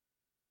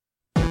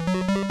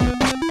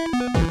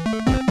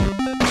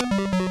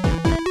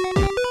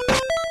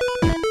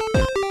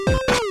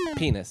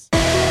penis.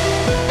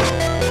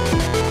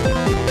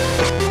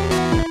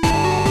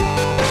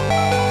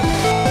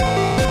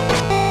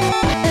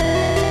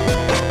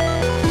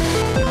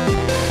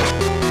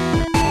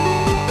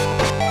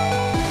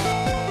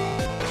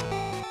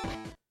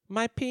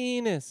 My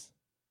penis.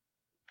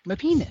 My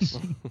penis.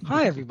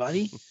 Hi,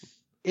 everybody.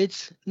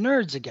 It's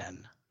Nerds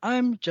again.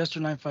 I'm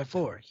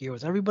Jester954, here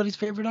with everybody's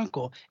favorite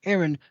uncle,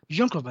 Aaron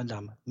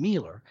Junkelvandam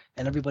Mueller,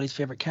 and everybody's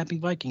favorite camping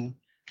Viking,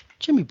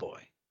 Jimmy Boy.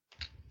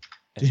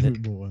 Jimmy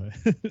Boy.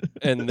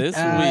 And this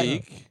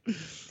week...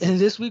 And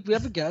this week we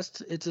have a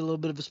guest. It's a little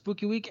bit of a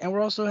spooky week, and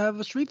we also have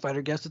a Street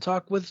Fighter guest to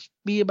talk with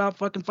me about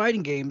fucking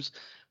fighting games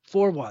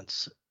for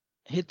once.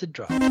 Hit the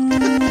drop.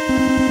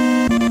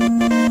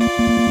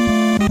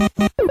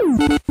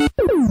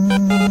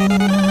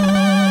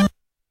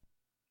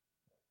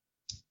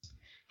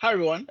 Hi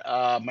everyone,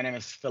 my name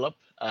is Philip,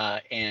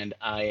 and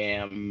I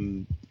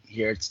am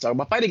here to talk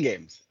about fighting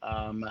games.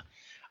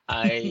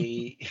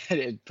 Pretty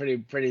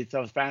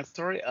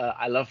self-explanatory.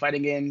 I love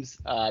fighting games.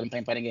 I've been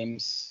playing fighting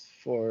games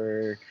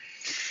for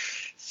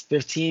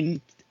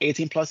 15,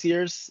 18 plus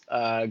years,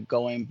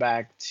 going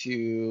back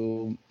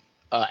to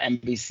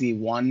MVC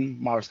 1,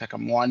 Marvel vs.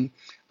 Capcom 1,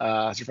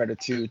 Street Fighter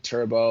 2,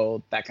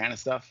 Turbo, that kind of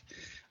stuff.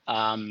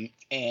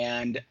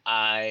 And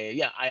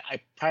I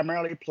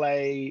primarily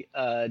play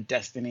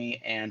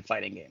Destiny and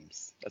fighting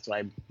games. That's what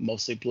I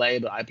mostly play,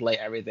 but I play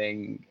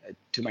everything.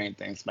 Too many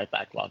things. My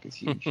backlog is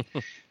huge.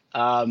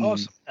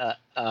 Awesome.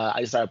 I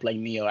just started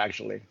playing Neo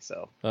actually.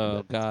 So.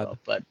 Oh God. Well,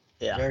 but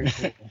yeah. Very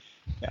cool.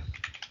 Yeah.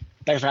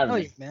 Thanks for having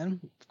me, man.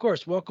 Of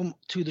course. Welcome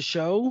to the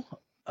show.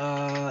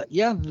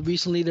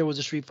 Recently there was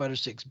a Street Fighter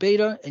 6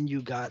 beta, and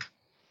you got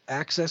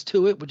access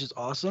to it, which is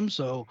awesome.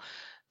 So.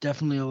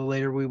 Definitely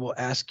later we will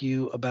ask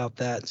you about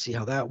that and see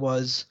how that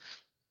was.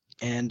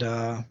 And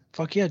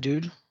fuck yeah,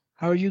 dude.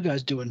 How are you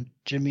guys doing,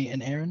 Jimmy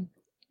and Aaron?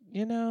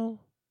 You know,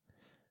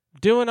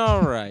 doing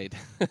all right.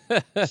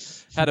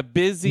 Had a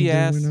busy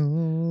ass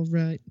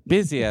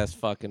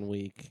fucking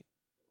week,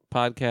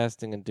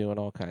 podcasting and doing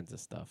all kinds of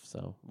stuff.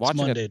 So watching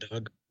it's Monday,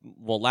 Doug.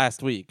 Well,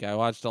 last week I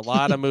watched a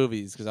lot of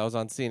movies because I was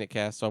on Scene It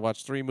Cast, so I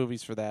watched 3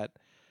 movies for that.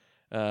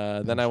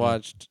 Then I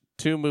watched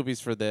 2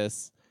 movies for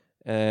this.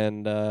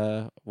 And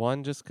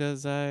one just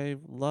because I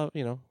love,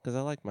 because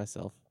I like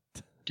myself.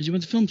 Because you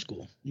went to film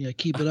school. Yeah,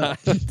 keep it up.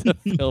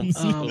 Film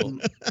school.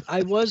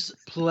 I was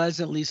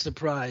pleasantly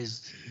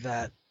surprised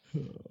that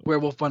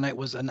Werewolf by Night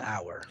was an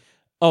hour.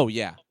 Oh,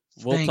 yeah.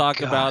 We'll Thank talk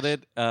God. about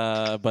it,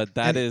 but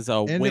that is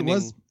a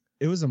winning...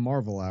 It was a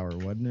Marvel hour,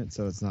 wasn't it?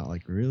 So it's not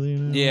like really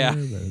an hour. Yeah.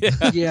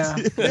 Yeah,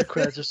 the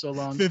credits are so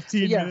long.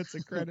 15 minutes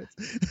of credits.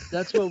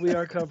 That's what we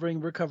are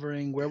covering. We're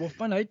covering Werewolf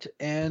by Night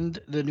and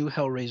the new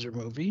Hellraiser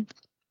movie.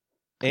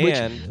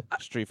 And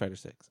Street Fighter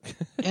 6.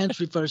 And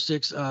Street Fighter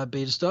 6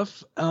 beta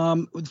stuff.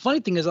 The funny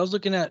thing is I was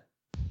looking at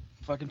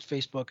fucking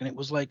Facebook and it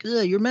was like,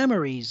 your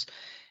memories.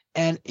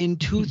 And in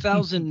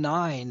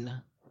 2009,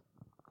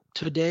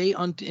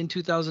 in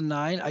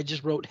 2009, I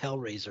just wrote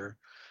Hellraiser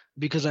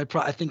because I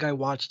probably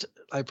rewatched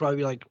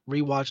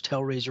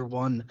Hellraiser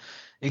 1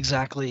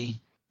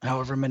 exactly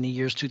however many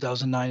years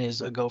 2009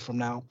 is ago from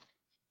now.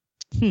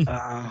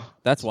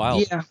 That's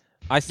wild. Yeah.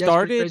 I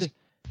started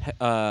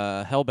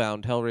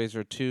Hellbound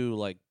Hellraiser 2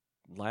 like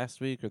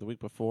last week or the week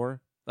before,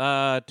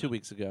 2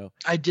 weeks ago.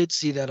 I did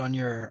see that on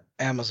your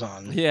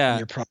Amazon. Yeah, on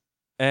your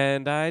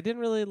and I didn't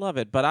really love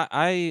it, but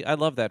I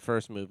love that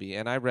first movie,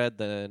 and I read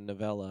the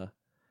novella.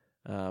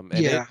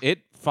 And it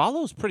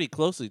follows pretty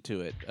closely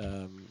to it.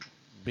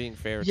 Being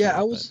fair. Yeah,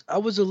 to it, I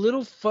was a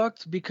little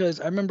fucked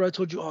because I remember I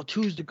told you,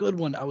 2 is the good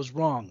one. I was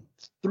wrong.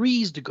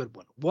 3 is the good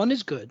one. 1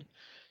 is good.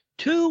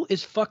 2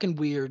 is fucking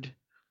weird.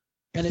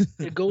 And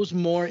it goes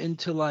more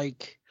into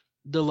like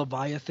the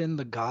Leviathan,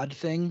 the god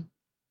thing.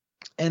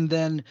 And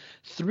then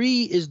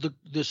 3 is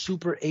the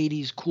super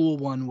 80s cool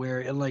one where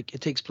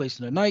it takes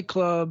place in a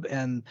nightclub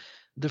and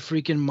the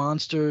freaking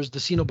monsters, the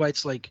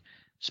Cenobites, like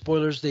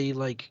spoilers, they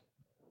like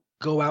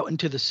go out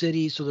into the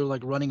city. So they're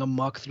like running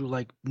amok through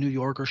like New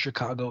York or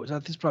Chicago. I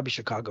think it's probably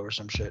Chicago or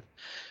some shit.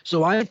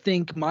 So I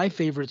think my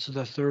favorite's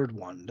the 3rd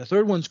one. The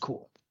 3rd one's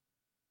cool.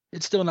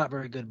 It's still not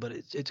very good, but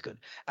it's good.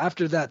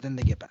 After that, then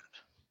they get bad.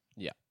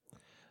 Yeah.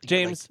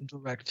 James,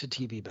 direct to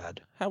TV bad.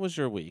 How was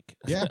your week?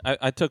 Yeah,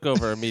 I took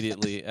over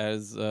immediately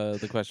as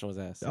the question was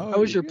asked. How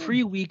was your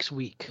pre-week's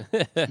week?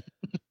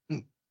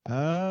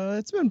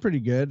 It's been pretty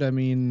good. I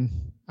mean,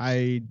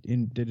 I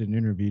did an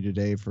interview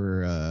today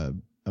for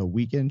a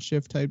weekend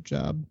shift type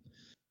job.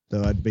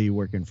 So I'd be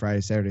working Friday,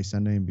 Saturday,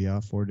 Sunday, and be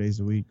off 4 days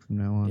a week from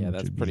now on. Yeah,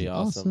 that's pretty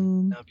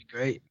awesome. That'd be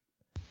great.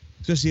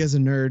 Especially as a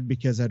nerd,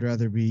 because I'd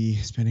rather be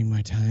spending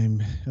my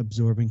time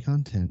absorbing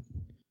content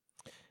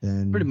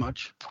than pretty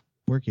much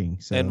working.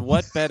 So. And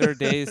what better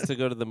days to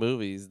go to the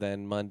movies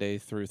than Monday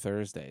through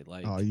Thursday?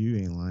 Like, oh, you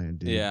ain't lying,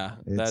 dude. Yeah,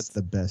 that's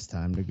the best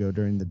time to go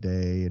during the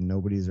day and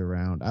nobody's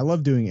around. I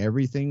love doing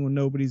everything when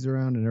nobody's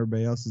around and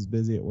everybody else is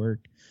busy at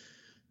work.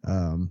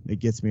 It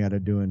gets me out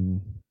of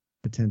doing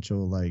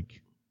potential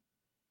like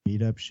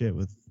meet up shit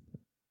with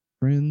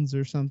friends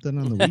or something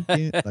on the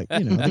weekend, like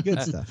the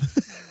good stuff.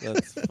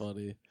 That's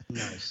funny.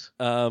 Nice.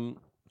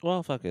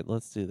 Well, fuck it.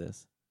 Let's do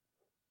this.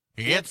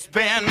 It's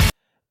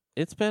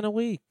been a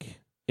week.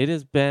 It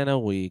has been a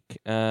week.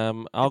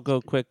 I'll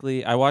go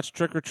quickly. I watched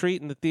Trick or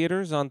Treat in the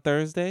theaters on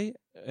Thursday.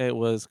 It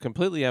was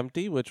completely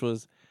empty, which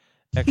was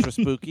extra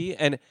spooky.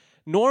 And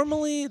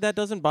normally that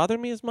doesn't bother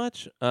me as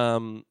much.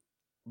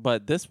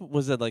 But this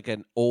was at like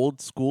an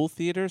old school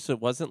theater, so it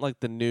wasn't like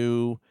the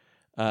new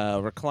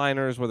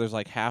recliners where there's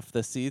like half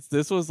the seats.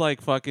 This was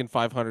like fucking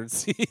 500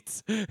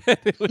 seats, and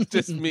it was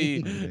just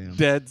me Damn.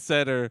 dead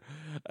center.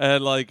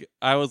 And like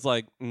I was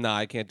like, nah,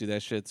 I can't do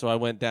that shit. So I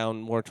went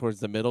down more towards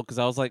the middle because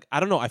I was like, I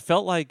don't know, I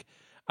felt like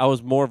I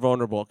was more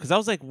vulnerable because I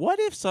was like, what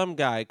if some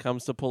guy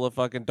comes to pull a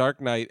fucking Dark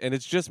Knight and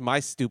it's just my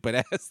stupid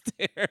ass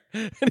there?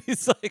 And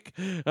he's like,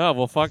 oh,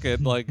 well, fuck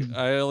it. Like,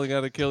 I only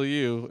got to kill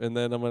you, and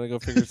then I'm going to go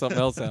figure something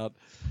else out.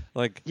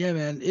 Like, Yeah,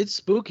 man, it's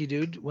spooky,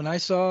 dude. When I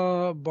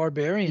saw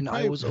Barbarian,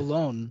 I Right. was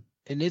alone,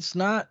 and it's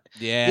not.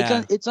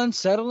 yeah. It's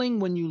unsettling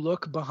when you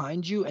look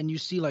behind you and you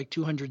see like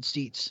 200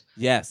 seats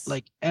Yes.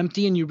 like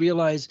empty, and you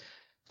realize,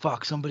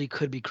 fuck, somebody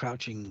could be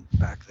crouching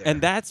back there. And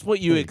that's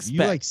what you Wait, expect.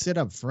 You like sit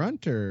up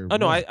front or? oh,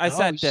 no, what? I No,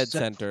 sat we dead sat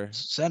center.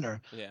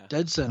 Center, Yeah.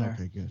 dead center.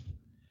 Okay, good.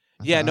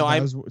 Yeah, no,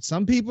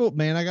 some people,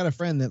 man, I got a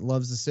friend that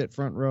loves to sit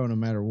front row no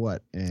matter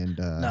what, and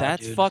No.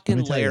 That's dude. let fucking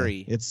me tell ya,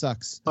 Larry. it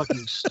sucks.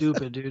 Fucking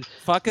stupid, dude.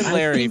 Fucking I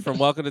Larry think- from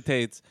Welcome to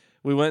Tate's.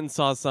 We went and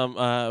saw some.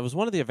 It was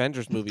one of the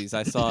Avengers movies.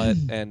 I saw it,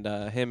 and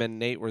him and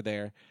Nate were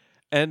there,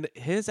 and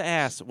his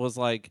ass was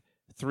like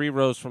 3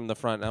 rows from the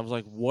front. And I was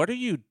like, "What are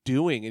you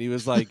doing?" And he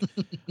was like,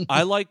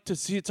 "I like to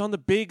see it's on the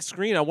big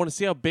screen. I want to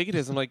see how big it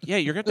is." I'm like, "Yeah,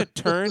 you're going to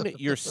turn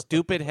your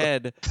stupid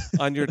head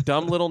on your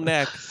dumb little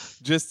neck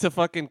just to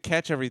fucking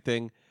catch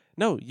everything."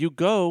 No, you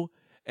go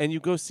and you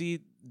go see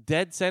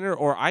dead center,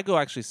 or I go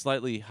actually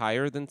slightly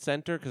higher than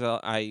center because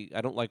I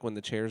don't like when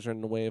the chairs are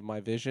in the way of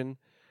my vision.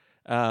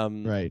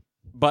 Right.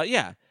 But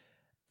yeah.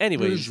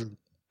 Anyways,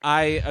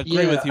 I agree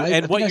Yeah, with you. I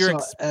And think what I you're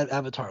saw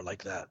Avatar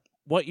like that.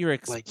 what you're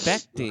like-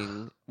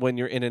 expecting when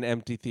you're in an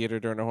empty theater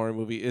during a horror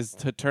movie is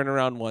to turn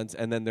around once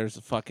and then there's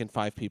fucking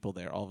 5 people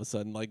there all of a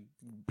sudden, like,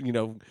 you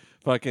know,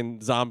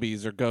 fucking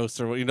zombies or ghosts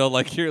or, you know,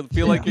 like you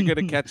feel like you're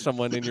gonna catch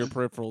someone in your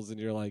peripherals and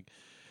you're like,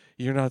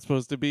 you're not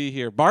supposed to be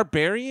here.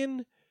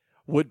 Barbarian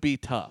would be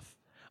tough.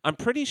 I'm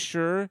pretty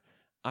sure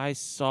I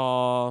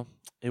saw,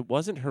 it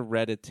wasn't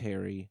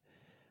Hereditary.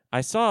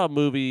 I saw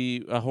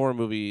a horror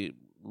movie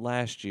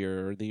last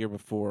year or the year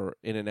before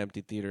in an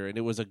empty theater, and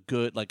it was a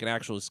good, like an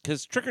actual,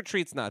 because Trick or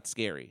Treat's not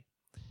scary.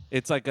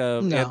 It's like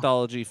a No.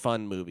 anthology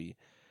fun movie.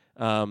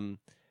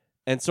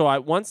 And so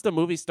once the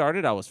movie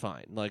started, I was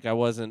fine. Like I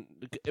wasn't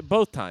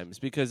both times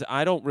because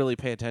I don't really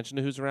pay attention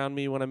to who's around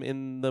me when I'm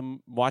in the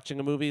watching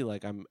a movie.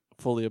 Like I'm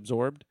fully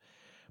absorbed.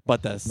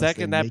 But the Unless they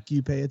second that make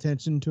you pay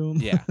attention to them.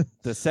 yeah,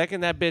 the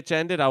second that bitch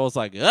ended, I was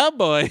like, oh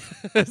boy.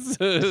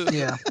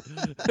 Yeah.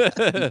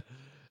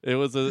 It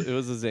was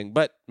a zing.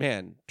 But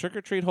man, Trick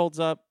or Treat holds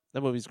up.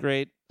 That movie's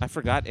great. I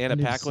forgot Anna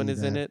need to Paquin see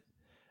is in that.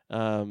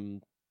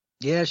 it.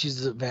 Yeah,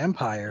 she's a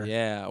vampire.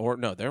 Yeah, or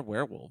no, they're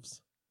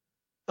werewolves.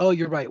 Oh,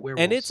 you're right.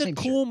 Werewolves. And it's a Same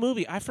shit. cool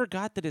movie. I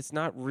forgot that it's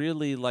not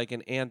really like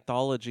an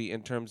anthology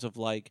in terms of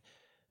like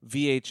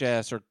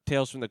VHS or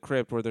Tales from the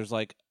Crypt where there's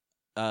like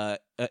an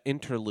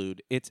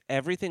interlude. It's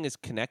everything is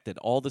connected.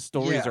 All the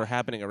stories Yeah. are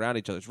happening around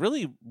each other. It's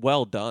really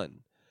well done.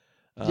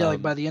 Yeah,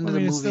 like by the end I of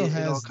mean, the it movie, still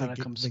it all has kind of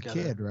the, comes the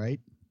together. kid, right?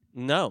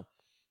 No.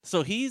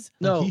 So he's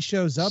Like, No, he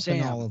shows up in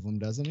Sam. all of them,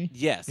 doesn't he?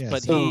 yes, Yeah,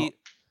 but so-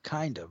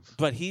 kind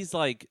of. he's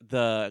like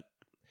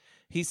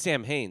he's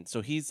Sam Hain.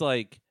 So he's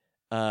like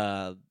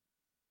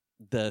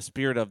the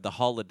spirit of the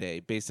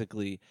holiday,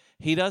 basically.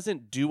 He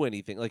doesn't do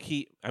anything. Like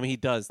he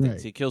does things.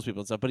 Right. He kills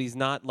people and stuff, but he's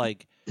not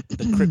like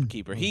the crypt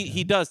keeper.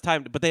 He does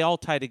time, but they all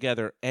tie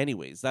together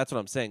anyways. That's what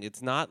I'm saying.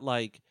 It's not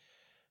like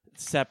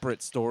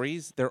separate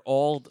stories. They're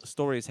all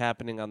stories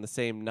happening on the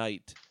same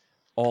night,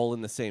 all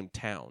in the same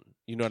town.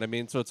 You know what I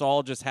mean? So it's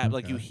all just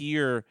like you Okay.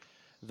 hear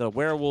the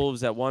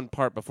werewolves at one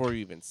part before you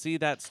even see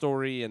that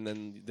story, and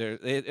then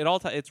it all.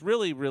 It's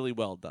really, really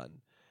well done.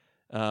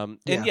 And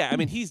yeah, I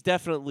mean, he's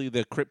definitely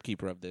the crypt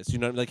keeper of this. You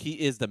know, like he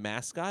is the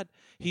mascot.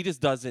 He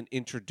just doesn't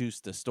introduce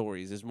the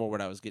stories. Is more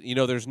what I was getting. You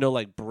know, there's no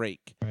like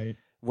break Right.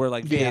 where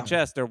like Yeah.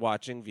 VHS they're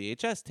watching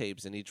VHS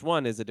tapes, and each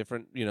one is a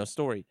different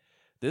story.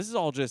 This is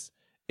all just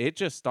it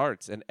just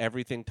starts and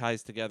everything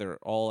ties together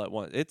all at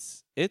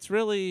once. It's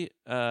really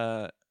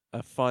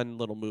a fun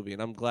little movie,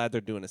 and I'm glad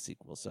they're doing a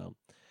sequel. So.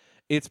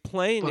 It's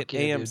playing Fuck at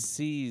yeah, dude.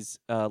 AMC's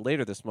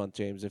later this month,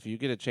 James. If you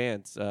get a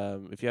chance,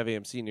 if you have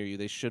AMC near you,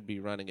 they should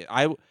be running it.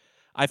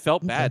 I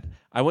felt bad.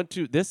 I went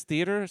to this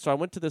theater, so I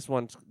went to this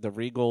one, the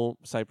Regal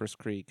Cypress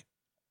Creek.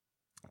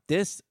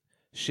 This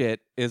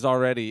shit is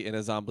already in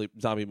a zombie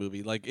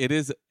movie. Like it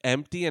is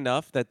empty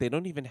enough that they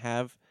don't even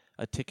have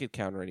a ticket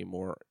counter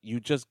anymore. You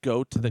just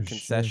go to the Oh, shit.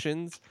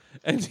 concessions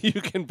and you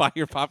can buy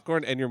your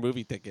popcorn and your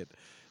movie ticket.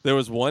 There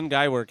was one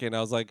guy working.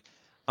 I was like,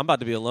 I'm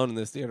about to be alone in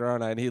this theater,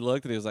 aren't I? And he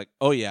looked and he was like,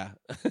 oh, yeah.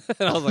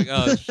 And I was like,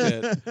 oh,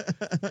 shit.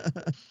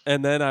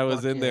 And then I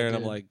was Fuck in yeah, there and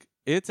I'm dude. like,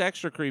 it's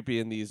extra creepy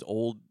in these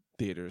old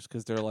theaters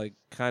because they're like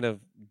kind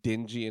of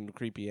dingy and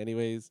creepy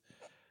anyways.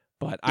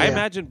 But I Yeah.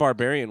 imagine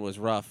Barbarian was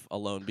rough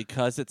alone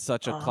because it's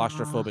such a Uh,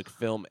 claustrophobic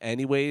film,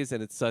 anyways,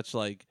 and it's such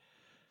like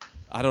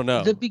I don't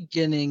know. The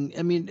beginning,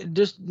 I mean,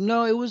 just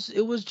no, it was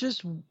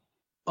just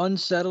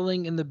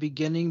unsettling in the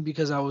beginning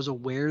because I was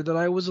aware that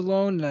I was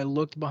alone and I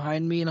looked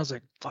behind me and I was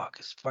like, fuck,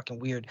 it's fucking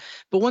weird.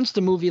 But once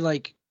the movie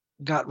like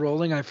got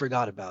rolling, I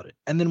forgot about it.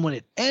 And then when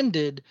it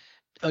ended,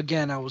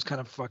 again, I was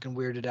kind of fucking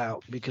weirded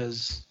out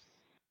because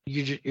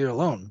you're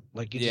alone.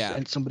 Like you just Yeah.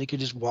 and somebody could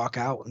just walk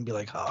out and be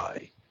like,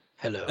 hi,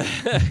 hello.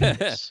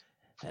 Yes.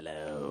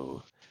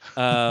 Hello.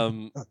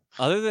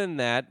 Other than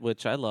that,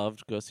 which I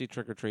loved, go see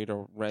Trick or Treat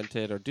or rent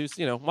it or do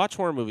watch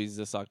horror movies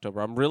this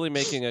October. I'm really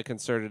making a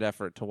concerted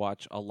effort to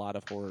watch a lot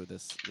of horror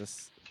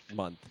this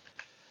month.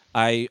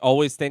 I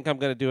always think I'm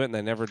gonna do it and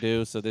I never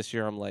do. So this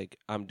year I'm like,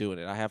 I'm doing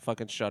it. I have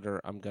fucking Shudder.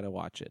 I'm gonna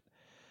watch it.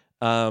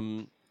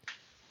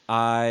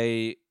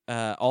 I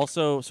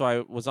also so I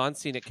was on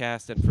Scene It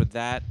Cast, and for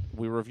that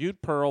we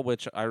reviewed Pearl,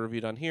 which I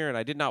reviewed on here, and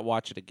I did not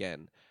watch it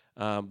again.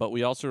 But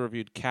we also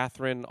reviewed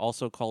Catherine,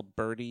 also called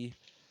Birdie,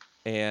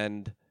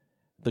 and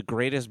The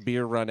Greatest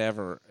Beer Run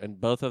Ever, and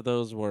both of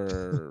those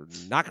were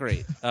not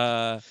great.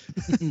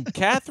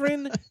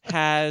 Catherine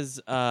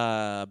has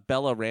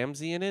Bella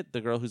Ramsey in it,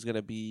 the girl who's going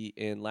to be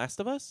in Last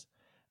of Us.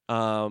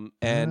 And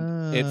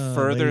it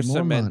further Lady Mormont.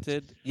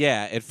 cemented.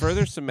 Yeah, it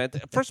further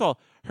cemented. First of all,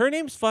 her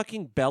name's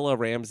fucking Bella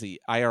Ramsey,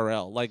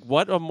 IRL. Like,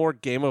 what a more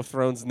Game of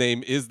Thrones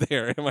name is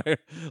there? Am I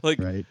like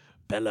Right.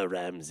 Bella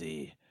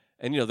Ramsey?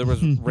 And there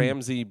was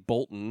Ramsey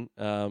Bolton.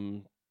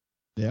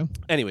 Yeah.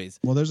 Anyways,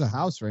 Well, there's a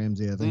House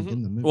Ramsey, I think, Mhm.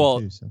 in the movie Well-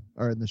 too,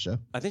 or in the show.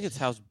 I think it's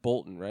House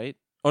Bolton, right?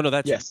 Oh no,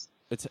 that's Yes.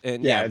 It's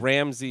and Yeah,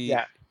 Ramsey.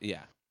 yeah.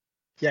 yeah,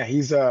 Yeah,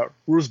 he's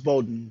Bruce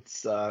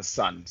Bolton's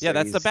son. yeah. So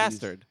That's the he's-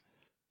 bastard.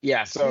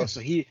 Yeah, so Yeah. so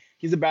he's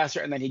a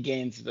bastard, and then he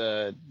gains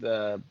the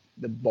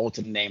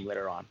Bolton name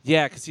later on.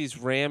 Yeah, because he's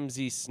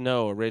Ramsey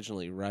Snow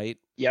originally, right?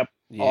 Yep.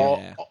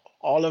 Yeah.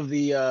 All of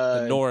the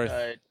North.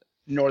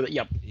 North.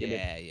 Yep.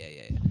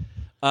 Yeah.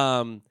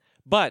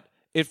 But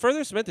it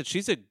further cemented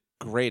she's a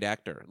great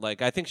actor.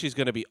 Like, I think she's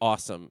going to be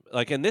awesome.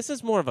 Like, and this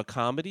is more of a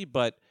comedy,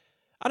 but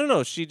I don't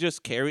know. She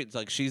just carried,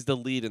 like, she's the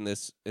lead in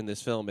this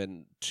film,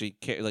 and she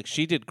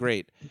did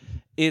great.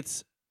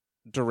 It's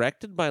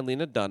directed by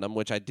Lena Dunham,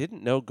 which I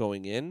didn't know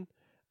going in,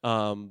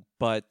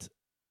 but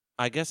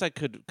I guess I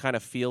could kind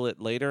of feel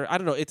it later. I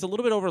don't know. It's a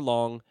little bit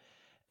overlong.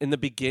 In the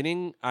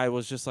beginning, I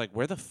was just like,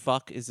 where the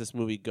fuck is this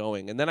movie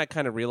going? And then I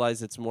kind of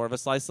realized it's more of a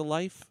slice of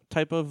life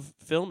type of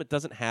film. It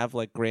doesn't have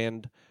like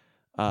grand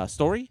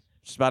story.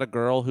 It's about a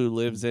girl who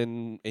lives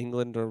in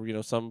England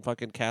or, some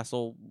fucking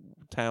castle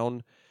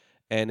town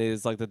and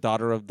is like the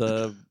daughter of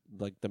the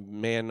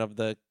man of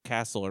the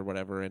castle or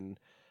whatever. And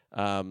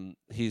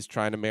he's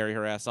trying to marry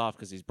her ass off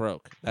because he's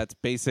broke. That's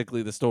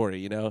basically the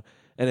story,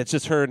 And it's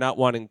just her not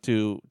wanting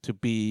to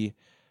be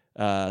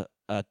a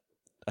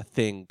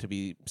thing to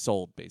be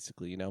sold,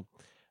 basically,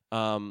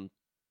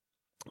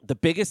 The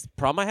biggest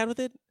problem I had with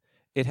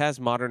it has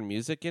modern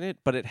music in it,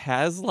 but it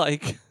has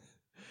like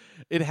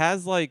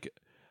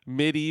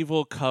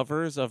medieval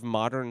covers of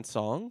modern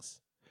songs.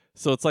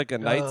 So it's like a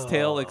Knight's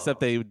Tale, except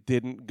they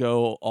didn't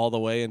go all the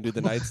way and do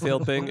the Knight's Tale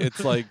thing.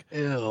 It's like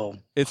Ew.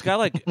 it's got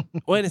like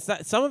well, it's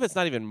not. Some of it's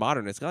not even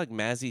modern. It's got like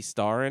Mazzy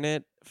Star in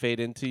it, "Fade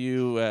Into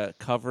You,"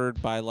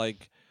 covered by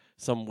like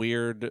some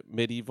weird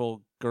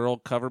medieval girl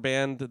cover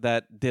band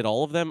that did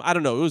all of them. I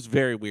don't know. It was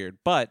very weird,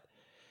 but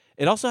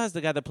it also has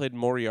the guy that played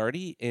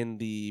Moriarty in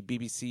the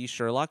BBC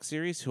Sherlock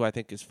series, who I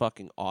think is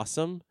fucking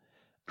awesome.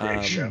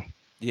 Great show.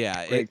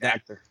 Yeah, Great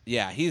actor.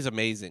 yeah, he's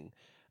amazing.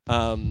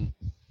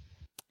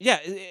 Yeah,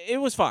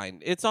 it was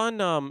fine. It's on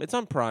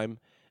Prime.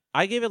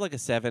 I gave it like a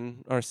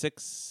 7 or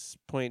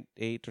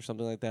 6.8 or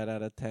something like that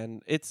out of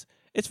 10. It's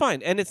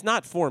fine, and it's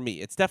not for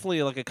me. It's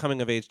definitely like a coming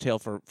of age tale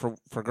for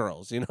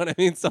girls. You know what I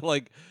mean? So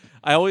like,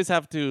 I always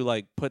have to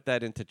like put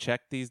that into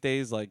check these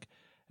days. Like,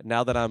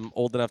 now that I'm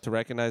old enough to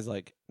recognize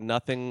like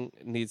not everything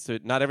needs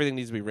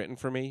to be written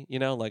for me.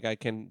 Like I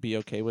can be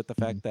okay with the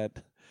fact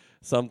that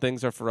some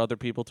things are for other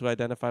people to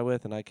identify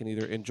with, and I can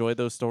either enjoy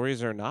those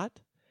stories or not.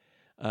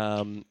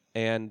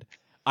 And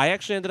I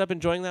actually ended up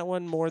enjoying that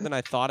one more than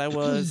I thought I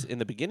was in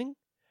the beginning.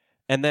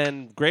 And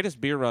then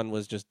Greatest Beer Run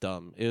was just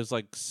dumb. It was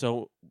like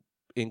so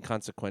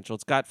inconsequential.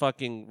 It's got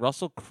fucking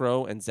Russell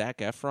Crowe and Zac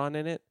Efron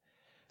in it.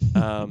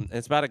 And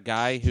it's about a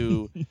guy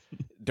who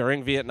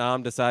during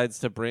Vietnam decides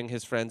to bring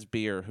his friends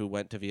beer who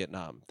went to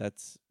Vietnam.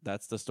 That's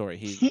the story.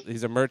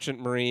 He's a merchant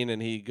marine,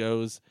 and he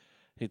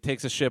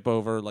takes a ship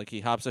over, like he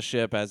hops a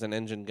ship as an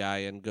engine guy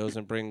and goes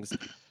and brings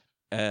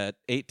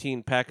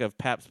 18 pack of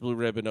Pabst Blue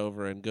Ribbon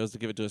over and goes to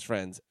give it to his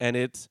friends. And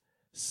it's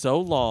so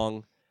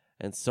long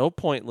and so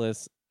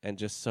pointless and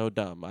just so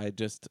dumb.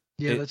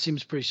 That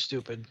seems pretty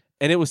stupid.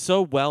 And it was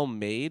so well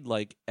made.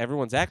 Like,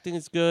 everyone's acting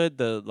is good.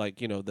 The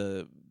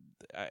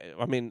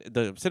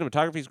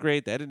cinematography is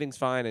great. The editing's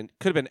fine, and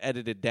could have been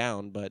edited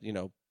down. But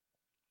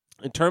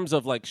in terms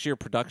of like sheer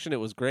production, it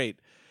was great.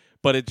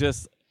 But it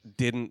just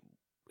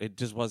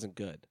wasn't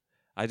good.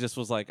 I just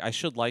was like, I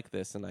should like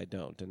this, and I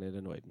don't, and it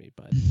annoyed me.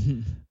 But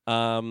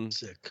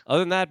Sick. other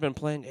than that, I've been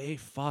playing a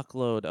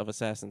fuckload of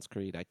Assassin's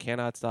Creed. I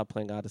cannot stop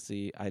playing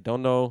Odyssey. I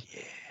don't know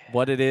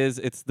what it is.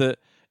 It's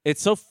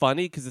so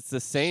funny because it's the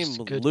same It's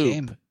a good loop.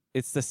 game.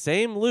 It's the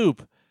same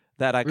loop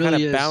that I kind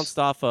Really of is. bounced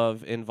off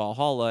of in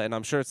Valhalla, and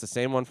I'm sure it's the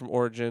same one from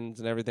Origins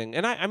and everything.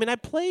 And I mean, I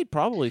played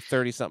probably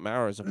 30-something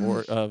hours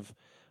of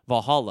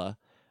Valhalla.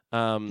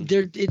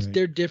 They're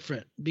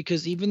different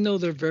because even though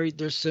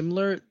they're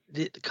similar,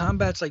 the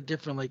combat's like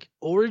different. Like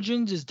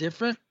Origins is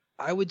different,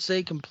 I would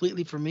say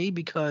completely for me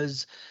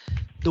because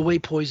the way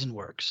poison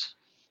works.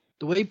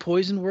 The way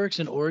poison works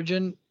in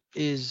Origin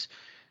is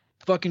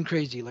fucking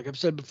crazy. Like I've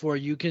said before,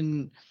 you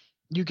can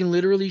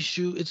literally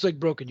shoot. It's like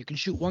Broken. You can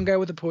shoot one guy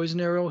with a poison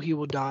arrow, he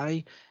will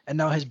die, and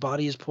now his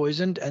body is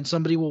poisoned. And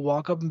somebody will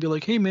walk up and be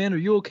like, "Hey man, are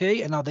you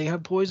okay?" And now they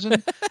have poison,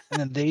 and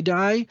then they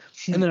die.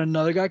 And then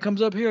another guy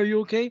comes up, "Hey, are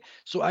you okay?"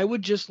 So I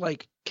would just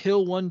like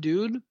kill one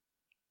dude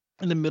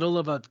in the middle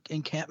of a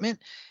encampment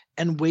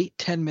and wait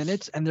 10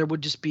 minutes, and there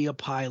would just be a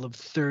pile of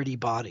 30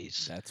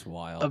 bodies That's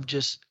wild. of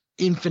just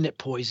infinite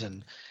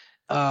poison.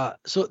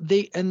 So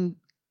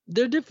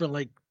they're different.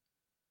 Like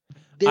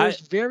they're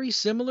very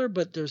similar,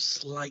 but they're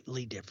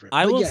slightly different.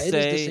 I But will yeah, it is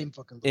the say same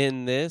fucking loop.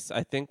 in this,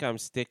 I think I'm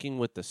sticking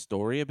with the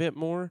story a bit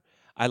more.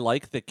 I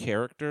like the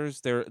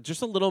characters. They're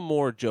just a little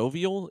more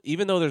jovial,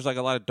 even though there's like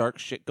a lot of dark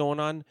shit going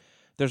on.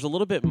 There's a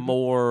little bit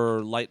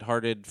more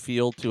lighthearted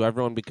feel to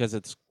everyone because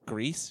it's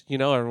Greece. You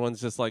know,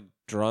 everyone's just like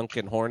drunk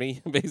and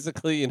horny,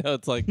 basically. You know,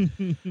 it's like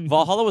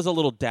Valhalla was a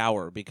little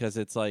dour because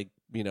it's like,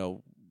 you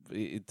know,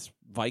 it's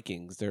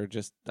Vikings. They're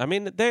just, I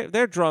mean,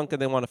 they're drunk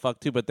and they want to fuck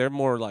too, but they're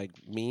more like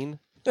mean.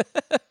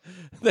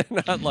 They're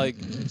not like,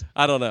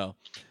 I don't know.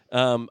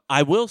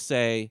 I will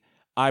say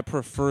I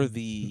prefer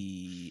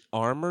the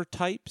armor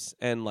types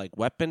and like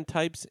weapon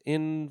types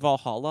in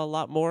Valhalla a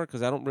lot more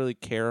because I don't really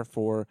care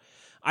for.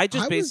 I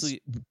just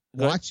basically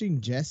watching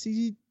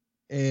Jesse,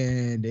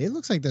 and it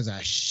looks like there's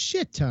a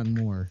shit ton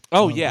more.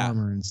 Oh, of yeah.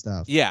 armor and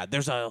stuff. Yeah,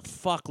 there's a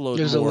fuckload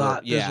There's more. a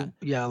lot. Yeah.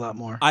 A lot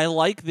more. I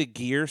like the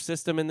gear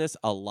system in this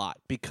a lot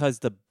because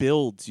the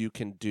builds you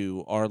can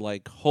do are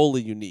like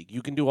wholly unique.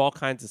 You can do all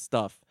kinds of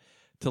stuff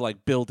to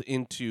like build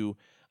into.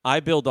 I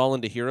build all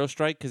into Hero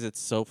Strike because it's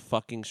so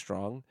fucking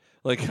strong.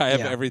 Like I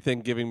have everything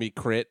giving me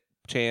crit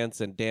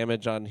chance and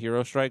damage on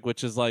Hero Strike,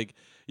 which is like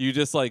you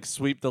just like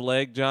sweep the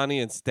leg, Johnny,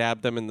 and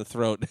stab them in the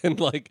throat, and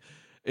like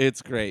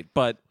it's great.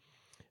 But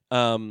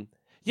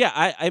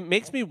it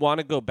makes me want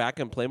to go back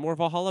and play more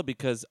Valhalla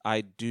because I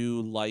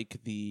do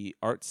like the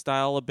art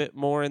style a bit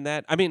more in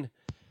that. I mean,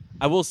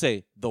 I will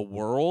say the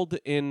world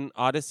in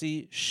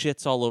Odyssey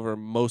shits all over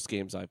most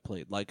games I've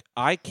played. Like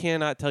I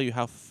cannot tell you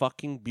how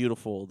fucking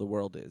beautiful the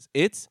world is.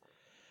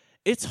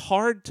 It's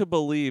hard to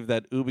believe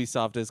that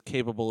Ubisoft is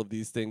capable of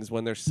these things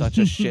when they're such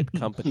a shit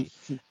company.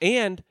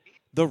 And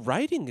the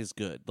writing is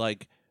good.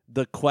 Like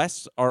the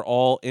quests are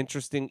all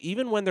interesting,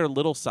 even when they're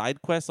little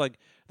side quests. Like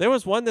there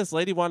was one, this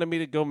lady wanted me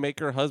to go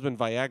make her husband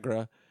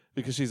Viagra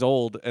because she's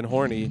old and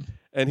horny.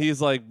 And he's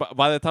like,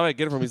 by the time I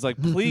get it from him, he's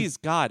like, please,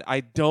 God,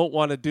 I don't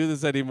want to do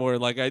this anymore.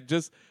 Like,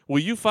 will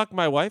you fuck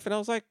my wife? And I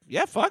was like,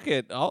 yeah, fuck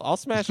it. I'll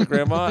smash her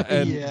grandma.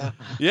 And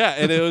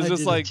and it was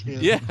just like,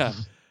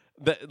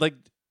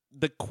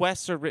 the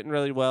quests are written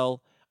really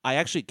well. I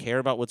actually care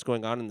about what's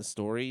going on in the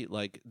story.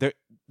 Like,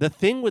 the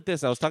thing with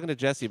this, I was talking to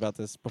Jesse about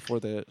this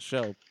before the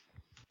show.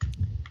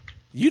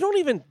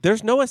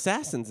 There's no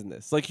assassins in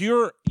this. Like,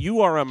 you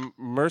are a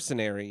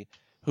mercenary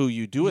who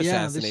you do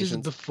assassinations. Yeah, this is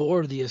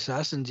before the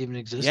assassins even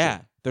existed. Yeah,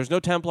 there's no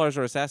Templars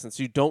or assassins.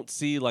 So you don't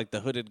see like the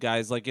hooded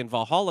guys. Like in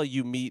Valhalla,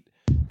 you meet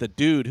the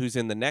dude who's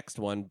in the next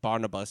one,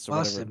 Barnabas or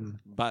Basim.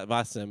 whatever.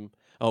 Basim.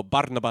 Oh,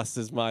 Barnabas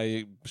is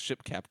my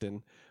ship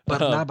captain.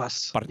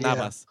 Barnabas.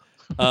 Barnabas.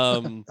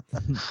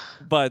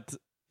 But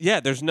yeah,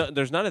 there's none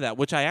of that,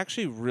 which I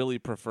actually really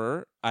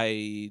prefer.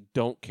 I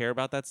don't care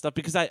about that stuff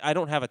because I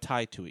don't have a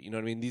tie to it. You know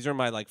what I mean? These are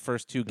my like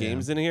first two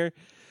games in here,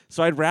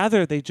 so I'd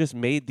rather they just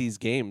made these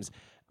games.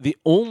 The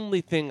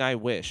only thing I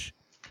wish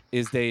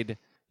is they'd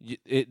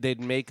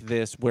make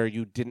this where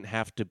you didn't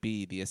have to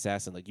be the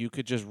assassin. Like you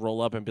could just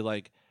roll up and be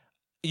like,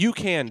 you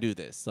can do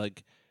this.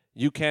 Like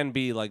you can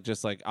be like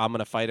just like I'm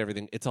gonna fight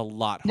everything. It's a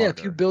lot harder. Yeah,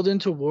 if you build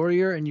into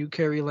warrior and you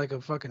carry like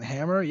a fucking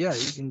hammer, yeah,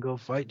 you can go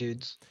fight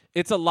dudes.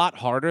 It's a lot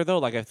harder though.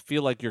 Like I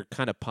feel like you're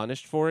kind of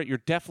punished for it. You're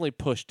definitely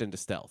pushed into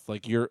stealth.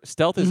 Like your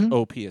stealth is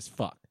OP as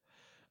fuck.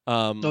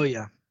 Oh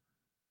yeah.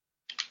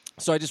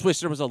 So I just wish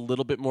there was a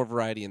little bit more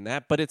variety in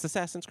that, but it's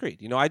Assassin's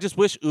Creed. You know, I just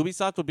wish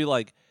Ubisoft would be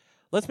like,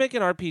 let's make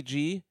an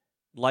RPG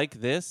like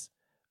this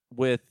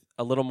with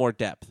a little more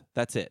depth.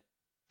 That's it.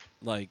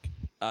 Like,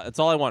 it's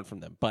all I want from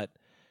them. But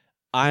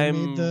I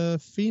made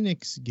the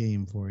Phoenix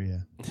game for you.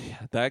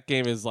 Yeah, that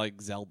game is like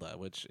Zelda,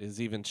 which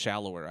is even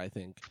shallower, I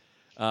think.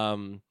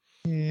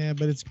 Yeah,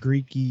 but it's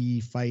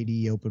Greeky,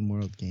 fighty, open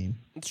world game.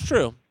 It's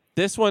true.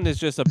 This one is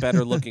just a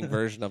better looking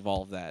version of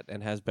all of that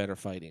and has better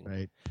fighting.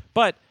 Right.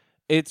 But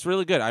it's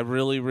really good. I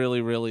really,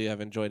 really, really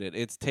have enjoyed it.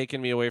 It's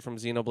taken me away from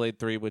Xenoblade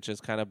 3, which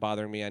is kind of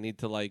bothering me. I need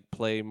to like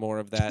play more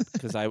of that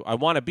because I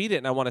want to beat it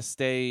and I want to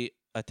stay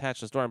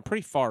attach the story. I'm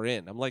pretty far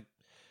in. I'm like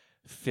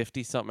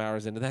 50 something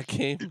hours into that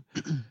game,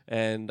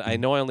 and I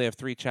know I only have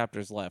 3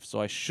 chapters left, so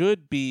I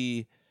should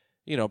be,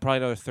 probably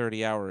another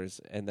 30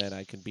 hours, and then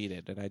I can beat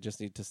it. And I just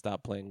need to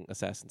stop playing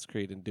Assassin's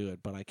Creed and do it,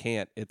 but I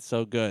can't. It's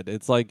so good.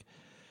 It's like,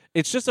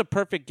 it's just a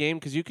perfect game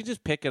because you can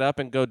just pick it up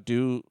and go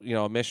do,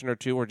 a mission or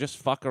two, or just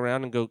fuck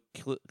around and go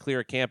clear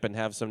a camp and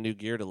have some new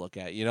gear to look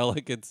at.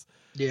 Like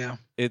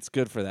it's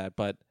good for that.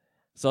 But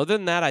so other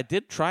than that, I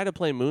did try to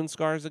play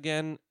Moonscars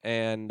again,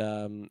 and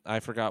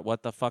I forgot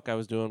what the fuck I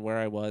was doing, where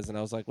I was, and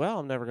I was like, well,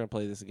 I'm never going to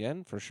play this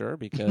again for sure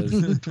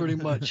because pretty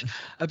much.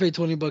 I paid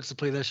 $20 to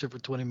play that shit for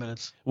 20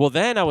 minutes. Well,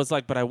 then I was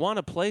like, but I want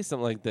to play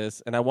something like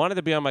this, and I wanted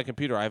to be on my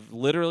computer. I've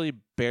literally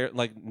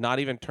not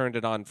even turned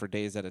it on for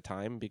days at a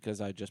time because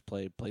I just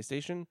play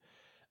PlayStation.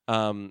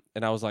 And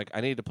I was like,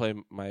 I need to play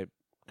my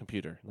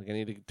computer. Like, I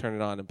need to turn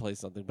it on and play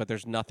something, but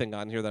there's nothing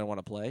on here that I want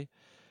to play.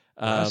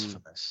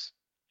 Blasphemous.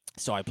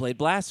 So I played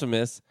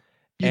Blasphemous.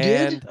 You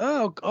did?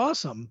 Oh,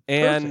 awesome.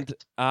 And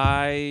Perfect.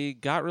 I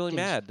got really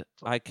mad.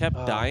 I kept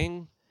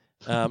dying.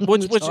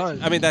 Which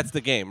hard. I mean, that's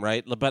the game,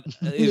 right? But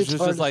It's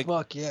just hard like, as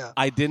fuck, yeah.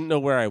 I didn't know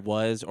where I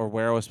was or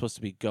where I was supposed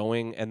to be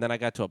going, and then I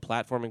got to a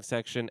platforming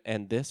section,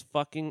 and this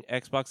fucking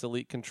Xbox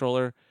Elite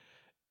controller,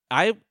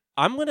 I'm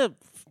gonna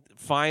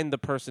find the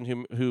person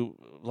who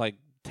like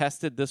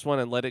tested this one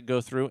and let it go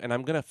through, and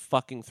I'm gonna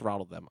fucking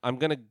throttle them. I'm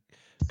gonna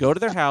go to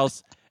their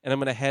house and I'm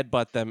gonna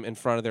headbutt them in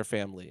front of their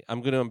family.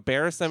 I'm gonna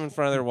embarrass them in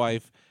front of their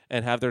wife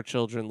and have their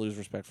children lose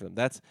respect for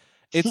them.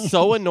 It's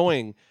so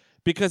annoying.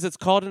 Because it's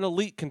called an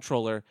Elite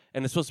controller,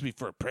 and it's supposed to be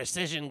for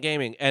precision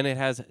gaming, and it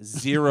has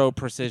 0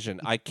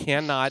 precision. I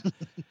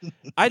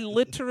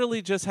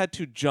literally just had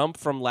to jump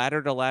from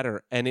ladder to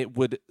ladder, and it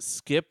would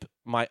skip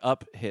my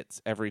up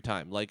hits every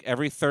time. Like,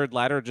 every third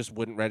ladder just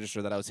wouldn't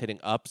register that I was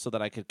hitting up so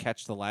that I could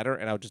catch the ladder,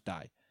 and I would just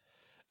die.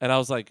 And I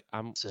was like,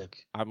 I'm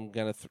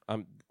gonna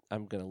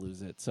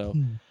lose it. So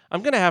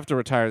I'm gonna have to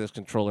retire this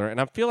controller,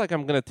 and I feel like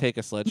I'm gonna take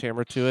a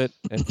sledgehammer to it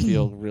and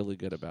feel really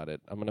good about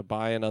it. I'm gonna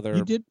buy another.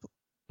 You did.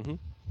 Mm-hmm.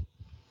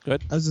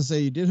 Good. I was gonna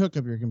say you did hook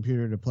up your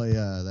computer to play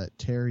that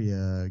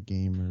Terraria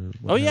game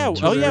or.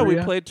 Terraria? We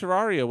played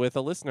Terraria with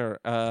a listener.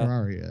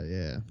 Terraria,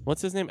 yeah.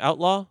 What's his name?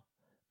 Outlaw.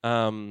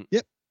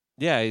 Yep.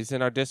 Yeah, he's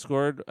in our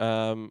Discord.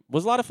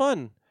 Was a lot of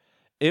fun.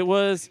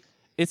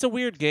 It's a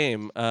weird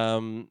game.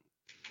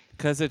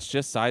 Because it's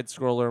just side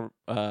scroller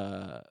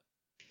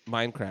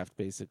Minecraft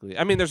basically.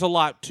 I mean, there's a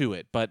lot to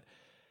it, but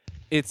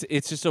it's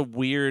just a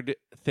weird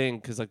thing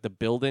because like the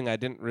building I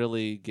didn't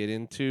really get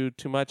into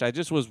too much. I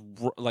just was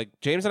like,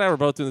 James and I were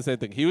both doing the same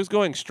thing. He was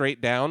going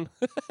straight down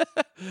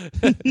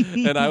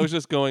and I was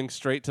just going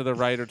straight to the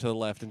right or to the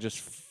left and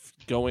just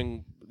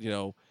going,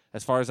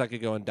 as far as I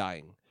could go and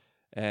dying.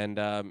 And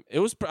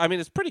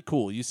it's pretty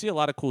cool. You see a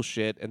lot of cool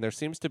shit, and there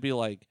seems to be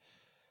like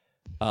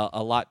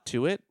a lot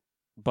to it,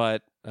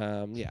 but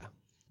yeah,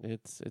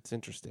 it's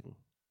interesting.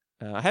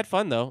 I had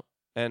fun though.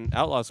 And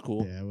Outlaw's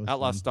cool. Yeah, it was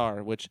Outlaw fun.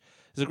 Star, which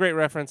is a great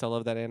reference. I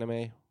love that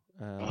anime.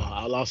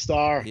 Outlaw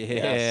Star. Yeah.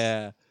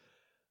 Yes.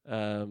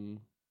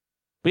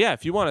 But yeah,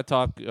 if you want to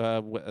talk,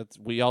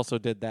 we also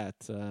did that.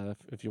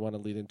 If you want to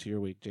lead into your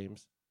week,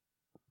 James.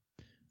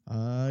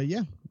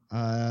 Yeah,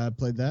 I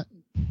played that,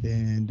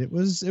 and it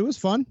was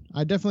fun.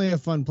 I definitely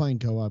have fun playing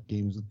co-op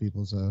games with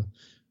people. So,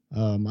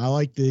 I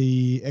like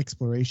the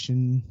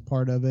exploration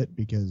part of it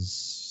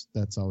because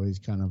that's always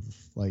kind of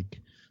like.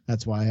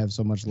 That's why I have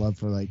so much love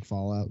for like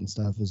Fallout and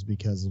stuff, is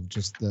because of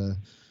just the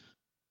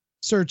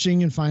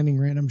searching and finding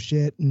random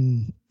shit.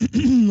 And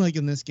like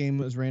in this game,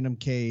 it was random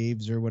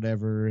caves or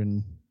whatever.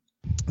 And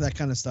that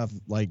kind of stuff,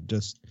 like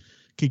just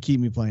could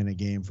keep me playing a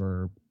game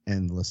for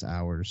endless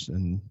hours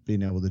and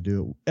being able to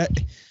do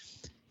it.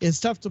 It's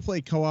tough to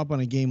play co-op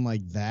on a game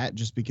like that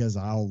just because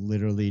I'll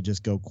literally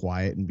just go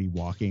quiet and be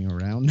walking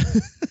around.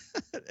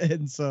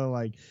 And so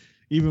like,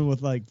 even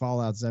with like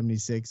Fallout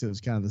 76, it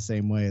was kind of the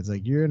same way. It's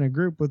like you're in a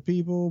group with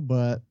people,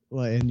 but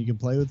like, and you can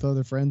play with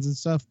other friends and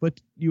stuff, but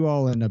you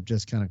all end up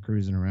just kind of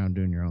cruising around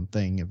doing your own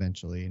thing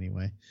eventually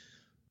anyway.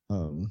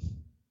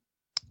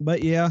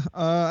 But yeah,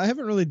 I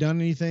haven't really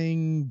done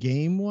anything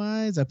game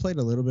wise. I played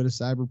a little bit of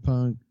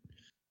Cyberpunk.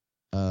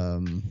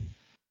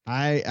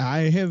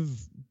 I have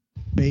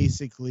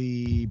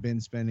basically been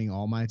spending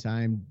all my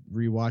time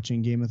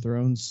rewatching Game of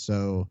Thrones.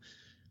 So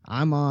I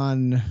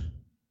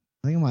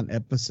think I'm on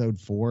episode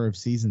 4 of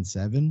season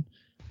 7.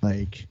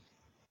 Like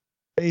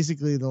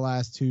basically the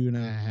last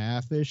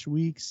 2.5-ish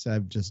weeks,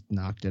 I've just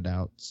knocked it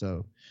out.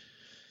 So,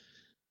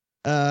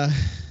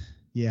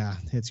 yeah,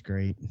 it's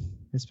great.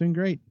 It's been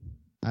great.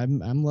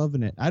 I'm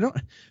loving it.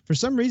 For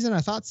some reason, I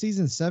thought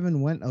season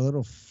 7 went a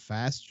little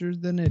faster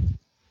than it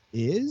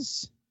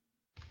is.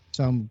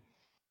 So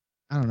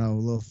I don't know, a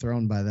little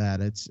thrown by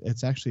that.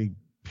 It's actually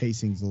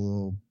pacing's a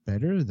little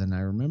better than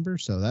I remember.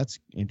 So that's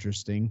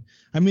interesting.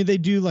 I mean, they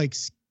do like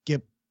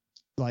skip,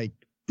 like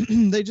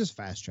they just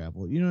fast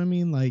travel. You know what I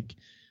mean? Like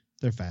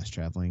they're fast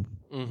traveling.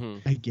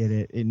 Mm-hmm. I get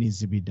it. It needs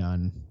to be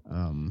done.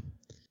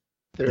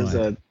 There's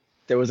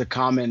there was a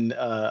common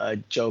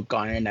joke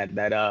on internet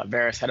that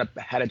Varys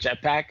had a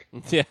jetpack.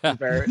 Yeah.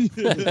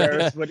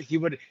 Varys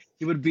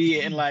would be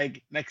in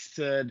like next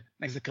to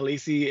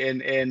Khaleesi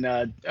in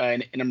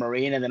a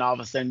marine, and then all of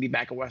a sudden be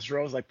back at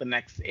Westeros like the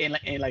next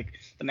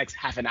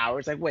half an hour.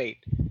 It's like,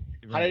 wait,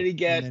 how did he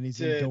get and then he's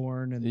to in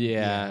Dorne and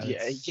Yeah.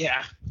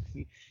 yeah.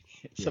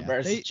 It's a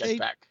Varys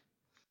jetpack.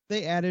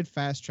 They added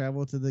fast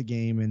travel to the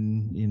game,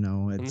 and you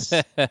know it's.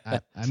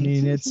 I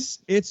mean,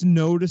 it's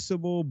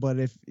noticeable, but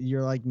if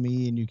you're like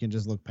me and you can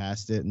just look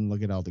past it and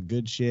look at all the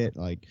good shit,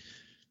 like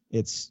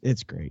it's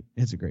great.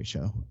 It's a great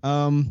show.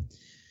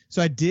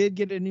 So I did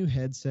get a new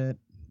headset.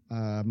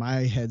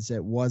 My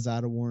headset was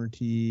out of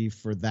warranty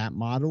for that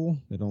model.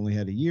 It only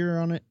had a year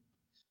on it.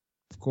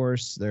 Of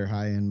course, their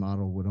high-end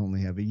model would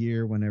only have a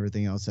year when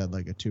everything else had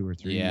like a 2 or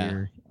 3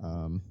 year.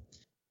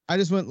 I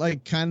just went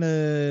like kind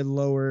of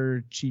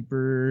lower,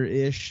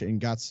 cheaper-ish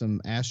and got some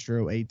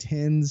Astro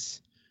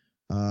A10s.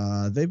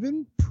 They've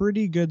been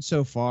pretty good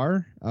so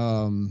far.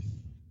 I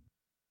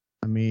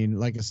mean,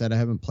 like I said, I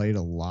haven't played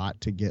a lot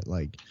to get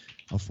like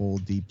a full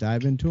deep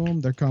dive into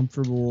them. They're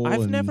comfortable.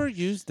 I've never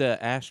used the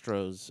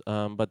Astros,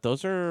 but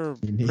those are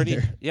pretty.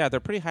 Yeah, they're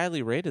pretty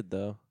highly rated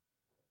though.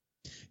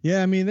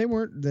 Yeah, I mean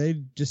they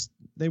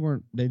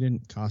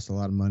didn't cost a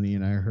lot of money,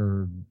 and I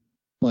heard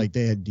like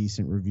they had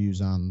decent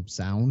reviews on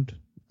sound.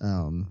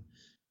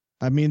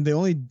 I mean, the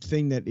only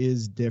thing that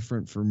is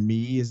different for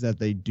me is that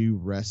they do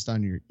rest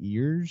on your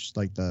ears,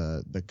 like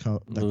the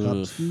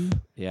cups do.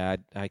 Yeah,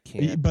 I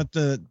can't. But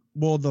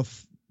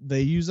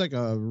they use like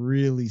a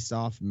really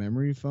soft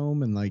memory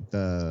foam and like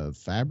the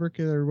fabric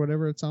or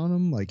whatever it's on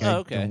them. Like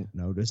I don't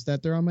notice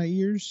that they're on my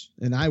ears,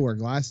 and I wear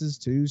glasses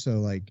too, so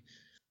like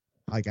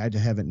I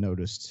haven't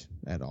noticed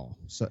at all.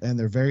 So, and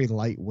they're very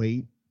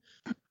lightweight.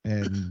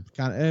 And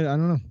kind of, I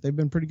don't know. They've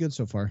been pretty good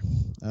so far.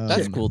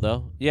 That's cool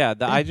though. Yeah,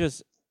 I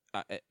just,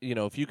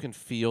 if you can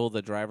feel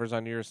the drivers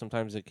on your ears,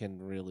 sometimes it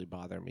can really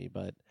bother me.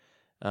 But,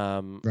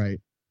 right,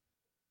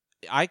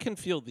 I can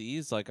feel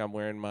these. Like I'm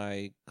wearing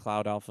my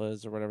Cloud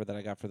Alphas or whatever that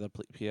I got for the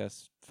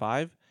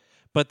PS5,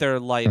 but they're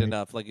light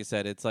enough. Like you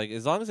said, it's like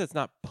as long as it's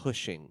not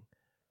pushing.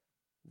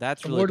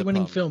 That's really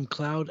award-winning film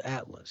Cloud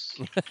Atlas.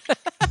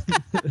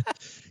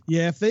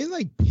 Yeah, if they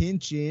like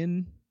pinch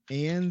in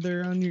and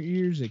they're on your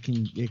ears, it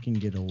can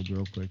get old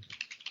real quick.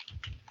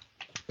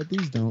 But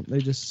these don't. They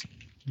just,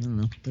 I don't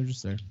know. They're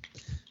just there.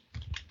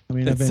 I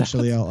mean,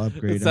 eventually I'll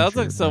upgrade. It sounds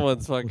like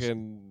someone's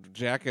fucking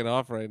jacking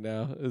off right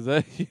now. Is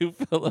that you,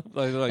 Philip?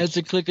 Like, it's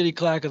a clickety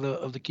clack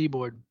of the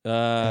keyboard.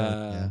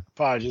 Yeah.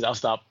 Apologies, I'll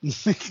stop.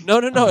 No,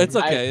 it's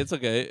okay. It's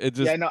okay. It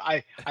just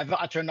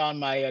I turned on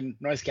my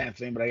noise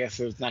canceling, but I guess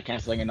it was not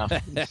canceling enough.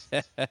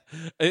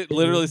 It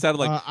literally sounded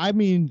like. I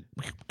mean,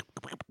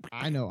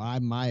 I know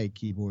my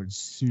keyboard's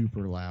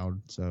super loud,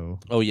 so.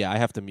 Oh yeah, I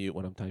have to mute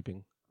when I'm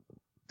typing.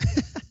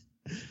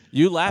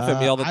 You laugh at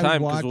me all the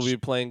time because we'll be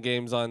playing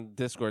games on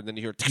Discord, and then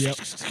you hear. Yep.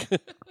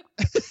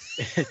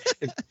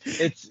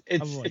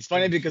 It's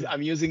funny because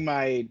I'm using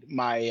my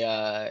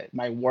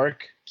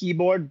work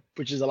keyboard,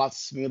 which is a lot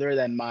smoother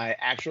than my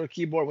actual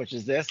keyboard, which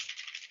is this.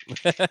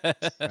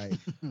 Right.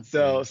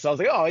 So I was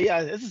like, oh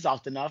yeah, this is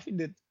soft enough.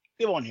 They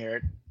won't hear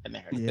it. And they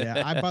heard it.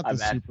 Yeah, I bought the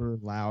super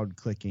loud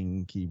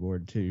clicking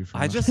keyboard too.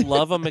 I just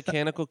love a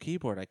mechanical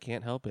keyboard. I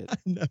can't help it. I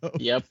know.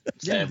 Yep.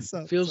 Yeah,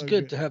 Feels so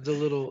good to have the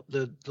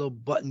little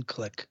button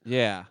click.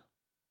 Yeah.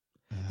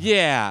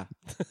 Yeah.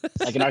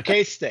 Like an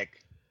arcade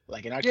stick.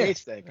 Like an arcade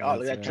stick. Oh,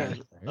 look at that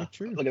right. Very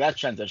true. Look at that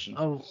transition.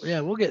 Oh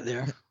yeah, we'll get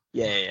there.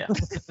 Yeah.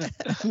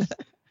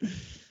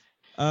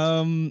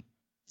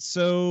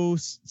 So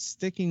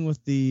sticking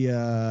with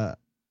the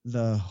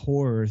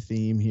horror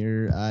theme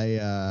here,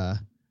 I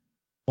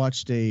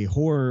watched a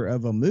horror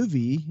of a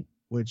movie,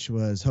 which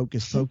was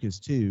Hocus Pocus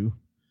 2.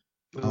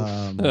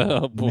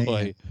 Oh boy.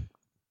 Man.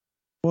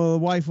 Well, the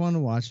wife wanted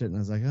to watch it, and I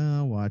was like, oh,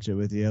 I'll watch it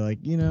with you. Like,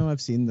 I've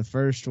seen the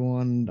first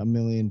one a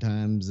million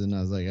times, and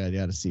I was like, I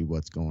got to see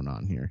what's going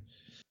on here.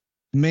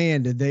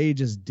 Man, did they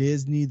just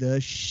Disney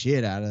the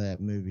shit out of that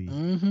movie.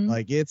 Mm-hmm.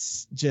 Like,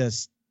 it's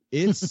just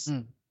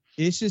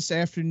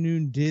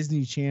afternoon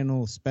Disney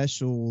Channel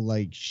special,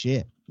 like,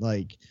 shit.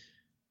 Like,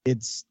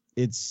 it's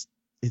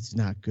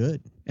not good.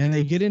 And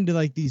they get into,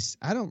 like, these,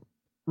 I don't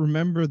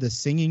remember the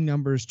singing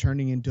numbers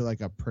turning into,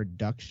 like, a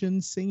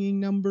production singing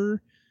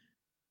number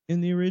in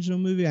the original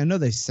movie. I know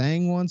they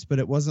sang once, but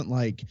it wasn't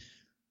like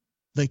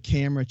the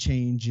camera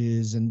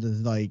changes and the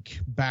like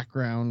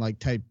background like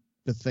type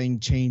of thing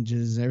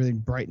changes and everything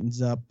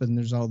brightens up and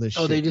there's all this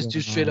shit. They just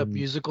do straight up on.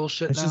 musical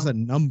shit. It's now? just a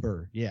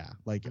number. Yeah.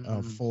 Like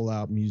a full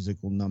out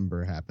musical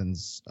number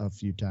happens a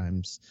few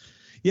times.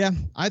 Yeah.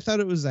 I thought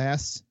it was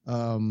ass.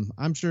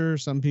 I'm sure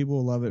some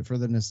people love it for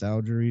the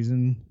nostalgia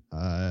reason.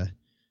 No,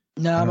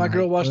 my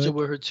girl watched it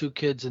with her 2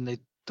 kids and they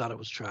thought it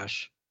was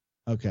trash.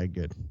 Okay,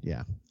 good.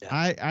 Yeah.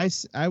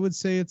 I would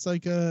say it's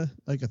like a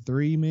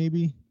 3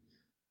 maybe.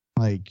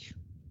 Like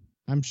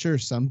I'm sure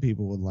some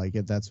people would like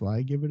it. That's why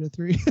I give it a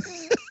 3.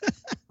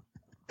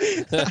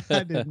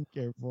 I didn't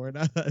care for it.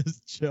 I was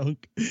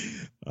junk.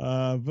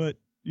 But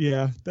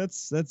Yeah,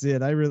 that's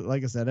it.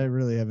 Like I said, I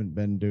really haven't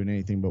been doing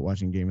anything but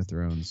watching Game of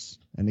Thrones.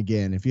 And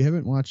again, if you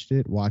haven't watched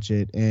it, watch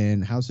it.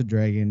 And House of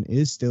Dragon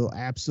is still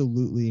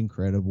absolutely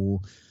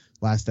incredible.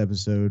 Last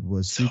episode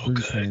was So super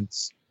good.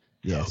 intense.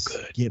 Yes,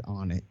 good. get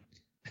on it.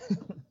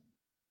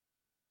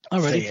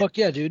 Alrighty, Say it. fuck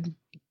yeah, dude.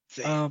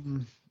 Say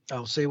it.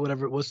 I'll say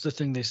whatever. What's the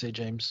thing they say,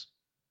 James?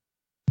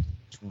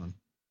 Which one?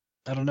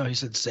 I don't know. He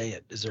said, "Say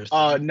it." Is there?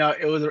 A thing? No,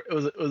 it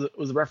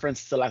was a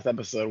reference to last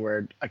episode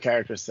where a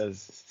character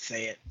says,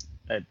 "Say it."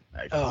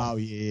 Oh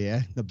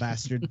yeah, the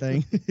bastard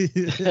thing.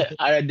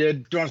 I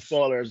did don't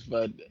spoilers,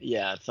 but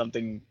yeah, it's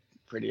something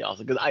pretty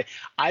awesome because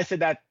I said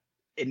that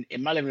in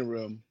my living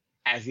room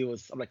as he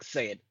was. I'm like,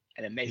 "Say it,"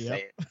 and then they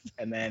say it,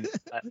 and then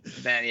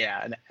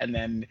and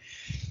then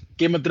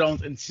Game of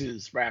Thrones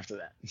ensues right after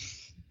that.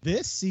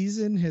 This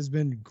season has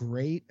been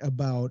great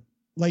about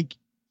like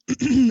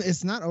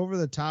it's not over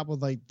the top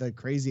with like the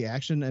crazy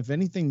action. If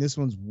anything, this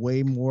one's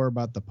way more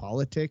about the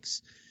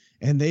politics,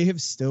 and they have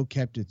still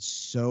kept it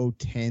so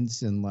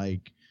tense and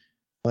like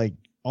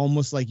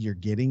almost like you're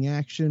getting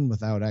action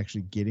without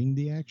actually getting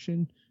the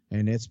action.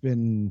 And it's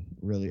been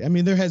really, I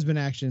mean, there has been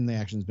action. The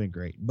action's been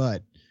great,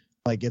 but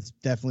like it's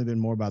definitely been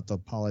more about the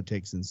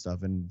politics and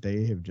stuff. And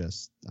they have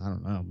just, I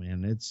don't know,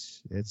 man.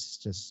 It's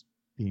just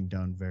being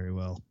done very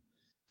well.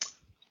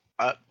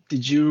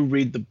 Did you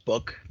read the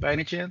book by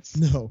any chance?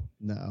 No.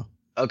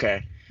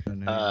 Okay.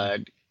 No.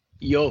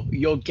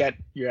 You'll get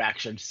your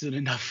action soon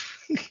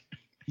enough.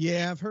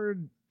 Yeah, I've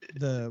heard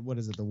the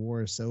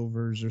War of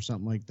Silvers or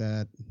something like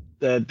that.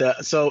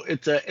 So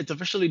it's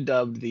officially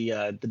dubbed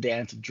the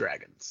Dance of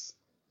Dragons.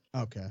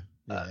 Okay.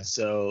 Yeah.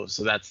 So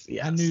that's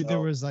I knew there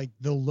was like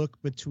the look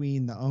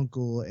between the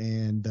uncle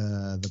and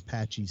the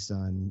Patchy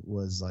son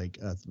was like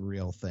a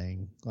real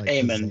thing. Like 'cause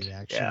Aemond, they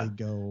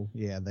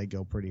actually they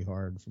go pretty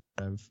hard from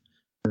what I've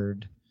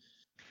heard.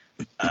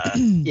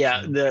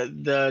 Yeah,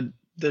 the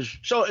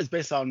show is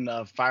based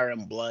on Fire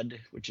and Blood,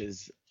 which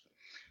is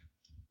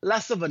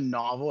less of a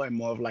novel and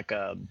more of like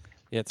a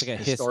it's like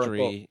a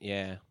historical history.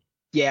 Yeah.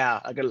 Yeah,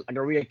 like a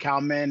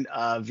reaccountment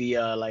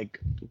via like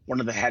one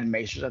of the head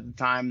maesters at the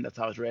time. That's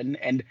how it's written,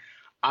 and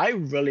I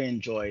really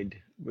enjoyed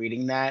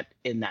reading that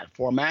in that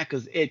format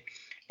because it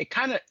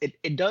kind of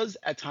it does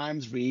at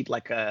times read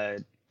like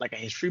a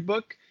history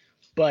book,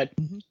 but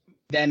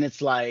then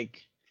it's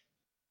like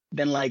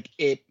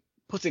it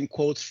puts in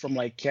quotes from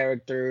like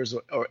characters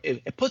or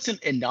it puts in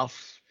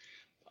enough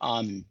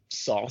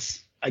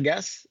sauce, I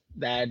guess,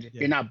 that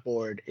you're not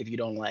bored if you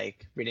don't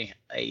like reading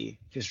a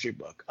history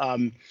book.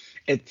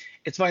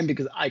 It's fine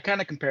because I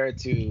kind of compare it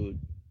to,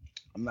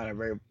 I'm not a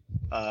very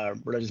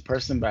religious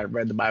person, but I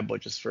read the Bible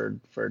just for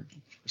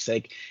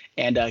sake.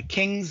 And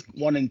Kings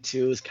 1 and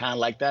 2 is kind of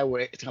like that,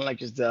 where it's kind of like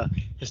just the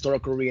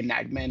historical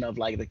reenactment of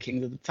like the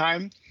kings of the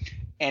time.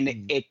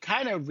 And it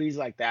kind of reads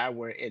like that,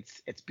 where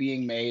it's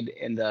being made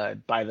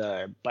by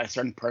a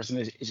certain person.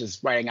 It's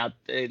just writing out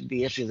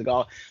the issues. Like,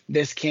 oh,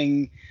 this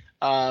king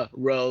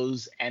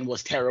rose and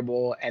was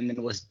terrible and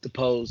then was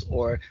deposed,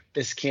 or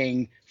this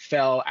king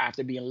fell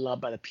after being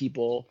loved by the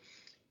people.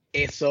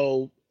 It's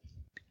so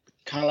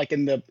kind of like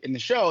in the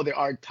show, there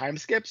are time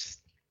skips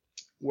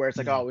where it's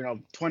like,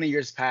 20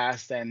 years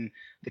passed and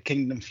the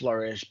kingdom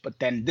flourished, but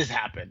then this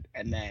happened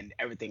and then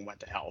everything went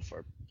to hell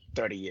for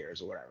 30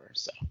 years or whatever.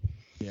 So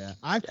yeah,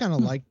 I've kind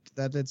of liked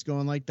that it's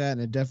going like that,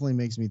 and it definitely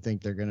makes me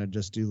think they're gonna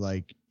just do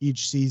like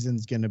each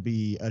season's gonna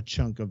be a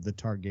chunk of the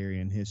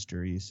Targaryen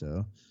history.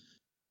 So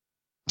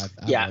I'm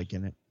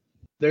liking it.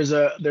 There's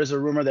a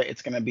rumor that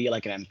it's gonna be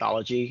like an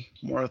anthology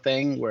more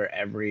thing where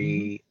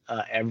every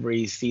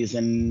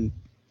season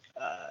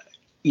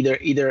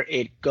either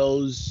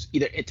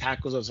it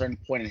tackles a certain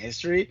point in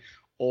history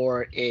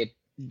or it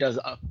does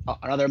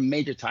another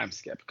major time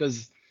skip,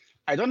 because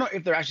I don't know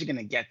if they're actually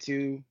gonna get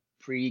to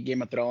pre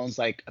Game of Thrones,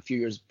 like a few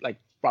years, like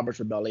Robert's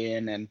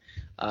Rebellion and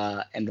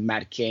the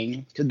Mad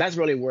King, because that's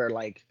really where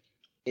like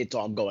it's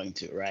all going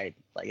to, right?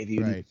 Like if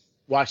you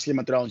watch Game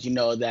of Thrones, you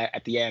know that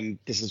at the end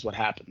this is what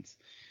happens.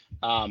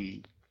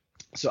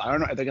 So I don't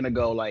know if they're gonna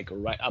go like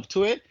right up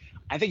to it.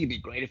 I think it'd be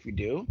great if we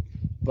do,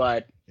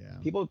 but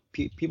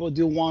people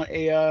do want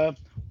a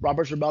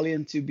Robert's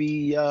Rebellion to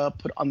be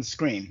put on the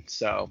screen.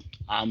 So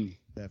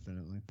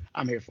definitely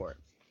I'm here for it.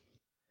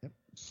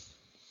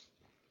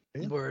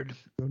 Word.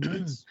 Go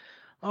nuts.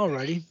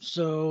 Alrighty,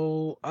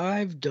 so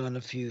I've done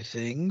a few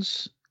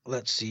things.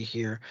 Let's see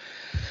here.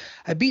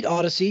 I beat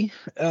Odyssey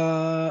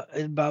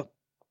about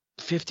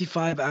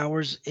 55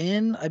 hours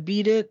in. I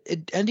beat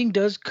it. Ending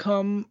does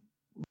come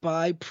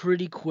by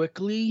pretty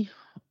quickly.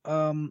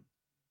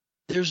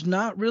 There's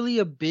not really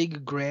a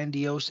big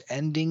grandiose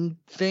ending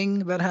thing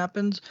that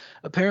happens.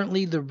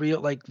 Apparently the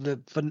real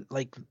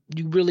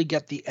you really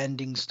get the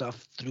ending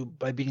stuff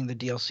by beating the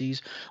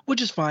DLCs,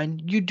 which is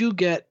fine. You do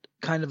get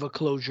kind of a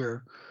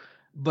closure,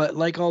 but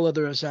like all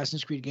other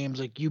Assassin's Creed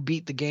games, like you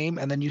beat the game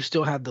and then you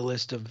still have the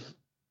list of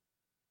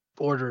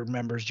order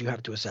members you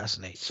have to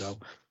assassinate. So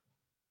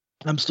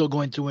I'm still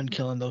going through and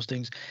killing those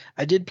things.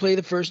 I did play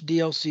the first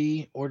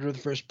DLC, Order of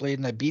the First Blade,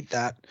 and I beat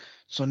that.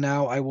 So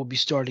now I will be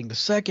starting the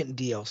second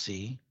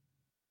DLC.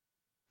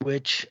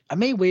 which I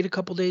may wait a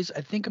couple days.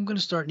 I think I'm going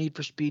to start Need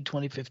for Speed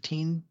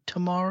 2015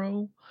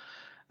 tomorrow.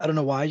 I don't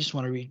know why. I just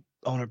want to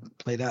I want to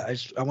play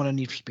that. I want a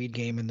Need for Speed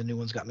game, and the new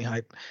one's got me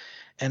hype.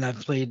 And I've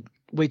played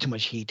way too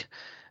much Heat.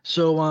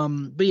 So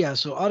but yeah,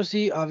 so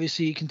Odyssey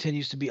obviously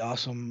continues to be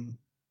awesome.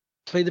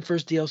 Played the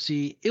first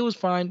DLC. It was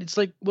fine. It's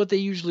like what they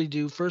usually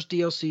do. First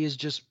DLC is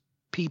just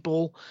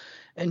people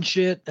and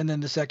shit, and then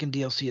the second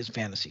DLC is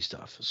fantasy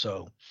stuff.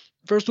 So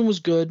first one was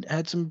good.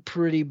 Had some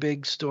pretty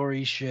big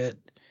story shit.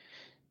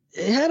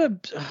 It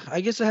had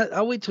I guess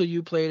I'll wait till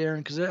you play it,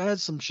 Aaron, because it had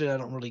some shit I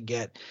don't really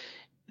get.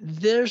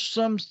 There's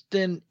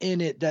something in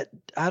it that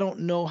I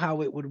don't know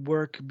how it would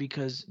work,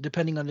 because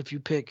depending on if you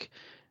pick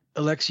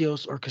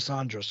Alexios or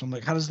Cassandra. So I'm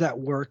like, how does that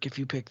work if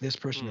you pick this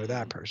person or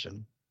that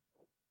person?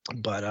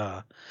 But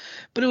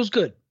it was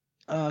good.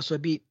 So I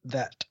beat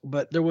that.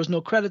 But there was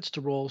no credits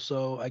to roll,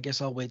 so I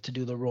guess I'll wait to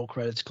do the roll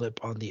credits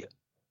clip on the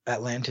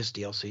Atlantis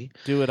DLC.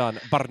 Do it on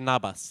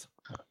Barnabas.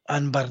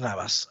 On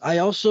Barnabas. I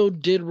also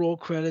did roll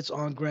credits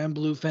on Grand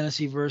Blue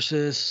Fantasy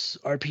Versus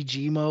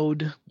RPG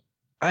mode.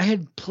 I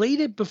had played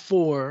it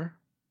before,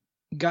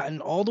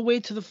 gotten all the way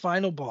to the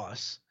final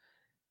boss,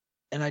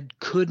 and I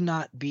could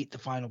not beat the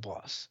final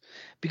boss.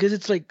 Because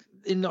it's like,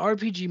 in the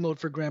RPG mode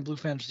for Grand Blue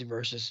Fantasy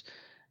Versus,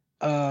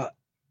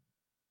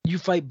 you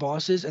fight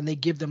bosses and they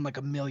give them like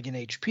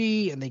 1,000,000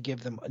 HP,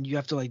 and you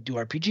have to like do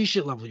RPG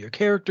shit, level your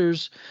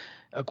characters,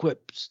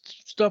 equip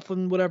stuff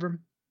and whatever.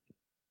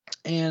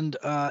 And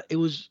it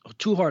was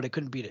too hard. I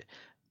couldn't beat it.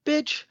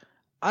 Bitch,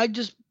 I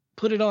just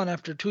put it on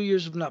after 2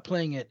 years of not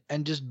playing it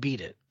and just beat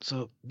it.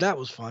 So that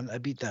was fun. I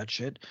beat that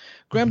shit.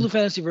 Grand Blue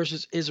Fantasy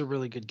Versus is a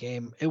really good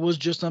game. It was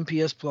just on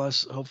PS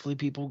Plus. Hopefully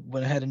people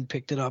went ahead and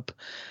picked it up.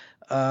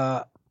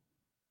 I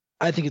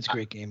think it's a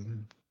great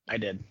game. I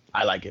did.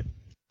 I like it.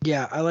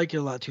 Yeah, I like it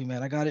a lot too,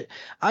 man. I got it.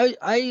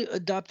 I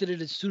adopted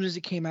it as soon as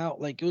it came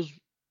out. Like, it was,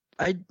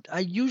 I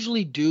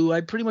usually do.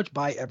 I pretty much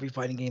buy every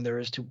fighting game there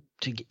is to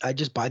I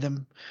just buy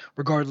them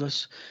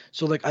regardless.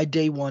 So like, I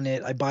day one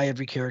it. I buy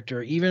every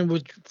character, even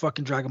with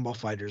fucking Dragon Ball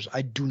FighterZ.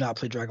 I do not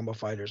play Dragon Ball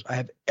FighterZ. I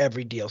have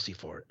every DLC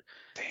for it.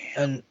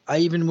 Damn. And I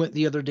even went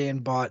the other day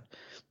and bought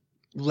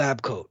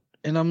Lab Coat,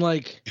 and I'm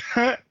like,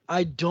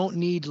 I don't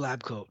need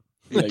Lab Coat.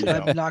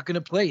 Yeah, I'm not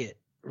gonna play it.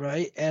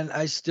 Right, and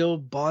I still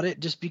bought it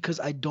just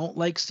because I don't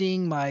like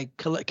seeing my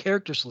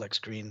character select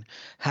screen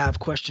have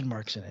question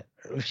marks in it.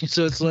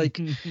 So it's like,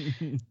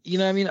 you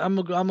know what I mean?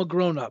 I'm a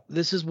grown up.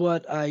 This is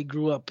what I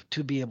grew up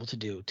to be able to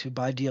do, to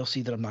buy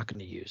DLC that I'm not going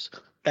to use.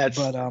 That's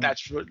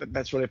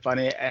really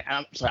funny. And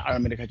I'm sorry, I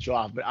don't mean to cut you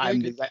off, but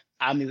I'm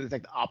the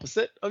exact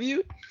opposite of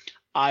you.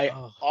 I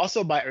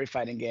also buy every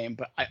fighting game,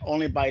 but I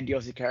only buy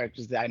DLC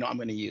characters that I know I'm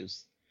going to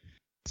use.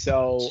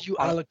 So you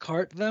a la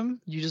carte them?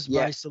 You just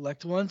buy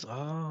select ones?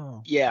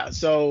 Oh. Yeah.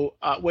 So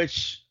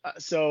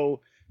Dragon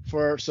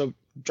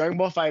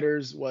Ball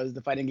FighterZ was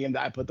the fighting game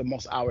that I put the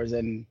most hours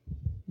in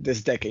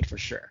this decade for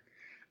sure.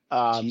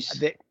 I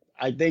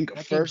think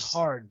that first game's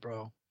hard,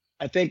 bro.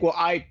 I think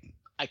I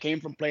came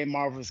from playing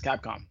Marvel vs.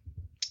 Capcom.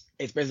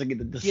 It's basically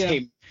the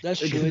same. That's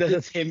true.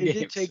 The same game. It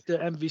did take the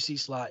MVC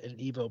slot in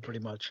Evo pretty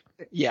much.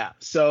 Yeah.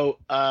 So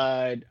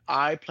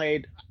I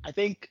played. I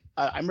think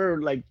I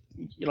remember like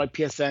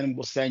PSN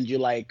will send you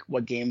like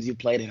what games you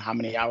played and how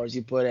many hours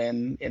you put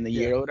in the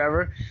year or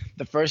whatever.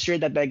 The first year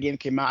that game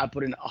came out, I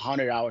put in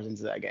 100 hours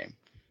into that game.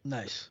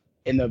 Nice.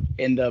 In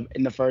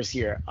the first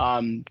year.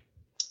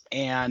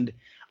 And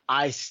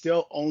I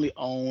still only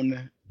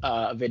own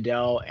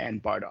Videl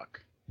and Bardock.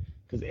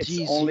 Because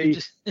it's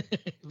only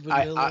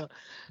vanilla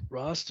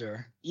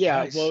roster.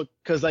 Yeah, nice. Well,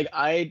 because like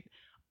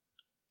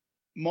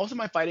most of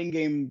my fighting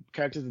game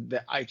characters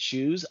that I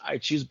choose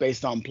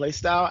based on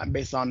playstyle and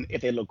based on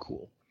if they look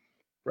cool,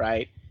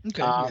 right?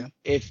 Okay.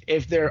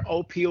 If they're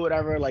OP or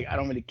whatever, like I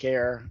don't really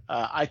care.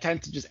 I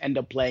tend to just end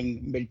up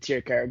playing mid-tier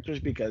characters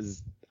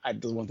because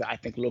the ones that I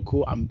think look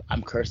cool.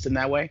 I'm cursed in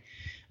that way.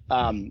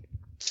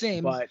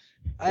 Same. But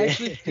I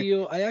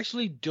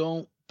actually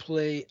don't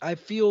play. I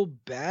feel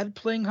bad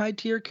playing high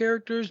tier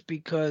characters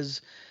because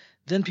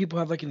then people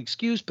have like an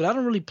excuse, but I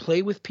don't really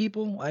play with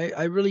people.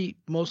 I really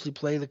mostly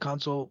play the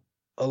console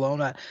alone.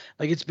 Like,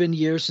 it's been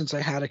years since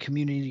I had a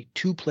community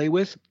to play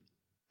with,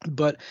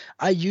 but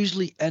I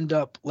usually end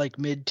up like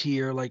mid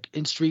tier. Like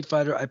in Street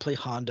Fighter, I play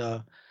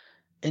Honda.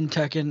 In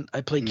Tekken, I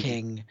play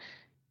King.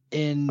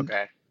 In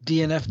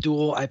DNF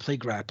Duel, I play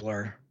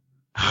Grappler.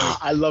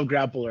 I love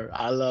Grappler.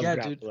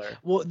 Grappler. Dude.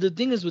 Well, the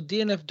thing is with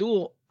DNF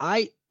Duel,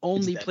 I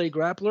only play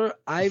Grappler.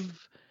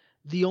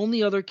 The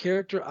only other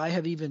character I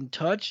have even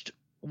touched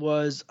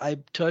was I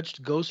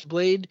touched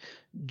Ghostblade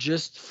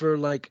just for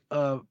like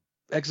a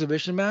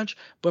exhibition match,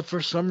 but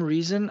for some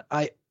reason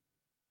I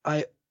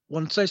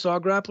once I saw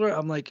Grappler,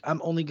 I'm like,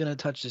 I'm only gonna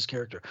touch this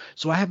character.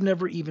 So I have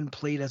never even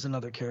played as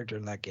another character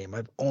in that game.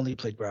 I've only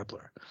played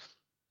Grappler.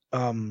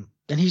 And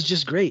he's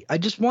just great. I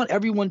just want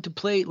everyone to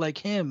play like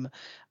him.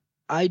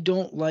 I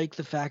don't like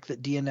the fact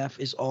that DNF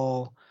is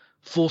all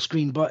full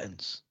screen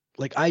buttons.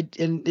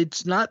 And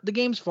it's not the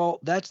game's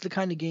fault. That's the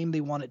kind of game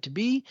they want it to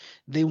be.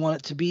 They want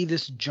it to be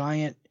this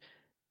giant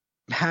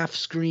half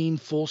screen,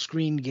 full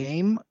screen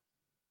game.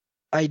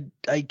 I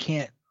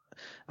can't.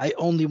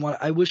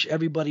 I wish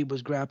everybody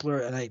was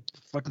grappler, and I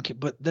fucking can't.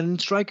 But then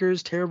striker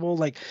is terrible.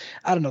 Like,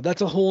 I don't know.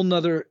 That's a whole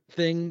nother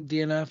thing,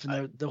 DNF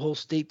and the whole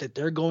state that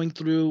they're going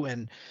through,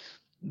 and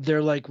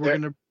they're like, we're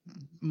gonna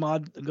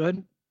mod. Go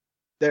ahead.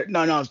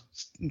 No, I'm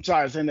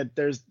sorry. I'm saying that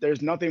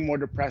there's nothing more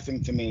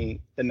depressing to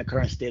me than the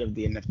current state of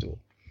DNF Duel.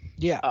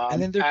 Yeah,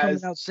 and then they're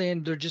coming out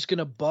saying they're just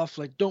gonna buff.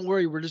 Like, don't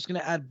worry, we're just gonna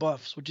add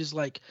buffs, which is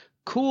like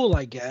cool,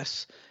 I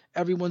guess.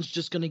 Everyone's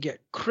just gonna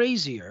get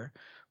crazier,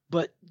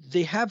 but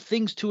they have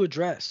things to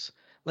address.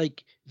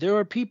 Like, there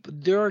are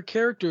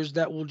characters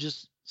that will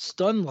just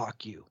stun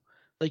lock you.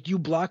 Like, you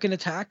block an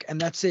attack and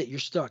that's it. You're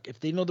stuck. If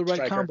they know the right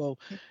Striker. combo,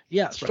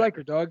 yeah,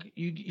 striker dog.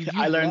 You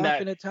I learned block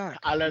that. an attack.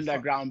 I learned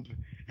that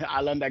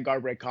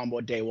guard break combo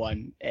day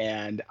one,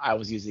 and I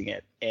was using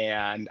it,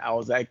 and I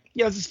was like,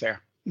 yeah, this is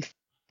fair.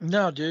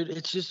 No, dude,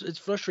 it's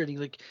frustrating.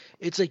 Like,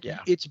 it's like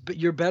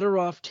you're better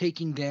off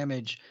taking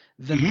damage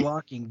than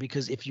blocking,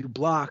 because if you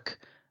block,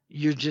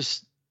 you're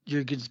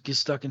gonna get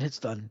stuck in hit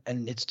stun,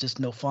 and it's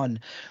just no fun.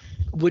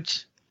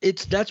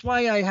 That's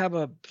why I have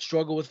a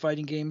struggle with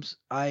fighting games.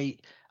 I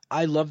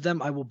love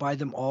them. I will buy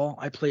them all.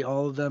 I play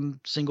all of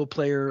them single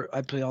player.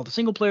 I play all the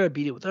single player. I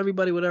beat it with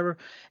everybody, whatever.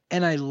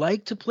 And I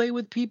like to play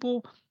with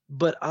people,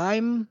 but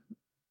I'll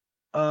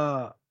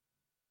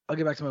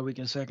get back to my week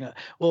in a second.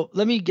 Well,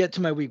 let me get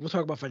to my week. We'll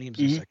talk about fighting games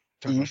in a second.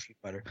 Talk about Street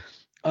Fighter.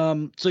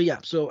 So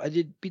I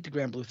did beat the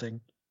Grand Blue thing.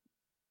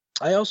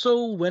 I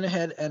also went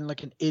ahead and,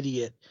 like an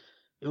idiot,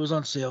 it was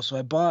on sale, so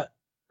I bought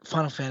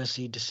Final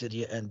Fantasy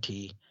Dissidia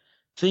NT,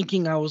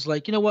 thinking I was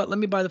like, you know what? Let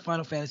me buy the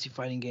Final Fantasy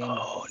fighting game.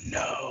 Oh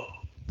no!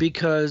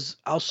 Because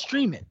I'll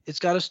stream it. It's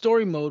got a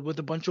story mode with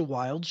a bunch of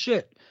wild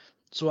shit,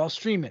 so I'll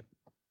stream it.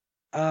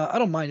 I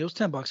don't mind. It was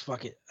 $10.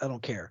 Fuck it. I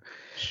don't care.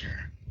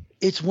 Sure.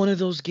 It's one of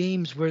those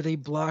games where they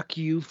block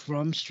you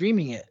from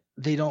streaming it.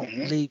 They don't.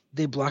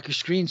 They block your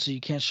screen so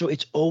you can't show.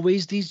 It's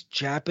always these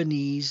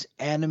Japanese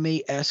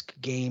anime-esque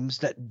games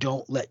that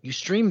don't let you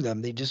stream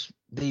them. They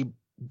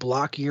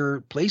block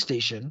your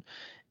PlayStation,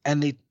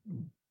 and they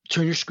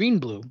turn your screen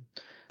blue.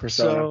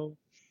 Persona. So,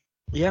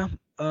 yeah.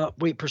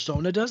 Wait,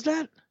 Persona does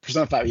that?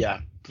 Persona 5,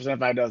 yeah. Persona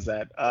 5 does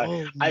that.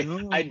 No.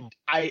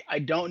 I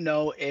don't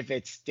know if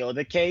it's still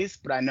the case,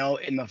 but I know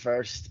in the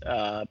first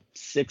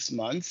 6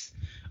 months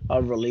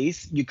of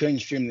release, you couldn't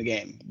stream the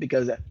game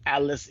because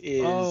Atlas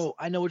is. Oh,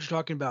 I know what you're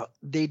talking about.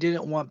 They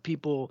didn't want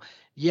people.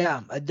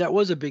 Yeah, that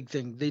was a big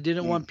thing. They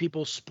didn't want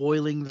people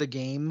spoiling the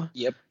game.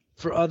 Yep.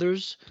 For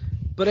others.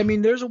 But I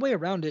mean, there's a way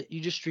around it. You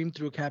just stream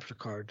through a capture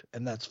card,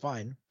 and that's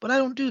fine. But I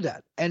don't do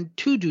that. And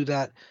to do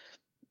that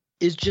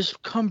is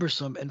just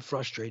cumbersome and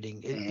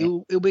frustrating.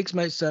 It makes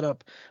my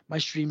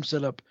stream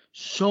setup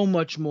so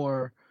much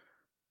more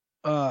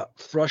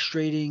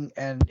frustrating,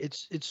 and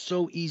it's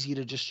so easy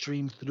to just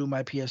stream through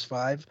my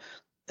PS5.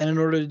 And in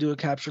order to do a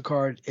capture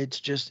card,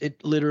 it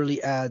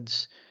literally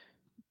adds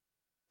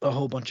a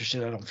whole bunch of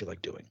shit I don't feel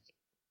like doing.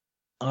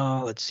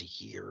 Let's see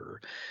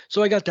here.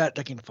 So I got that.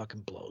 That game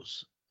fucking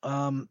blows.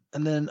 And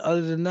then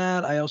other than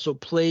that, I also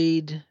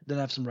played. Then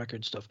I have some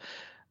record stuff.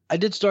 I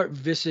did start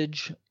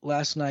Visage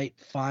last night.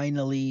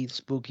 Finally,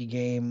 spooky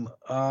game.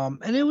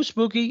 And it was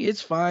spooky.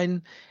 It's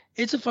fine.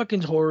 It's a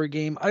fucking horror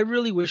game. I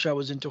really wish I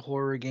was into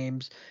horror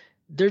games.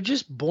 They're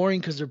just boring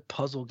because they're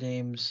puzzle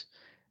games,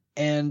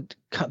 and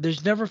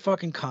there's never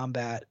fucking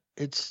combat.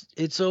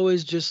 It's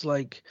always just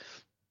like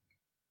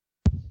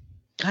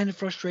kind of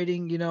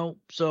frustrating, you know.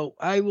 So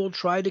I will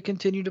try to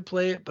continue to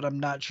play it, but I'm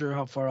not sure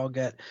how far I'll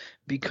get,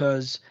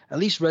 because at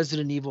least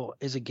Resident Evil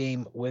is a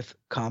game with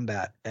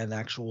combat and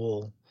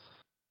actual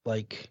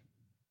like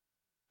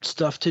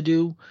stuff to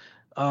do.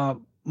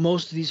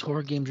 Most of these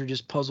horror games are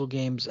just puzzle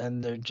games,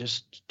 and they're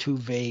just too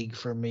vague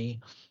for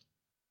me.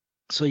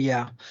 So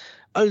yeah,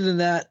 other than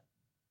that,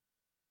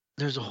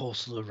 there's a whole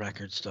slew of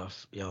record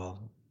stuff, y'all.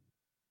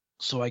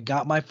 So I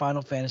got my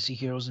Final Fantasy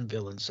Heroes and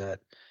Villains set.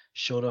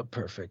 Showed up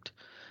perfect.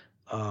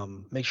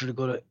 Make sure to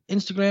go to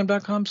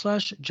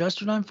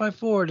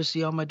Instagram.com/Jester954 to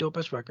see all my dope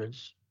ass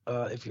records,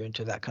 if you're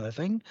into that kind of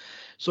thing.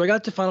 So I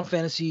got the Final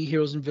Fantasy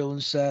Heroes and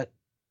Villains set.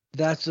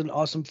 That's an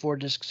awesome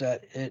 4-disc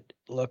set. It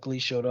luckily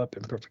showed up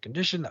in perfect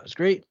condition. That was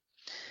great.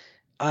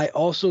 I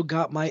also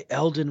got my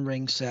Elden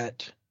Ring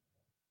set,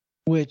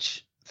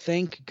 which,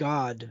 thank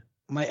God,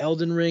 my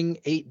Elden Ring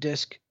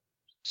 8-disc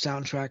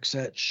soundtrack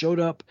set showed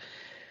up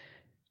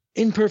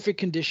in perfect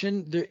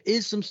condition. There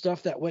is some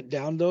stuff that went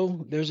down,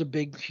 though. There's a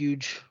big,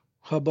 huge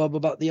hubbub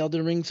about the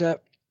Elden Ring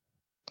set.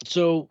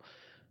 So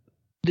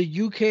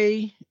the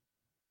UK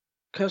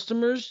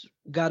customers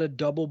got a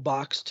double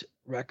boxed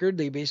record.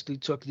 They basically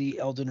took the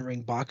Elden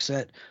Ring box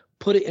set,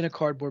 put it in a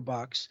cardboard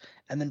box,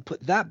 and then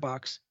put that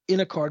box in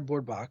a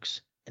cardboard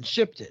box and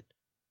shipped it.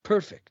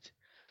 Perfect.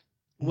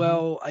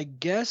 Well, I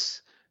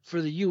guess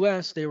for the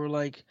US, they were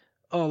like,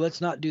 oh,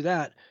 let's not do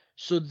that.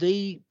 So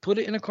they put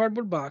it in a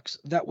cardboard box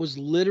that was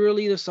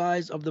literally the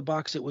size of the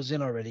box it was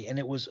in already, and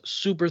it was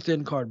super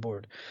thin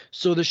cardboard.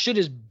 So the shit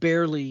is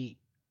barely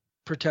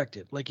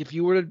protected. Like, if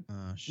you were to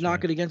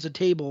knock it against a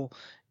table,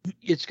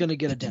 it's going to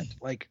get a dent.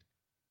 Like,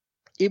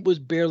 it was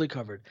barely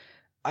covered.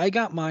 I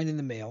got mine in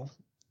the mail.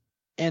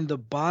 and the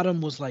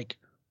bottom was like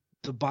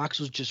the box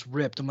was just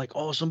ripped. I'm like,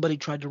 oh, somebody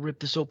tried to rip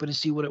this open and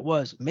see what it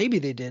was. Maybe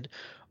they did,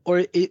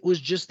 or it was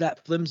just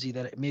that flimsy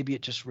that maybe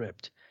it just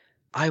ripped.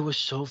 I was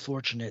so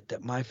fortunate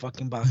that my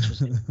fucking box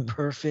was in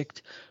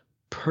perfect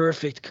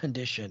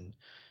condition.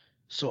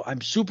 So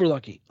I'm super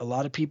lucky. A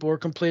lot of people are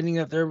complaining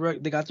that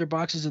they got their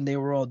boxes and they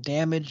were all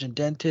damaged and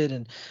dented,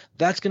 and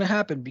that's gonna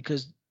happen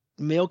because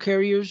mail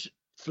carriers,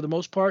 for the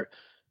most part,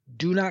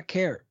 do not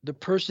care. The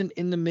person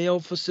in the mail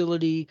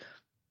facility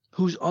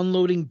who's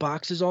unloading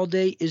boxes all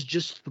day is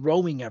just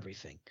throwing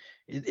everything.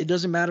 It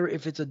doesn't matter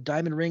if it's a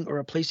diamond ring or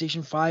a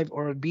PlayStation 5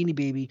 or a Beanie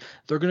Baby.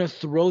 They're going to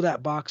throw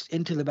that box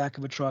into the back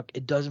of a truck.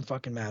 It doesn't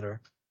fucking matter.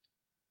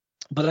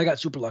 But I got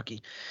super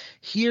lucky.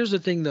 Here's the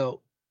thing,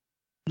 though.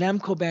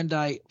 Namco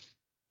Bandai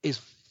is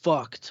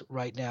fucked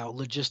right now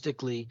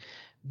logistically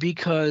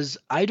because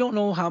I don't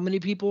know how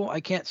many people, I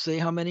can't say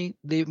how many.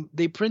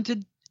 They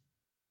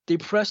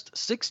pressed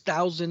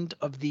 6,000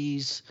 of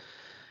these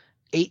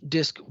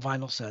 8-disc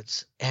vinyl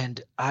sets,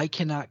 and I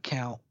cannot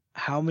count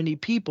how many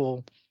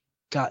people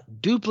got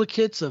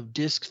duplicates of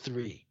disc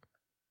 3.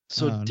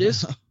 So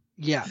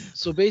yeah.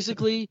 So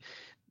basically,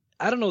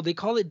 I don't know, they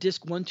call it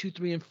disc 1, 2,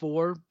 3, and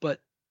 4,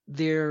 but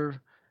they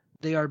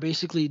are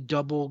basically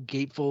double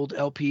gatefold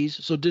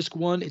LPs. So disc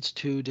 1, it's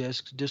 2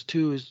 discs. Disc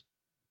 2 is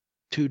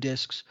 2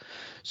 discs.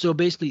 So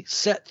basically,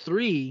 set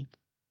 3,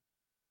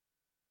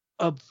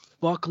 a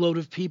fuckload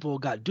of people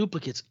got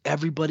duplicates.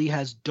 Everybody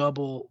has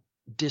double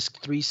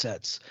disc 3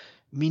 sets,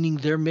 meaning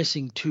they're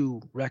missing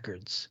 2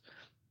 records.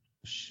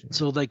 Shit.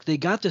 So like they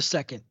got the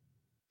second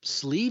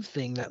sleeve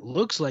thing that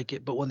looks like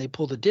it, but when they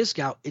pull the disc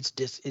out, it's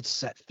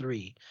set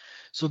 3.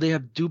 So they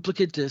have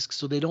duplicate discs,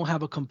 so they don't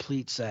have a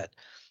complete set.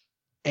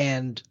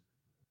 And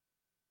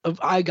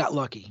I got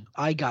lucky.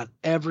 I got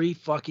every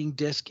fucking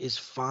disc is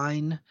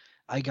fine.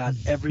 I got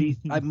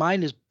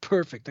mine is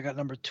perfect. I got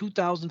number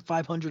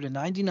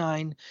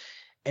 2,599,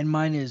 and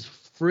mine is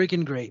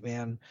freaking great,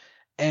 man.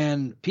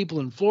 And people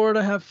in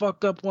Florida have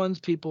fucked up ones.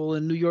 People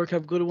in New York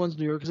have good ones.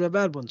 New Yorkers have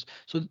bad ones.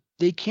 So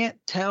they can't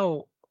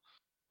tell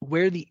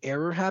where the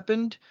error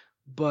happened,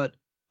 but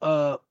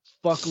a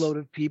fuckload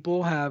of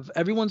people have.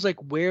 Everyone's like,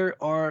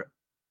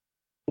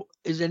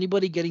 is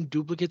anybody getting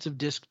duplicates of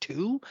disc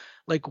 2?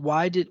 Like,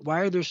 why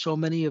are there so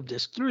many of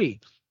disc 3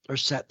 or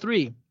set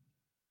 3?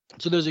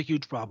 So there's a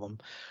huge problem,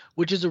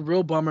 which is a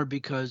real bummer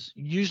because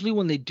usually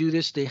when they do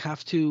this, they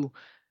have to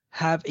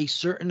have a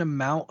certain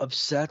amount of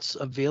sets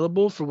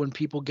available for when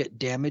people get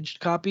damaged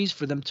copies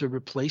for them to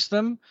replace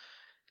them.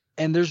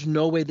 And there's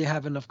no way they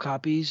have enough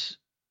copies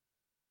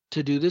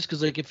to do this.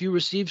 Because like if you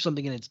receive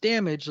something and it's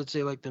damaged, let's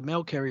say like the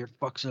mail carrier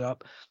fucks it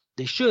up,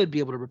 they should be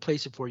able to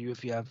replace it for you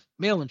if you have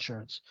mail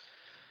insurance.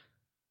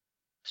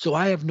 So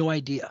I have no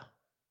idea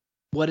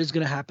what is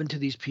going to happen to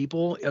these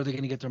people. Are they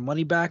going to get their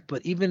money back?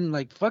 But even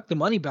like, fuck the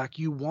money back.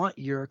 You want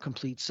your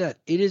complete set.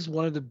 It is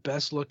one of the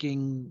best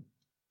looking.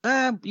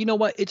 You know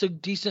what? It's a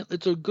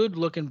good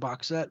looking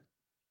box set.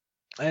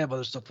 I have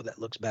other stuff that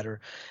looks better.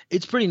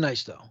 It's pretty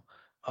nice though.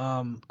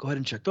 Go ahead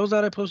and check those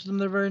out. I posted them.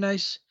 They're very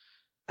nice.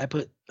 I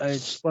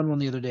spun one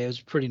the other day. It was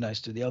pretty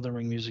nice too. The Elden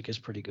Ring music is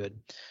pretty good.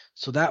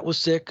 So that was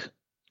sick.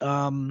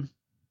 I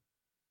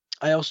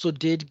also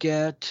did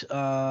get,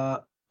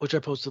 which I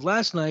posted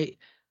last night,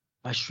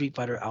 my Street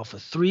Fighter Alpha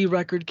 3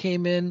 record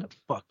came in.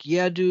 Fuck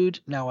yeah,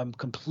 dude. Now I'm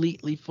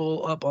completely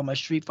full up on my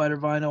Street Fighter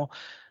vinyl.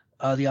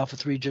 The Alpha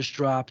 3 just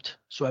dropped.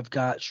 So I've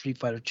got Street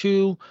Fighter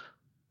 2,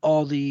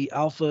 all the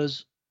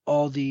Alphas,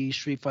 all the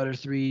Street Fighter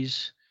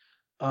 3s.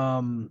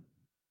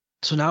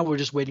 So now we're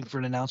just waiting for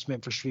an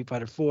announcement for Street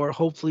Fighter 4.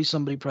 Hopefully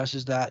somebody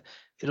presses that.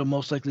 It'll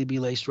most likely be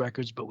Laced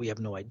Records, but we have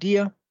no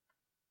idea.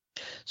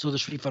 So the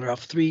Street Fighter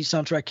Alpha 3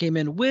 soundtrack came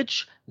in,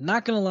 which,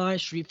 not going to lie,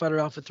 Street Fighter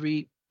Alpha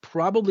 3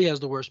 probably has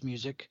the worst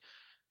music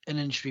in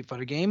any Street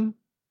Fighter game.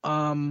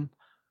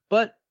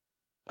 But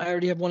I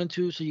already have 1 and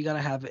 2, so you got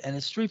to have it. And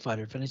it's Street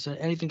Fighter. If it's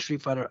anything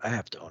Street Fighter, I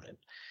have to own it.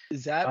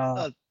 Is that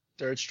a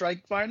Third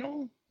Strike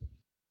vinyl?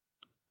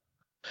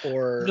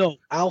 Or no,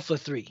 Alpha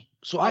 3.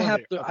 So I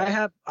have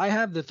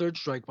the Third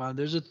Strike vinyl.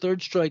 There's a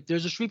Third Strike.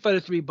 There's a Street Fighter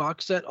 3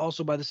 box set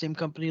also by the same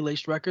company,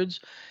 Laced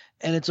Records,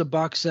 and it's a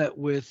box set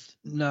with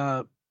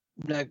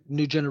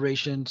New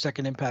Generation,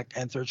 Second Impact,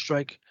 and Third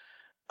Strike.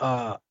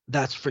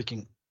 That's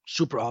freaking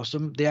super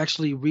awesome. They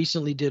actually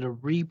recently did a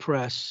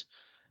repress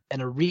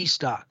and a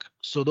restock,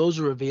 so those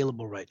are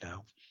available right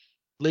now.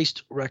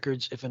 Laced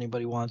Records, if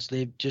anybody wants,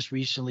 they just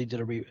recently did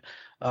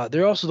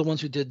they're also the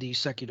ones who did the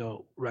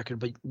Sekiro record,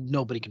 but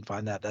nobody can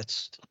find that.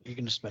 You're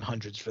gonna spend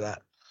hundreds for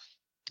that.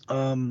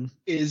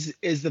 Is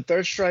the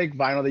Third Strike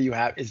vinyl that you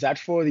have, is that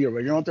for the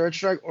original Third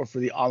Strike or for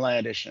the online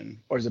edition,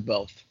 or is it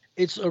both?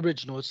 It's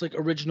original. It's like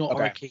original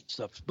arcade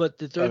stuff. But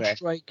the Third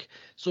Strike,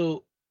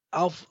 so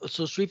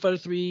Street Fighter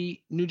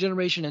 3 New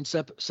Generation and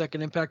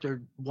Second Impact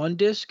are 1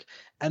 disc,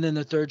 and then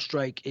the Third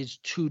Strike is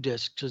 2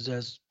 discs because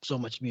there's so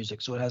much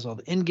music. So it has all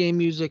the in-game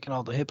music and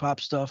all the hip hop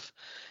stuff.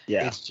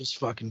 Yeah, it's just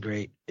fucking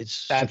great.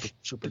 It's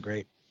super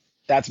great.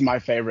 That's my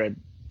favorite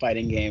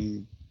fighting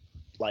game,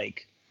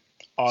 like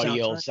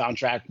audio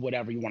soundtrack,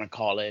 whatever you want to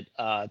call it.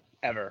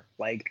 ever.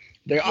 Like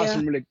there are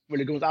some really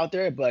really good ones out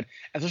there, but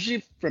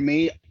especially for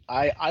me,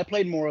 I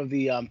played more of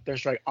the Third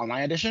Strike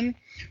Online edition,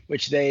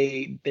 which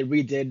they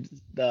redid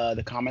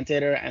the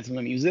commentator and some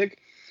of the music,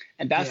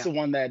 and that's the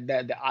one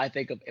that I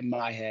think of in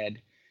my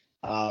head.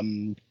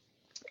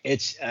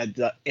 It's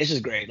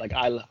just great. Like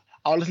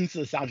I'll listen to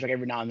the soundtrack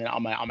every now and then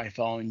on my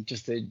phone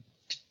just as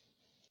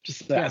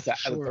a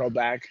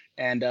throwback.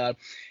 And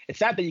it's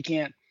sad that you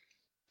can't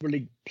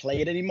really play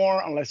it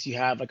anymore unless you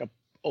have like a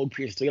old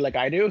PS3 like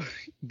I do.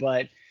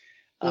 But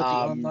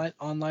the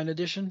online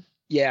edition.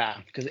 Yeah,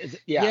 because it's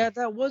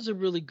that was a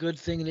really good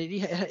thing, and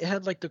it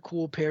had like the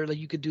cool pair, like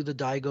you could do the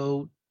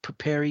Daigo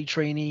parry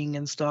training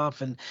and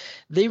stuff, and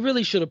they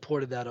really should have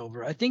ported that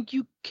over. I think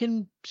you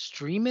can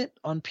stream it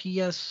on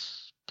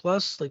PS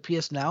Plus, like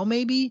PS Now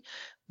maybe,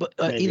 but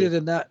either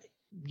than that,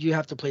 you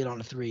have to play it on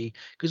a 3,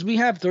 because we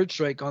have Third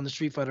Strike on the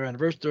Street Fighter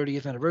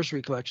 30th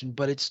Anniversary Collection,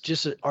 but it's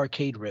just an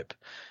arcade rip.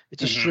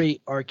 It's a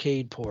straight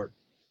arcade port.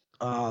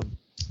 That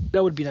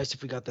would be nice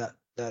if we got that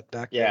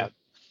back. Yeah.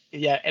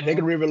 Yeah, if they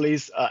could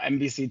re-release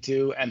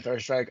MVC2 and Third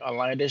Strike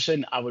Online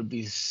Edition, I would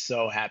be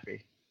so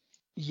happy.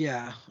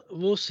 Yeah,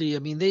 we'll see. I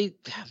mean, they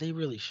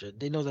really should.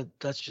 They know that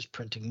that's just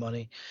printing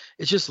money.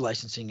 It's just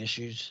licensing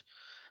issues.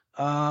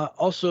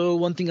 Also,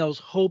 one thing I was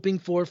hoping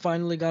for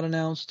finally got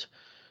announced.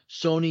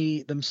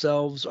 Sony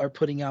themselves are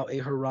putting out a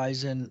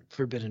Horizon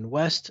Forbidden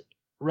West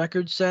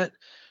record set.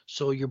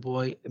 So your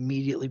boy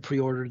immediately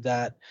pre-ordered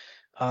that.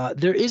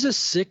 There is a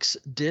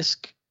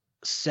 6-disc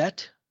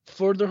set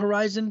for the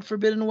Horizon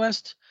Forbidden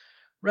West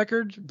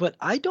record, but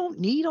I don't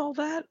need all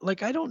that.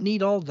 Like, I don't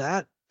need all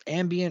that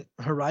ambient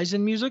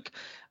Horizon music.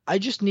 I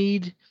just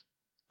need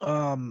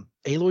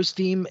Aloy's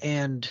theme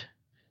and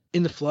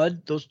In the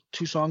Flood. Those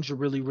 2 songs are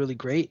really, really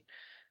great.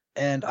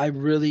 And I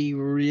really,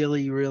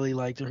 really, really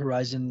like the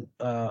Horizon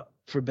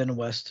Forbidden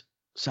West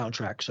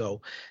soundtrack.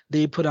 So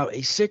they put out a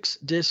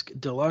 6-disc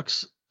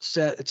deluxe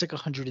set. It's like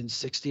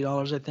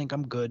 $160, I think.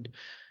 I'm good.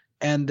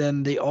 And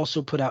then they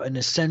also put out an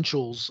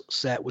Essentials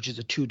set, which is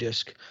a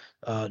 2-disc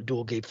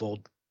dual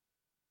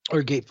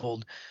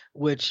gatefold,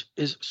 which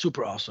is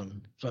super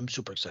awesome. So I'm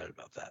super excited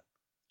about that.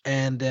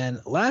 And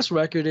then last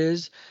record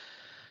is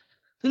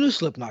the new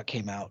Slipknot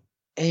came out,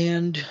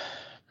 and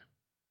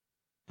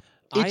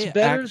it's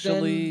better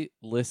actually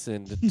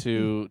listened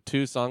to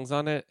 2 songs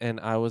on it, and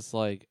I was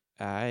like,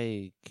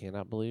 I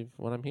cannot believe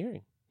what I'm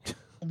hearing.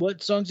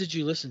 What songs did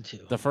you listen to?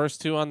 The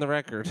first 2 on the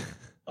record.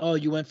 Oh,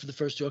 you went for the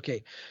first 2.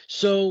 Okay.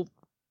 So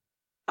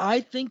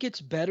I think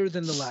it's better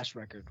than the last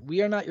record.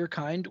 We Are Not Your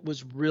Kind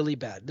was really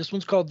bad. This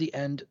one's called The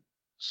End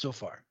so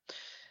far.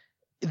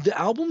 The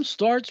album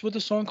starts with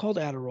a song called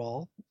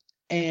Adderall,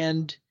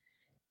 and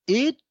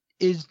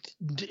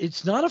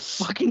it's not a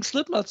fucking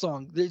Slipknot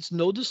song. There's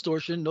no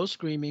distortion, no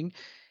screaming.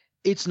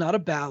 It's not a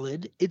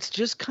ballad. It's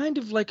just kind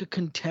of like a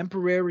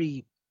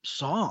contemporary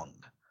song.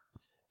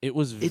 It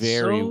was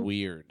very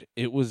weird.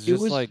 It was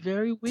just like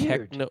very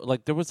weird. Techno,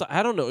 like there was,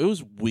 I don't know, it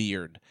was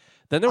weird.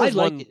 Then there was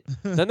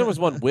then there was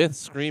one with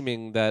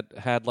screaming that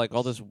had like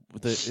all this.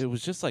 It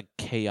was just like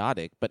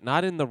chaotic, but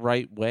not in the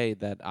right way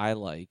that I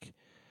like.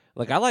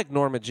 Like I like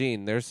Norma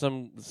Jean. There's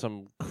some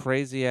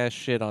crazy ass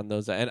shit on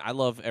those, and I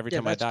love Every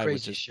Time I Die,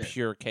 which is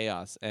pure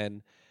chaos.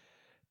 And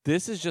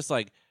this is just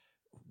like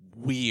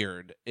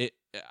weird.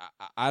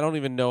 I don't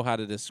even know how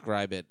to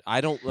describe it.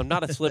 I'm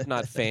not a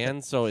Slipknot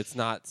fan, so it's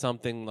not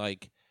something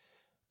like,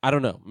 I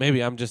don't know.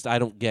 Maybe I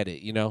don't get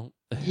it, you know?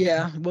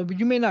 Yeah, well,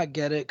 you may not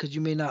get it because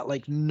you may not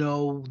like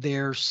know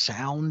their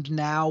sound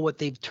now, what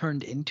they've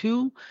turned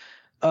into.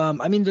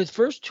 I mean, the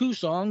first 2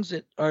 songs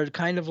that are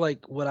kind of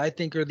like what I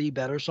think are the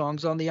better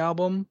songs on the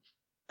album.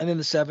 And then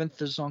the 7th,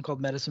 there's a song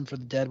called Medicine for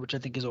the Dead, which I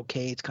think is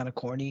okay. It's kind of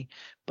corny,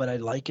 but I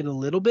like it a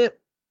little bit.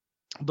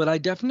 But I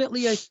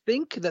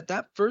think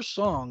that first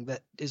song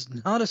that is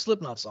not a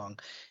Slipknot song,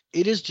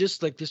 it is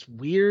just like this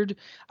weird,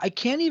 I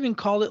can't even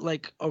call it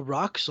like a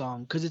rock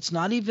song because it's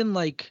not even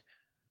like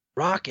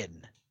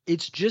rockin'.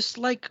 It's just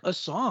like a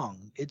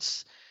song.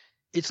 It's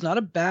not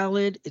a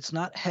ballad. It's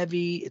not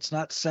heavy. It's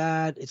not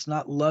sad. It's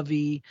not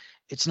lovey.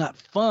 It's not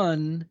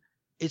fun.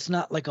 It's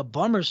not like a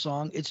bummer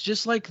song. It's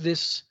just like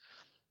this.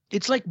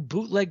 It's like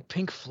bootleg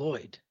Pink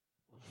Floyd.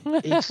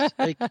 But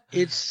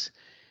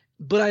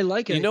I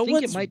like it. I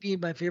think it might be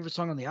my favorite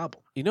song on the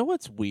album. You know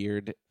what's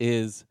weird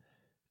is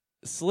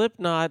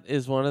Slipknot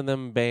is one of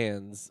them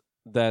bands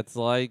that's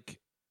like,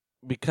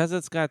 because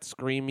it's got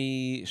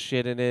screamy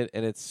shit in it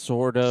and it's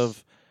sort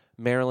of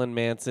Marilyn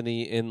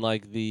Manson-y in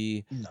like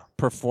the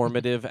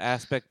performative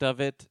aspect of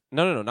it.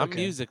 No, not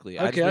musically.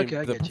 I just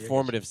mean the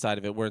performative side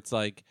of it, where it's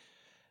like,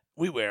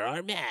 we wear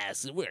our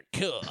masks and we're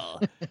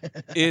cool.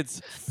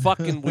 It's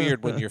fucking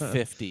weird when you're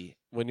 50.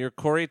 When you're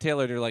Corey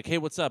Taylor, you're like, hey,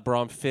 what's up,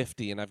 bro? I'm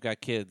 50 and I've got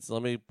kids.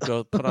 Let me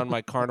go put on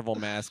my carnival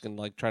mask and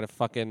like try to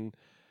fucking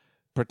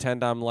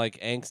pretend I'm like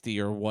angsty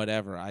or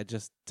whatever.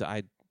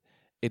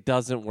 It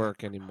doesn't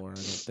work anymore, I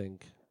don't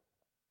think.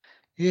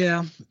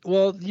 Yeah,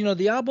 well,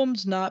 the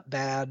album's not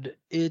bad.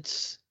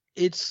 It's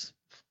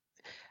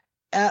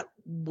at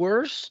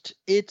worst,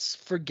 it's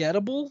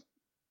forgettable,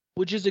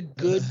 which is a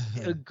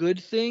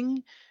good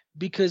thing,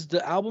 because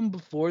the album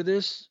before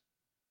this,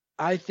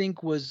 I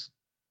think was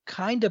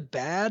kind of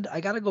bad.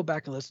 I got to go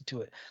back and listen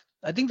to it.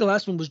 I think the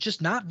last one was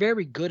just not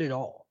very good at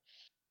all.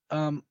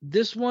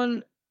 This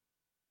one,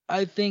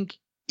 I think,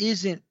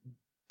 isn't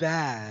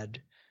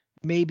bad.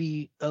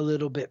 Maybe a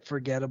little bit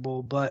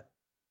forgettable, but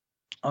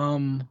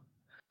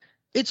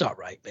it's all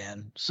right,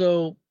 man.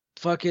 So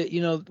fuck it,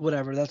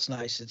 whatever. That's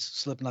nice. It's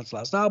Slipknot's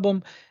last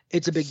album.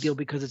 It's a big deal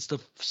because it's the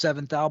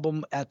 7th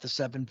album at the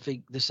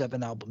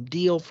 7 album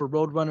deal for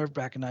Roadrunner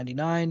back in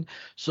 '99.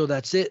 So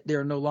that's it.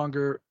 They're no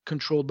longer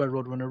controlled by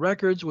Roadrunner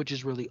Records, which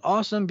is really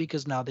awesome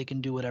because now they can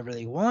do whatever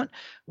they want.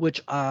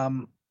 Which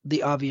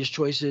the obvious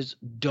choice is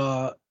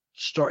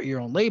start your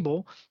own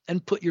label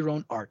and put your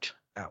own art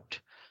out.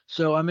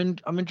 So I'm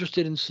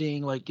interested in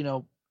seeing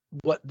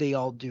what they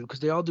all do because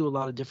they all do a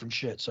lot of different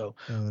shit. So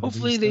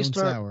hopefully they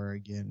start Sour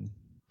again.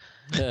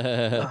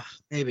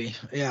 Maybe,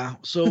 yeah.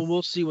 So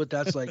we'll see what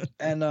that's like.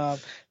 And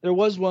there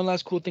was one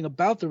last cool thing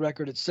about the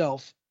record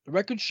itself. The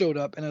record showed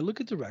up, and I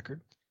look at the record,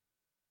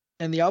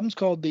 and the album's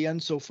called "The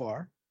End So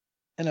Far,"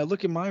 and I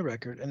look at my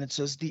record, and it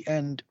says "The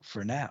End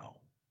for Now."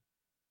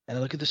 And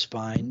I look at the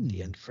spine,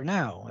 "The End for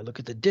Now." I look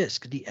at the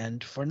disc, "The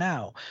End for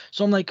Now."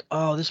 So I'm like,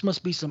 oh, this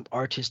must be some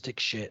artistic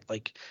shit.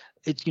 Like,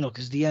 it's,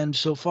 because "The End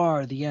So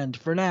Far," "The End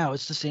for Now,"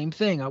 it's the same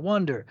thing. I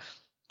wonder.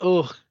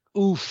 Oh,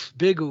 oof,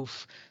 big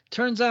oof.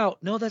 Turns out,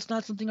 no, that's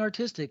not something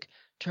artistic.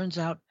 Turns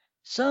out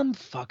some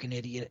fucking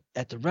idiot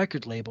at the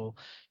record label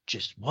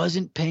just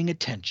wasn't paying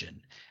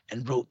attention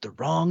and wrote the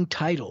wrong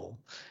title.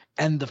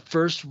 And the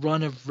first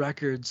run of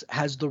records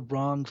has the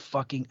wrong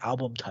fucking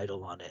album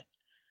title on it.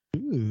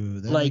 Ooh,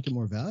 that make it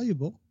more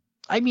valuable.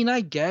 I mean,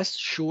 I guess,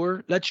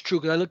 sure. That's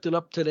true, because I looked it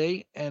up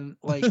today, and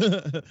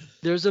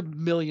there's a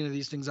million of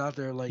these things out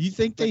there. You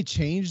think they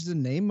changed the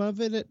name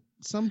of it at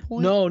some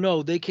point?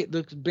 No,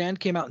 the band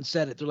came out and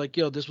said it. They're like,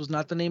 yo, this was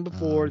not the name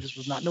before. This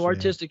was not no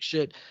artistic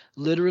shit.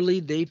 Literally,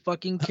 they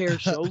fucking care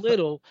so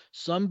little.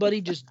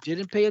 Somebody just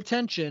didn't pay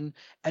attention,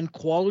 and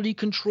quality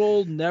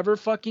control never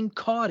fucking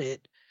caught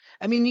it.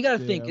 I mean, you got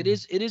to think it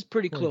is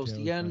pretty close.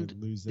 The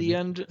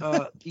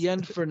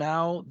end for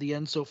Now, The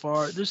End So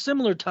Far. There's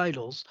similar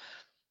titles.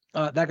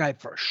 That guy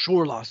for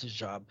sure lost his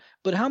job.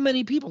 But how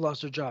many people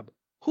lost their job?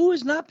 Who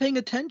is not paying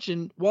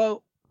attention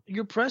while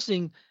you're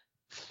pressing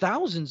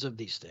thousands of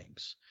these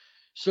things?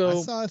 So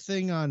I saw a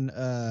thing on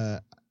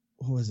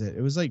what was it?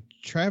 It was like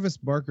Travis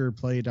Barker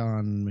played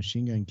on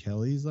Machine Gun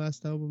Kelly's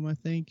last album, I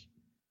think.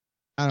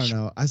 I don't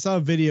know. I saw a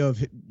video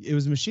of it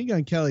was Machine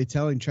Gun Kelly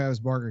telling Travis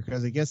Barker,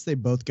 because I guess they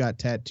both got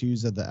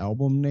tattoos of the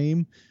album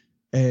name,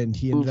 and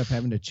he ended up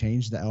having to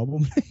change the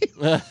album name.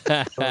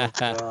 Oh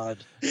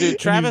God, dude!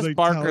 Travis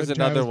Barker's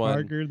another one.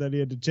 Barker that he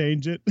had to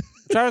change it.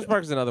 Travis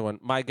Barker's another one.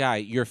 My guy,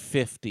 you're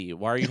 50.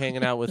 Why are you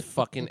hanging out with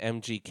fucking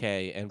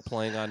MGK and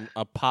playing on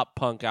a pop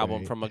punk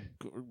album from a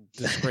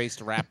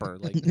disgraced rapper?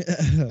 Like,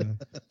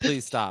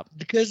 please stop.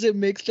 Because it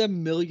makes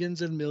them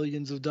millions and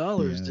millions of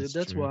dollars, dude.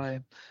 That's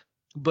why.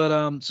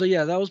 But so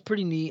yeah, that was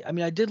pretty neat. I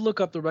mean, I did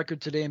look up the record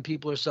today, and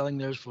people are selling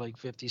theirs for like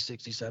 50,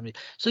 60, 70.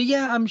 So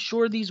yeah, I'm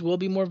sure these will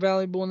be more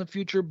valuable in the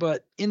future,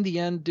 but in the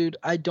end, dude,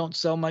 I don't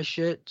sell my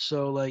shit,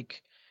 so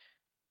like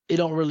it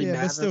don't really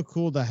matter. It's still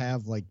cool to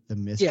have like the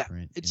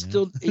misprint. It's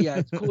still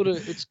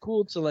it's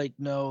cool to like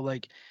know,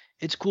 like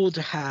it's cool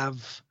to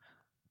have.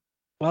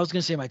 Well, I was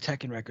gonna say my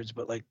Tekken records,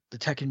 but like the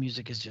Tekken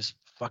music is just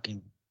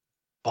fucking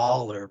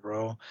baller,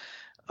 bro.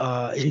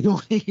 You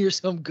want to hear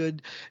some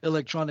good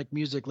electronic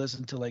music,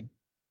 listen to like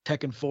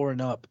Tekken 4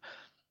 and up.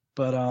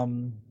 But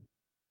and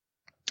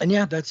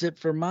yeah, that's it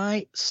for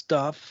my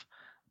stuff.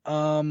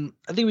 I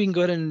think we can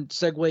go ahead and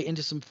segue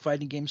into some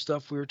fighting game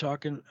stuff we were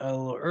talking a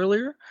little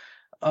earlier.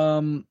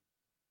 One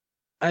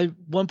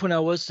point I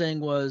was saying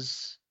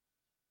was,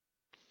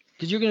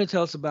 because you're going to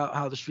tell us about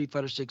how the Street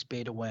Fighter 6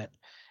 beta went.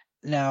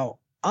 Now,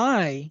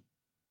 I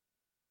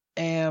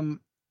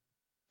am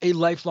a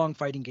lifelong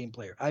fighting game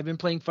player. I've been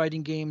playing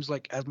fighting games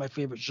like as my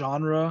favorite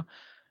genre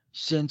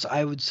since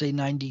I would say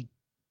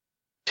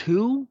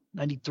 92,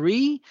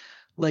 93.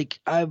 Like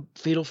I have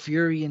Fatal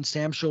Fury and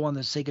Sam Show on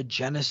the Sega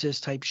Genesis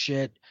type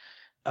shit.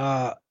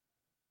 But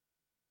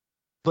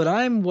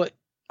I'm what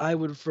I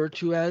would refer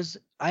to as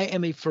I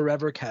am a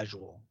forever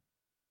casual.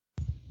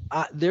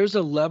 There's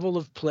a level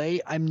of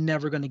play I'm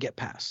never going to get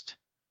past.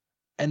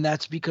 And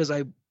that's because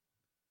I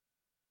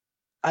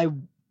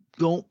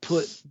don't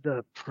put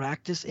the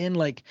practice in.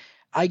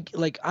 I'm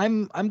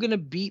gonna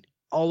beat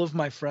all of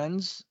my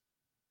friends,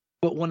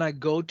 but when I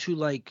go to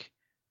like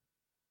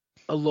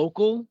a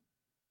local,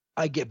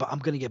 I'm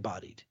gonna get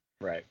bodied.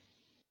 Right.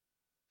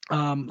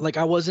 Like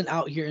I wasn't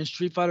out here in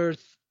Street Fighter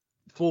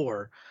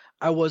 4.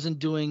 I wasn't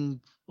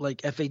doing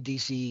like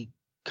FADC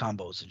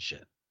combos and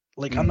shit.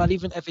 Like I'm not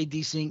even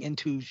FADCing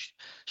into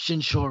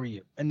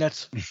Shinshoryu, and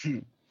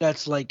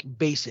that's like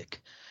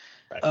basic.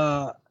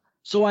 Right.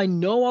 So I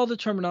know all the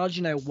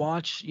terminology, and I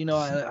watch,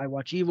 I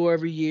watch Evo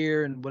every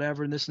year and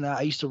whatever and this and that.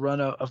 I used to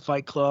run a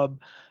fight club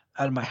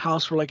out of my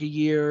house for like a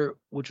year,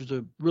 which was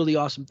a really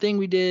awesome thing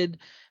we did.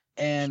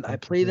 And I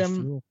play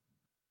them.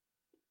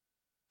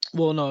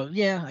 Well, no,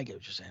 yeah, I get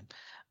what you're saying.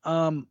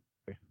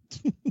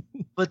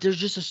 but there's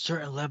just a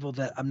certain level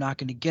that I'm not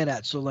going to get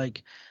at. So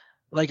like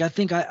I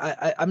think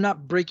I'm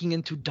not breaking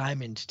into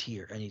diamond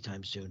tier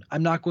anytime soon.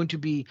 I'm not going to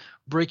be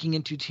breaking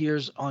into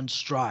tiers on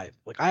Strive.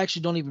 Like I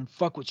actually don't even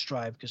fuck with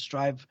Strive because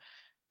Strive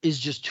is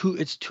just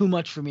it's too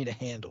much for me to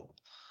handle.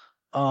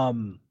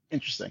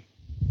 Interesting.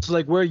 So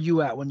like where are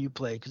you at when you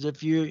play? Because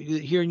if you're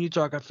hearing you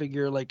talk, I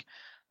figure like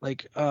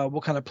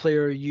what kind of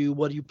player are you?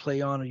 What do you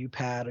play on? Are you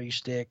pad? Are you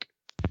stick?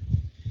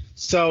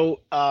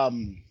 So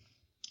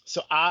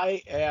so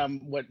I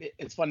am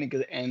it's funny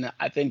because, and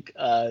I think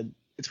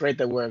it's great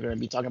that we're going to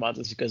be talking about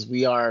this because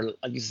we are,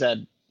 like you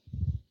said,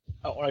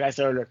 or like I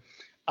said earlier,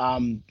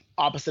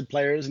 opposite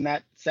players in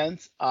that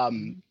sense.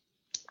 When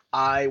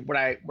I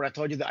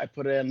told you that I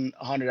put in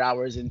 100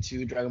 hours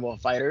into Dragon Ball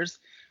FighterZ,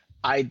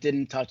 I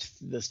didn't touch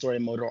the story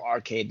mode or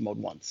arcade mode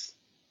once.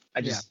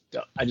 I just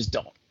don't.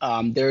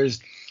 The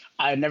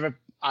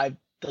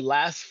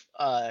last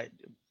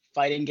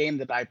fighting game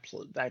that I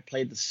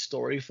played the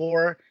story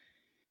for.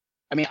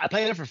 I mean, I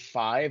played it for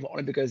 5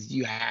 only because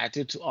you had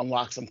to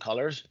unlock some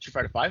colors, Street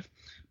Fighter 5.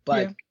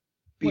 But When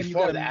before you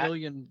got that, a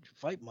million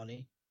fight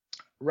money.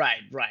 right.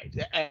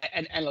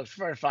 And look,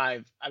 Street Fighter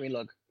 5. I mean,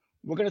 look,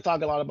 we're gonna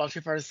talk a lot about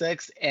Street Fighter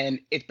 6, and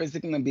it's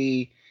basically gonna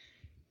be,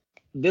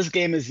 this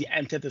game is the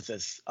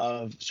antithesis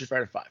of Street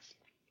Fighter 5.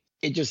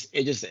 It just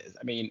is.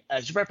 I mean,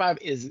 Street Fighter 5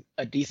 is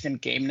a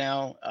decent game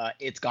now.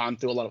 It's gone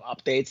through a lot of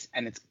updates,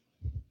 and it's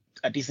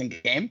a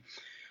decent game.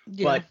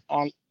 Yeah.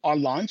 But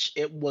on launch,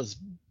 it was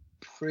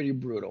pretty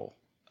brutal.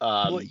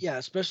 Well, yeah,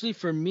 especially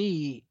for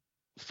me,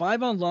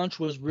 5 on launch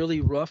was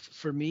really rough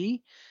for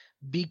me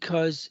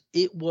because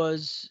it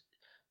was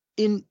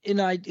in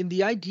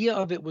the idea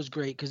of it was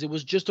great because it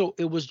was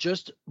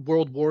just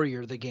World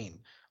Warrior the game.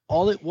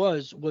 All it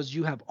was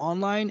you have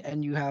online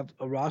and you have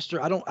a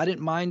roster. I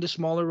didn't mind a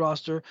smaller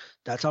roster.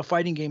 That's how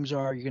fighting games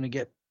are. You're gonna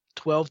get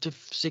 12 to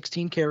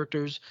 16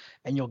 characters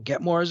and you'll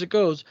get more as it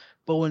goes.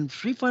 But when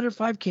Street Fighter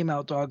 5 came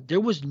out, dog, there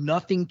was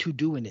nothing to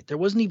do in it. There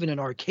wasn't even an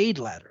arcade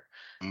ladder.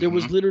 There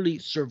was literally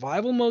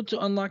survival mode to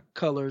unlock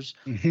colors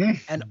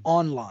and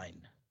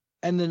online.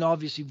 And then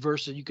obviously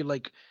versus, you could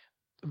like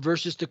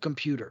versus the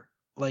computer,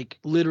 like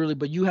literally,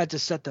 but you had to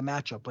set the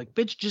matchup. Like,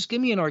 bitch, just give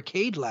me an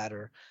arcade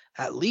ladder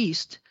at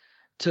least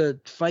to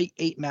fight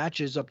 8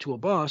 matches up to a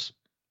boss.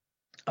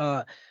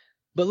 But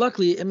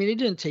luckily, I mean, it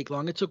didn't take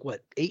long. It took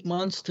 8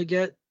 months to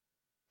get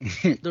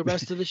the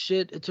rest of the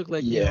shit. It took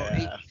like,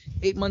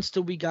 8 months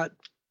till we got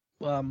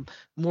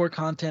more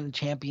content and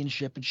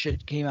championship and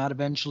shit came out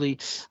eventually.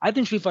 I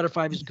think Street Fighter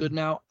 5 is good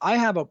now. I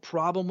have a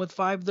problem with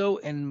 5 though,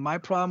 and my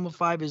problem with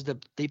 5 is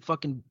that they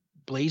fucking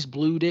blaze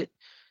blued it.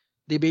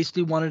 They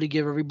basically wanted to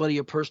give everybody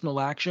a personal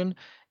action,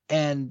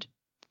 and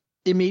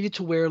it made it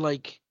to where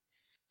like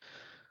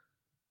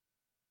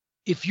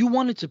if you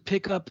wanted to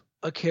pick up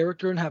a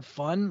character and have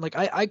fun, like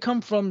I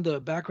come from the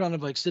background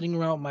of like sitting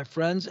around with my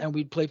friends and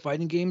we'd play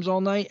fighting games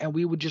all night and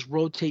we would just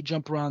rotate,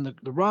 jump around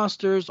the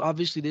rosters.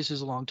 Obviously this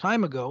is a long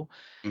time ago.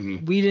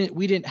 We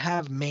didn't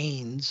have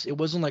mains. It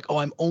wasn't like, oh,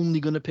 I'm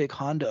only going to pick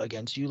Honda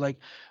against you. Like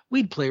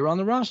we'd play around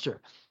the roster.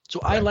 So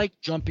I like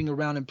jumping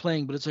around and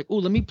playing, but it's like, oh,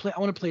 let me play.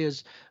 I want to play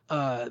as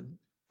I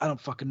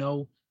don't fucking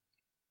know,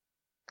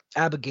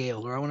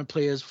 Abigail, or I want to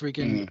play as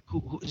freaking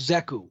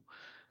Zeku.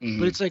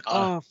 But it's like,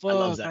 oh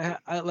fuck,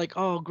 I like,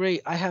 oh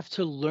great, I have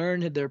to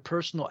learn their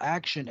personal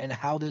action and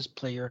how this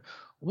player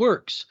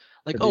works.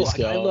 Like, I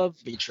love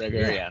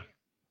V-Trigger, yeah.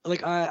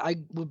 Like I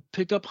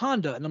picked up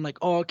Honda and I'm like,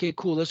 oh okay,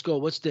 cool, let's go.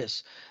 What's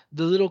this?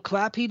 The little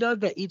clap he does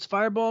that eats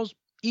fireballs,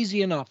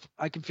 easy enough.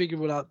 I can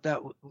figure out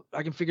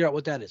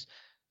what that is.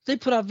 They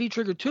put out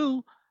V-Trigger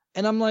 2,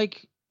 and I'm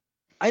like,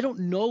 I didn't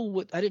know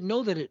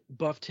that it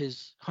buffed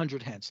his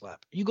 100 hand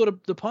slap. You go to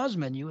the pause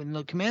menu in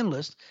the command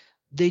list,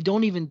 they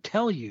don't even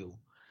tell you.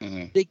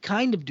 They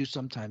kind of do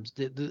sometimes.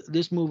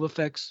 This move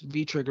affects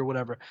V-Trigger,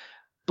 whatever.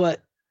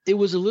 But it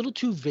was a little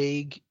too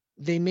vague.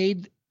 They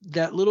made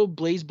that little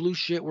blaze blue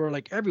shit where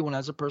like everyone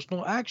has a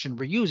personal action.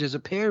 Ryu's is a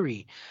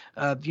parry.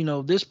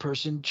 This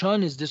person,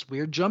 Chun is this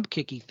weird jump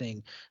kicky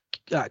thing.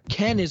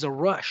 Ken is a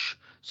rush.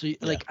 So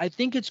like I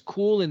think it's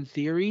cool in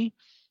theory,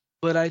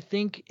 but I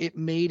think it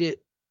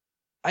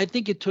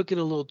took it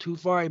a little too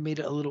far. It made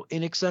it a little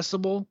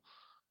inaccessible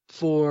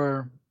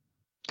for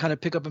kind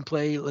of pick up and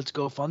play, let's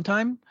go fun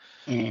time.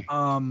 And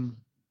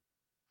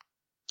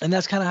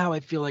that's kind of how I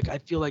feel like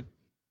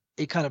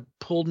it kind of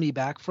pulled me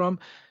back from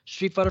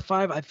Street Fighter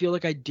 5. I feel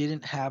like I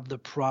didn't have the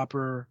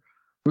proper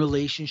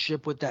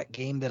relationship with that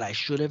game that I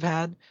should have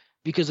had,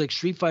 because like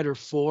Street Fighter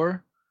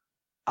 4,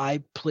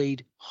 I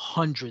played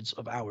hundreds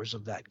of hours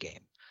of that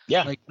game.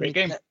 Yeah, like great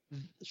game.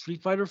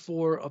 Street Fighter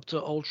 4 up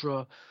to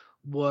Ultra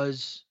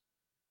was,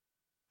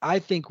 I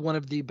think, one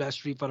of the best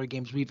Street Fighter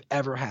games we've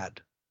ever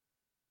had.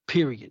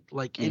 Period.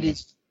 Like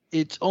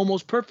it's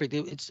almost perfect.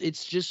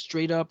 It's just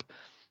straight up,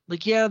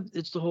 like, yeah,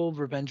 it's the whole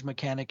revenge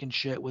mechanic and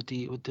shit with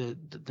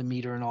the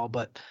meter and all,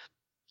 but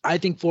I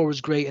think 4 was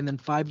great, and then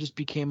 5 just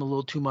became a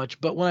little too much.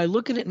 But when I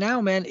look at it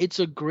now, man, it's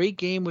a great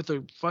game with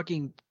a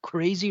fucking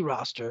crazy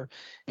roster.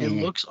 It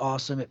looks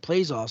awesome. It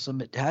plays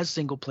awesome. It has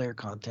single player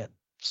content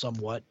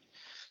somewhat.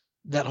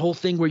 that whole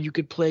thing where you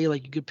could play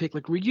like you could pick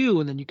like Ryu,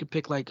 and then you could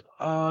pick like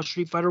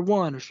Street Fighter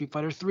 1 or Street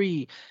Fighter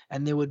 3,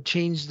 and they would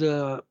change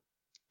the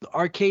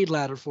arcade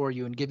ladder for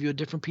you and give you a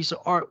different piece of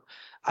art.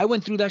 I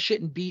went through that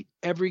shit and beat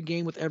every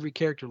game with every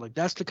character. Like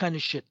that's the kind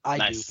of shit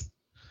I do.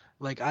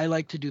 Like I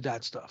like to do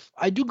that stuff.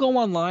 I do go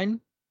online,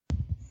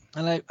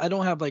 and I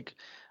don't have like,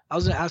 I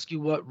was gonna ask you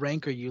what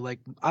rank are you? Like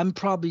I'm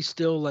probably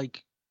still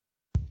like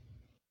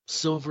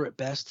silver at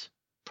best.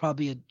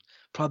 Probably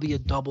a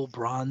double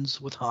bronze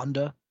with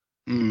Honda.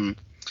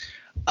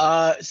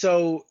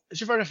 So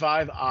Street Fighter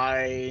 5,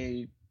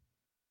 I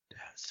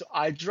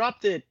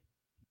dropped it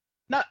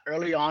not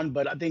early on,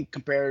 but I think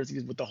compared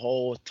with the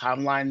whole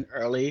timeline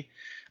early,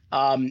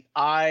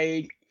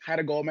 I had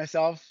a goal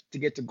myself to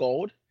get to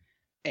gold,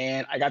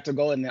 and I got to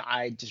gold, and then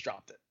I just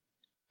dropped it.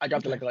 I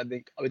dropped it like I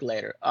think a week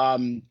later.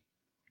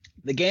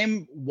 The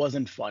game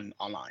wasn't fun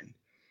online.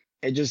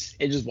 It just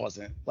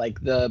wasn't. Like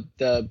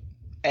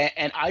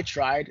and I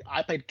tried.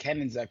 I played Ken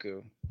and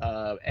Zeku.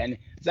 And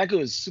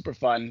Zeku is super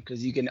fun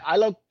because I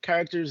love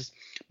characters.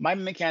 My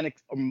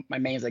mechanics, or my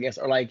mains, I guess,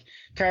 are like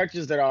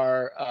characters that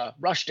are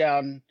rush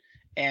down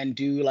and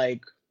do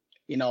like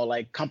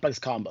complex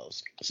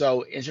combos.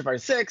 So in Street Fighter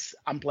 6,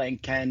 I'm playing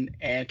Ken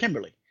and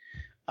Kimberly.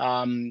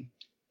 Funny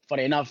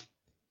enough,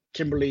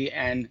 Kimberly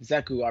and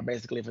Zeku are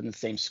basically from the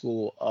same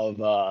school of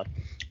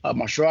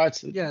martial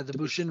arts. Yeah, the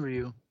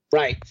Bushinryu.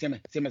 Right, same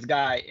as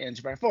Guy in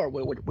Street Fighter 4,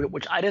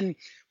 which I didn't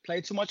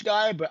play too much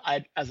Guy, but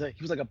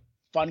he was like a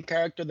fun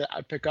character that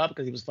I'd pick up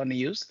because he was fun to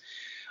use.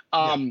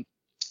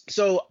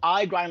 So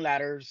I grind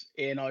ladders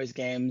in all these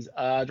games.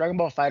 Dragon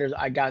Ball FighterZ,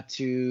 I got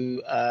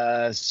to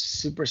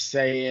Super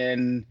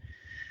Saiyan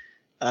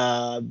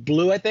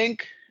Blue, I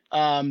think.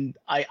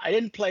 I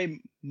didn't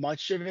play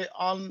much of it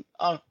on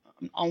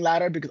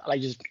ladder because I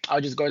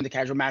would just go into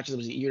casual matches. It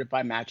was easier to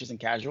find matches in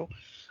casual.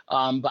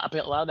 But I play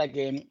a lot of that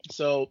game.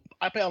 So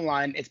I play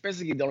online. It's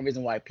basically the only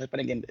reason why I play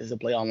fighting games is to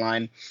play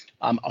online.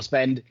 I'll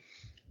spend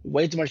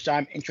way too much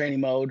time in training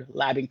mode,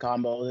 labbing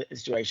combo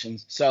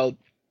situations. So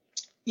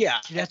yeah.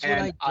 That's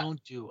what I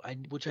don't do. I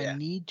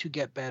need to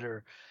get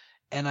better.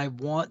 And I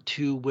want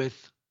to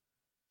with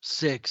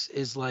 6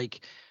 is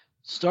like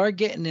start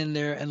getting in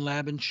there and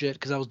labbing shit,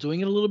 because I was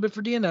doing it a little bit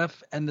for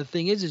DNF. And the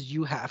thing is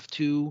you have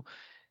to,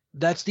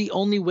 that's the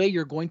only way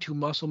you're going to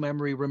muscle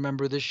memory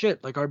remember this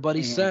shit. Like our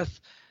buddy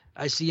Seth,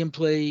 I see him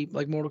play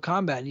like Mortal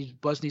Kombat and he's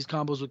busting these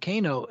combos with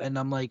Kano, and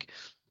I'm like,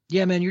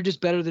 yeah, man, you're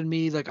just better than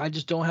me. Like, I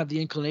just don't have the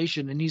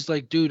inclination. And he's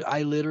like, dude,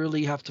 I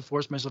literally have to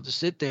force myself to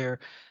sit there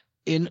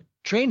in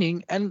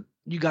training, and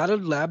you got to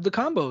lab the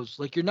combos.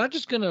 Like, you're not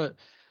just going to,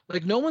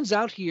 like, no one's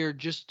out here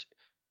just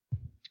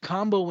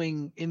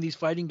comboing in these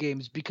fighting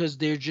games because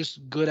they're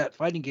just good at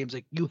fighting games.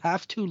 Like, you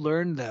have to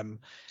learn them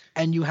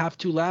and you have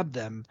to lab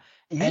them.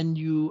 And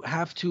you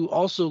have to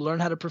also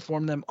learn how to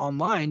perform them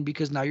online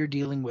because now you're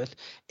dealing with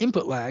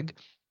input lag.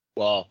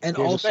 Well, and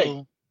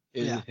also,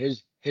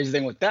 here's the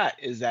thing with that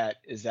is that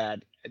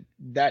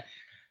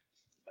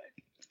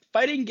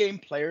fighting game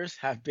players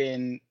have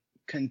been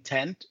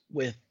content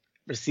with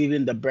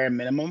receiving the bare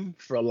minimum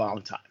for a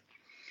long time.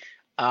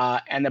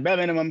 And the bare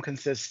minimum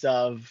consists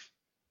of,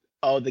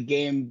 the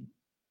game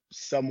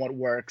somewhat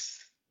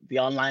works. The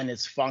online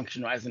is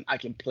functional, as in I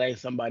can play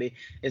somebody.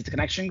 Is the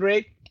connection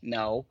great?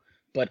 No.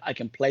 But I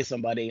can play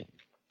somebody.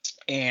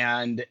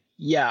 And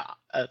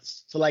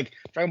so like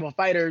Dragon Ball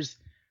FighterZ,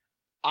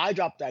 I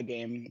dropped that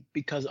game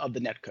because of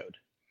the netcode.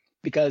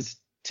 Because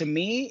to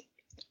me,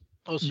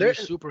 so you're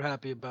super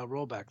happy about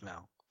rollback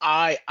now.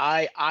 I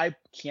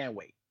can't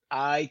wait.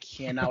 I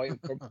cannot wait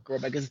for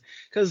rollback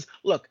because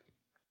look,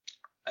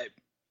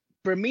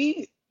 for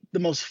me, the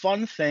most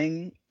fun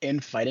thing in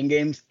fighting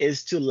games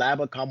is to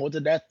lab a combo to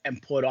death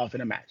and pull it off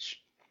in a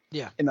match.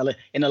 Yeah. In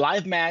a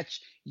live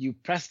match, you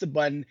press the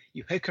button,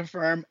 you hit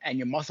confirm, and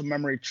your muscle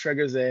memory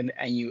triggers in,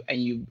 and you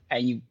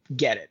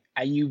get it,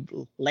 and you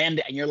land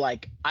it, and you're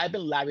like, I've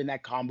been labbing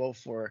that combo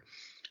for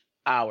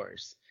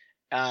hours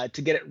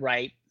to get it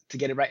right in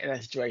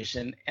that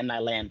situation, and I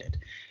landed.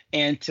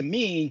 And to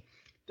me,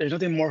 there's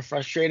nothing more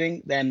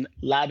frustrating than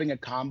labbing a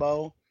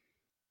combo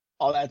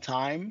all that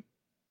time,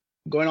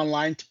 going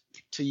online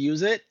to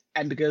use it,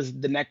 and because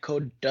the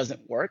netcode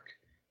doesn't work,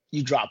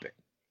 you drop it.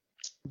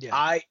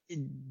 Yeah.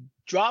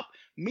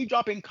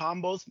 Dropping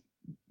combos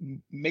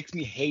makes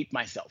me hate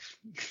myself.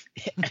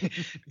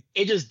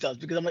 It just does,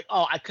 because I'm like,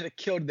 I could have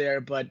killed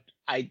there, but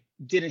I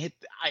didn't hit.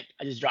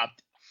 I just dropped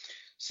it.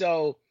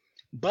 So,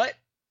 but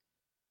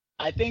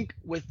I think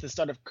with the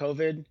start of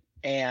COVID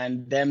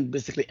and them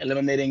basically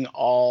eliminating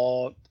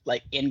all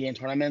like in-game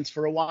tournaments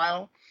for a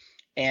while,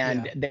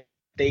 and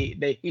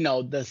they the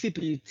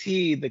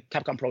CPT, the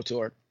Capcom Pro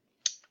Tour.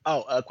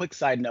 A quick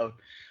side note.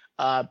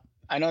 I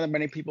know that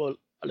many people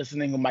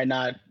listening who might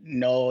not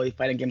know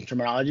fighting game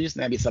terminologies.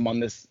 Maybe some on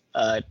this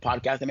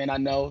podcast that may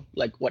not know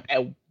like what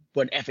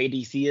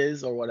FADC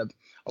is or what a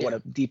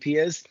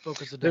DP is.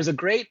 There's a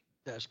great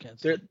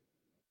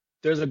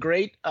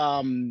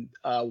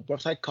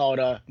website called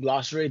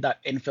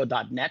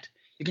glossary.infil.net.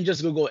 You can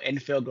just Google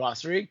Infil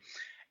Glossary,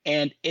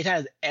 and it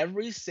has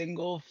every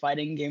single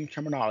fighting game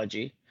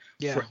terminology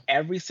Yeah. for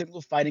every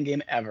single fighting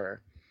game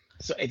ever.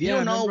 So if you Yeah,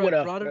 don't know remember what I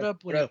a brought it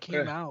up when what a- it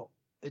came out.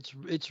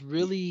 It's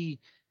really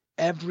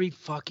every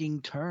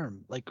fucking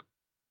term. Like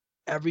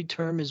every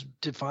term is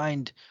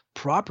defined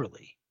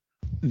properly.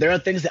 there are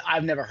things that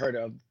I've never heard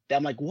of that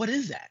I'm like, what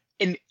is that?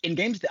 In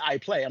games that I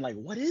play, I'm like,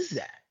 what is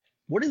that?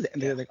 What is it?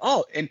 And they're like,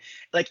 oh, and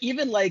like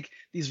even like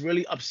these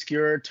really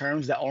obscure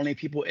terms that only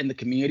people in the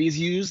communities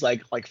use,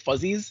 like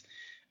fuzzies.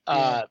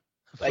 Yeah.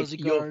 Like Fuzzy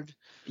guard,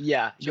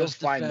 you'll just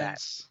find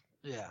defense.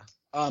 Yeah.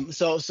 that.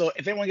 So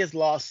if anyone gets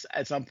lost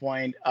at some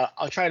point,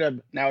 I'll try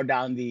to narrow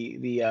down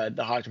the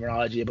hard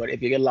terminology. But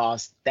if you get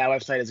lost, that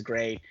website is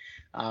great.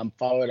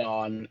 Follow it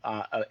on.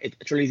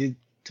 It's really easy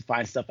to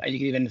find stuff, and you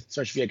can even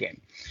search for your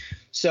game.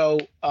 So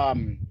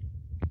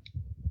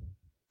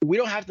we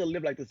don't have to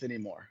live like this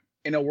anymore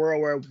in a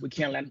world where we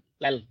can't land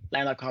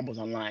our combos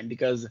online,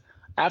 because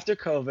after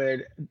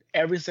COVID,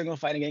 every single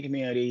fighting game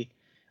community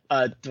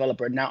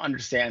developer now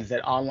understands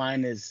that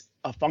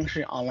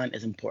functioning online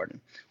is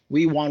important.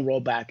 We want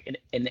rollback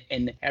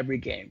in every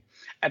game.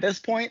 At this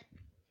point,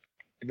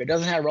 if it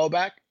doesn't have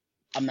rollback,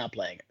 I'm not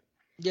playing it.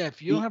 Yeah,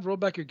 if you don't have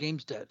rollback, your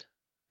game's dead.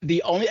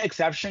 The only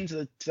exception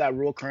to that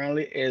rule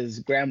currently is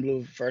Grand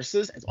Blue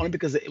Versus. It's only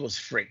because it was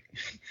free,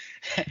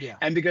 Yeah.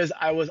 and because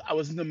I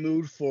was in the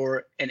mood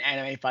for an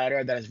anime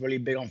fighter that is really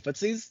big on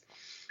footsies,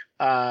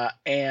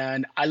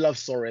 and I love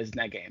Sora in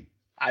that game.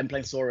 I've been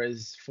playing Sora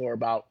for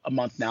about a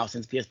month now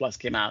since PS Plus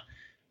came out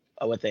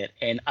with it,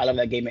 and I love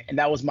that game. And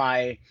that was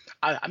I'm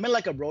in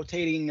like a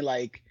rotating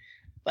like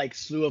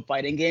slew of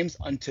fighting games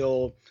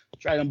until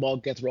Dragon Ball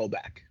gets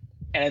rollback,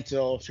 and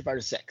until Street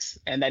Fighter 6,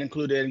 and that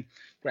included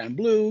Grand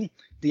Blue,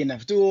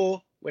 DNF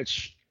Duel,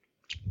 which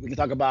we can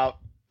talk about.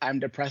 I'm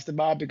depressed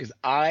about because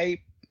I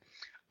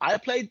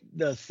played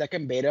the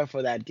second beta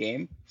for that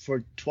game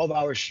for 12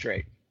 hours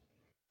straight.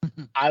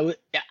 I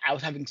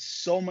was having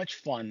so much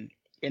fun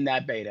in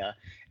that beta,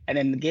 and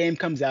then the game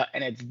comes out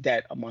and it's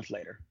dead a month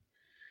later.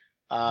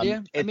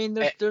 I mean,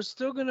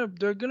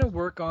 they're gonna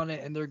work on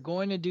it and they're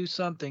going to do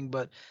something,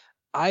 but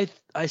I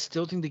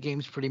still think the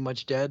game's pretty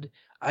much dead.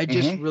 I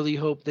just really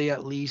hope they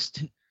at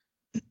least,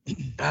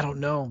 I don't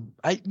know.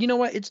 You know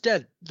what? It's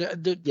dead.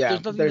 There's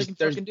nothing they can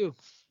fucking do.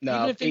 No,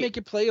 even if they make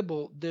it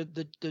playable,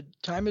 the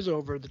time is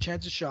over. The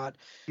chance is shot.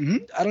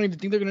 Mhm. I don't even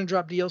think they're gonna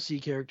drop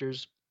DLC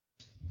characters.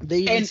 They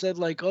even said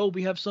like, oh,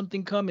 we have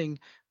something coming,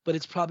 but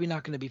it's probably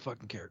not going to be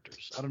fucking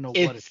characters. I don't know what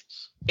it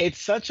is. It's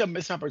such a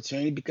missed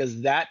opportunity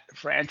because that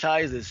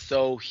franchise is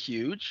so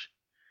huge.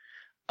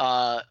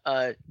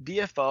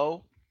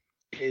 DFO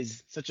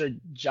is such a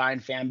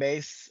giant fan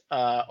base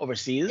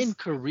overseas. In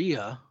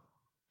Korea.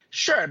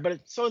 Sure,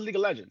 but so is League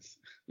of Legends.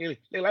 League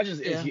of Legends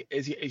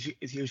is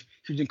huge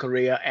in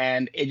Korea,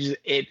 and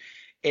it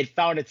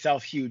found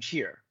itself huge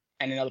here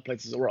and in other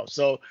places of the world.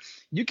 So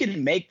you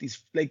can make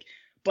these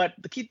but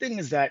the key thing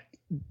is that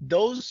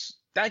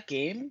that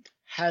game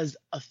has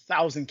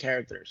 1,000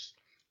 characters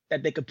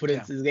that they could put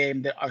into the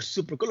game that are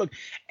super cool. Look,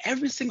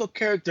 every single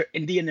character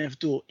in DNF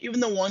Duel,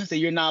 even the ones that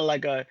you're not I'm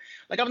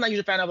not usually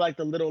a fan of like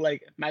the little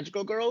like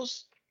magical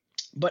girls,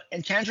 but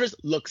Enchantress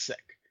looks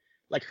sick.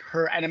 Like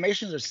her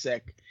animations are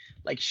sick.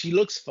 Like she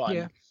looks fun.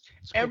 Yeah,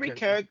 every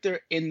character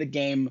in the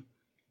game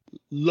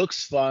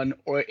looks fun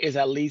or is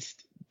at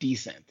least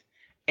decent.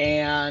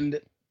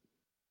 And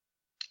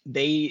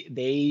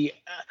they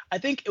I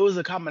think it was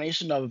a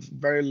combination of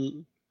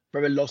very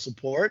very low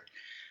support,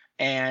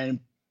 and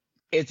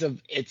it's a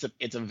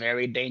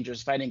very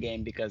dangerous fighting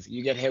game because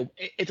you get hit.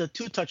 It's a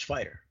two-touch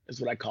fighter is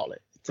what I call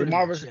it. It's like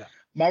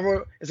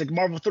Marvel. It's like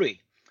Marvel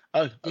 3.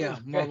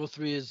 Marvel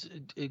 3 is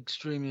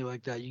extremely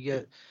like that. You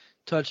get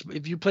touched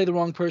if you play the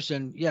wrong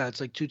person. Yeah,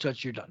 it's like two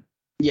touch, you're done.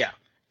 Yeah,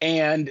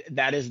 and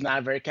that is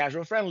not very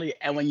casual friendly.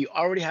 And when you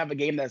already have a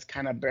game that's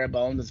kind of bare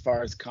bones as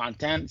far as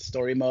content,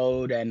 story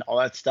mode, and all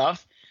that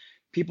stuff,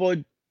 people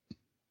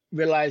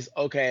realize,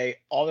 okay,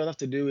 all they have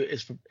to do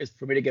is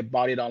for me to get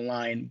bodied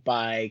online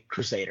by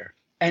Crusader,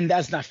 and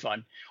that's not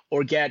fun.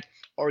 Or get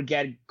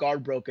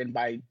guard broken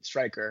by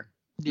Striker.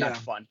 Not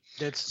fun.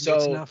 That's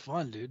not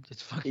fun, dude.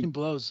 It's fucking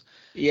blows.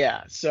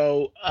 Yeah.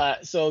 So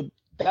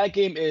that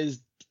game is,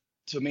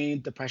 to me,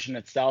 depression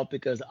itself,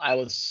 because I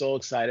was so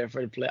excited for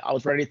it to play. I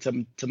was ready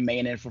to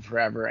main it for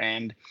forever,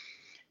 and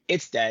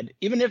it's dead.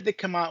 Even if they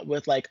come out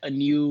with like a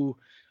new,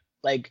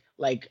 like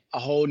a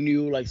whole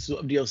new like suite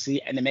of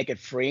DLC and they make it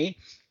free,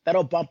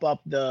 that'll bump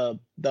up the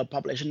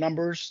population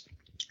numbers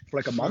for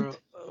like a month.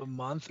 A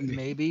month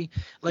maybe.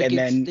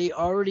 They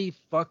already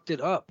fucked it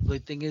up. The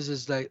thing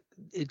is that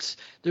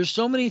there's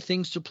so many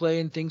things to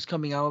play and things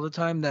coming out all the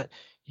time that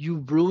you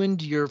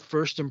ruined your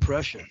first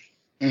impression.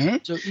 Mm-hmm.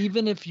 So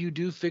even if you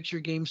do fix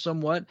your game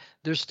somewhat,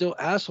 there's still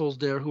assholes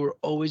there who are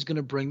always going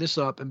to bring this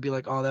up and be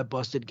like, oh, that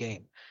busted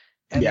game.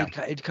 And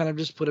it kind of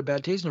just put a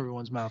bad taste in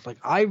everyone's mouth. Like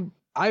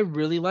I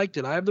really liked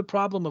it. I have the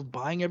problem of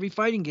buying every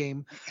fighting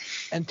game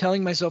and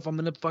telling myself I'm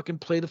going to fucking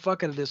play the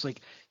fuck out of this.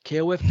 Like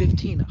KOF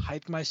 15,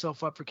 hyped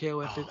myself up for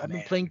KOF 15. I've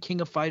been playing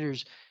King of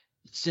Fighters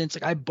since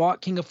I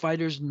bought King of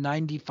Fighters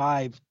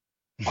 95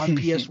 on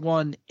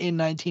PS1 in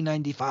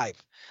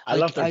 1995. I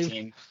love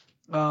 13.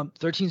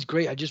 13's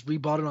great. I just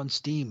rebought it on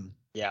Steam.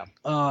 Yeah,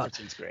 Uh,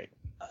 13's great.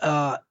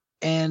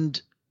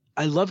 and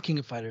I love King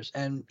of Fighters,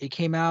 and it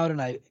came out,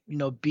 and I,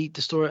 beat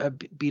the story,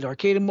 beat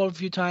arcade mode a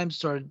few times,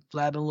 started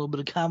blabbing a little bit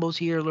of combos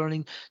here,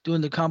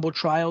 doing the combo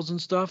trials and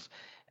stuff,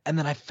 and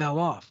then I fell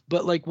off.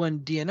 But like when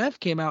DNF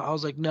came out, I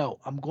was like, no,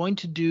 I'm going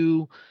to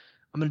do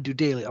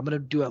daily. I'm going to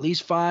do at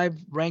least 5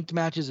 ranked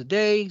matches a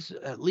day,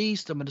 at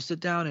least. I'm going to sit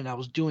down, and I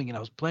was doing it. I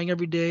was playing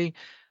every day.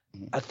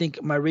 I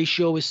think my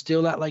ratio is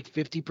still at like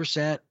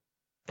 50%,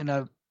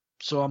 and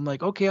so I'm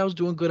like, okay, I was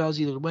doing good. I was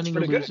either winning or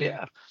Pretty good, losing.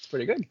 yeah. It's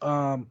pretty good.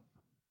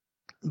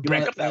 You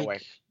rank up that way.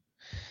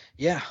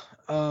 Yeah.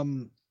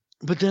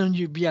 But then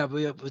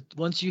but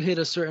once you hit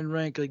a certain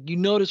rank, like you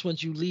notice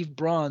once you leave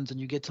bronze and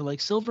you get to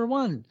like silver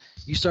 1,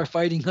 you start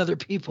fighting other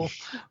people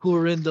who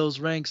are in those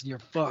ranks and you're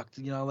fucked.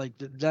 Like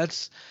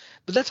that's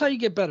how you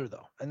get better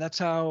though. And that's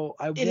how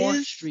I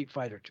want Street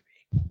Fighter to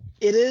be.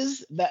 It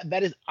is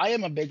that is I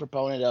am a big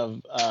proponent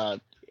of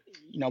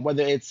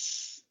whether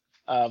it's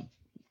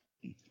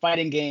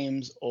fighting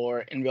games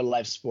or in real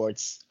life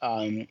sports.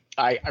 I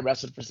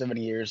wrestled for 7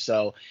 years,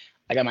 so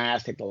I got my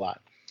ass kicked a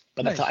lot,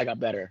 but that's Nice. how I got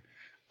better.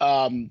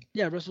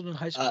 Yeah, I wrestled in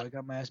high school. I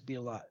got my ass beat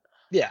a lot.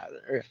 Yeah,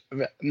 there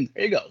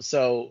you go.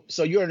 So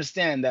you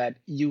understand that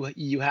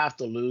you have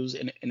to lose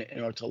in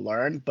order to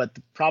learn. But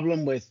the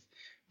problem with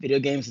video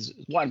games is,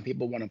 1,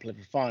 people want to play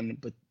for fun,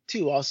 but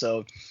 2,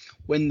 also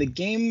when the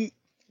game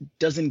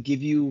doesn't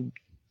give you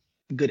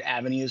good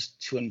avenues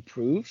to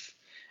improve,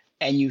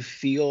 and you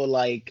feel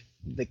like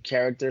the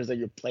characters that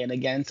you're playing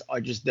against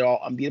they're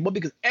all unbeatable,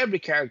 because every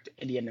character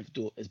in the NF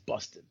Duel is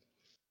busted.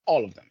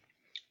 All of them.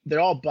 They're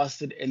all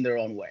busted in their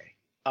own way.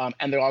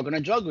 And they're all going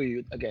to juggle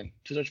you again.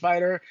 Two-Switch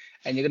Fighter,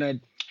 and you're going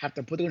to have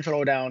to put the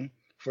controller down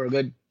for a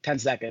good 10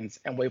 seconds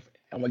and wait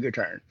your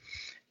turn.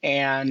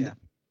 And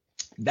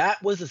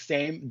that was the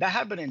same. That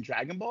happened in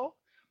Dragon Ball.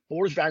 But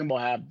what does Dragon Ball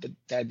have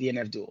that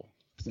DNF Duel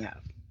doesn't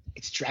have?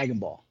 It's Dragon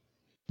Ball.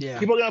 Yeah.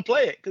 People are going to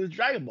play it because it's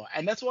Dragon Ball.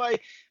 And that's why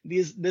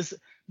this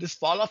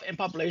fall off in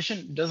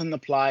population doesn't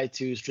apply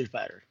to Street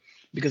Fighter,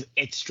 because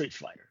it's Street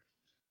Fighter.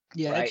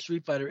 Yeah, right? It's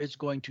Street Fighter. It's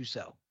going to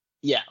sell.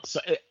 Yeah, so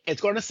it's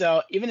going to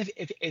sell. Even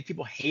if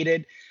people hate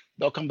it,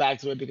 they'll come back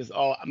to it because,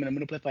 I'm going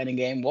to play a fighting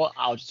game. Well,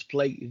 I'll just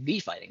play the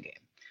fighting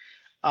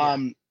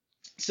game.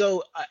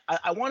 So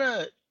I want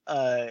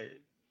to,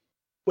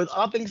 with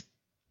all things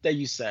that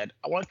you said,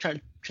 I want to try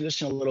and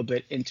transition a little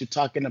bit into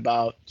talking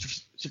about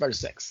Street Fighter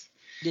 6.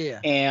 Yeah.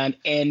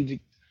 And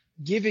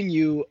giving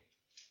you,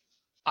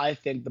 I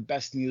think, the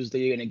best news that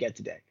you're going to get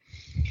today.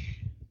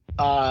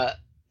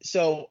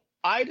 So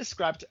I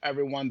described to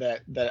everyone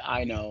that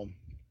I know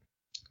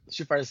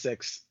Street Fighter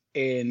 6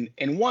 in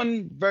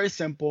one very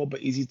simple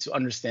but easy to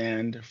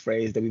understand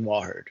phrase that we've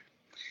all heard.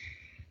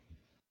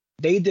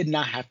 They did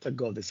not have to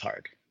go this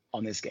hard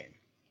on this game.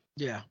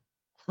 Yeah.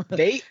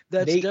 That's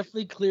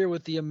definitely clear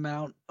with the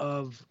amount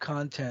of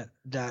content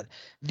that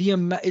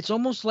it's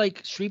almost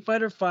like Street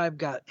Fighter 5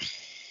 got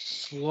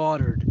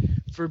slaughtered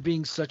for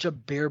being such a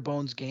bare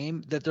bones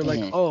game that they're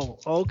like, oh,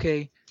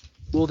 okay,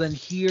 well then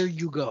here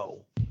you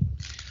go.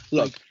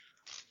 Look,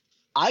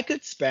 I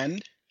could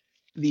spend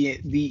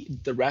the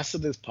rest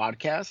of this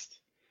podcast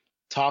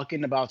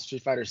talking about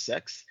Street Fighter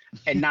 6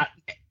 and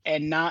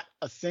not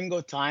a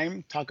single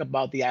time talk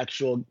about the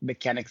actual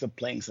mechanics of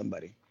playing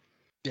somebody.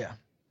 Yeah.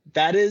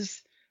 That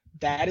is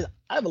I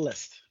have a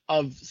list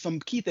of some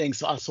key things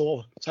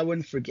so I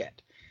wouldn't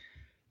forget.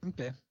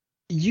 Okay.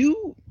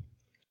 You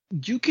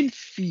can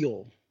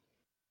feel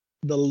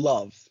the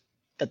love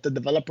that the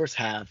developers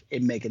have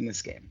in making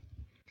this game.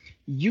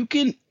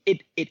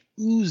 It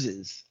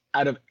oozes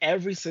out of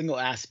every single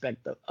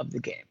aspect of the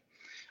game.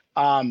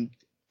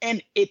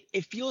 And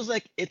it feels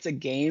like it's a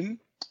game.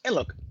 And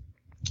look,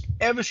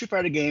 every Street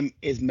Fighter game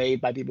is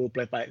made by people who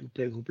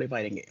play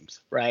fighting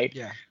games, right?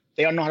 Yeah.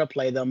 They don't know how to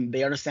play them.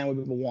 They understand what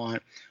people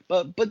want.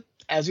 But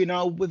as we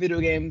know, with video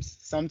games,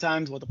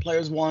 sometimes what the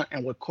players want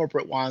and what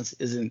corporate wants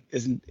isn't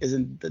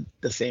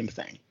the same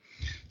thing.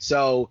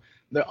 So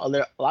there are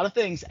a lot of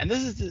things, and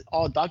this is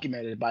all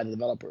documented by the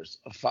developers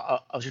of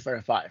Street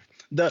Fighter 5.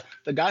 The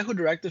guy who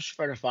directed Street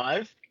Fighter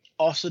 5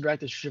 also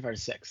directed Street Fighter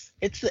 6.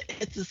 It's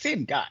the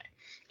same guy.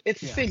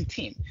 It's the same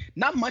team.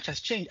 Not much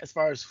has changed as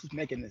far as who's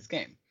making this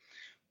game.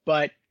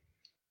 But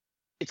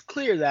it's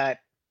clear that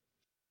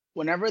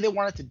whenever they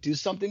wanted to do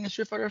something in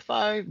Street Fighter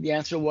 5, the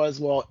answer was,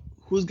 well,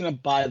 who's going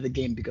to buy the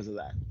game because of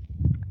that?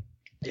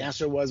 The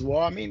answer was,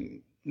 well, I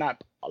mean,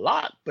 not a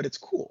lot, but it's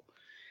cool.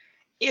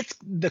 It's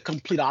the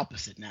complete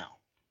opposite now.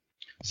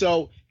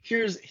 So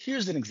here's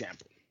an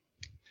example.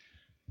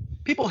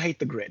 People hate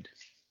the grid,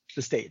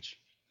 the stage.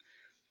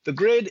 The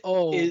grid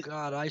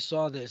God, I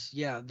saw this.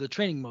 Yeah, the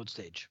training mode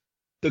stage.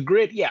 The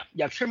grid, yeah,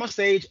 training mode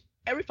stage.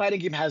 Every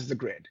fighting game has the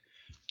grid.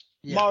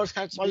 Yeah. Mario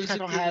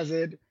Kart has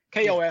it.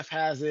 KOF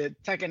has it.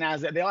 Tekken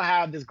has it. They all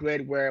have this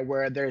grid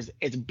where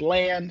it's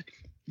bland.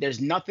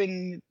 There's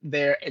nothing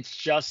there. It's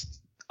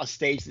just a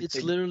stage.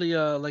 It's literally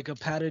like a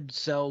padded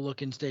cell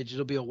looking stage.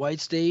 It'll be a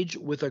white stage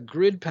with a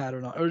grid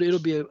pattern on, or it'll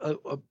be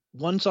a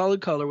one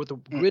solid color with a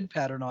grid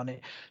pattern on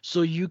it,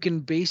 so you can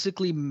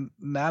basically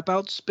map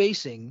out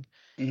spacing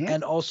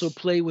and also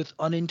play with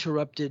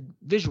uninterrupted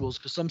visuals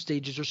because some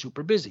stages are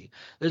super busy.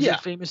 There's a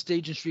famous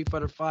stage in Street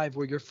Fighter V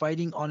where you're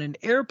fighting on an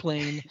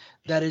airplane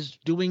that is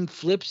doing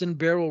flips and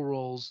barrel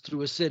rolls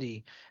through a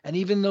city. And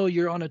even though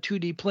you're on a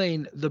 2D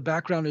plane, the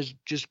background is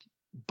just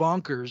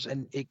bonkers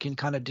and it can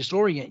kind of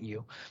disorient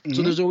you.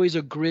 So there's always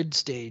a grid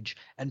stage,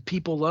 and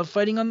people love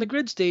fighting on the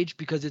grid stage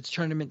because it's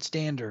tournament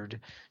standard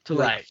to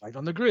like fight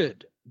on the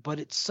grid.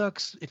 But it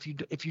sucks if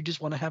you just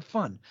want to have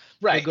fun.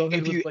 Right. So go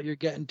ahead with what you're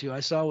getting to.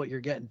 I saw what you're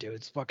getting to.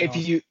 It's fucking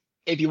awesome.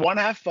 If you want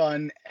to have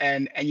fun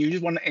and you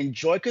just want to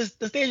enjoy, because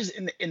the stages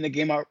in the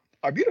game are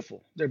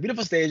beautiful. They're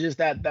beautiful stages.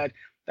 That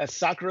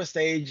Sakura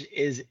stage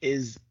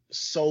is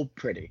so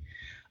pretty.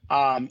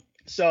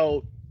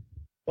 So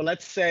well,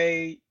 let's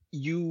say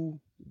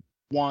you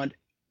want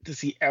to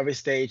see every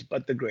stage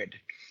but the grid.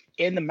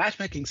 In the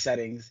matchmaking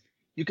settings,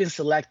 you can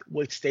select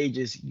which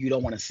stages you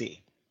don't want to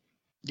see.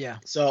 Yeah.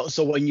 So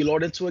when you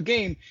load into a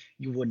game,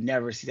 you would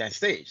never see that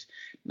stage.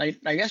 Now you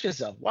ask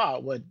yourself, wow,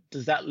 what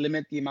does that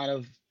limit the amount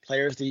of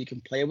players that you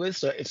can play with?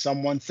 So if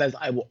someone says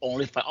I will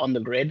only fight on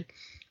the grid,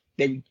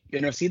 then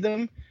you never see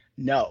them?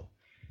 No.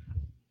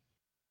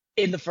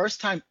 In the first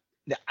time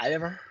that I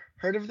ever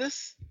heard of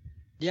this,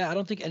 yeah, I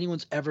don't think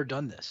anyone's ever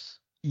done this.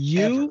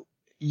 You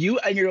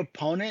and your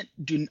opponent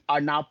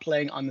are now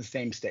playing on the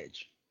same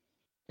stage.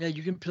 Yeah,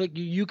 you can play.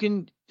 You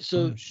can.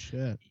 So Oh,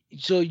 shit.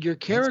 So your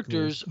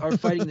characters are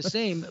fighting the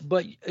same,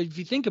 but if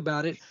you think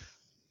about it,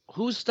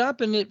 who's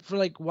stopping it for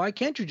like, why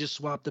can't you just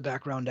swap the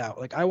background out?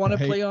 Like, I want to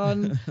play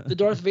on the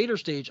Darth Vader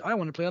stage. I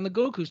want to play on the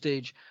Goku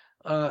stage.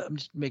 I'm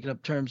just making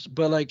up terms,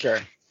 but like,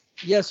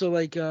 yeah. So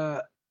like,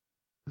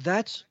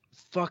 that's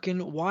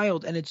fucking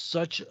wild. And it's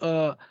such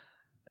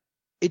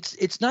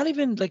it's not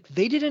even like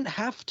they didn't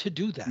have to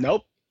do that.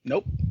 Nope.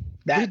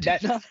 They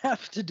did not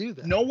have to do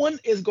that. No one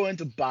is going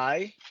to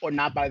buy or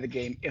not buy the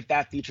game if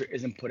that feature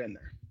isn't put in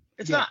there.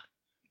 It's not.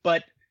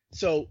 But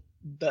so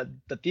the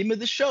theme of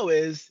the show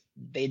is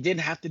they didn't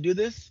have to do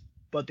this,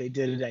 but they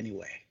did it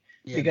anyway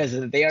because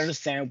they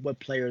understand what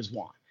players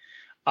want.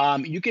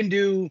 You can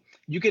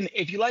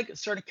if you like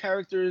certain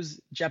characters,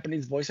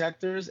 Japanese voice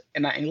actors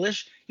and not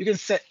English, you can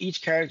set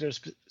each character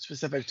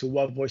specific to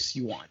what voice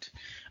you want.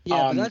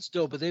 Yeah, but that's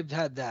dope. But they've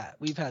had that.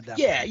 We've had that.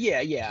 Yeah.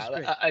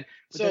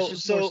 So there's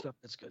just more stuff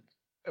that's good.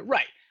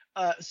 Right.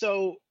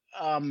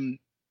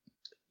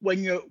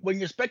 When you're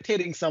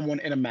spectating someone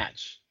in a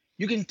match,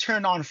 you can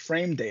turn on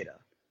frame data.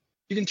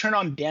 You can turn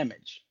on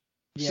damage.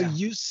 Yeah. So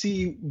you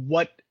see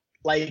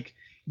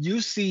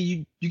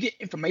you get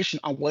information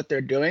on what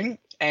they're doing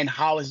and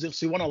how is it.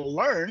 So you want to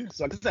learn.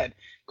 So like I said,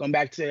 going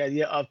back to the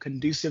idea of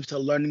conducive to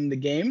learning the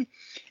game.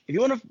 If you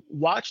want to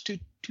watch two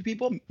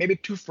people, maybe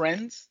two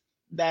friends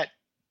that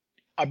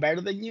are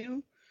better than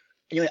you,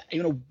 and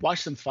you want to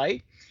watch them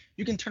fight,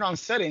 you can turn on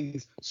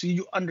settings so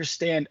you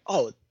understand,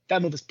 oh,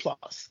 that move is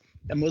plus,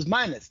 that move is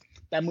minus,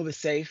 that move is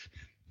safe,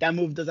 that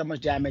move does that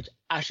much damage,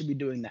 I should be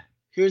doing that.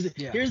 Here's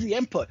the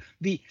input.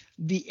 The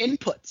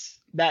inputs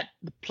that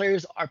the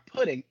players are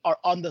putting are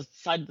on the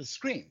side of the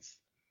screens.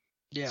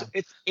 Yeah. So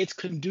it's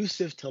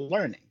conducive to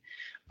learning.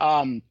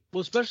 Well,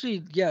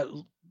 especially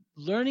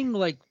learning,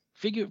 like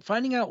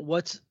finding out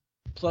what's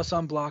plus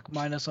on block,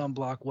 minus on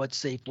block, what's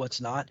safe,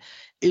 what's not,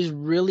 is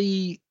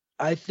really,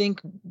 I think,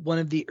 one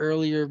of the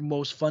earlier,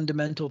 most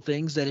fundamental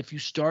things that if you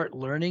start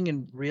learning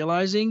and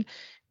realizing,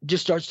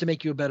 just starts to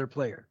make you a better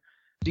player.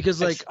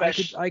 Because like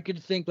I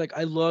could think like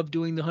I love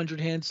doing the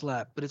 100 hand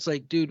slap, but it's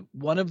like, dude,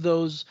 one of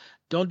those,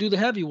 don't do the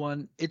heavy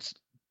one.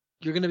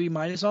 You're going to be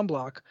minus on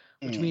block,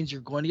 which means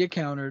you're going to get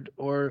countered,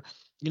 or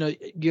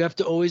you have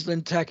to always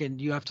learn Tekken.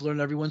 You have to learn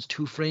everyone's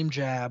 2-frame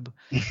jab.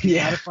 You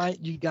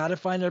gotta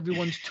find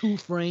everyone's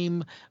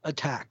 2-frame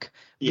attack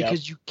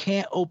because you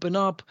can't open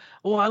up.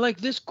 Oh, I like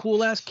this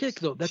cool ass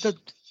kick though. That's a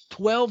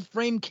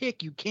 12-frame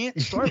kick. You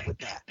can't start with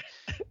that.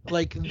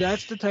 Like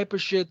that's the type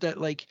of shit that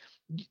like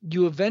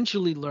you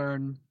eventually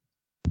learn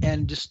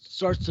and just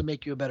starts to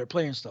make you a better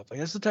player and stuff. Like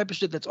that's the type of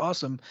shit that's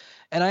awesome.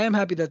 And I am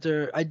happy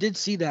that I did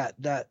see that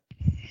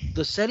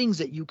the settings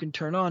that you can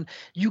turn on,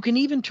 you can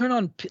even turn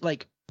on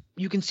like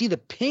you can see the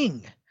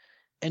ping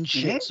and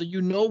shit, so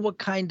you know what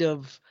kind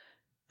of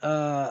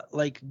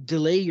like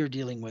delay you're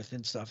dealing with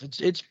and stuff.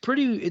 It's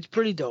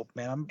pretty dope,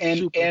 man. I'm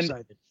super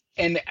excited.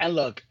 And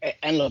look.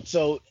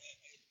 So,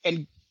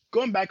 and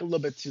going back a little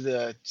bit to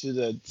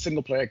the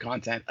single player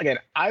content again,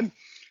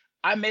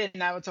 I made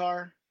an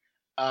avatar.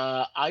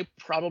 I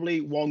probably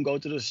won't go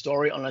through the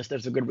story unless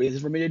there's a good reason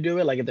for me to do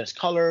it. Like if there's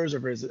colors or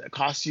if there's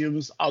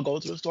costumes, I'll go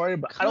through the story.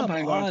 But I don't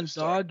plan on going through the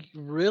story. Dog,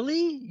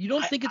 really? You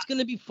don't think it's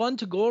gonna be fun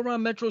to go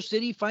around Metro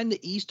City, find the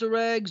Easter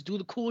eggs, do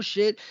the cool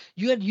shit?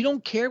 You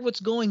don't care what's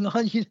going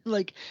on.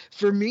 Like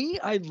for me,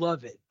 I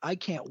love it. I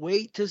can't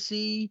wait to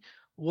see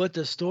what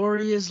the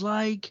story is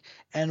like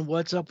and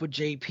what's up with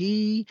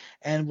JP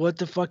and what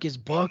the fuck is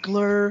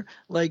Buckler.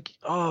 Like,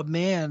 oh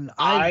man,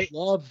 I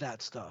love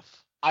that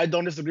stuff. I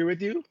don't disagree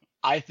with you.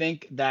 I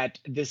think that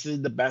this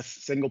is the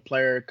best single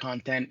player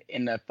content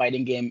in a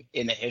fighting game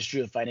in the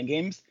history of fighting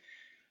games.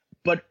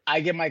 but I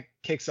get my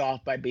kicks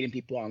off by beating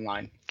people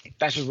online.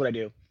 That's just what I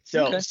do.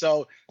 So Okay.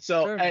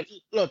 Fair and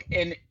look,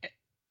 in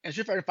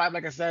Street Fighter 5,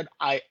 like I said,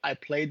 I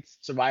played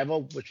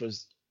survival, which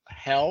was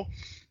hell,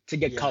 to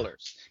get Yeah.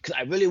 colors because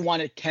I really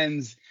wanted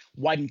Ken's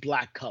white and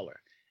black color.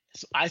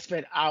 So I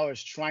spent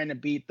hours trying to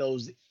beat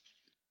those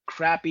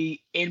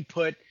crappy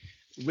input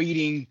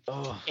reading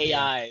Oh,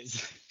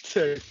 AIs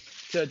to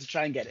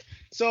try and get it.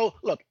 So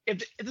look,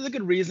 if there's a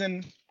good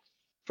reason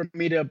for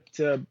me to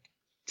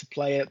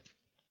play it,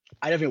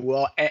 I definitely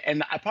will,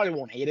 and I probably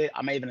won't hate it.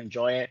 I may even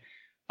enjoy it.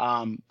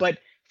 But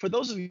for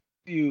those of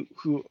you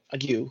who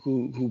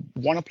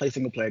want to play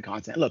single player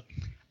content, look,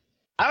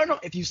 I don't know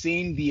if you've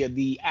seen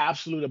the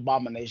absolute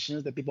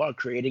abominations that people are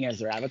creating as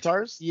their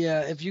avatars.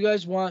 Yeah, if you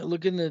guys want,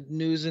 look in the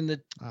news in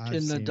the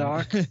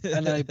doc,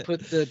 and I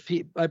put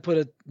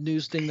a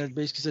news thing that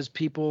basically says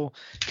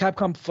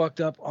Capcom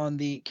fucked up on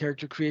the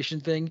character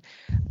creation thing.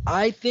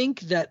 I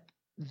think that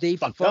they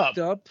fucked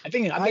up. I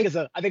think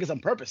it's on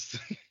purpose.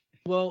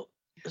 Well,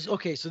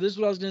 okay, so this is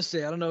what I was gonna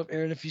say. I don't know if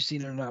Aaron, if you've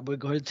seen it or not, but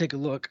go ahead and take a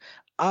look.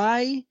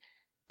 I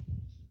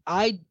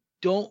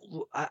don't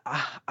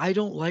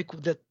like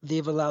that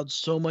they've allowed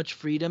so much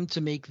freedom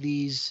to make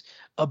these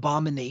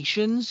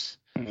abominations.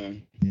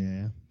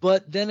 Yeah.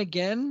 But then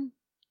again,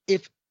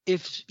 if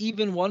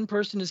even one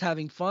person is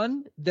having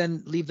fun,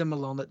 then leave them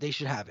alone. That they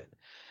should have it.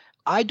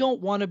 I don't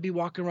want to be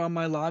walking around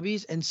my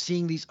lobbies and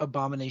seeing these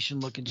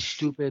abomination looking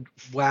stupid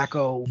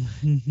wacko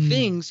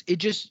things. It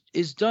just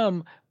is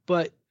dumb.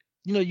 But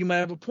you might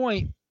have a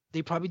point.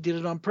 They probably did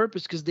it on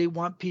purpose because they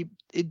want people.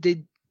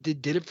 They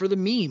did it for the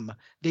meme.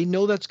 They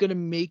know that's going to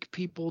make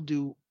people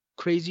do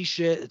crazy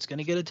shit. It's going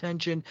to get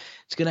attention.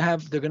 They're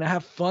going to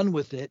have fun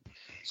with it.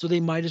 So they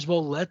might as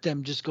well let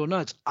them just go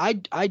nuts. I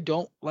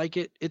don't like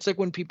it. It's like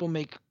when people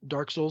make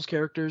Dark Souls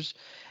characters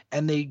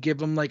and they give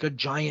them like a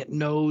giant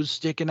nose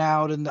sticking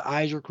out and the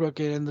eyes are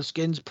crooked and the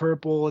skin's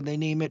purple and they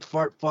name it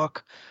Fart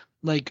Fuck.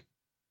 Like,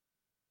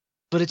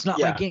 but it's not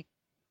my game.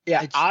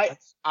 Yeah,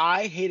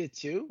 I hate it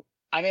too.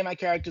 I made my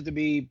character to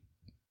be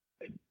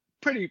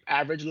pretty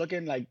average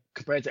looking, like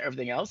compared to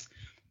everything else,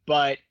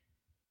 but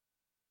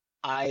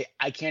I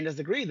can't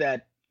disagree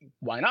that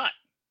why not?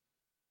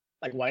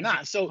 Like why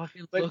not? So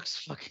it looks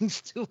fucking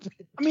stupid.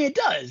 I mean, it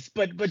does,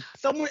 but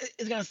someone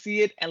is gonna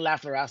see it and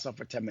laugh their ass off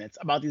for 10 minutes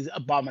about these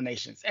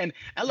abominations. And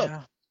look,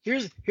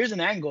 here's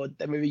an angle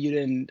that maybe you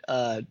didn't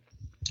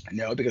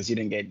know because you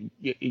didn't get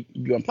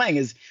you weren't playing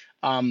is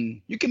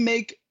you can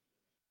make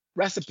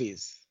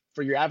recipes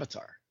for your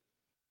avatar.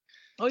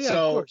 Oh yeah,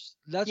 of course.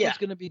 That's what's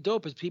gonna be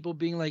dope is people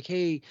being like,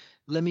 "Hey,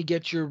 let me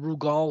get your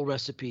Rugal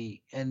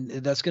recipe," and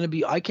that's gonna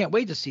be. I can't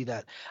wait to see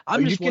that.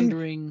 I'm just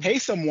wondering. Pay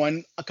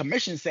someone a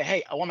commission, say,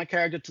 "Hey, I want my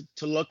character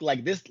to look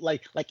like this,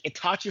 like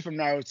Itachi from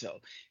Naruto.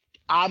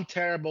 I'm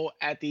terrible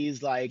at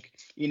these,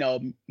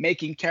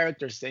 making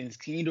characters things.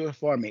 Can you do it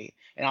for me?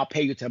 And I'll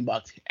pay you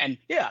 $10." And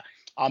yeah,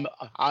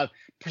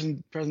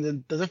 person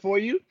does it for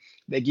you.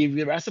 They give you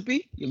the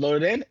recipe, you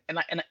load it in, and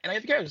I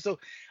have the character. So,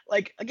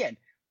 again,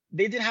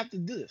 they didn't have to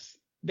do this.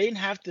 They didn't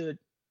have to.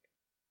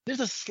 There's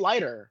a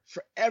slider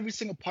for every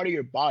single part of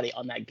your body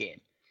on that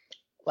game.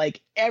 Like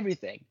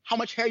everything. How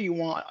much hair you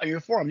want on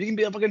your forearm. You can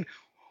be a fucking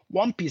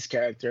One Piece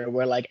character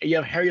where you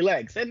have hairy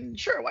legs. And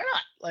sure, why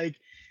not?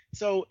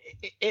 So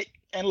it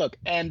and look,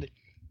 and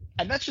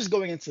that's just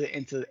going into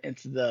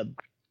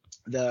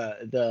the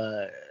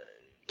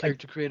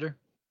character creator.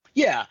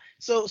 Yeah.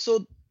 So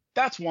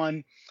that's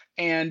one.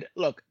 And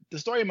look, the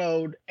story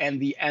mode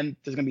and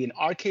there's gonna be an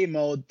arcade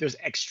mode. There's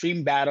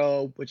extreme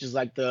battle, which is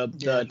like the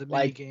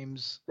mini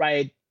games,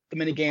 right? The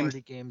mini games,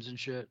 party games and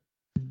shit.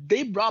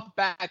 They brought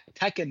back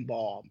Tekken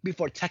Ball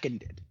before Tekken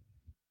did.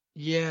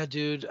 Yeah,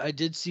 dude, I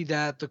did see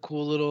that. The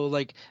cool little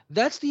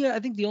that's I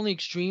think the only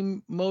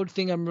extreme mode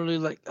thing I'm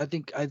really I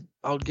think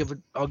I'll give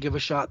a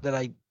shot that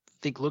I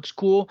think looks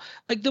cool.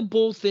 Like the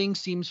bull thing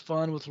seems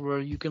fun with where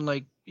you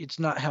can it's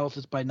not health,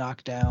 it's by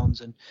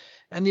knockdowns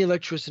and the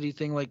electricity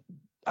thing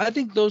I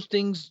think those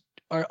things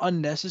are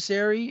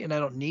unnecessary and I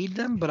don't need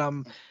them, but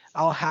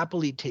I'll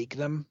happily take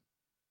them.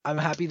 I'm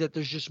happy that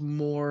there's just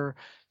more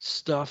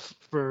stuff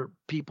for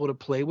people to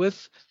play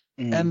with.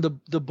 Mm-hmm. And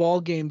the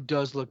ball game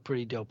does look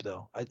pretty dope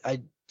though. I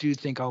do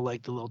think I'll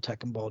like the little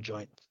Tekken ball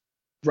joint.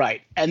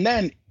 Right. And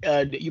then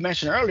you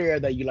mentioned earlier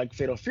that you like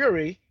Fatal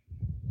Fury.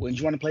 Wouldn't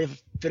you want to play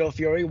Fatal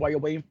Fury while you're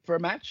waiting for a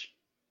match?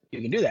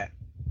 You can do that.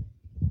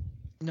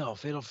 No,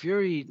 Fatal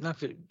Fury, not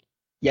Fatal.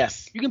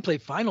 Yes. You can play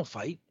Final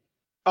Fight.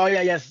 Oh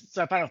yeah, yes.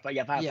 So Final Fight,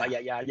 yeah, Final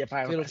Fight, yeah,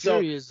 Final Fight.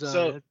 Fury is yeah.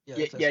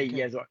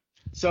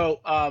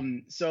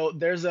 So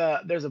there's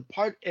a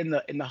part in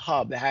the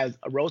hub that has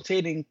a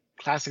rotating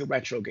classic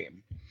retro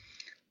game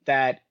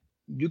that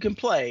you can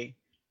play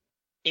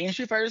in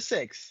Street Fighter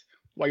 6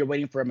 while you're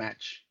waiting for a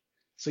match.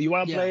 So you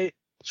want to play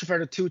Street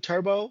Fighter 2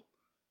 Turbo,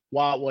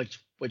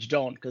 which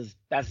don't, because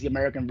that's the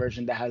American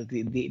version that has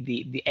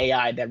the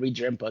AI that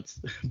reads your inputs.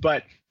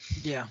 But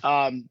yeah,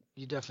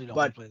 you definitely don't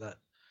want to play that.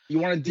 You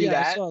want to do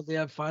that? I saw they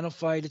have Final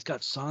Fight. It's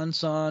got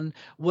San.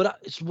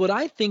 What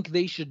I think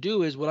they should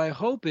do is, what I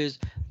hope is,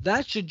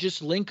 that should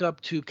just link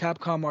up to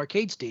Capcom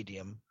Arcade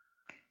Stadium,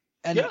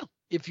 And Yeah.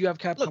 if you have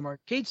Capcom Look.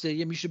 Arcade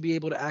Stadium, you should be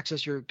able to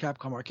access your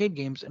Capcom Arcade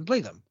games and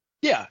play them.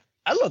 Yeah.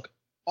 Look,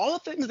 all the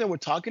things that we're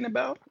talking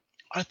about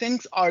are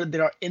things that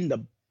are in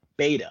the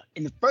beta.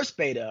 In the first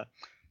beta,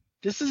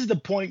 this is the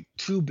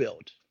 0.2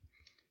 build.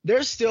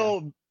 There's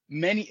still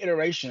many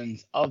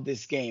iterations of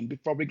this game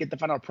before we get the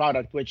final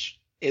product, which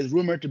is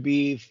rumored to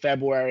be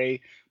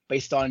February,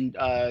 based on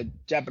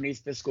Japanese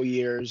fiscal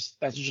years.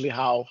 That's usually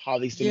how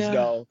these things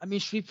go. I mean,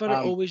 Street Fighter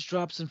always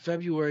drops in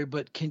February,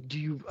 but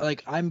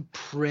I'm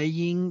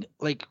praying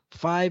like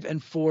 5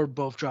 and 4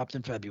 both dropped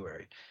in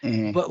February.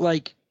 Mhm. But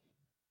like,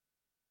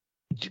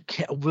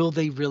 will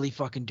they really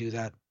fucking do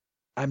that?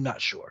 I'm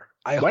not sure.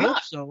 I Why hope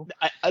not? so.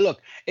 I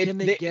look. Can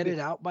they get it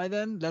out by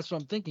then? That's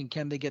what I'm thinking.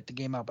 Can they get the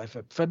game out by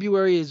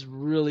February? Is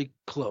really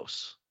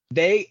close.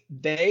 They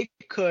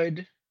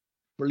could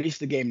release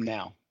the game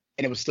now,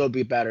 and it would still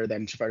be better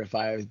than Street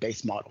Fighter V's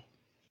base model.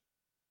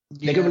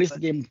 They could release the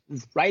game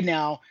right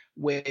now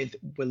with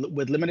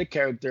limited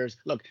characters.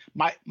 Look,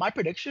 my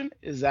prediction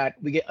is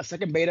that we get a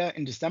second beta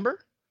in December,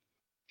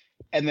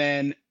 and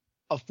then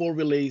a full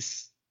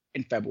release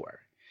in February,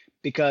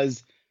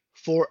 because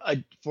for a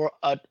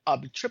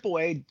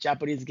AAA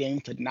Japanese game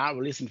to not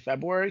release in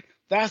February,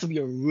 that has to be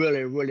a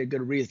really, really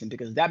good reason,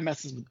 because that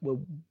messes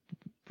with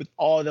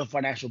all the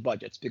financial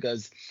budgets,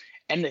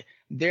 and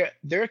their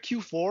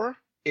Q4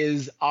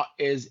 is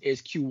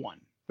Q1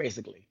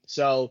 basically.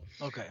 So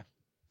okay,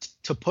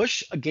 to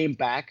push a game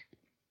back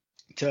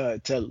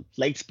to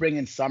late spring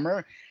and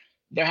summer,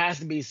 there has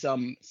to be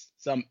some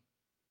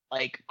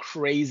like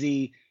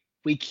crazy,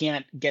 we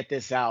can't get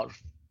this out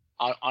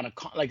on a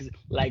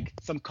like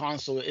some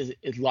console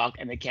is locked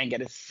and they can't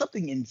get it.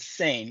 Something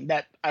insane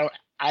that I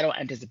don't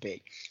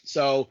anticipate.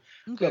 So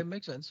okay, look,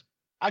 makes sense.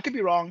 I could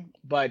be wrong,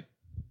 but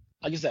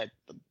like I said,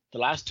 the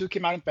last two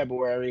came out in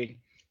February.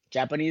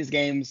 Japanese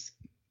games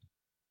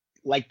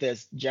like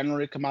this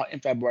generally come out in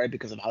February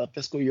because of how the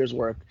fiscal years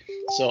work.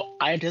 So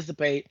I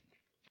anticipate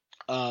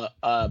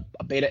a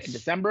beta in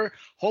December.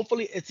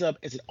 Hopefully it's an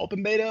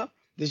open beta.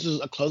 This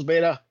was a closed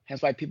beta,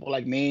 hence why people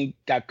like me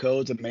got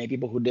codes, and many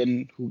people who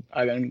didn't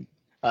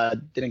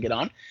get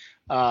on.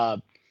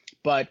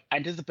 But I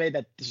anticipate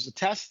that this is a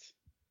test,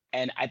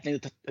 and I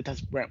think the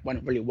test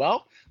went really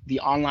well. The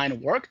online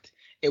worked.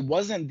 It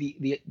wasn't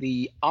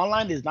the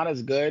online is not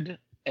as good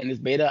in this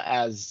beta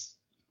as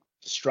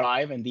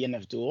Strive and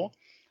DNF Duel.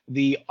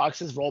 The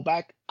Access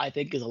rollback, I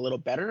think, is a little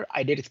better.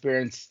 I did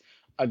experience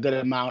a good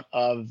amount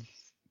of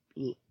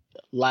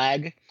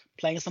lag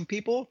playing some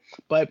people,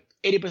 but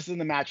 80% of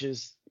the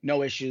matches,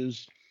 no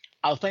issues.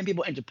 I was playing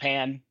people in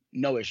Japan,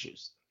 no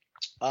issues.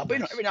 But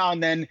every now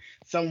and then,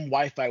 some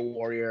Wi-Fi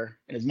warrior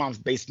in his mom's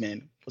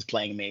basement was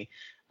playing me.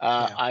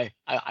 I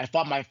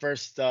fought my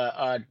first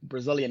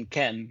Brazilian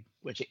Ken,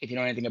 which, if you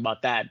know anything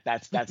about that,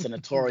 that's a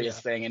notorious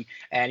thing.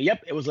 And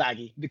yep, it was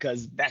laggy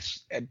because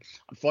that's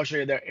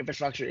unfortunately their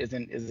infrastructure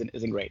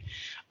isn't great.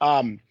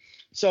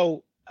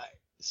 So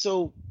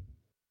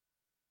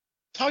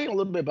talking a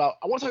little bit about,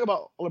 I want to talk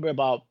about a little bit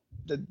about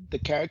the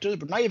characters,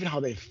 but not even how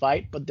they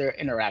fight, but their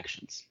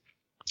interactions.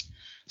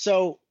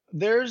 So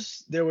there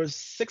was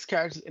 6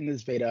 characters in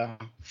this beta,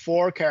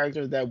 4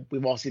 characters that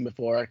we've all seen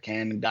before: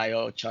 Ken,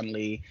 Dio,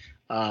 Chun-Li,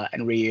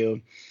 and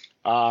Ryu.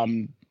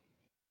 And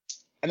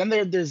then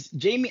there's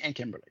Jamie and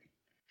Kimberly,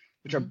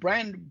 which are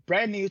brand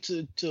new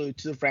to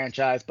the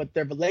franchise, but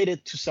they're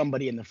related to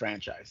somebody in the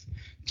franchise.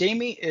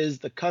 Jamie is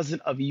the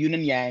cousin of Yun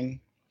and Yang,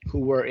 who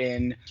were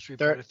in Street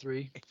Fighter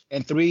 3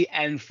 and 3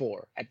 and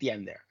 4 at the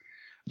end there.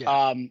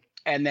 Yeah.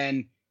 And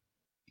then,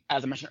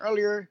 as I mentioned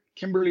earlier,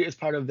 Kimberly is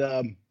part of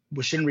the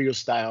Bushin Ryu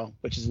style,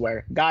 which is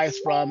where Guy is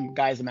from,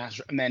 Guy is the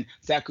master, and then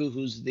Zaku,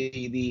 who's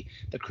the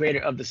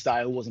creator of the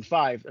style, who was in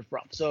 5, are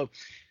from. So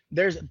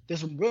there's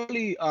some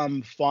really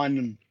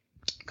fun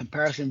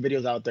comparison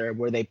videos out there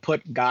where they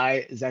put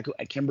Guy, Zaku,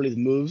 and Kimberly's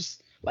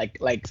moves like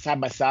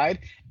side by side,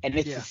 and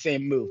it's the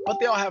same move, but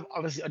they all have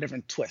obviously a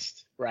different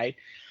twist, right?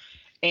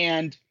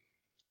 And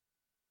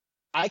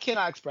I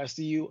cannot express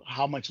to you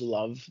how much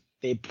love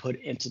they put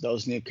into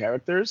those new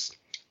characters.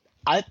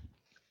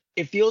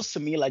 It feels to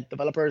me like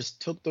developers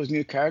took those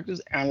new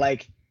characters and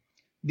like,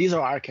 these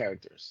are our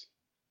characters.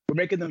 We're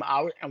making them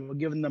ours and we're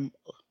giving them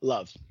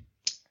love.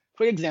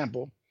 For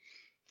example,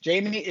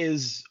 Jamie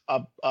is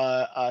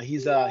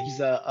he's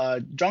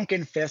a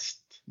drunken fist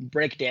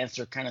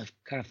breakdancer kind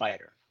of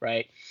fighter,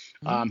 right?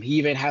 Mhm. He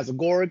even has a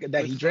gorg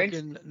that he drinks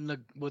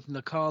with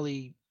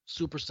Nakali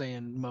Super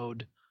Saiyan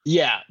mode.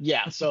 Yeah.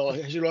 So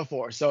here's your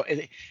 4. So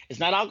it's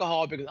not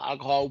alcohol, because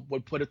alcohol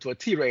would put it to a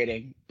T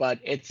rating, but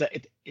it's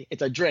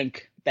a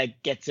drink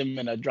that gets him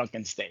in a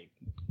drunken state.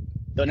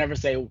 They'll never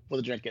say what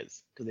the drink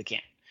is because they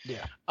can't.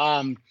 Yeah.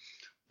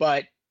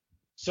 But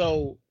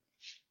so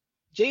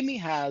Jamie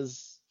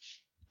has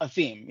a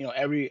theme. You know,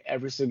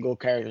 every single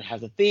character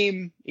has a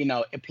theme. You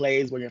know, it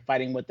plays when you're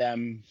fighting with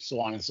them,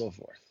 so on and so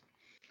forth.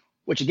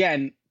 Which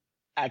again,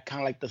 at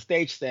kind of like the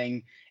stage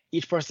thing,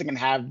 each person can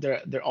have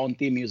their own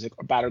theme music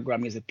or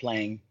battleground music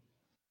playing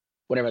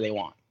whatever they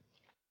want.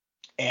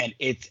 And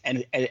it's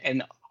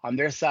and on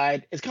their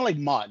side, it's kind of like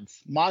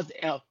mods. Mods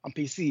on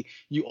PC,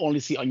 you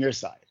only see on your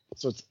side.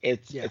 So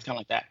it's kind of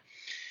like that.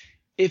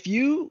 If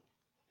you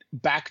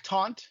back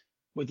taunt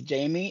with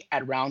Jamie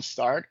at round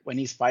start when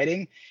he's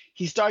fighting,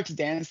 he starts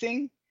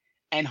dancing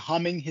and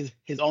humming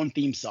his own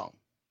theme song.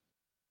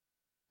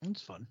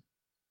 That's fun.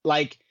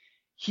 Like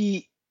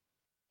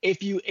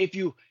if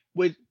you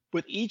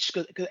with each,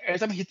 because every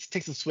time he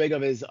takes a swig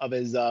of his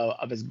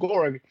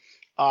Gorg,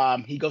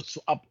 he goes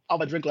up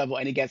a drink level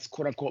and he gets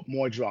quote unquote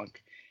more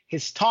drunk.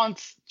 His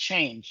taunts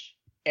change,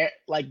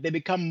 like they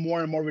become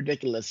more and more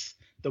ridiculous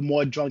the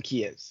more drunk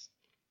he is.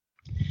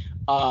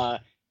 So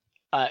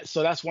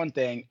that's one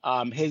thing.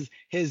 The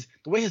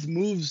way his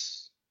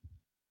moves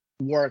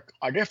work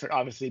are different,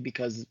 obviously,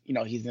 because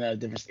he's in a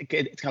different.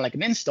 It's kind of like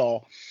an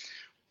install,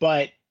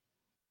 but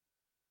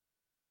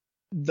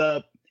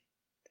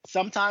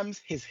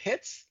sometimes his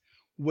hits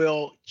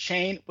will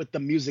chain with the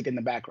music in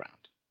the background.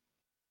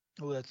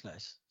 Oh, that's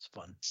nice. It's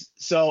fun.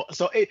 So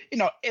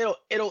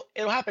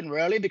it'll happen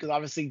rarely, because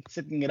obviously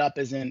setting it up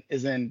isn't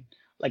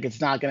like,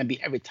 it's not gonna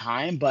be every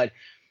time, but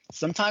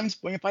sometimes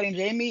when you're fighting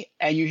Jamie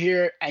and you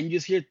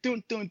just hear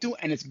doon doon doon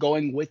and it's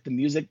going with the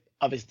music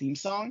of his theme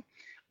song,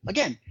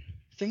 again,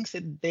 things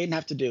that they didn't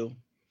have to do,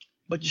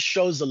 but just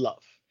shows the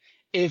love.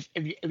 If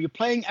you're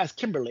playing as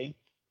Kimberly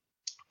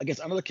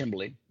against another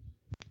Kimberly,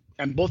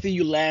 and both of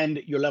you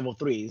land your level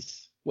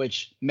 3s,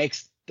 which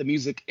makes the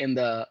music in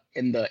the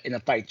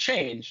fight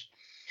change.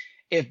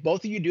 If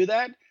both of you do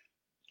that,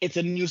 it's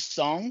a new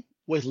song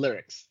with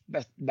lyrics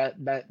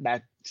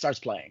that starts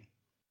playing.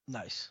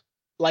 Nice.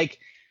 Like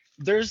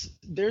there's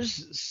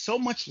so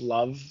much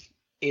love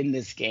in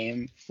this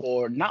game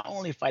for not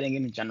only fighting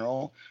in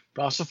general,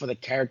 but also for the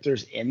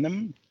characters in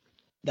them,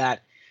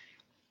 that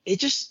it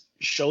just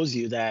shows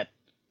you that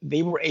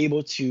they were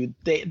able to,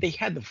 they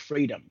had the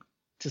freedom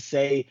to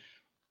say,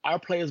 our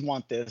players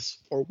want this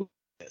or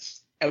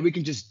this, and we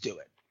can just do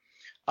it.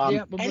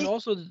 But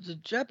also the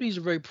Japanese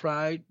are very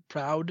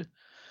proud,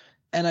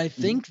 and I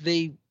think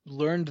they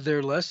learned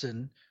their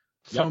lesson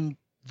from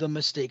the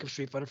mistake of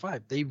Street Fighter V.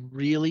 They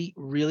really,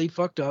 really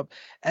fucked up.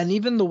 And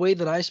even the way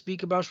that I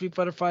speak about Street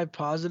Fighter V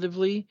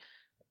positively,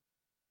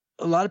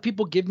 a lot of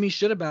people give me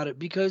shit about it,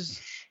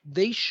 because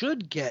they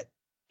should get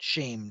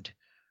shamed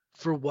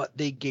for what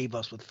they gave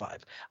us with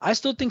 5. I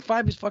still think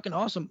 5 is fucking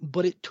awesome,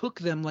 but it took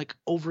them like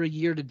over a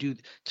year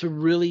to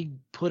really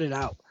put it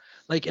out.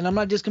 Like, and I'm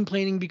not just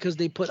complaining because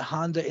they put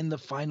Honda in the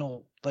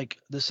final, like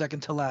the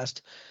second to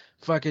last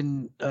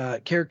fucking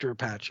character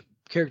pack.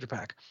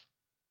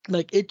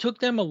 Like, it took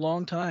them a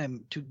long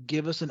time to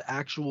give us an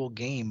actual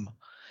game.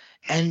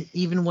 And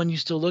even when you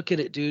still look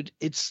at it, dude,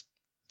 it's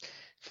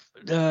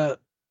a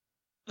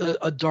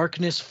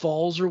Darkness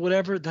Falls or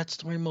whatever. That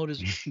story mode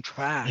is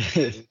trash.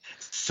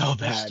 So bad.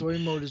 That story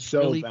mode is so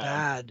really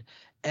bad.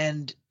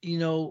 And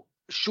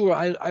sure,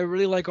 I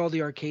really like all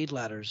the arcade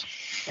ladders,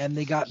 and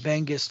they got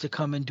Vengus to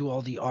come and do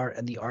all the art,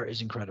 and the art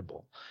is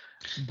incredible.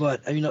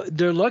 But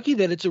they're lucky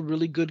that it's a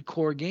really good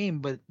core game.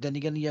 But then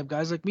again, you have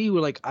guys like me who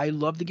are like, I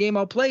love the game,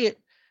 I'll play it,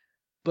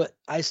 but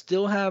I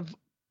still have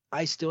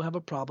a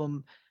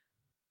problem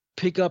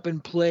pick up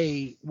and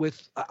play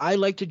with. I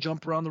like to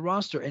jump around the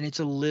roster, and it's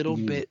a little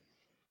bit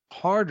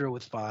harder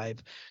with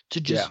 5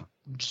 to just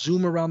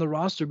zoom around the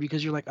roster,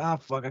 because you're like,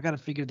 fuck, I gotta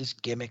figure this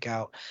gimmick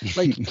out.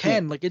 Like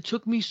Ken, like it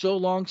took me so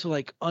long to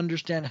like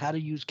understand how to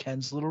use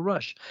Ken's little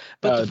rush.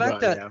 But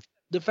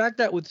the fact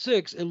that with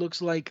 6, it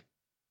looks like,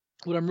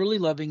 what I'm really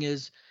loving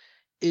is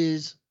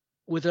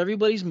with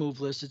everybody's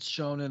move list, it's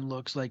shown and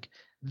looks like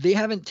they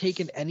haven't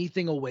taken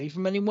anything away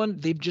from anyone.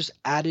 They've just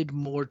added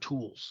more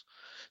tools.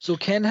 So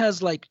Ken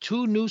has like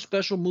 2 new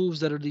special moves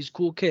that are these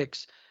cool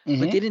kicks, but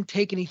they didn't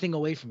take anything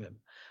away from him.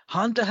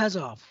 Honda has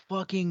a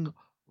fucking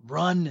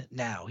run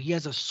now. He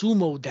has a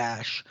sumo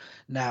dash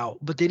now,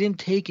 but they didn't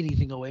take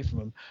anything away from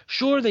him.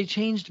 Sure, they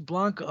changed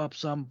Blanca up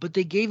some, but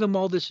they gave him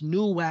all this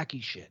new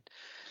wacky shit.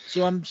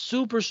 So I'm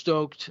super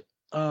stoked.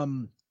 There's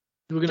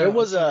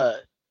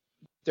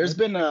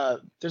been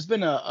a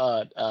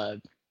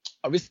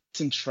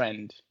recent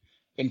trend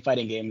in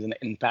fighting games in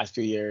the past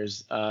few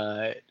years,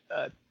 and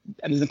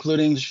it's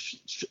including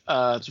Street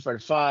Fighter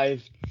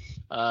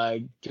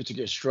V, Guilty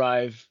Gear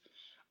Strive.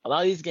 A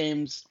lot of these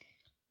games,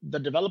 the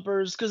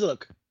developers, because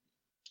look,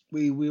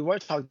 we were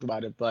talking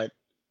about it, but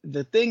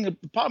the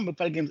problem with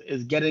fighting games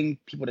is getting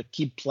people to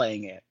keep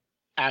playing it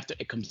after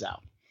it comes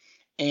out.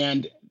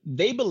 And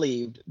they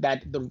believed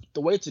that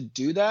the way to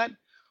do that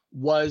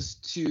was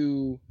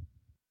to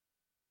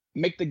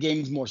make the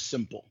games more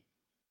simple.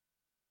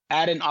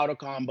 Add in auto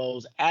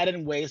combos, add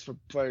in ways for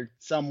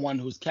someone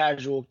who's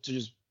casual to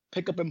just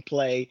pick up and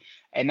play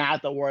and not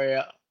have to worry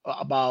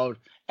about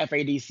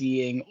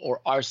FADCing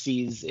or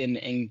RCs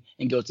in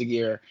Guilty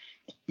Gear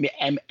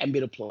and be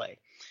able to play.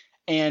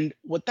 And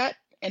what that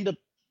end up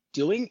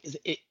doing is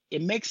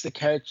it makes the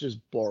characters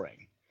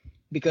boring,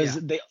 because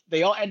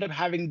they all end up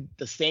having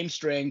the same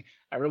string.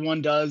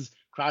 Everyone does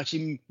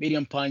crouching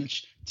medium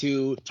punch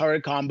to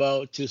target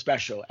combo to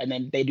special, and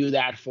then they do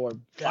that for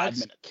 5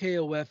 minutes.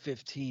 KOF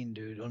 15,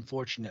 dude,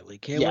 unfortunately.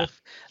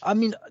 KOF, I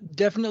mean,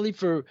 definitely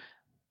for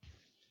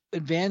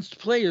advanced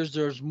players,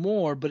 there's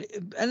more, but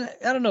and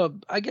I don't know.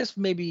 I guess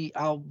maybe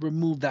I'll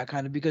remove that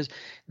kind of because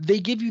they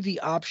give you the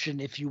option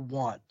if you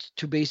want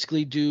to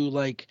basically do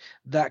like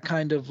that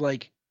kind of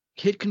like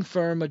hit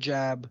confirm a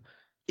jab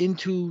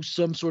into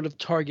some sort of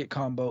target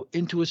combo,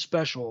 into a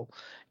special,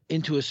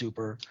 into a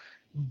super.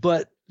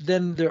 But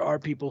then there are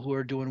people who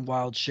are doing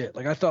wild shit.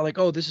 Like I thought like,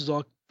 oh, this is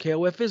all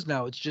KOF is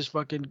now. It's just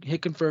fucking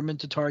hit confirm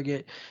into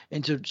target,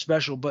 into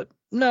special. But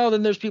no,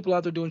 then there's people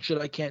out there doing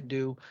shit I can't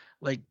do.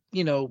 Like,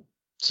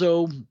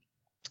 so,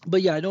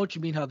 but yeah, I know what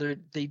you mean. How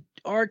they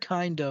are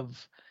kind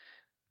of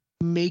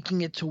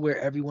making it to where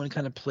everyone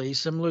kind of plays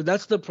similar.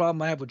 That's the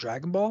problem I have with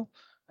Dragon Ball.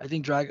 I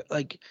think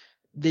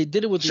they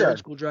did it with the Sure. old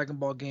school Dragon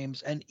Ball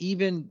games and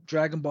even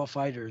Dragon Ball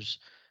Fighters.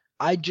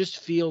 I just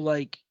feel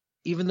like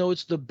even though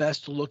it's one of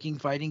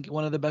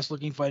the best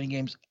looking fighting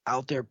games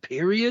out there,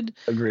 period.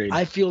 Agreed.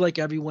 I feel like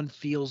everyone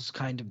feels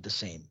kind of the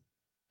same.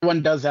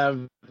 Everyone does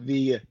have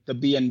the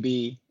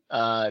BNB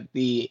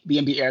the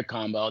BNB air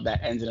combo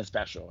that ends in a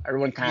special.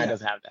 Everyone kind of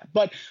does have that.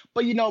 But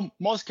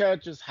most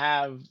characters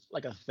have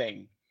like a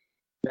thing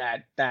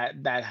that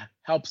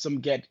helps them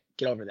get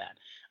over that.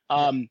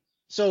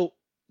 So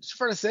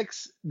for the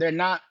 6,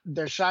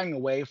 they're shying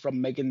away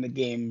from making the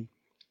game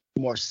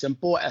more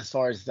simple as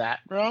far as that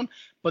round,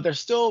 but they're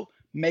still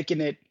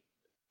making it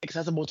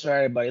accessible to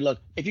everybody. Look,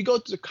 if you go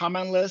to the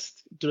command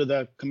list,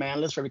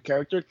 for every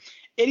character,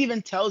 it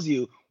even tells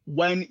you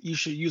when you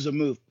should use a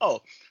move.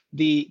 Oh,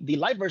 the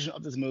light version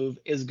of this move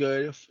is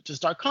good to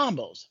start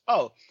combos.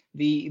 Oh,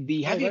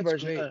 the heavy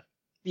version.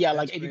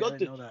 Like if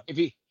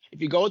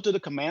you go to the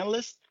command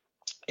list,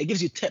 it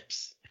gives you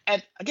tips.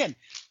 And again,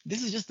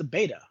 this is just the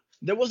beta.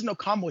 There was no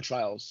combo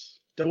trials.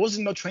 There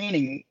wasn't no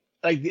training.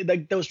 Like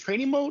there was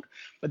training mode,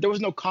 but there was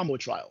no combo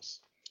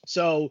trials.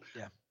 So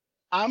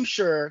I'm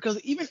sure, because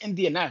even in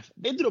DNF,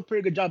 they did a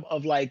pretty good job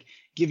of like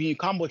giving you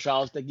combo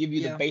trials that give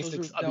you the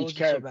basics of each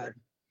character.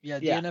 So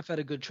DNF had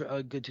a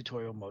good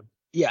tutorial mode.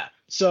 Yeah.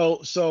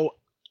 So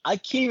I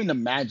can't even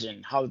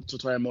imagine how the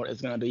tutorial mode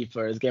is gonna be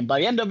for this game. By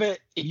the end of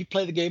it, if you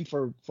play the game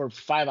for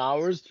 5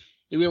 hours,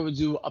 you'll be able to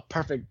do a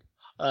perfect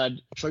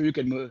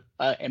Shoryuken move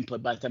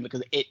input by the time,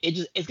 because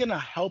it's gonna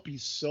help you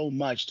so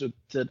much to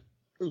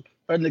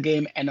learn the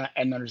game and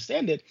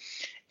understand it.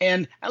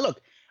 And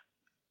look,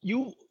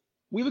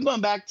 we've been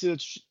going back to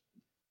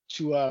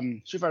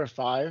Street Fighter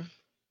 5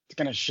 to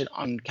kind of shit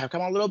on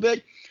Capcom a little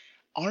bit.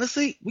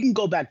 Honestly, we can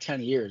go back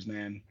 10 years,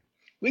 man.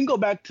 We can go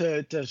back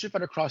to Street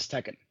Fighter Cross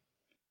Tekken.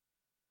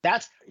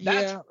 That's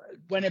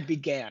when it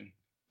began.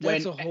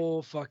 That's a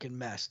whole fucking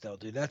mess, though,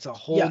 dude. That's a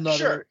whole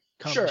nother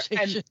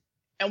conversation. Sure.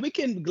 And we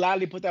can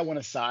gladly put that one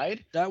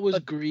aside. That was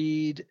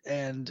greed,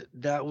 and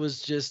that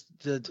was just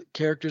the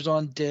characters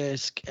on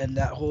disc, and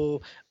that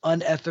whole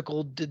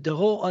unethical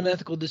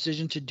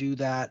decision to do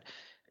that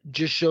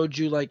just showed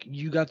you like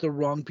you got the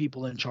wrong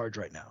people in charge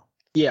right now.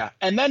 Yeah,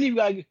 and then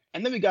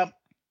we got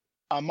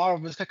Marvel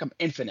vs. Capcom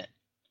Infinite,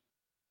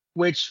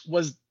 which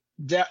was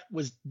DOA.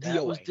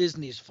 That was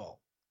Disney's fault.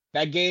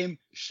 That game,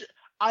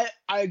 I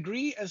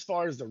agree as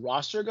far as the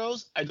roster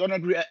goes. I don't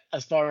agree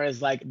as far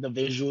as like the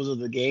visuals of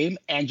the game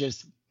and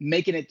just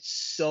making it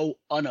so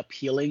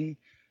unappealing.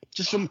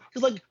 Because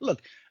like,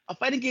 look, a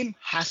fighting game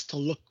has to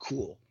look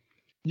cool.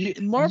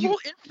 Marvel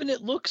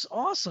Infinite looks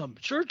awesome.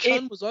 Sure,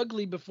 Chun was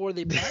ugly before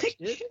they patched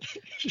it,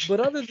 but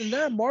other than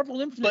that,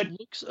 Marvel Infinite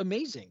looks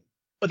amazing.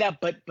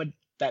 But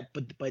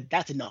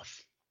that's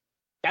enough.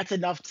 That's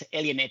enough to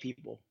alienate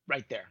people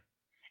right there.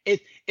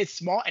 It's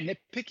small and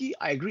nitpicky.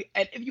 I agree.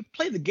 And if you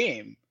play the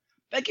game,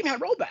 that game had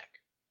rollback.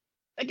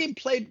 That game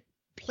played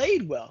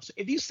well. So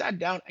if you sat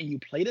down and you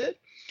played it,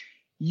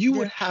 you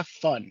would have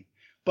fun.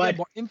 But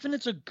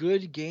Infinite's a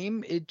good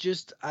game. It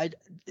just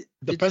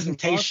the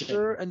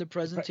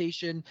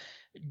presentation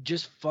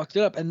just fucked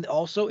it up. And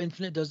also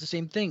Infinite does the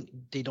same thing.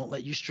 They don't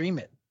let you stream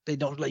it. They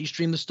don't let you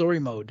stream the story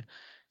mode.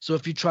 So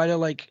if you try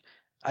to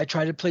I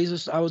tried to play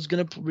this, I was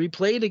gonna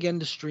replay it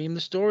again to stream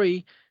the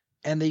story,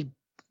 and they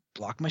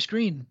blocked my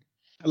screen.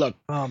 Look,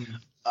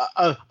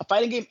 a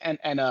fighting game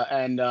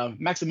and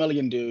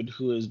Maximilian dude,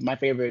 who is my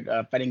favorite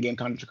fighting game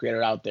content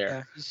creator out there.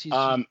 Yeah, he's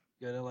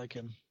good. I like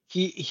him.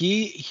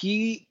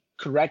 He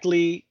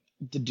correctly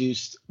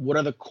deduced what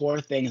are the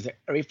core things that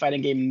every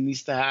fighting game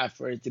needs to have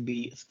for it to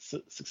be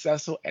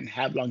successful and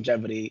have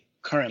longevity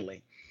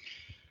currently.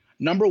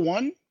 Number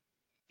 1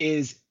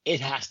 is it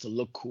has to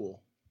look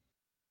cool.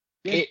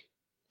 Yeah.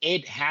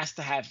 It has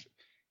to have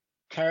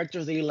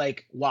characters that you're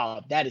like,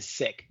 wow, that is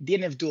sick.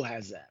 DNF Duel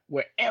has that,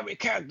 where every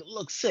character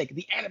looks sick.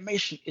 The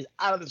animation is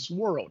out of this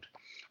world,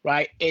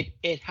 right?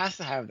 It has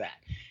to have that.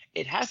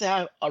 It has to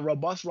have a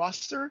robust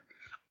roster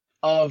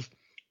of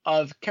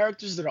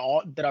characters that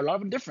are a lot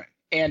of them different.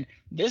 And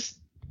this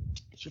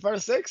Street Fighter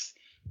 6,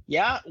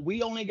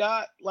 we only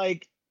got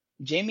like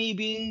Jamie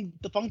being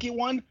the funky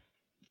one.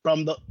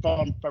 From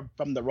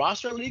the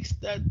roster leaks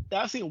that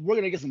I see, we're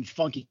gonna get some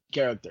funky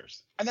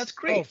characters, and that's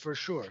great. Oh, for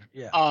sure,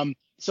 yeah.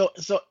 So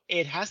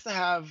it has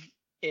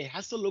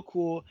to look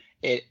cool.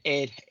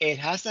 It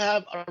has to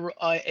have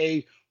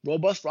a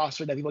robust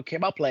roster that people care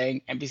about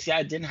playing.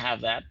 MPCI didn't have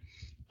that,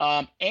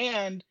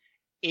 and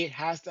it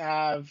has to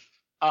have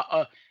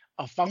a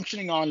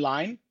functioning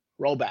online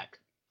rollback.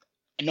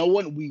 And no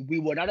one, we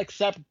will not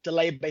accept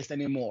delay based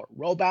anymore.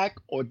 Rollback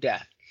or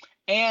death.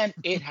 And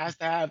it has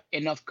to have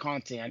enough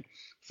content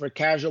for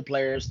casual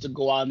players to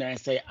go out there and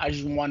say, I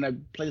just want to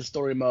play the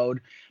story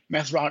mode,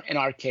 mess around in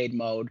arcade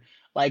mode,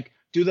 like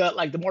do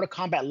the Mortal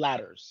Kombat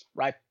ladders,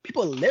 right?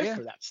 People live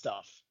for that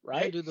stuff,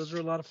 right? Yeah, dude, those are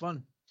a lot of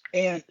fun.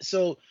 And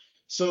so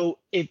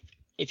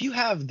if you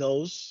have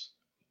those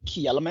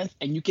key elements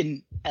and you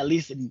can at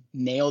least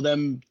nail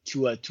them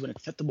to an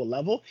acceptable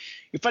level,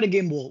 your fighting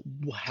game will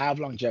have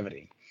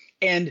longevity.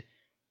 And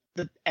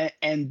the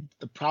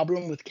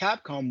problem with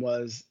Capcom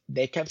was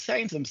they kept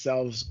saying to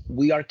themselves,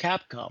 "We are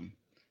Capcom.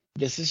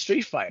 This is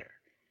Street Fighter.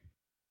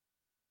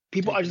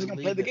 People are just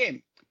gonna play the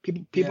game.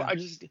 People are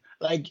just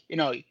like,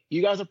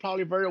 you guys are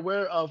probably very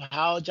aware of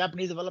how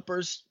Japanese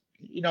developers,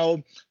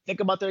 think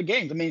about their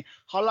games. I mean,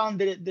 how long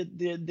did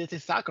it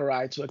take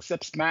Sakurai to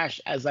accept Smash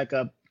as like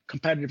a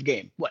competitive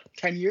game? What,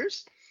 10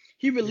 years?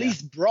 He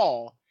released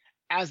Brawl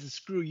as a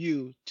screw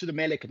you to the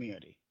Melee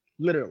community,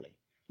 literally.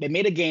 They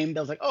made a game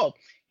that was like, oh,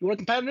 you want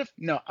competitive?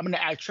 No, I'm going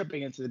to add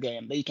tripping into the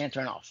game that you can't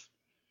turn off.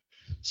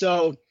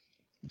 So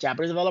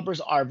Japanese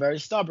developers are very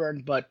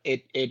stubborn, but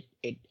it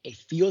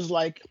feels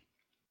like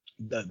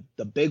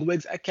the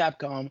bigwigs at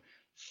Capcom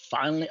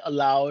finally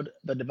allowed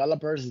the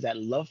developers that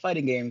love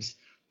fighting games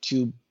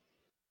to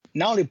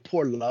not only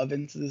pour love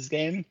into this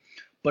game,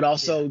 but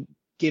also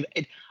give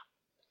it.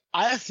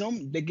 I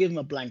assume they give them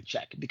a blank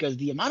check because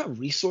the amount of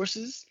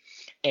resources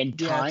and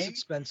time it's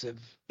expensive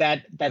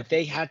that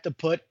they had to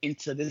put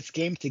into this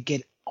game to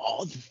get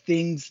all the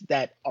things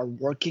that are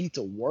working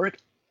to work,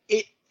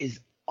 it is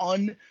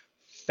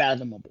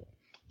unfathomable.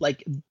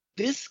 Like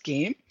this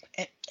game,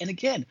 and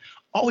again,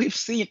 all we've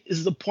seen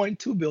is the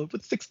 0.2 build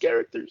with 6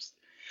 characters.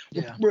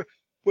 Yeah.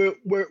 We're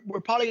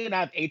probably gonna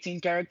have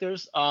 18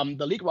 characters.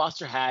 The league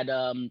roster had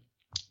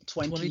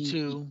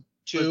 22.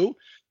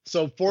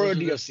 So 4 are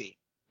DLC.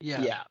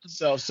 Yeah.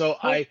 So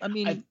I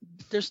mean,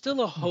 there's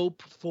still a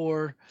hope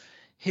for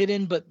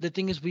hidden, but the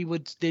thing is,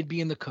 they'd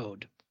be in the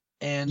code,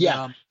 and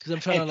because I'm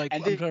trying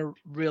to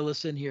reel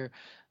us in here,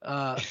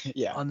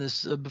 on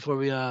this before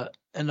we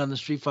end on the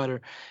Street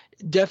Fighter.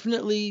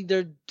 Definitely,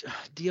 they're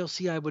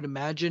DLC, I would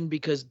imagine,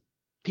 because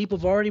people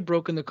have already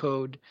broken the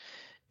code,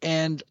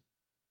 and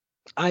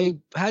I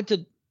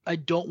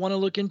don't want to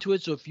look into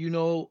it. So if you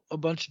know a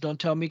bunch, don't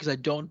tell me because I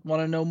don't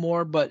want to know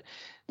more. But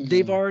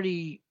they've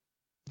already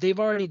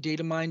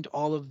data mined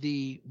all of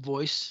the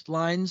voice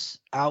lines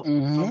out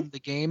from the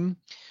game,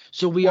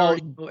 so we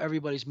already know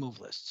everybody's move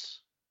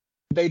lists.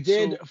 They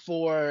did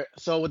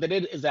so what they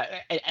did is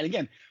that, and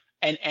again,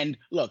 and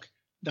look,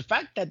 the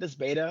fact that this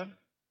beta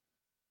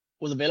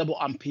was available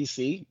on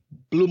PC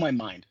blew my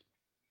mind.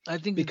 I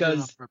think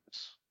because on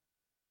purpose.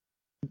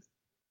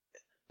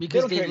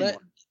 Because they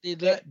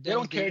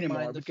don't care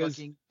anymore because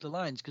the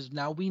lines, because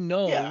now we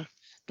know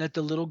that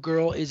the little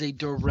girl is a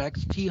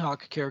direct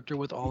T-Hawk character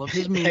with all of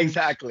his moves.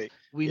 Exactly.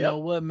 We know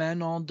what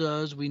Manon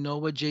does. We know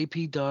what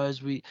JP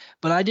does.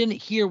 But I didn't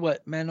hear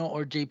what Manon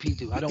or JP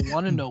do. I don't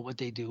want to know what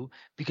they do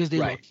because they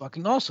look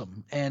fucking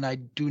awesome. And I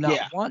do not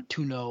want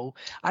to know.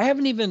 I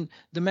haven't even,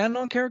 the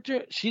Manon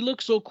character, she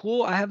looks so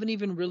cool. I haven't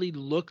even really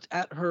looked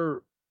at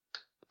her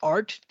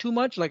art too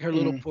much, like her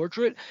little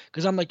portrait,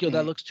 because I'm like,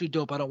 that looks too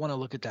dope. I don't want to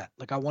look at that.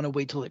 Like, I want to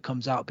wait till it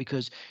comes out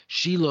because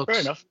she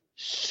looks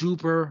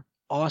super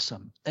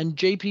awesome. And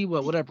JP,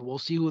 whatever, we'll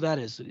see who that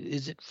is.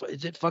 Is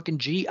it fucking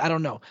G? I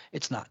don't know.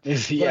 It's not.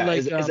 It's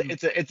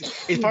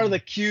part of the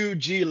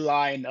QG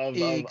line of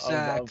dude.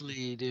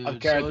 Of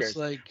characters.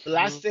 So it's like the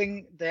last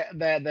thing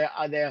that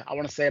I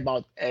want to say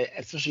about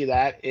especially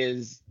that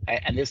is,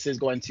 and this is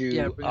going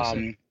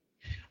to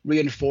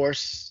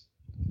reinforce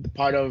the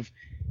part of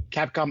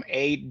Capcom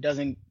 8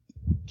 doesn't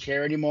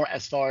care anymore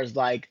as far as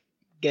like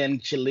getting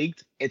shit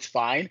leaked. It's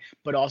fine,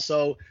 but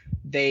also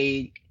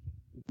they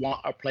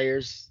want the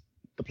players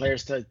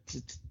to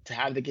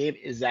have the game.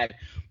 Is that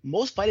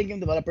most fighting game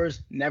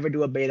developers never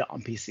do a beta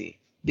on PC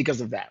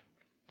because of that.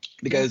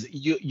 Because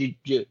you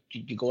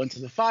go into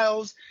the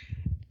files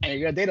and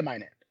you're gonna data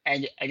mine it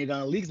and you're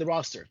gonna leak the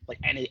roster, like,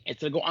 and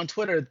it's gonna go on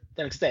Twitter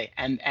the next day.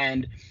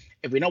 And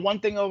if we know one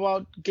thing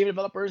about game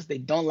developers, they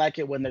don't like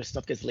it when their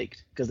stuff gets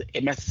leaked because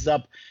it messes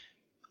up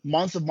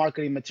months of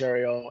marketing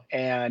material,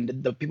 and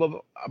the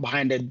people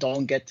behind it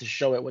don't get to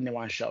show it when they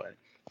want to show it.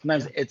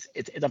 Sometimes it's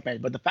unfair.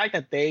 But the fact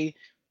that they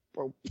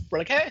were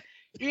like, hey,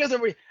 you guys are,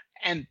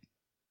 and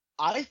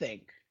I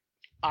think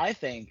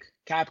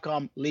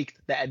Capcom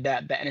leaked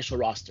that initial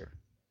roster.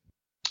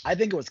 I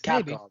think it was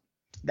Capcom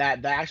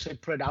that actually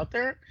put it out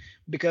there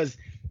because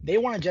they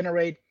want to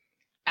generate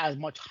as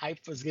much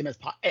hype for this game as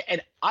possible.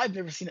 And I've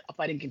never seen a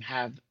fighting game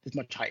have this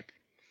much hype.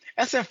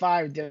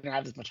 SF5 didn't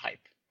have this much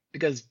hype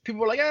because people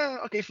were like,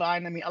 okay,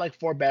 fine. I mean, I like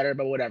 4 better,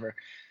 but whatever.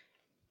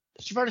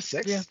 Street Fighter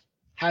 6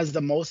 has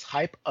the most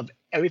hype of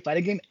every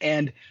fighting game,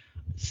 and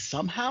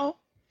somehow,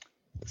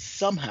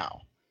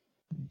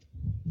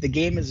 the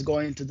game is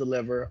going to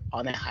deliver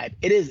on that hype.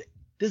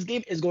 This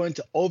game is going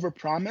to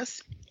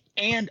overpromise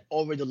and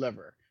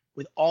overdeliver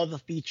with all the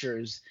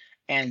features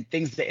and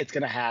things that it's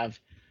gonna have.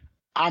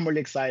 I'm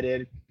really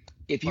excited.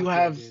 If you Fuck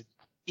yeah, have dude.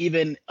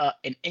 even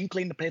an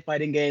inkling to play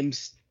fighting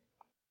games,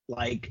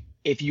 like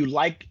if you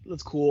like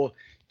that's cool,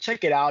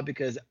 check it out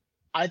because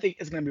I think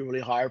it's gonna be really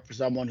hard for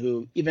someone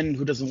who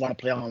doesn't want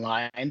to play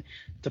online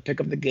to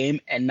pick up the game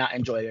and not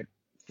enjoy it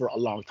for a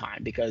long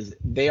time because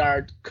they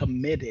are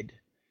committed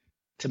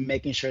to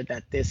making sure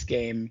that this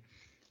game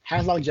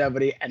has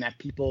longevity and that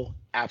people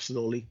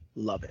absolutely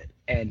love it.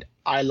 And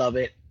I love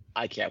it.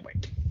 I can't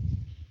wait.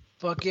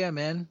 Fuck yeah,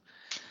 man.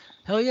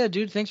 Hell yeah,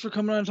 dude. Thanks for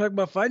coming on and talking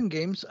about fighting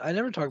games. I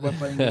never talk about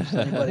fighting games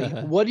to anybody.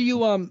 What do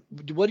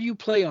you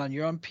play on?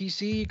 You're on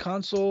PC,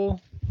 console?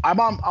 I'm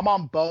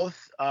on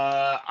both.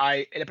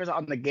 It depends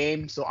on the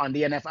game. So on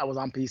DNF I was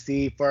on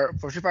PC. For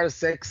Street Fighter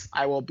 6,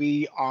 I will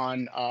be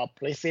on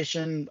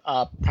PlayStation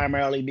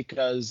primarily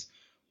because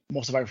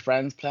most of our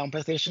friends play on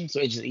PlayStation, so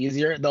it's just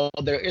easier. Though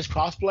there is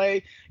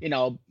crossplay,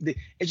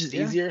 it's just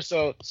easier.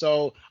 So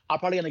I'm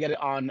probably gonna get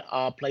it on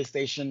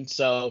PlayStation.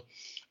 So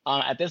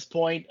at this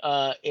point,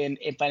 in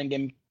fighting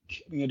game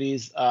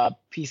communities,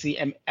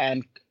 PC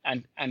and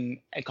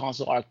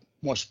console are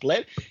more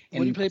split. What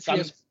do you play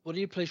What do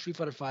you play Street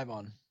Fighter 5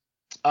 on?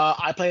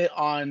 I play it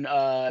on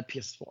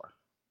PS4. 4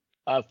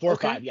 or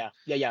Okay. 5, yeah.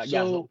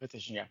 So-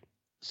 PlayStation, yeah.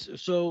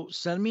 So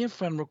send me a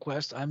friend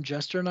request. I'm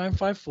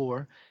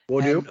Jester954.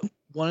 Will do. And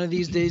one of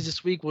these days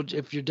this week,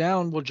 if you're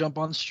down, we'll jump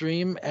on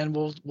stream and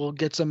we'll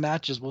get some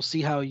matches. We'll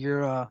see how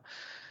your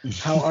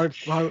how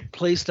our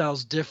play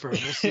styles differ. We'll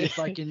see if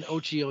I can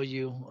Ochio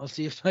you. I'll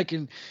see if I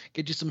can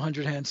get you some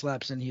 100 hand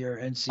slaps in here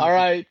and see All if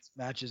right.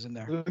 matches in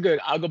there. Good.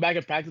 I'll go back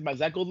and practice my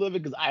Zekko a little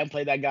bit because I haven't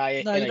played that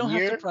guy No, in you don't a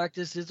year. have to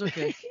practice. It's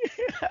okay.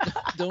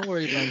 Don't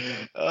worry about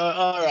it.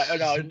 All right.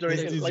 No,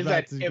 He's like I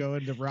about said, to go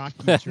into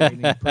Rocky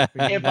training. Perfect.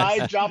 if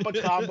I drop a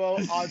combo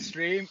on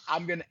stream,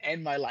 I'm gonna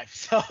end my life.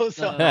 So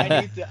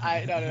I need to.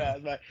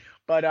 No.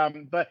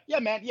 But yeah,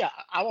 man. Yeah,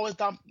 I'm always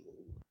down.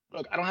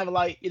 Look, I don't have a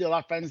lot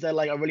of friends that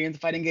like are really into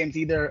fighting games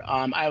either.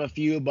 I have a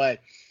few, but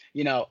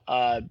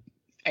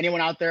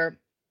anyone out there,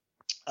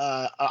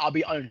 I'll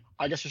be on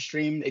just a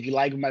stream if you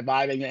like my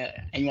vibe and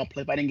you want to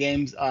play fighting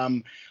games.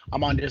 I'm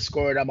on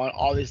Discord. I'm on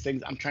all these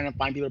things. I'm trying to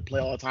find people to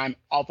play all the time.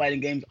 All fighting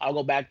games. I'll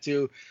go back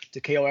to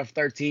KOF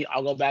 13.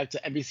 I'll go back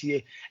to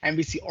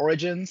MVC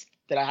Origins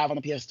that I have on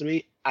the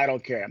PS3. I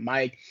don't care.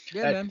 Man.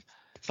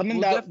 Something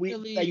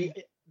We'll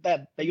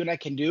that you and I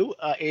can do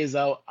is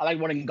I like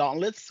running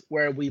gauntlets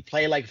where we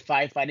play like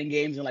 5 fighting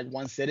games in like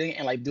one sitting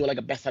and like do like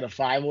a best out of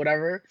 5 or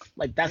whatever.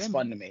 Like that's Yeah,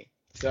 fun to me.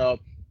 So,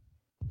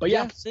 but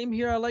yeah. Same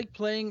here. I like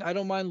playing. I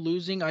don't mind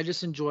losing. I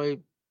just enjoy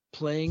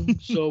playing.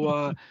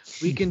 So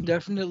we can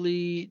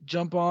definitely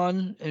jump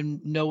on and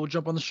we'll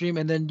jump on the stream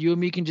and then you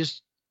and me can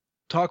just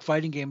talk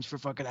fighting games for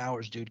fucking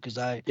hours, dude. Because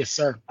Yes,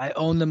 sir. I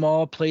own them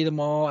all, play them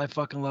all. I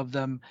fucking love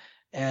them.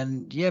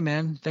 And yeah,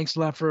 man, thanks a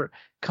lot for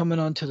coming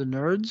on to the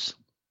Nerds.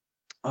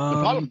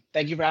 No problem.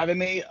 Thank you for having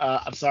me.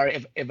 I'm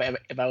sorry if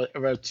I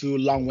was too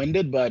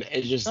long-winded, but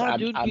it's just No,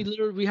 dude,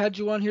 we had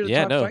you on here to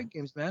talk fight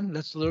games, man.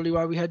 That's literally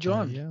why we had you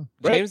on. Yeah.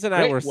 James and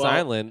I Great. were Well-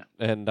 silent,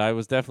 and I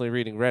was definitely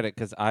reading Reddit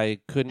because I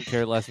couldn't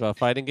care less about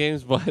fighting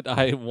games, but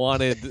I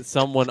wanted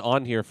someone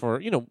on here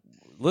for,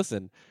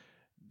 listen,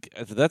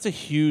 that's a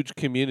huge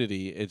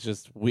community. It's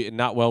just we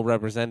not well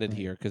represented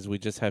here because we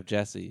just have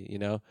Jesse,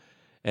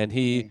 and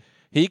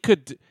he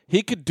could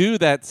do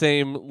that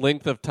same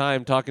length of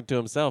time talking to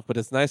himself, but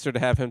it's nicer to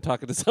have him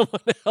talking to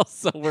someone else.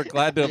 So we're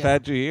glad to have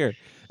had you here.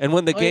 And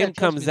when the game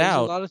comes there's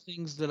out, a lot of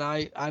things that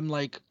I'm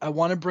like I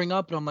want to bring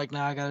up, but I'm like,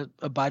 nah, I gotta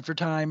abide for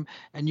time,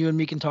 and you and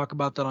me can talk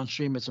about that on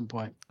stream at some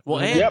point. well,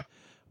 and Yep.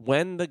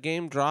 when the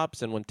game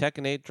drops and when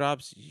Tekken 8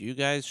 drops, you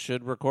guys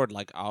should record.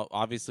 Like,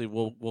 obviously,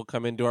 we'll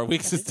come into our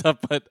weeks and stuff,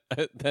 but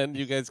then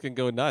you guys can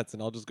go nuts,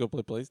 and I'll just go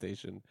play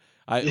PlayStation.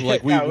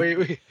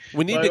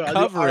 We need to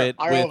cover it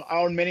Our with.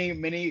 own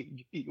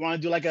mini. You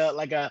want to do like a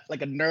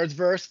nerds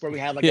verse where we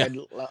have like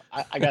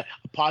a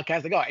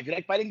podcast. Like, if you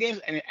like fighting games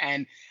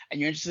and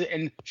you're interested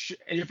in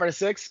Street Fighter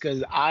 6,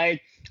 because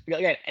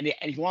again, and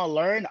if you want to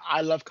learn,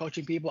 I love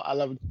coaching people. I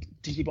love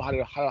teaching people how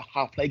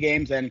to play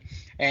games and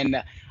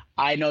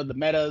I know the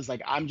metas.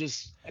 Like I'm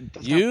just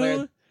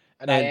You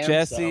and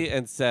Jesse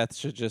and Seth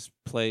should just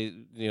play,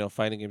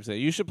 fighting games.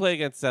 You should play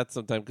against Seth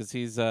sometime because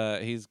he's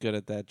good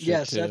at that shit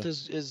Yeah, too.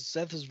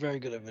 Seth is very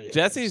good at video.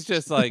 Jesse's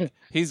just like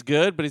he's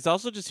good, but he's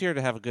also just here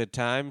to have a good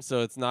time.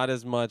 So it's not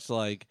as much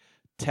like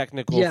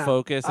technical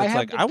focus. I It's have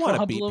like the I want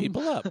to beat problem-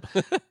 people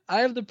up. I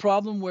have the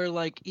problem where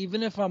like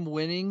even if I'm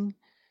winning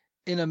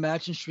in a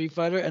match in Street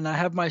Fighter and I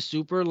have my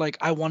super, like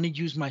I want to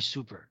use my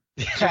super.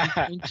 So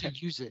I'm going to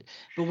use it.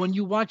 But when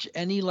you watch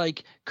any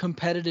like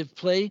competitive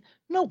play,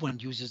 no one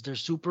uses their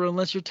super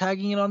unless you're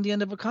tagging it on the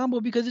end of a combo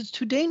because it's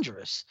too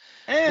dangerous.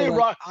 Hey, So,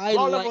 like,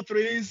 raw level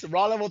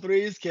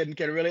threes can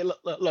really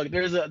look.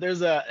 There's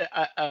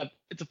a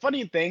it's a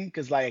funny thing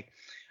because like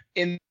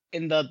in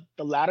the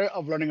ladder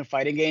of learning a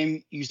fighting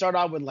game, you start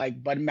out with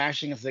like button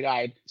mashing. It's like, all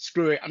right,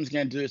 screw it, I'm just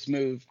gonna do this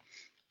move,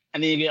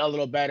 and then you get a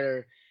little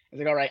better. It's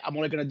like, all right, I'm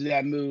only gonna do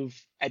that move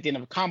at the end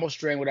of a combo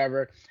string,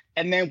 whatever.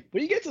 And then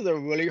when you get to the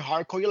really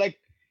hardcore,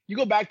 you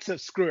go back to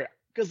screw it.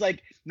 because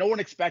like no one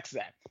expects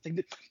that.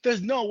 Like,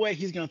 there's no way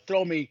he's gonna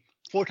throw me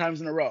 4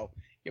 times in a row.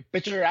 You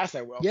bitch your ass,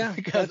 I will. Yeah,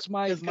 that's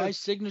my because-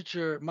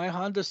 signature. My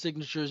Honda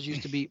signatures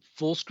used to be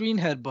full screen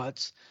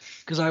headbutts,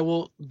 because I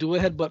will do a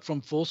headbutt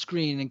from full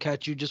screen and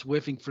catch you just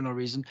whiffing for no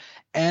reason.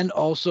 And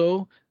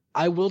also,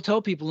 I will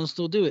tell people and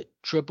still do it.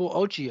 Triple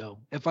Ochio.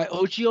 If I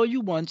Ochio you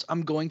once,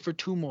 I'm going for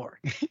 2 more,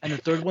 and the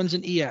third one's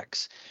an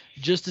EX,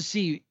 just to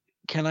see,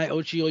 can I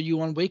Ochio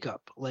you on wake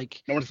up?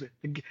 Like, no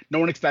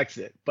one expects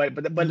it, but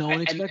no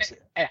one expects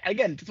it. And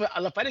again, that's why I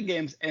love fighting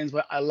games, and it's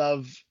what I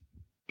love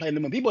playing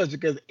them with people, is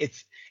because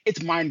it's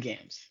mind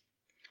games.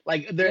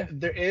 Like there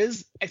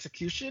is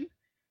execution,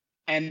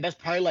 and that's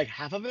probably like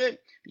half of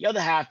it. The other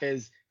half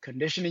is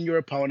conditioning your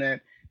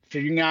opponent,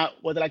 figuring out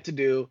what they like to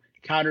do,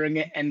 countering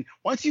it. And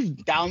once you've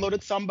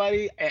downloaded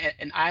somebody,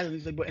 and I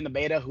have people in the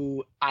beta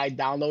who I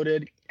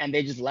downloaded and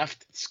they just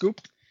left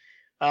scooped,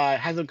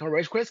 has them come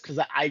rage quits because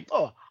I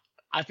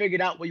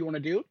figured out what you want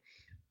to do.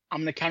 I'm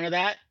gonna counter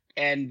that,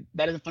 and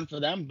that isn't fun for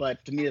them,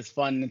 but to me it's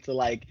fun to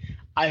like,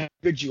 I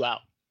figured you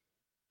out.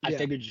 I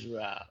figured you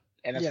out.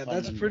 And that's fun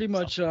that's when pretty you-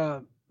 much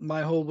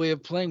my whole way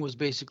of playing was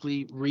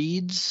basically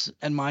reads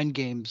and mind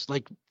games,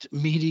 like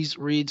meaties,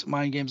 reads,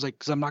 mind games, like,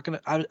 because I'm not gonna,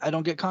 I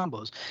don't get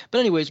combos. But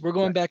anyways, we're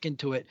going back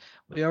into it.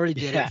 We already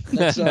did Yeah.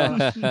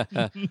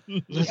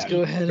 it. Let's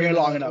go ahead. Been and,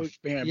 long enough.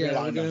 Been we're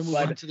long gonna enough. move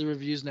But- on to the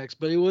reviews next.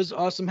 But it was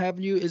awesome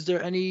having you. Is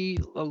there any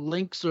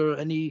links or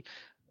any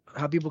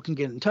how people can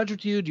get in touch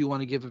with you? Do you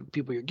want to give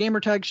people your gamer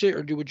tag shit,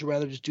 or would you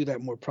rather just do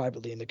that more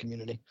privately in the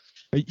community?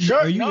 Sure,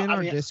 Are you no, in I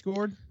our mean-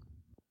 Discord?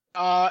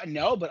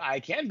 No, but I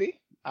can be.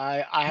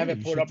 I have Yeah, it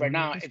you pulled should up right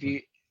join our now.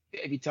 Discord.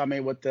 If you tell me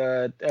what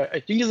the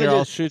you can just Here, I'll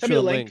just shoot send you me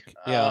a the link. link.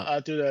 Yeah.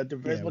 To the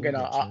Facebook, we'll and get you.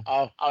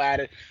 I'll add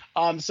it.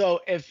 So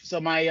I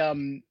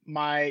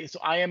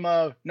am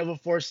a Nova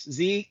Force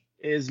Z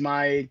is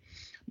my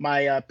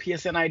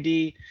PSN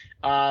ID.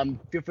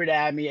 Feel free to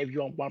add me if you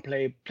want to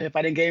play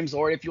fighting games,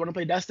 or if you want to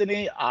play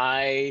Destiny.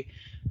 I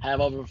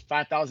have over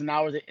 5,000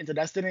 hours into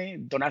Destiny.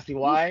 Don't ask me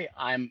why.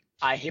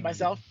 I hate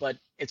myself, but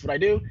it's what I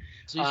do.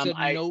 So you said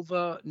I-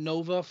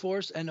 Nova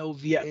Force,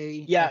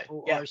 NOVA yeah.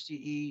 FORCE,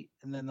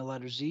 and then the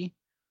letter Z.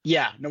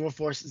 Yeah, Nova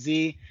Force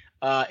Z.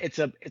 It's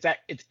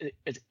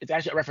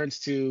actually a reference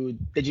to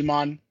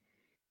Digimon,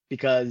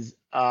 because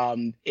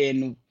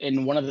in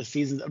one of the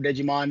seasons of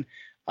Digimon,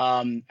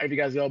 if you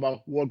guys know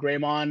about War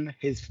Greymon,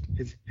 his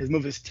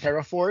move is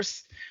Terra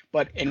Force,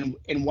 but in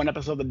one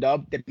episode of the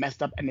dub, they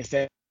messed up and they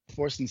said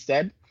Force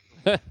instead,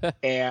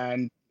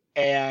 and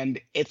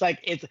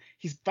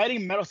he's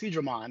fighting Metal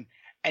Seedramon,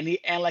 and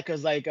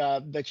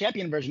the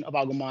champion version of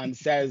Agumon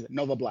says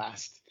Nova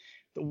Blast.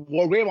 The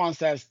War Greymon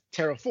says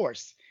Terra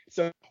Force.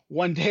 So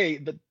one day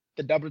the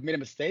dubbers made a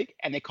mistake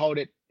and they called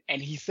it,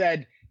 and he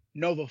said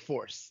Nova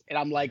Force, and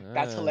I'm like,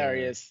 that's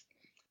hilarious.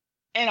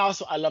 And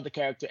also I love the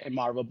character in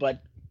Marvel,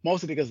 but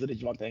mostly because of the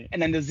Digimon thing.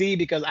 And then the Z,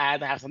 because I had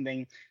to have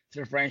something to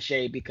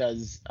differentiate,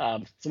 because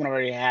someone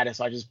already had it,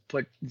 so I just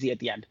put Z at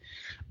the end.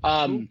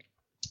 Cool.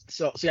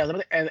 So yeah,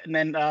 and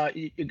then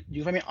you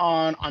can find me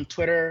on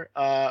Twitter,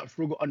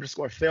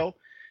 frugal_Phil.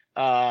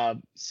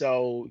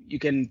 So you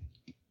can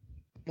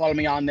follow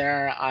me on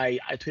there. I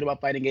tweet about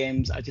fighting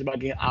games. I tweet about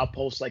games. I'll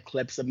post like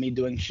clips of me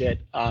doing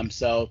shit.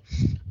 So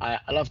I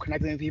love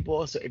connecting with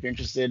people. So if you're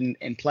interested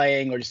in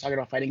playing, or just talking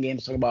about fighting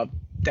games, talking about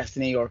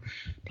Destiny, or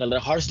play a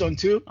little Hearthstone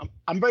too,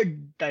 I'm very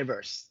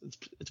diverse.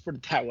 It's put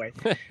it that way.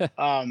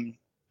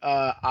 I'm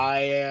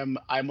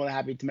more than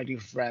happy to make new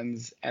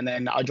friends, and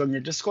then I'll join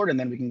your Discord, and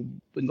then we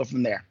can go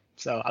from there.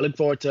 So I look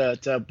forward to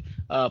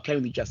playing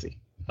with you, Jesse.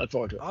 I look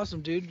forward to it.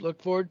 Awesome, dude.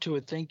 Look forward to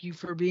it. Thank you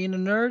for being a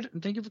nerd,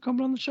 and thank you for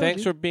coming on the show.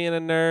 Thanks dude. for being a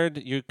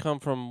nerd. You come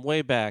from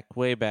way back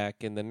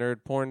in the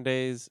nerd porn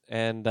days,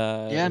 and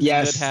it's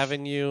Yes. good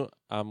having you.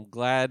 I'm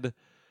glad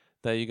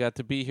that you got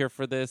to be here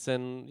for this,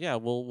 and yeah,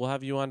 we'll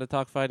have you on to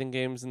talk fighting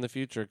games in the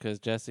future, because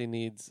Jesse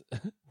needs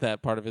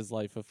that part of his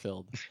life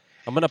fulfilled.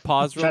 I'm gonna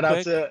pause real Shout out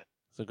quick. to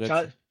So good.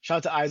 shout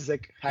out to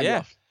Isaac.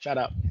 Yeah. Shout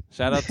out.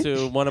 Shout out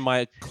to one of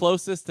my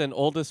closest and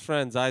oldest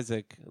friends,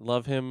 Isaac.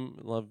 Love him.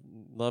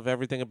 Love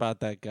everything about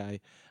that guy.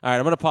 All right,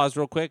 I'm going to pause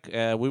real quick.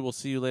 We will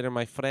see you later,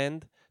 my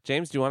friend.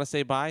 James, do you want to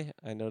say bye?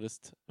 I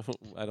noticed.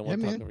 I don't want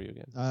to Yeah, talk man. over you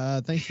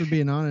again. Thanks for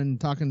being on and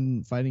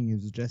talking fighting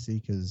games with Jesse,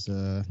 because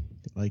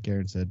like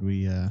Aaron said,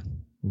 we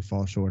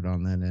fall short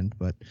on that end.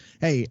 But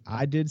hey,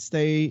 I did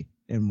stay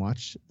and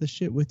watch the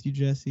shit with you,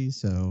 Jesse.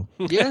 So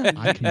Yeah,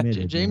 I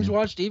committed. James man.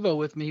 watched Evo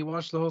with me. He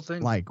watched the whole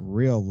thing. like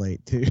real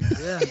late too.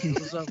 Yeah, he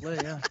was up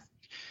late. Yeah.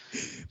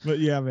 But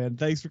yeah, man,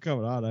 thanks for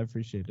coming on. I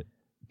appreciate it.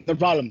 No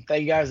problem.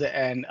 Thank you guys,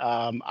 and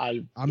I'm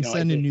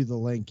sending you the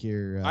link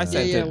here. I Yeah,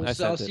 sent yeah. it. We'll, I I'll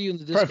sent see it. you in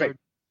the Discord. Perfect.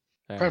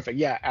 All right. Perfect.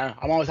 Yeah,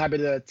 I'm always happy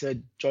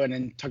to join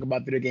and talk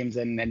about video games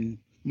and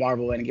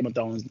Marvel and Game of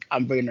Thrones.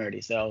 I'm very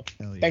nerdy, so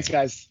Hell yeah. thanks,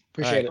 guys.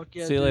 Appreciate All it. Fuck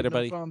yeah, See you dude, later, no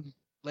buddy. problem.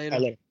 Bye. Later.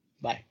 Later.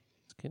 Bye.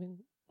 Just kidding.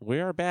 We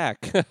are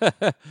back.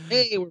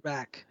 Hey, we're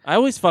back. I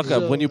always fuck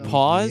up So, when you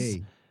pause.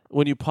 Yay.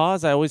 When you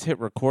pause, I always hit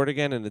record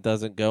again, and it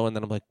doesn't go, and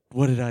then I'm like,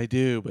 "What did I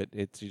do?" But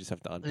you just have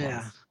to unpause.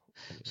 Yeah.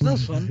 So that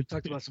was fun.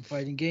 Talked about some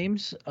fighting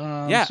games.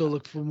 Yeah. So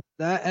look for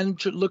that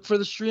and look for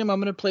the stream. I'm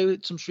gonna play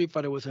with some Street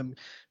Fighter with him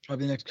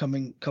probably the next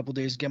coming couple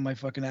days. Get my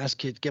fucking ass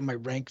kicked. Get my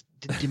rank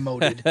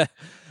demoted.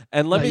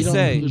 And let No, me you don't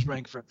say, lose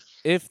rank for.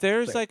 if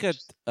there's Right. like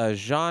a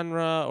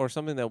genre or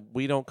something that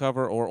we don't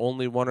cover, or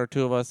only one or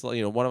two of us,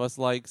 one of us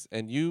likes,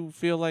 and you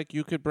feel like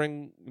you could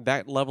bring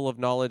that level of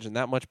knowledge and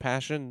that much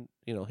passion,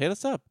 hit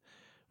us up.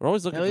 We're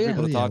always looking Hell for yeah.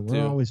 people to talk we're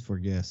to. always for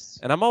guests.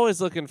 And I'm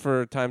always looking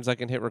for times I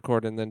can hit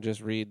record and then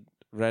just read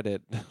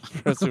Reddit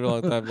for a super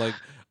long time. Like,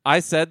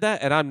 I said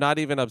that, and I'm not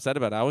even upset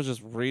about it. I was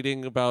just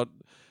reading about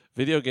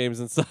video games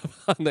and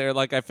stuff on there.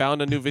 Like, I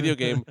found a new video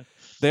game.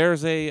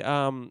 There's a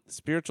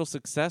spiritual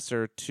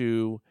successor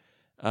to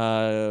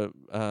Breath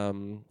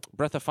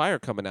of Fire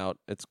coming out.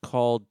 It's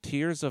called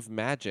Tears of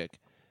Magic.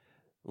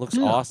 Looks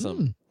Yeah.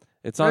 awesome.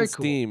 It's on Very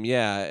cool. Steam.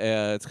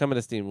 Yeah, it's coming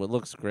to Steam. It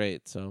looks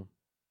great. So,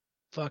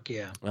 Fuck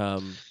yeah.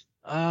 um,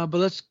 But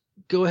let's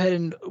go ahead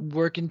and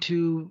work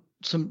into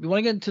some. You want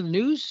to get into the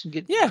news?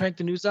 Yeah. Crank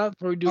the news out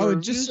before we do Oh, our and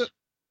reviews.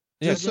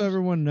 Just so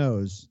everyone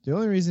knows, the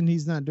only reason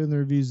he's not doing the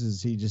reviews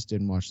is he just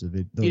didn't watch the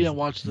video. He didn't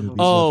watch the movie.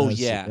 Oh,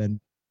 yeah. And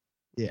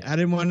yeah, I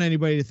didn't want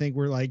anybody to think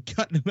we're like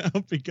cutting him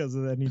out because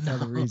of any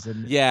kind of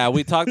reason. Yeah,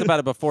 we talked about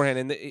it beforehand,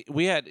 and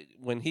we had,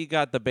 when he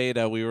got the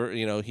beta, we were,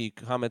 he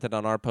commented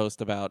on our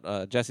post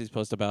about Jesse's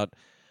post about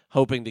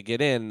hoping to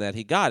get in, that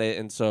he got it,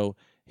 and so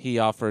he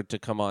offered to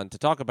come on to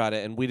talk about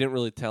it, and we didn't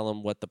really tell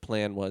him what the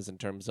plan was in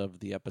terms of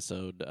the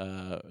episode,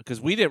 because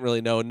we didn't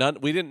really know.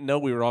 We didn't know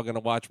we were all going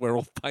to watch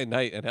Werewolf by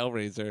Night and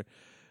Hellraiser,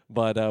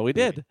 but we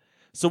did.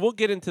 So we'll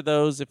get into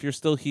those. If you're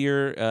still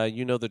here,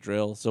 you know the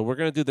drill. So we're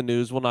going to do the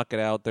news. We'll knock it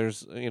out.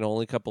 There's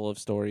only a couple of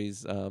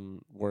stories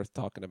worth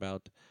talking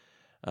about.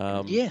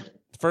 Yeah.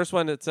 First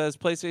one, it says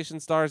PlayStation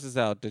Stars is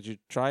out. Did you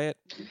try it?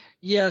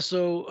 Yeah,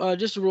 so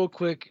just real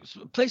quick,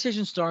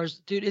 PlayStation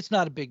Stars, dude, it's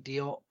not a big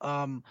deal.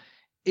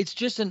 It's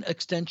just an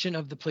extension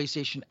of the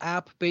PlayStation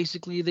app.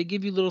 Basically, they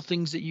give you little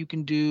things that you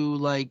can do.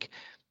 Like,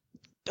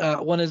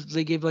 one is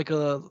they gave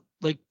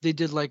they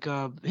did like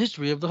a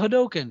history of the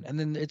Hadoken, and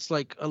then it's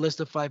like a list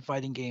of 5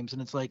 fighting games,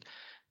 and it's like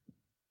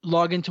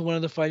log into one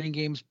of the fighting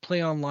games,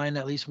 play online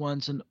at least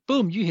once, and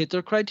boom, you hit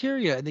their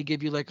criteria, and they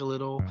give you like a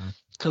little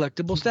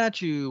collectible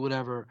statue,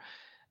 whatever.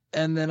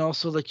 And then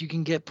also like you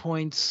can get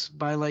points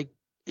by like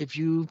if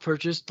you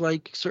purchased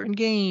like certain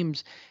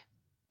games.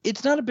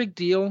 It's not a big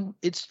deal.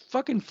 It's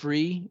fucking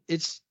free.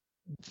 It's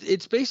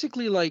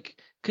basically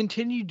like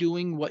continue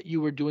doing what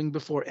you were doing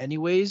before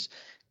anyways,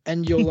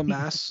 and you'll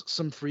amass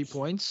some free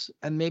points,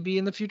 and maybe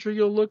in the future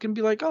you'll look and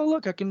be like, oh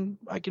look, I can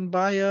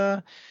buy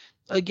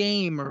a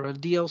game or a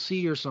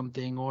DLC or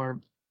something,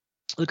 or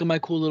look at my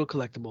cool little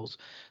collectibles.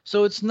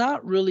 So it's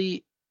not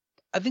really,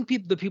 I think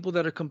the people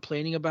that are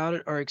complaining about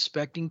it are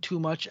expecting too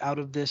much out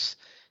of this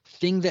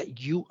thing that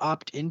you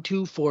opt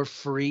into for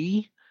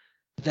free,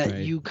 that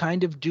Right. you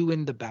kind of do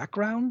in the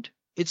background.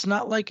 It's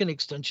not like an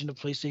extension of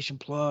PlayStation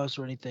Plus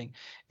or anything.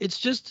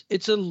 It's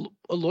a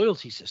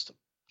loyalty system.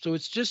 So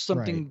it's just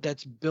something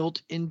that's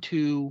built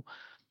into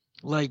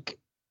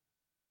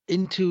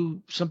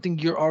something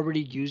you're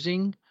already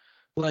using.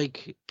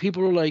 Like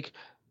people are like,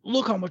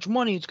 look how much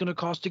money it's going to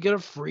cost to get a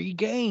free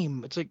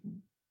game. It's like,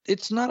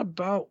 it's not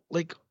about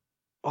like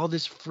all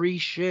this free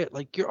shit.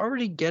 Like you're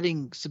already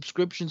getting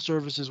subscription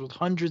services with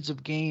hundreds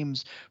of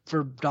games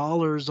for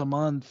dollars a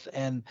month.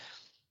 And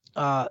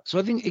so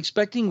I think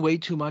expecting way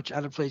too much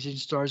out of PlayStation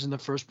Stars in the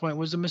first point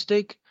was a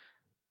mistake.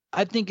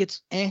 I think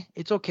it's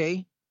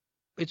okay.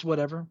 It's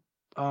whatever.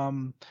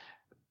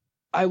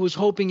 I was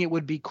hoping it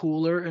would be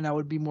cooler and I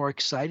would be more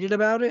excited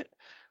about it,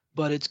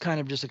 but it's kind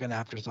of just like an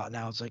afterthought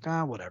now. It's like,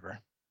 whatever.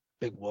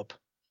 Big whoop.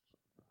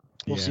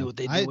 We'll see what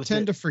they do I with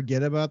tend it. to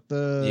forget about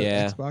the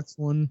Yeah. Xbox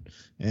One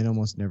and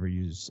almost never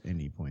use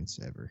any points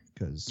ever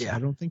because Yeah. I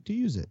don't think to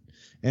use it.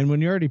 And when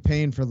you're already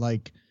paying for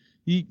like,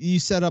 you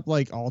set up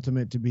like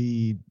Ultimate to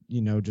be,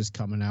 just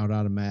coming out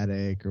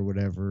automatic or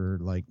whatever,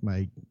 like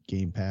my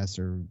Game Pass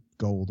or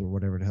Gold or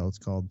whatever the hell it's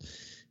called.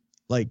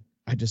 Like,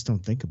 I just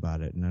don't think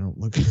about it, and I don't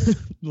look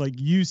like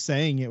you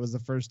saying it was the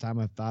first time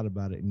I've thought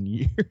about it in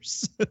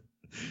years.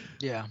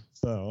 Yeah.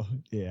 So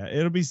yeah,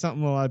 it'll be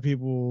something a lot of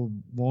people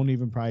won't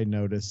even probably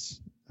notice.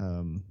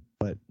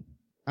 But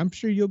I'm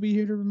sure you'll be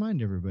here to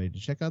remind everybody to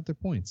check out their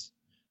points.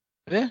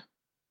 Yeah.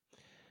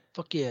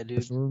 Fuck yeah, dude.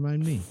 This will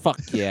remind me. Fuck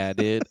yeah,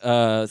 dude.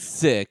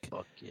 Sick.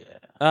 Fuck yeah.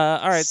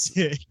 All right.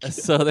 Sick.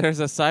 So there's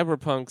a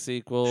Cyberpunk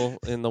sequel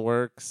in the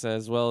works,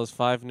 as well as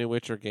 5 new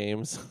Witcher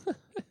games.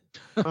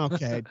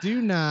 Okay,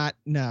 do not.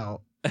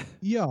 No,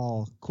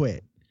 y'all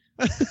quit.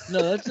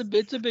 No, it's a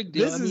big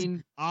deal. This I is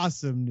mean,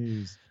 awesome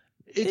news.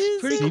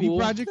 it's pretty CD cool.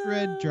 Projekt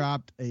Red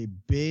dropped a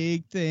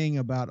big thing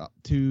about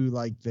to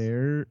like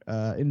their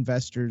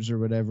investors or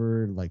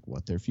whatever, like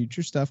what their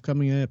future stuff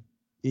coming up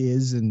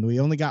is, and we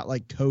only got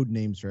like code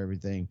names for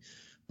everything.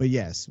 But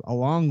yes,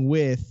 along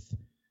with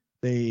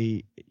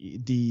the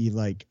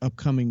like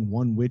upcoming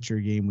one Witcher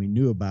game we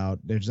knew about,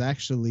 there's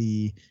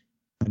actually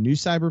a new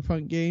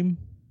Cyberpunk game,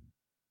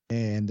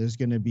 and there's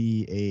going to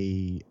be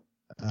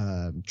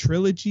a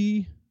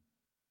trilogy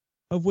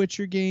of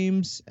Witcher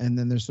games, and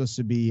then there's supposed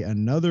to be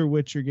another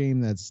Witcher game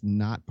that's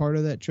not part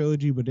of that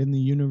trilogy but in the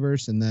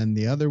universe, and then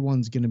the other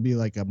one's going to be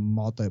like a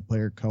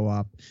multiplayer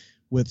co-op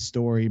with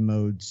story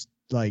modes,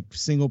 like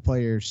single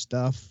player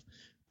stuff,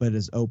 but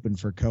is open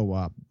for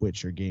co-op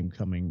Witcher game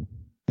coming.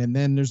 And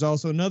then there's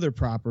also another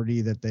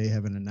property that they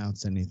haven't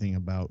announced anything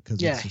about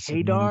because Yeah, it's just a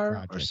new Hadar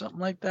or project. something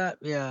like that.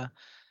 Yeah.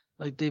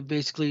 Like they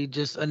basically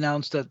just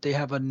announced that they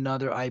have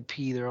another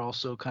IP they're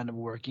also kind of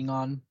working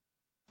on.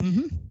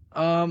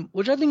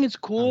 Which I think is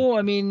cool.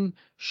 I mean,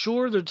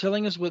 sure, they're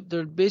telling us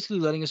they're basically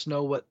letting us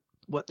know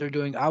what they're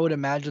doing. I would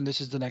imagine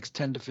this is the next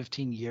 10 to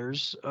 15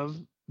 years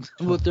of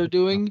what they're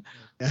doing.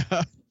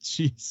 Yeah,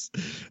 jeez.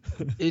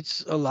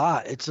 It's a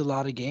lot. It's a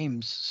lot of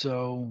games.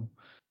 So,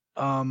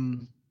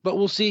 but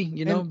we'll see.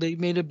 You know, they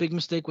made a big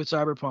mistake with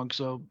Cyberpunk,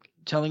 so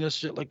telling us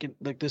shit like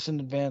this in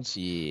advance.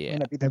 Yeah.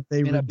 Have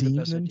they may not be the redeemed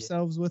best idea.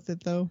 themselves with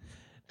it though?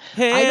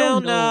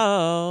 Hell don't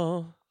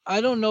no.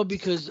 I don't know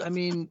because I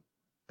mean,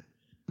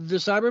 the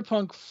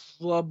Cyberpunk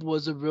flub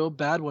was a real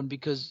bad one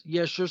because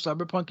yeah, sure,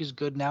 Cyberpunk is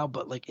good now,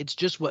 but like it's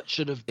just what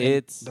should have been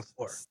It's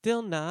before.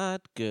 still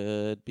not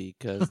good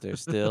because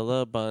there's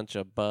still a bunch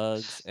of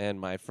bugs, and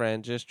my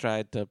friend just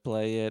tried to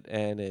play it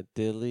and it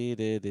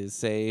deleted his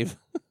save.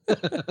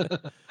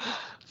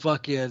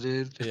 Fuck yeah,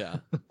 dude. Yeah.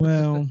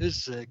 Well,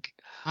 It's sick.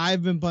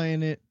 I've been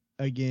playing it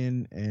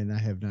again, and I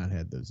have not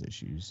had those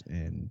issues.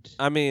 And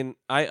I mean,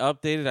 I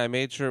updated. I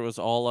made sure it was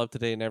all up to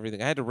date and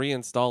everything. I had to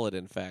reinstall it,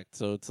 in fact,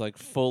 so it's like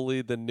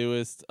fully the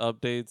newest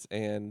updates.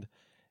 And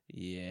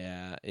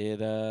yeah, it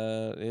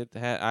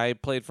had. I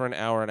played for an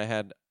hour and I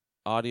had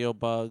audio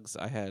bugs.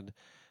 I had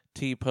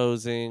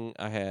T-posing.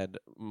 I had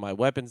my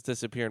weapons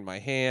disappear in my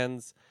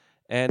hands.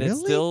 And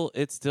Really?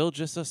 it's still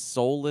just a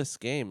soulless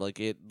game. Like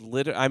it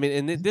literally. I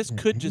mean, and this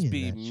could just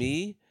be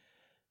me.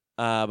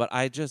 But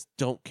I just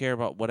don't care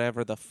about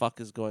whatever the fuck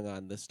is going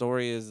on. The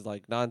story is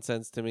like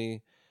nonsense to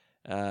me.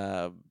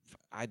 I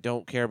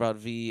don't care about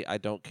V. I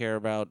don't care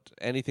about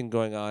anything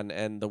going on,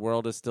 and the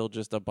world is still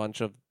just a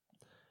bunch of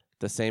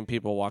the same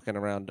people walking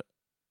around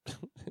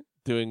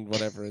doing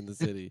whatever in the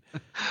city.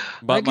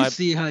 But I can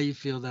see how you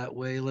feel that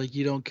way. Like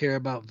you don't care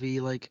about V.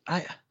 Like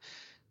I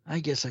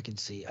guess I can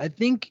see. I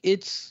think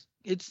it's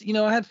you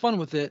know I had fun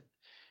with it,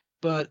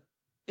 but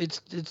it's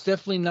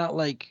definitely not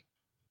like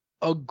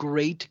a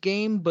great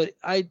game, but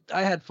I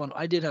had fun.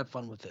 I did have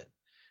fun with it,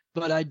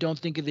 but I don't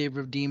think they've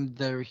redeemed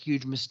their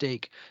huge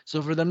mistake.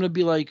 So for them to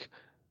be like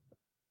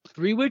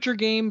 3 Witcher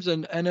games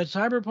and a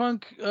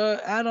Cyberpunk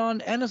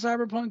add-on and a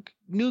Cyberpunk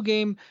new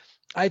game,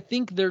 I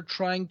think they're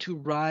trying to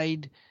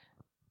ride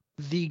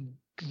the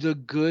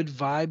good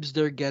vibes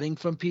they're getting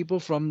from people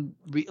from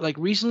like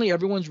recently.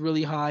 Everyone's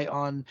really high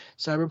on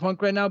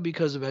Cyberpunk right now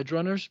because of Edge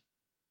Runners.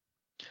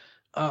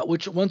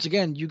 Which once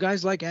again, you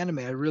guys like anime.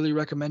 I really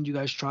recommend you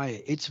guys try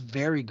it. It's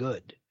very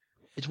good.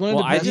 It's one of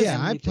the best. Yeah,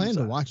 anime I plan things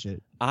to out. watch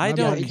it. I My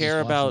don't buddy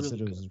care just watched about. it,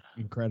 said it was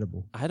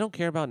incredible. I don't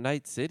care about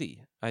Night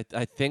City.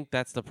 I think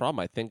that's the problem.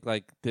 I think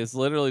like this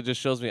literally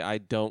just shows me I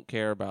don't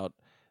care about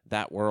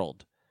that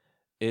world.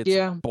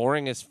 It's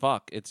boring as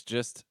fuck. It's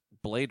just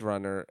Blade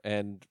Runner,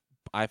 and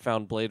I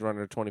found Blade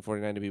Runner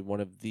 2049 to be one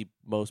of the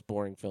most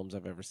boring films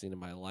I've ever seen in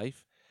my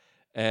life.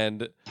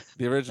 And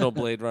the original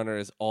Blade Runner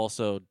is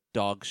also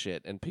dog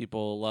shit, and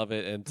people love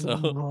it. And so,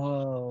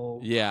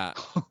 whoa, yeah.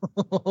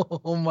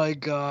 Oh my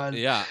god.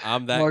 Yeah,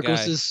 I'm that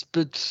Marcos guy. is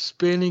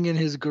spinning in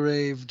his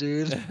grave,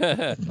 dude.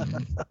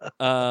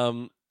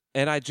 And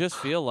I just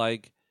feel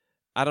like,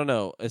 I don't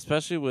know,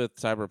 especially with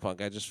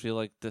Cyberpunk, I just feel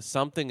like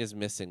something is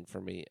missing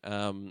for me.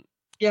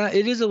 Yeah,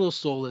 it is a little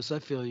soulless. I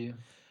feel you.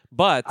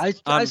 But I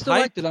still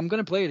liked it. I'm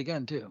gonna play it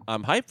again too.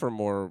 I'm hyped for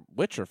more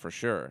Witcher for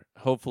sure.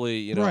 Hopefully,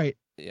 you know. Right.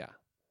 Yeah.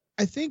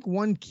 I think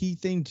one key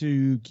thing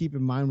to keep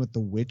in mind with the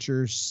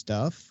Witcher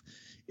stuff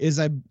is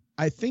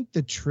I think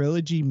the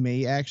trilogy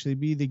may actually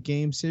be the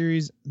game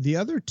series. The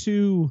other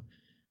two,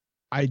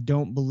 I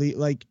don't believe,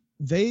 like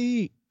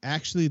their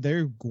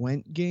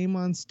Gwent game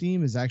on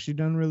Steam has actually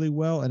done really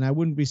well. And I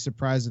wouldn't be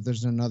surprised if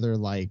there's another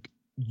like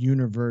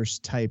universe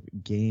type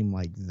game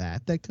like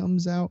that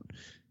comes out,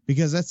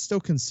 because that's still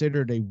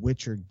considered a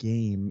Witcher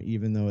game,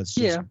 even though it's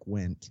just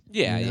Gwent.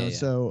 Yeah, you know? yeah.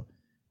 So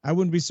I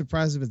wouldn't be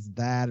surprised if it's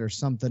that or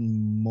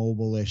something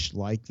mobile-ish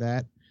like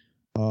that.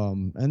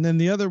 And then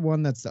the other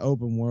one that's the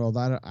open world,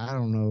 I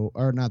don't know,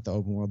 or not the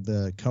open world,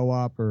 the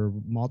co-op or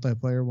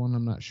multiplayer one.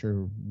 I'm not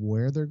sure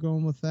where they're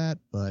going with that,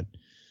 but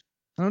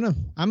I don't know.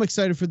 I'm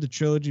excited for the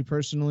trilogy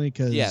personally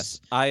because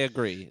yes, I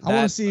agree. I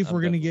want to see if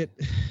we're gonna get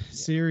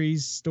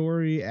series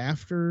story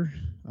after,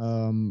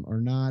 or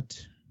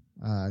not,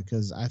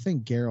 because I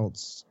think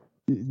Geralt's.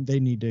 They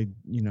need to,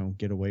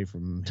 get away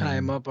from tie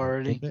him up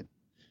already.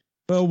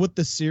 Well, with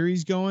the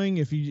series going,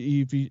 if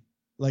you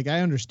like, I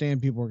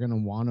understand people are gonna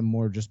want him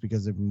more just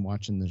because they've been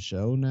watching the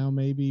show now,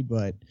 maybe,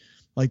 but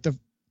like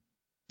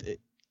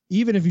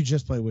even if you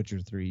just play Witcher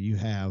 3, you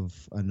have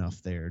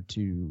enough there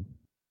to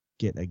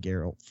get a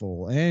Geralt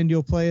full, and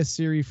you'll play a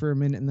Ciri for a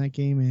minute in that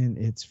game, and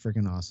it's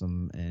freaking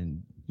awesome,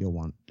 and you'll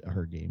want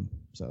her game.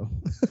 So,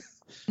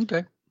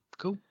 okay,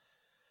 cool.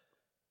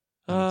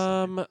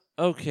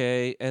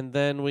 Okay, and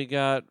then we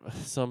got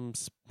some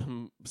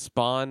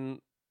Spawn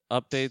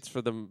updates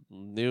for the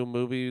new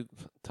movie.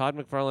 Todd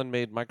McFarlane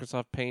made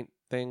Microsoft Paint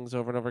things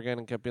over and over again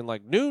and kept being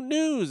like new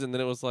news, and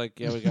then it was like,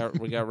 yeah,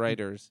 we got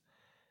writers.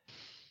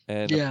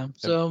 And Yeah,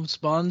 so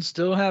Spawn's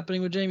still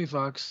happening with Jamie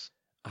Foxx.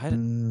 I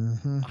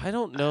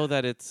don't know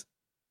that it's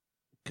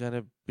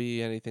gonna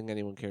be anything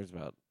anyone cares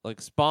about.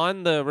 Like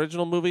Spawn, the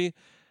original movie,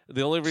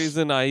 the only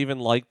reason I even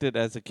liked it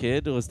as a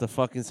kid was the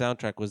fucking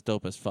soundtrack was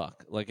dope as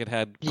fuck. Like it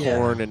had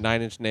Korn and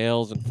Nine Inch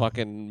Nails and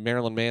fucking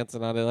Marilyn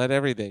Manson on it. It had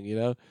everything,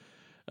 you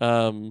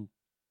know?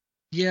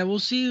 Yeah, we'll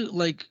see.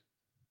 Like,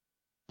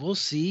 we'll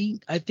see.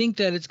 I think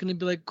that it's gonna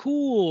be like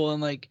cool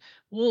and like,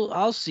 well,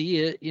 I'll see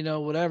it, you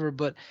know, whatever.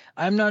 But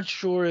I'm not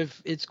sure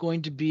if it's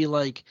going to be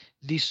like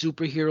the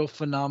superhero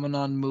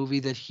phenomenon movie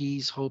that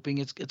he's hoping.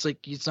 It's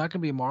like it's not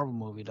gonna be a Marvel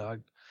movie,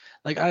 dog.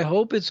 Like I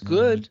hope it's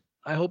good.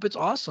 I hope it's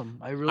awesome.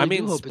 I really. I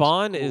mean, do hope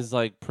Spawn it's cool. is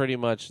like pretty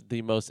much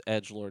the most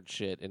edgelord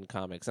shit in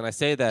comics, and I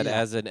say that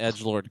as an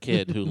edgelord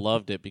kid who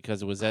loved it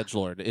because it was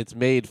edgelord. It's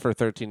made for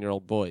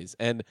 13-year-old boys,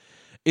 and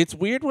it's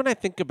weird when I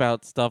think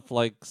about stuff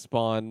like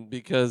Spawn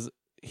because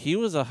he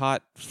was a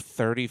hot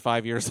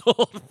 35 years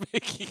old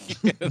making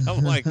it.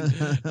 I'm like,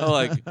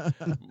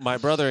 my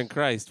brother in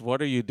Christ,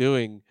 what are you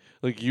doing?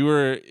 Like you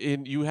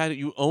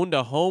owned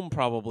a home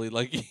probably.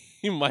 Like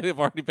you might have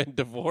already been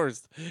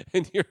divorced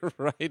and you're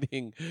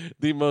writing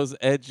the most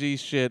edgy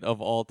shit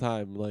of all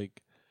time.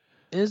 Like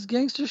it's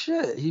gangster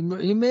shit. He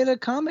made a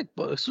comic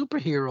book, a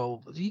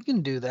superhero. He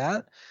can do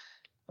that.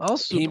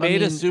 He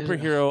made a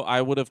superhero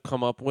I would have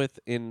come up with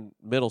in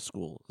middle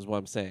school, is what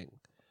I'm saying.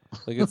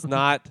 Like it's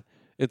not.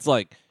 It's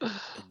like a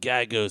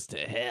guy goes to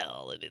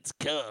hell and it's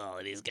cool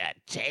and he's got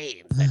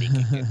chains that he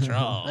can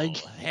control.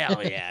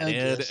 Hell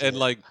yeah, dude! And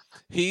like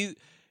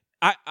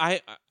I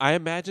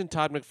imagine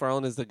Todd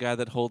McFarlane is the guy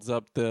that holds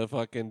up the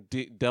fucking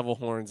devil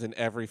horns in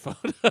every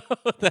photo.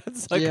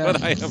 That's like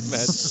what I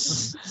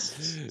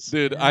imagine.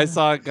 Dude, I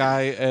saw a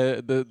guy,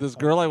 this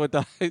girl I went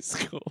to high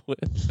school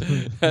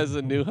with has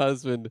a new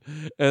husband,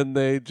 and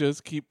they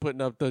just keep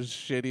putting up the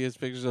shittiest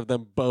pictures of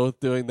them both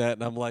doing that,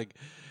 and I'm like,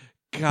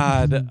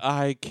 God,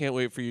 I can't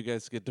wait for you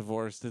guys to get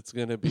divorced. It's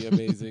going to be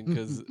amazing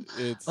because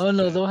it's... Oh,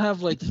 no, they'll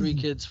have like 3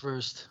 kids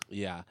first.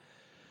 Yeah.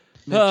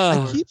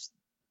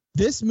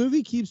 This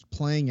movie keeps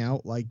playing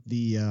out like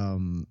the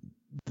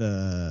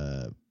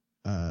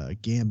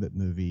Gambit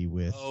movie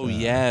with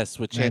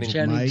with Channing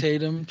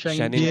Tatum.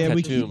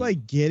 We keep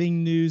like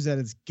getting news that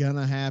it's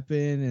gonna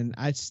happen, and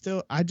I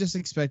just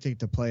expect it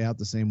to play out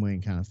the same way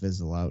and kind of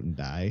fizzle out and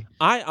die.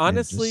 I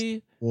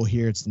honestly we'll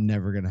hear it's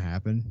never gonna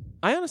happen.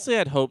 I honestly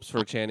had hopes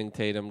for Channing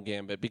Tatum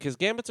Gambit because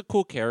Gambit's a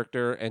cool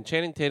character and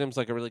Channing Tatum's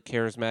like a really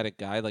charismatic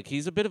guy. Like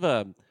he's a bit of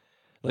a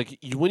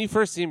when you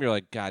first see him, you're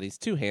like, God, he's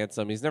too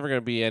handsome. He's never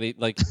going to be he's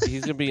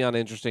going to be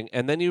uninteresting.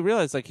 And then you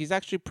realize, like, he's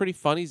actually pretty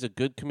funny. He's a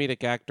good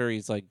comedic actor.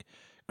 He's, like,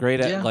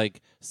 great at, like,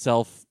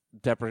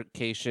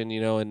 self-deprecation, you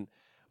know, and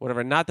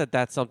whatever. Not that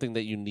that's something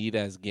that you need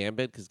as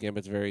Gambit, because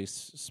Gambit's very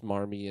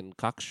smarmy and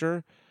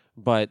cocksure.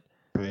 But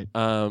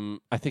I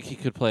think he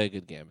could play a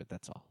good Gambit.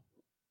 That's all.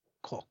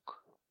 Cock.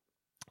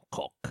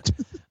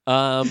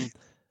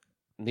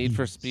 Need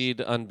for Speed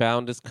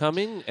Unbound is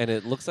coming, and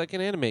it looks like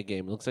an anime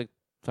game. It looks like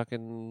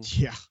fucking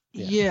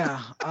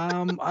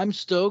I'm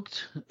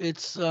stoked.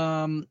 It's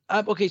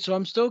okay, so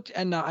I'm stoked,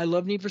 and I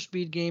love Need for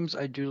Speed games.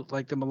 I do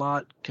like them a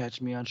lot.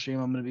 Catch me on stream.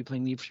 I'm going to be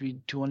playing Need for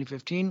Speed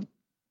 2015.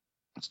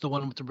 It's the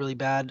one with the really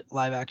bad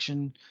live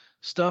action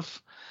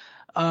stuff.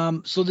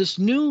 So this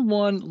new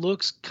one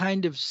looks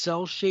kind of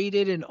cel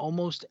shaded and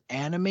almost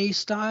anime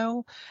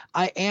style.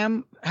 I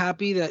am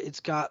happy that it's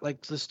got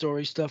like the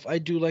story stuff. I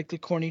do like the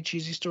corny,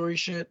 cheesy story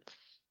shit.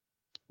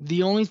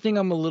 The only thing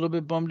I'm a little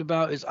bit bummed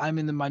about is I'm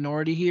in the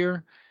minority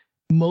here.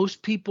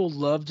 Most people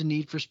loved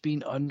Need for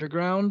Speed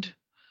Underground,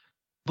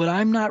 but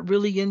I'm not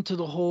really into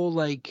the whole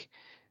like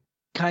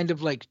kind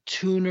of like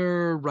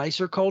tuner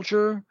racer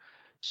culture.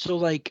 So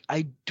like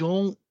I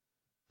don't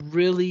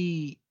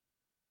really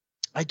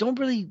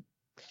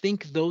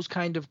think those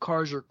kind of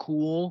cars are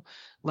cool.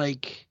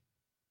 Like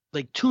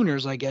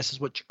tuners, I guess is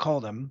what you call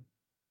them.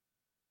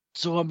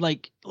 So I'm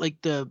like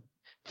the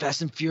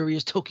Fast and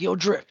Furious Tokyo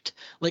Drift.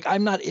 Like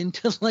I'm not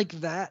into like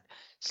that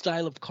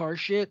style of car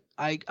shit.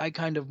 I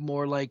kind of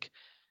more like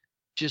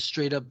just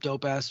straight up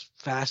dope ass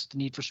fast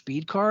Need for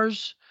Speed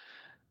cars.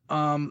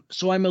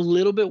 So I'm a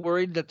little bit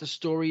worried that the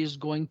story is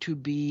going to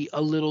be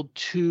a little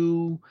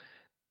too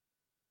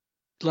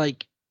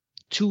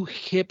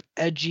hip,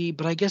 edgy,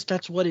 but I guess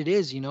that's what it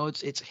is, you know.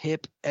 It's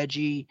hip,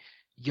 edgy,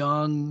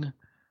 young.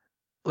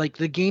 Like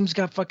the game's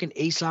got fucking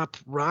A$AP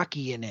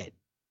Rocky in it.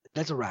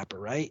 That's a rapper,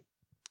 right?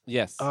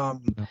 Yes.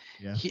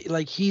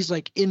 He's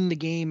like in the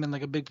game and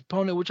like a big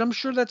proponent, which I'm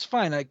sure that's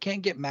fine. I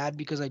can't get mad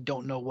because I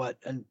don't know what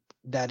and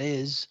that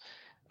is.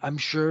 I'm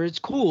sure it's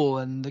cool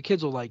and the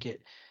kids will like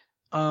it.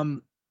 I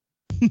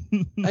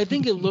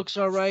think it looks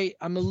all right.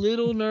 I'm a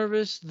little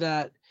nervous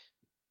that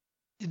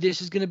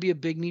this is going to be a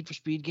big Need for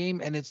Speed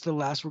game, and it's the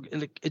last.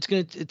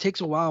 It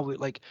takes a while.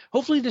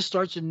 Hopefully this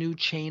starts a new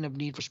chain of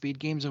Need for Speed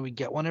games, and we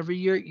get one every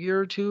year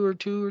or two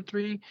or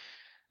three.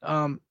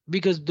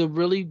 Because the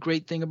really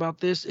great thing about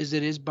this is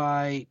it is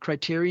by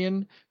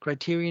Criterion.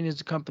 Criterion is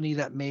the company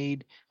that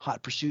made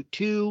Hot Pursuit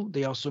 2.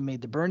 They also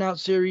made the Burnout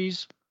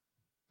series.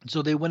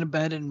 So they went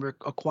ahead and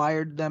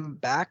acquired them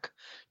back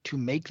to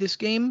make this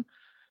game.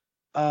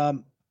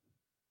 Trying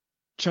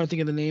to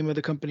think of the name of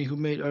the company who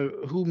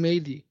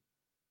made the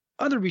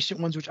other recent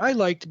ones, which I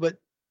liked, but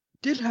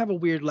did have a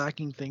weird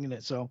lacking thing in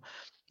it. So,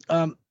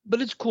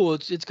 but it's cool.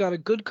 It's got a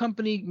good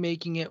company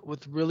making it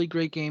with really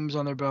great games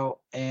on their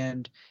belt,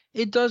 and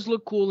it does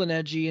look cool and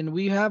edgy. And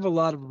we have a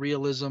lot of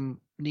realism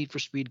Need for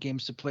Speed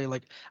games to play.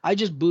 Like I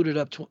just booted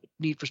up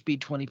Need for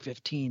Speed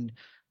 2015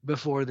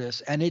 before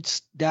this, and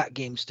that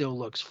game still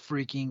looks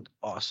freaking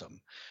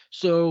awesome.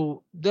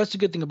 So that's the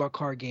good thing about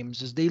car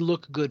games is they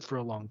look good for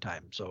a long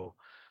time. So,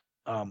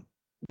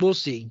 we'll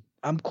see.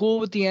 I'm cool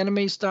with the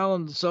anime style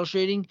and the cell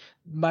shading.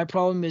 My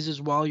problem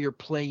is while you're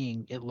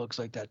playing, it looks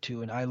like that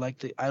too, and I like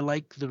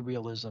the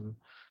realism.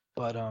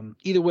 But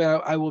either way,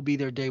 I will be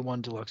there day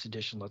one deluxe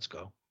edition. Let's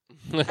go.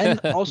 And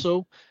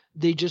also,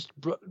 they just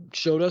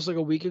showed us like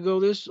a week ago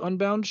this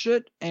Unbound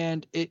shit,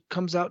 and it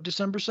comes out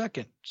December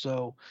 2nd.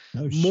 So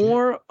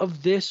more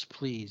of this,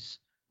 please.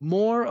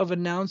 More of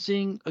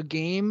announcing a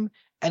game,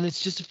 and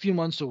it's just a few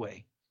months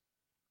away.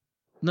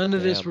 None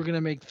of this. We're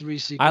gonna make 3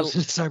 sequels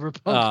in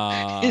Cyberpunk.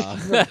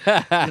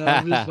 No,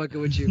 I'm just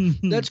fucking with you.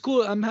 That's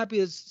cool. I'm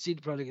happy that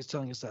CD Projekt is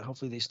telling us that.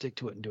 Hopefully they stick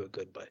to it and do it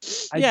good. But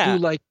I do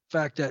like the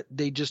fact that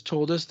they just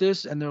told us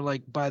this, and they're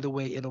like, by the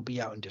way, it'll be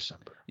out in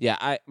December.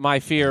 Yeah, my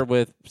fear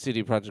with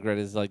CD Projekt Red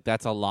is like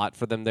that's a lot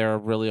for them. They're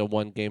really a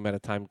one game at a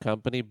time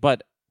company,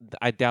 but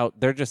I doubt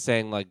they're just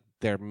saying like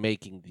they're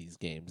making these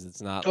games.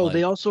 It's not. Oh,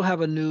 they also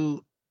have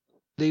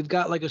they've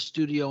got like a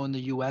studio in the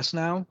US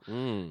now.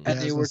 And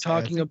they were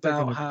talking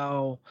about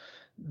how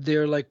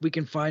they're like, we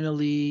can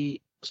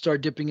finally start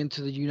dipping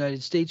into the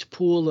United States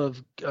pool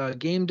of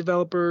game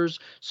developers.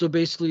 So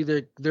basically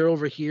they're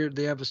over here.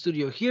 They have a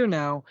studio here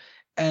now,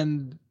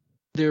 and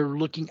they're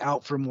looking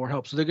out for more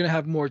help. So they're going to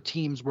have more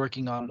teams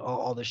working on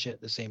all this shit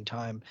at the same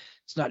time.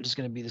 It's not just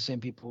going to be the same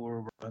people who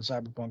are on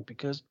Cyberpunk,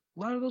 because a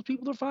lot of those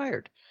people are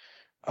fired.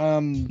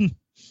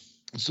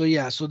 So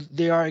yeah, so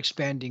they are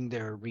expanding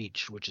their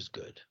reach, which is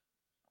good.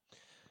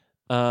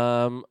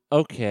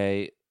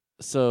 Okay.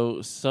 So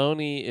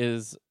Sony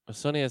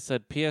has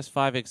said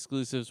PS5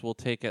 exclusives will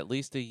take at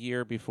least a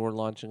year before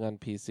launching on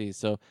PC.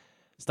 So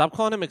stop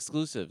calling them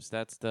exclusives.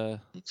 That's the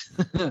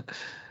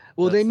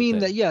Well, they mean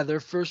that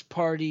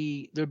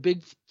their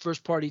big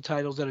first party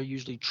titles that are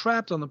usually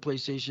trapped on the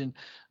PlayStation,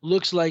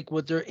 looks like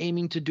what they're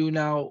aiming to do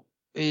now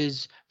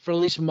is for at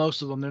least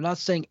most of them. They're not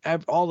saying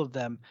all of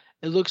them.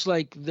 It looks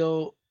like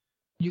you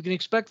can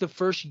expect the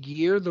first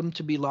year them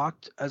to be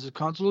locked as a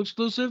console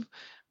exclusive,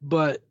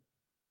 but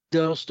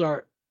they'll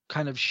start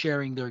kind of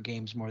sharing their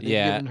games more. They've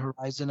given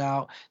Horizon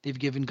out. They've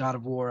given God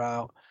of War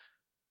out.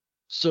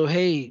 So,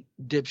 hey,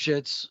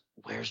 dipshits,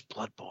 where's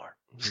Bloodborne?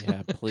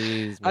 Yeah,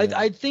 please, man.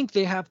 I think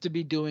they have to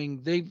be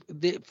doing.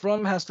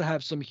 From has to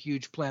have some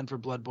huge plan for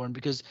Bloodborne,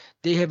 because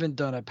they haven't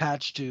done a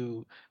patch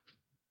to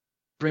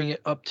bring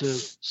it up to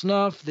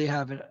snuff.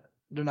 They're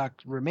not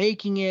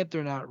remaking it.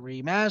 They're not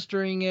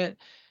remastering it.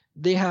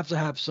 They have to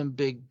have some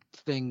big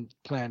thing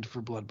planned for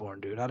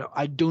Bloodborne, dude.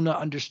 I do not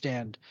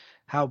understand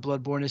how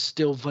Bloodborne is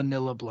still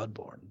vanilla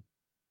Bloodborne.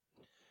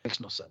 Makes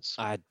no sense.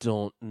 I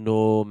don't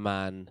know,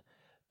 man.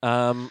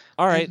 All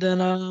right. And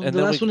then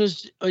the last one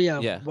is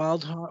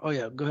Wild Heart. Oh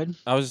yeah, go ahead.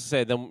 I was just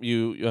saying, then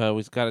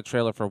we've got a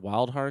trailer for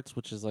Wild Hearts,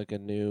 which is like a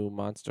new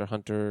Monster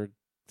Hunter,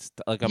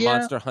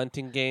 monster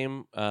hunting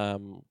game,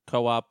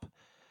 co-op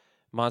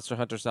Monster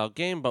Hunter style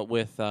game, but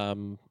with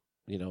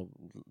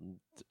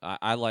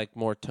I like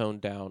more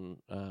toned down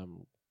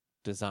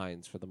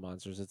designs for the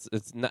monsters.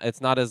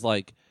 It's not as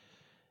like,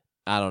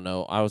 I don't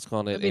know. I was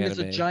calling it anime. It's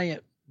a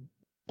giant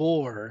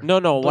boar.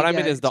 No. What I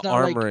mean is the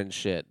armor and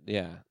shit.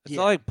 Yeah, it's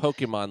not like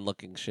Pokemon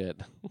looking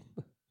shit.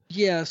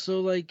 Yeah,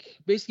 so like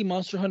basically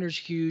Monster Hunter's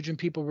huge and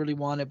people really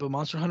want it, but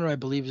Monster Hunter I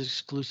believe is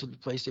exclusive to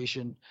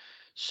PlayStation.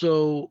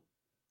 So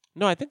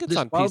no, I think it's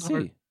on PC.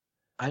 Heart,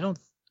 I don't.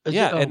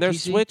 And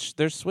there's Switch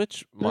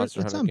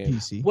Monster Hunter on game.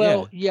 PC.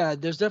 Well, yeah,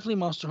 there's definitely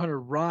Monster Hunter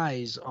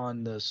Rise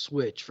on the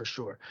Switch for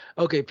sure.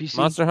 Okay, PC.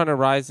 Monster Hunter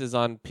Rise is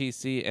on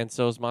PC, and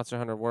so is Monster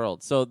Hunter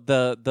World. So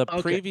the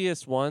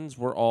previous ones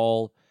were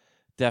all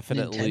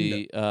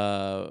definitely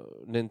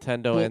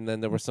Nintendo, well, and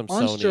then there were some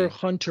Monster Sony.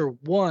 Hunter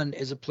 1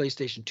 is a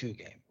PlayStation 2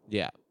 game.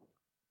 Yeah.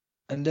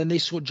 And then they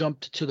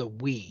jumped to the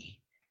Wii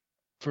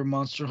for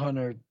Monster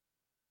Hunter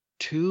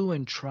 2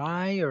 and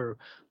Try, or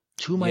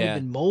 2 might have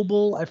been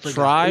mobile. I forgot.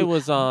 Try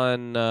was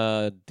on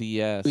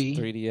DS, Wii.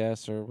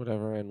 3DS or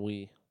whatever, and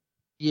Wii.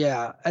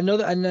 Yeah, I know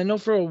that, and I know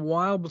for a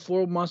while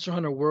before Monster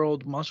Hunter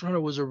World, Monster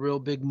Hunter was a real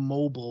big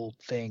mobile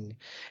thing.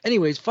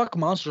 Anyways, fuck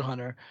Monster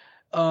Hunter.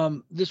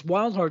 This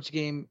Wild Hearts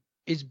game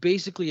is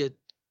basically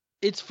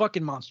it's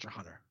fucking Monster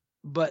Hunter,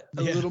 but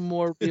a little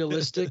more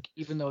realistic,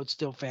 even though it's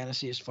still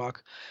fantasy as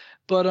fuck.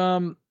 But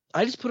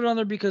I just put it on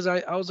there because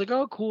I was like,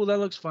 oh, cool, that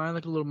looks fine,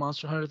 like a little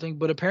Monster Hunter thing.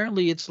 But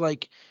apparently, it's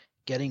like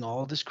getting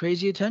all this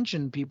crazy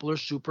attention. People are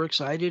super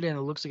excited, and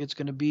it looks like it's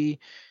going to be,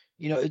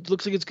 it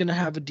looks like it's going to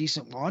have a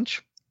decent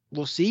launch.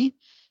 We'll see.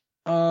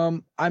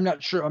 I'm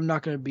not sure. I'm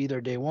not going to be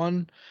there day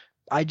one.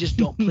 I just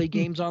don't play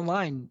games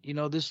online.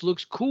 This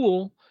looks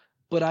cool,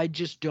 but I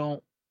just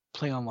don't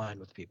play online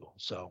with people.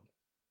 So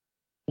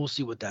we'll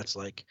see what that's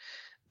like.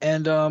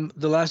 And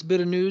the last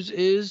bit of news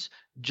is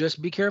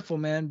just be careful,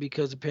 man,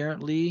 because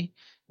apparently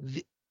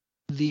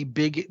the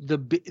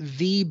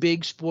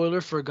big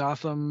spoiler for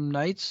Gotham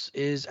Knights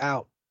is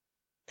out,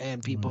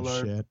 and people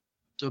are Shit.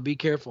 so be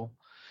careful.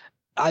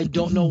 I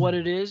don't know what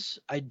it is.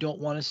 I don't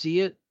want to see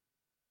it.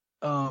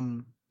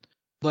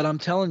 But I'm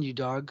telling you,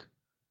 dog.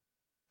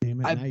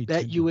 Damn it, I now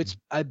bet you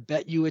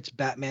tempted it's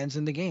Batman's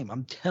in the game.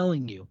 I'm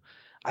telling you.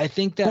 I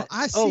think that.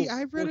 Well,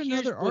 I read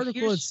another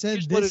article that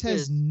said this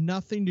has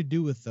nothing to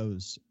do with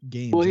those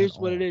games. Well, here's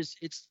what it is.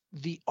 It's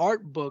the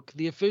art book,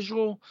 the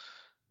official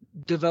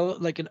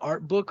developed like an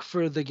art book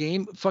for the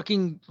game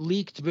fucking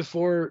leaked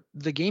before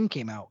the game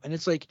came out. And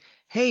it's like,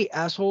 hey,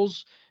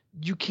 assholes,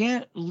 you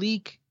can't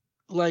leak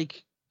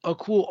like a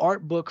cool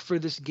art book for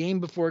this game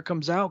before it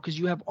comes out because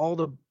you have all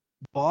the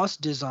boss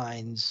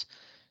designs.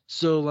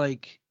 So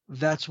like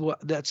that's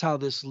how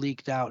this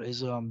leaked out is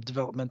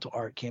developmental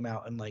art came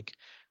out, and like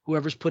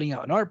whoever's putting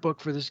out an art book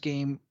for this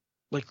game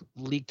like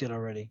leaked it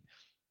already.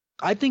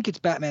 I think it's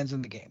Batman's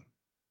in the game.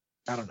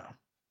 I don't know.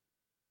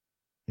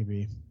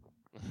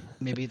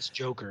 Maybe it's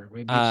Joker.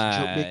 Maybe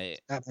it's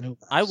Batman who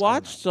I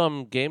watched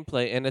some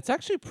gameplay, and it's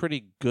actually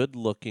pretty good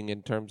looking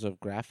in terms of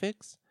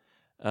graphics.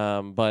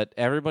 But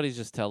everybody's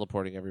just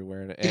teleporting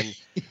everywhere, and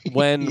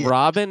when Yeah,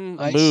 Robin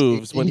I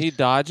moves, see. when he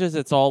dodges,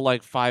 it's all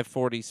like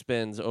 540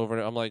 spins over.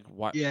 I'm like,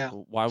 why? Yeah.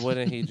 Why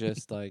wouldn't he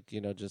just like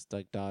just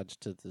like dodge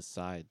to the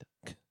side?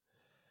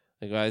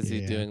 Like, why is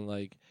he doing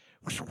like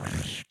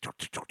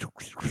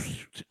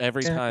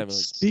every time?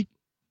 Like,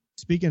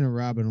 Speaking of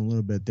Robin a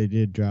little bit, they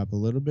did drop a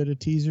little bit of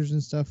teasers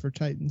and stuff for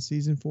Titan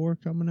season 4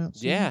 coming out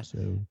soon. Yeah.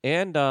 So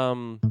and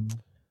I'm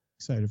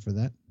excited for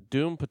that.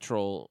 Doom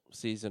Patrol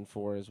season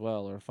 4 as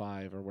well, or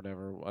 5 or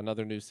whatever,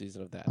 another new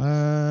season of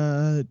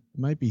that.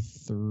 Might be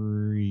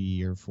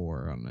 3 or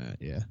 4 on that.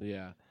 Yeah.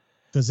 Yeah.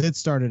 Because it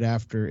started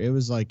after. It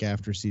was like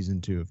after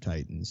season 2 of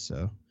Titans.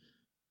 So.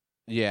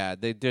 Yeah,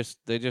 they just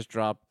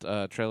dropped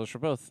trailers for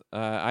both.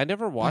 I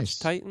never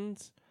watched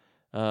Titans,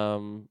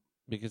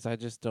 because I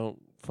just don't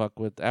fuck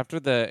with after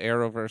the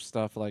Arrowverse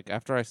stuff. Like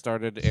after I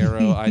started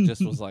Arrow, I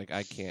just was like,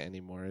 I can't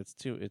anymore. It's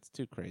too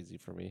crazy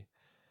for me.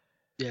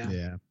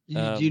 Yeah.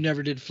 You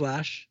never did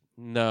Flash?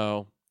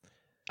 No.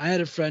 I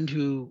had a friend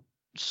who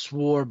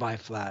swore by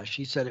Flash.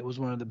 He said it was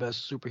one of the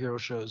best superhero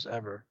shows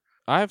ever.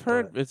 I've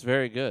heard it's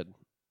very good.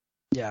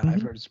 Yeah,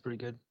 I've heard it's pretty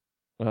good.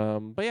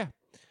 But yeah.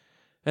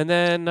 And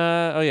then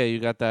you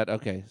got that.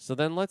 Okay. So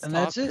then let's talk.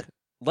 That's it.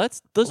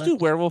 Let's do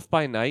Werewolf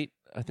by Night.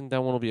 I think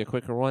that one will be a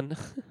quicker one.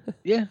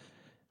 Yeah.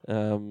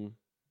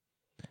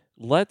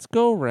 Let's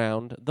go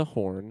around the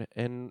horn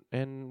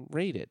and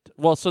rate it.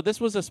 Well, so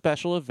this was a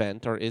special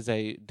event, or is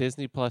a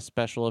Disney Plus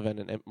special event,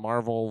 and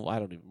Marvel.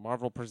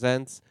 Marvel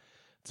Presents.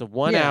 It's a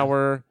 1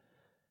 hour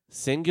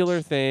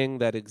singular thing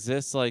that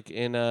exists like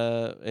in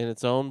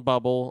its own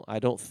bubble. I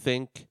don't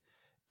think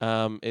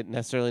it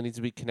necessarily needs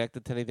to be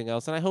connected to anything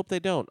else, and I hope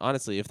they don't.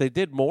 Honestly, if they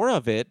did more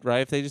of it,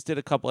 right? If they just did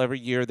a couple every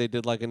year, they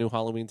did like a new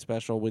Halloween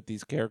special with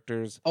these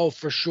characters. Oh,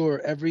 for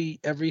sure. Every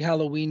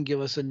Halloween,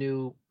 give us a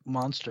new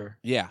monster.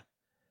 Yeah,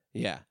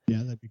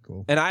 that'd be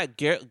cool. And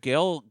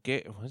Gail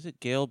was it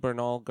Gail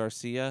Bernal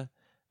Garcia?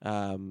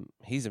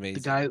 He's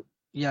amazing. The guy,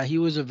 yeah, he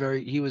was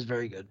very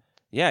good.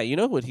 Yeah, you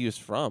know what he was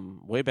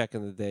from? Way back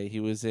in the day, he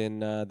was in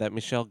that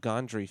Michel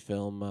Gondry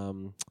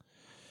film.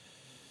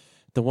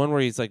 The one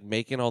where he's like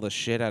making all the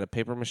shit out of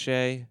paper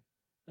mache.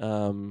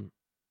 Oh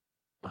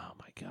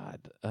my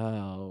god.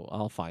 Oh,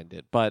 I'll find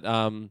it. But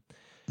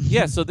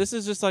yeah, so this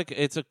is just like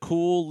it's a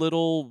cool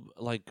little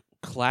like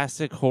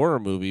classic horror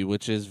movie,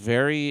 which is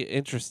very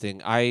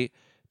interesting. I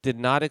did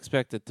not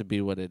expect it to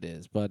be what it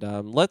is, but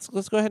let's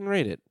go ahead and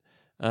rate it.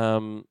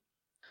 I'm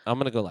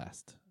gonna go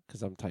last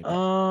because I'm typing.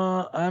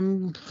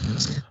 I'm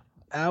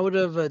out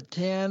of a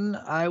 10.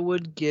 I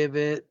would give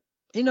it.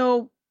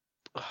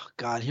 Oh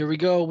God, here we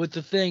go with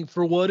the thing.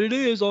 For what it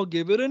is, I'll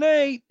give it an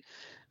 8.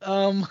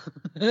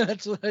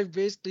 That's what I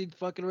basically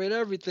fucking rate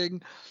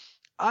everything.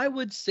 I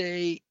would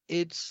say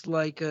it's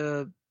like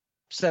a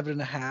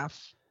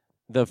 7.5.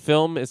 The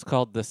film is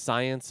called The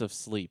Science of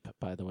Sleep,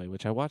 by the way,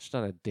 which I watched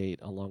on a date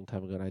a long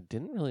time ago, and I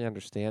didn't really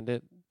understand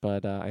it,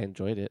 but I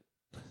enjoyed it.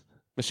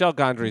 Michel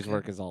Gondry's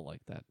work is all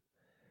like that.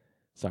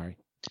 Sorry.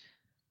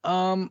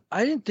 I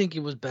didn't think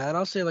it was bad.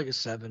 I'll say like a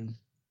 7.5.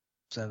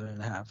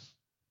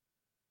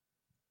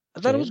 I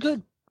thought it was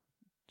good.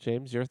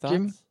 James, your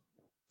thoughts?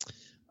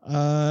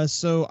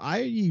 So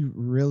I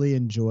really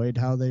enjoyed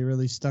how they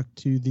really stuck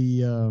to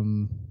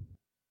the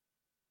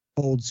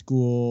old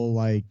school,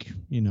 like,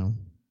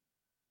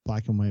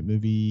 black and white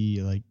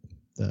movie, like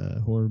the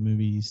horror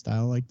movie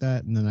style like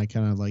that. And then I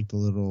kind of like the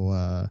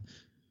little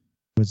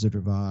Wizard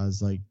of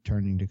Oz like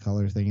turning to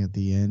color thing at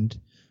the end.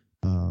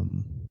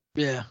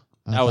 Yeah.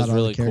 I That thought was all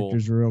really the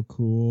characters were real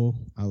cool.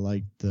 I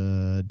liked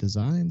the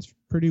designs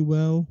pretty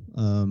well.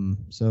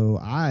 So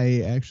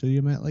I actually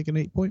am at like an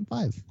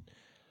 8.5.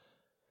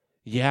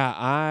 Yeah,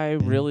 I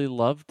really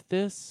loved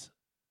this.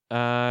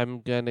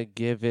 I'm gonna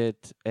give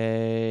it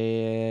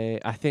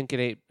I think an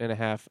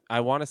 8.5.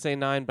 I want to say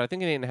 9, but I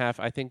think an 8.5.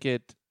 I think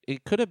it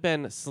could have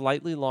been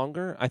slightly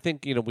longer. I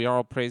think we are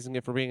all praising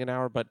it for being an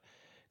hour, but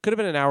could have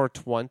been an hour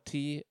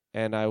 20,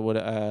 and I would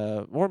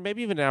or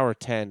maybe even an hour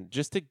 10,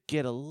 just to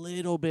get a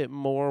little bit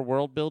more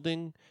world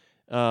building.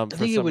 I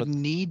think it would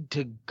need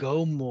to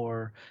go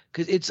more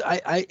because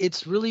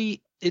it's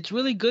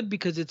really good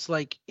because it's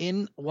like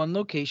in one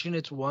location,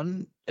 it's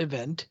one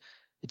event,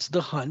 it's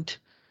the hunt,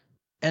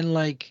 and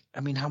like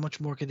I mean, how much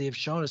more could they have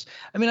shown us?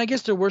 I mean, I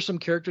guess there were some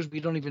characters we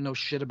don't even know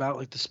shit about,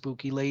 like the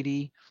spooky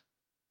lady,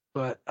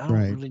 but I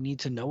don't really need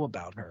to know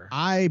about her.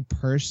 I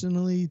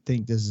personally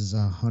think this is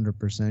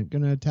 100%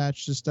 going to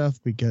attach to stuff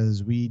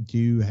because we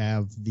do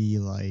have the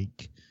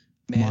like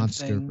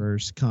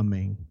Monsterverse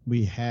coming.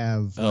 We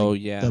have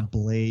the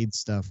Blade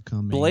stuff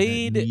coming.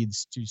 Blade that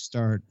needs to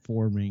start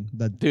forming.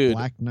 The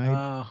Black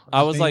Knight.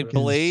 I was like,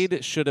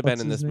 Blade should have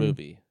been in this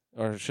movie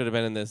or should have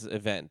been in this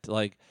event.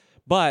 Like,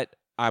 but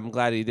I'm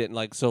glad he didn't.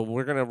 Like, so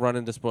we're gonna run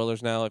into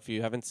spoilers now. If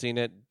you haven't seen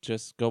it,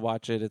 just go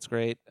watch it. It's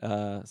great.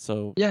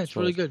 So yeah, it's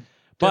really good.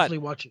 Definitely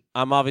watch it.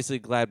 I'm obviously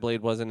glad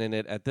Blade wasn't in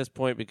it at this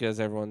point because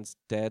everyone's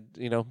dead,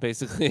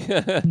 basically.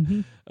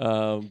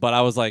 But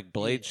I was like,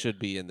 Blade should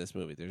be in this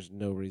movie. There's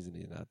no reason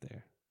he's not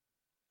there.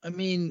 I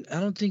mean, I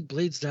don't think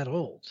Blade's that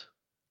old.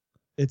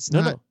 It's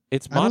not. No,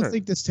 it's modern. I don't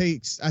think this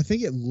takes. I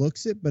think it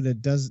looks it, but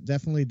it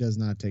definitely does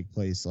not take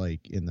place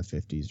like in the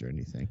 50s or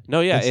anything.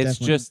 No, yeah, it's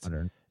just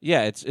modern.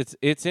 Yeah,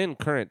 it's in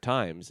current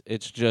times.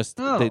 It's just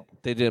they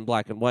did it in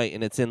black and white,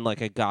 and it's in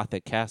like a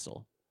Gothic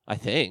castle, I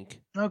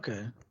think.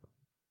 Okay.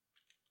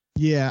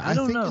 Yeah, I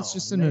don't think know. it's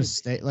just an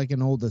estate, like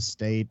an old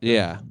estate.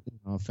 Yeah,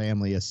 a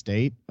family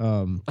estate. I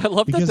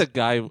love that the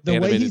guy. The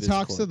way he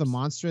talks to the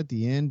monster at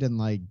the end and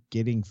like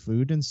getting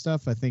food and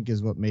stuff, I think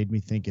is what made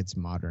me think it's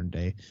modern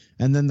day.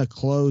 And then the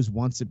clothes,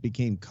 once it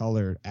became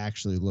colored,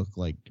 actually looked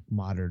like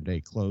modern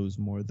day clothes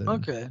more than.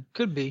 Okay,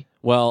 could be.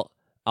 Well,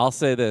 I'll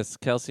say this: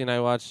 Kelsey and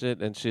I watched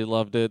it, and she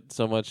loved it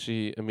so much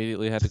she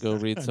immediately had to go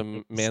read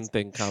some Man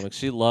Thing comics.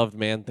 She loved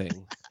Man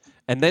Thing.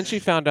 And then she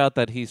found out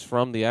that he's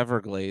from the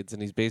Everglades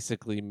and he's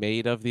basically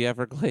made of the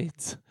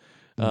Everglades.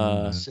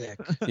 Sick.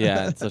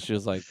 Yeah, and so she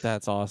was like,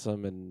 "That's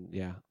awesome!" And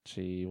yeah,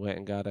 she went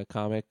and got a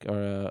comic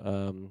or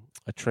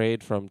a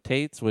trade from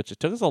Tate's, which it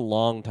took us a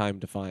long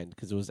time to find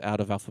because it was out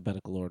of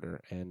alphabetical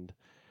order. And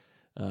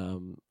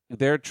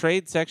their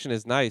trade section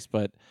is nice,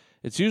 but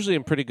it's usually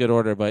in pretty good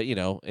order. But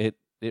it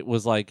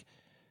was like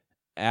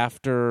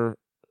after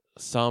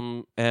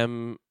some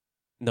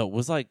No, it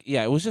was like,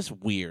 it was just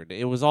weird.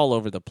 It was all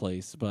over the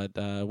place, but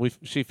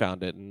she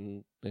found it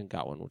and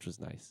got one, which was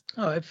nice.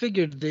 Oh, I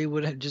figured they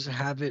would just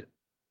have it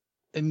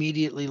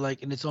immediately,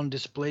 like in its own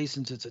display,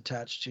 since it's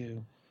attached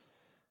to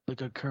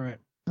like a current.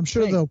 I'm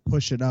sure they'll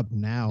push it up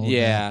now.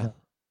 Yeah.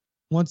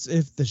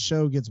 If the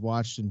show gets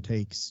watched and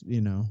takes,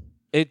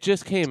 It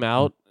just came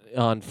out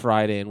on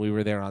Friday, and we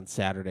were there on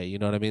Saturday. You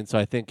know what I mean? So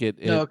I think it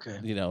okay.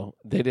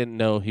 They didn't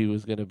know he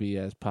was going to be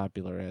as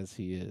popular as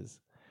he is,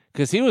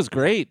 because he was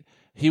great.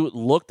 He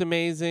looked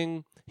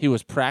amazing. He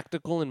was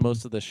practical in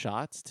most of the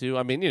shots, too.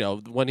 I mean,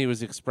 when he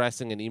was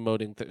expressing and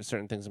emoting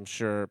certain things, I'm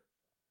sure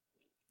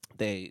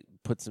they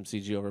put some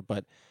CG over,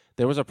 but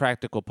there was a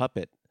practical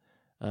puppet.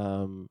 I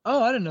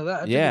didn't know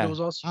that. I yeah. It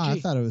was all CG. I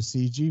thought it was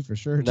CG for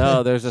sure.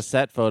 No, there's a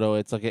set photo.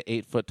 It's like an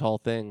 8-foot tall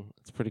thing.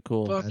 It's pretty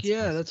cool. Fuck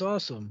yeah, that's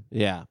awesome.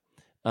 Yeah.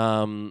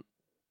 And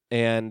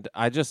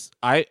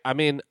I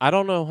mean, I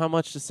don't know how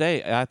much to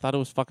say. I thought it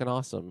was fucking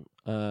awesome.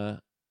 Yeah,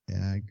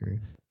 I agree.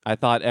 I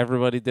thought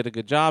everybody did a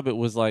good job. It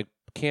was like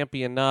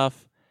campy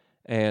enough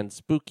and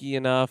spooky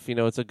enough.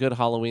 It's a good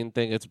Halloween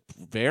thing. It's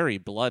very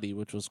bloody,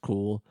 which was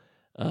cool.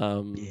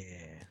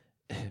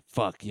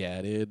 Fuck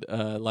yeah, dude.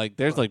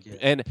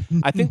 And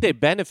I think they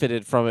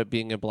benefited from it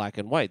being in black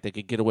and white. They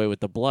could get away with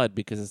the blood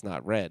because it's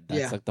not red.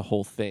 That's like the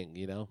whole thing,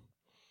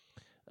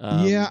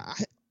 Yeah,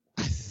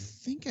 I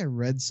think I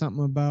read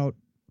something about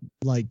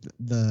like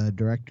the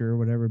director or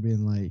whatever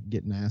being like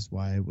getting asked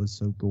why it was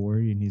so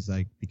gory, and he's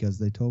like, because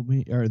they told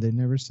me, or they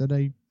never said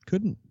I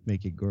couldn't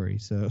make it gory,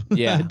 so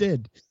yeah. I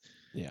did.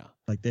 Yeah,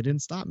 like they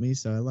didn't stop me,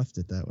 so I left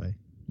it that way,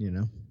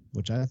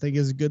 which I think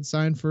is a good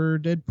sign for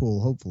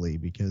Deadpool, hopefully,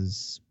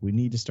 because we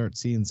need to start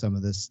seeing some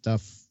of this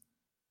stuff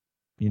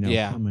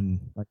coming.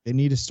 Like they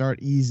need to start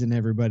easing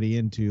everybody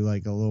into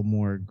like a little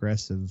more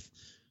aggressive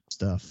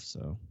stuff.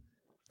 So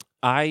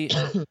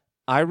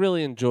I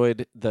really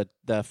enjoyed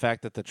the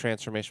fact that the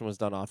transformation was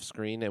done off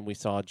screen and we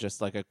saw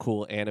just like a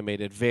cool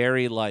animated,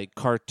 very like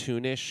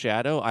cartoonish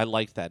shadow. I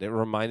liked that. It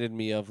reminded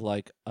me of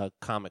like a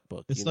comic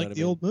book. It's like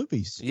the old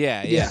movies.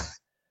 Yeah.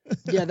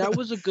 Yeah, that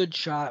was a good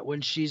shot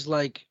when she's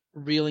like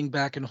reeling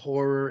back in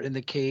horror in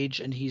the cage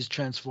and he's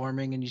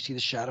transforming and you see the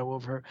shadow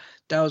of her.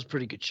 That was a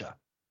pretty good shot.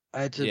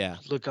 I had to Yeah.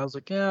 look. I was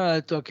like, yeah,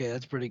 it's okay.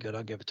 That's pretty good.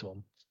 I'll give it to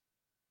him.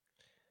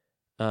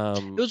 It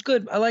Um, was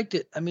good. I liked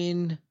it. I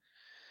mean,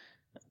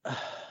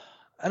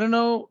 I don't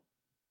know.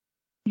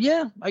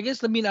 Yeah, I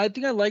guess. I mean, I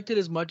think I liked it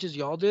as much as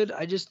y'all did.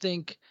 I just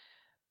think,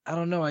 I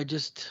don't know. I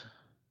don't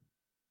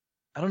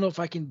know if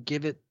I can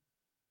give it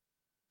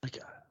like.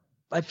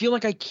 I feel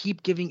like I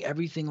keep giving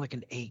everything like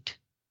an 8.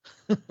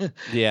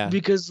 yeah.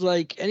 Because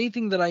like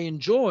anything that I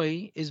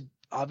enjoy is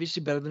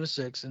obviously better than a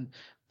 6 and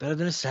better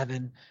than a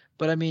 7.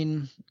 But I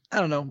mean, I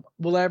don't know.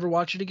 Will I ever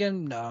watch it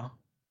again? No,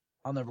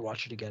 I'll never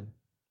watch it again.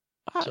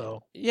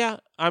 So Yeah,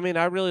 I mean,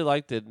 I really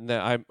liked it. And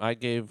I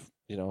gave,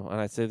 and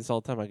I say this all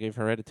the time, I gave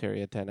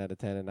Hereditary a 10 out of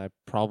 10, and I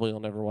probably will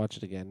never watch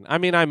it again. I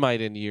mean, I might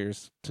in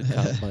years to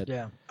come, but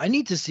yeah, I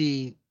need to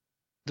see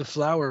the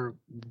Flower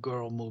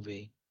Girl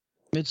movie,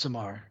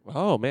 Midsommar.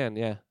 oh man,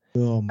 yeah.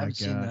 Oh my haven't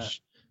seen that.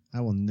 gosh.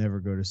 I will never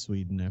go to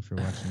Sweden after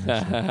watching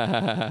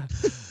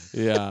this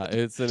shit. Yeah,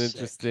 it's an Sick.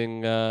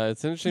 interesting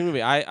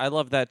movie. I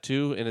love that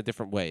too in a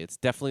different way. It's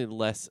definitely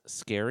less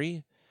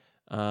scary.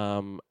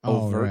 Oh,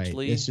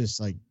 Overtly. right. It's just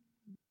like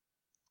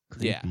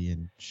Yeah. creepy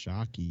and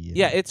shocky. And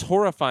Yeah, it's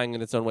horrifying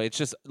in its own way. It's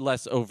just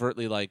less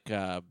overtly like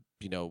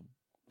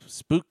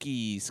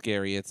spooky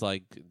scary. It's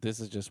like this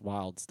is just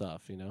wild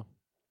stuff,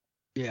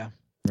 Yeah.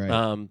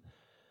 right.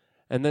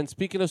 And then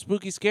speaking of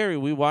spooky scary,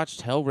 we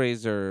watched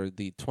Hellraiser,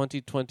 the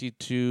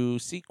 2022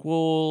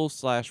 sequel /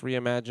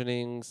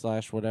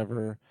 reimagining /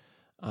 whatever.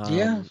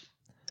 Yeah.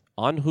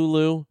 On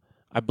Hulu.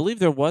 I believe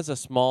there was a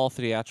small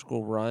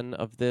theatrical run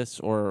of this,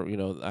 or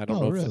I don't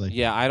Oh, know. If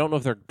really? I don't know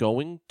if they're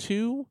going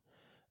to.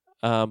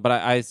 But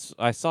I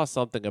saw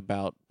something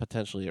about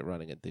potentially it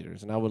running in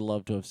theaters, and I would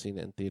love to have seen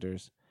it in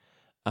theaters.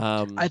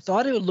 I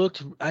thought it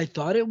looked. I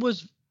thought it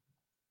was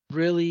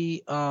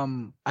really.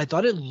 I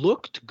thought it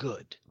looked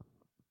good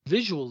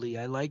visually.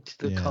 I liked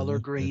the Yeah, it color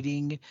looked good.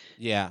 grading.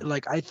 Yeah,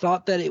 Like I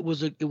thought that it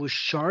was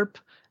sharp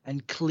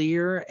and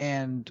clear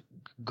and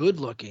good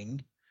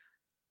looking,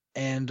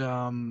 and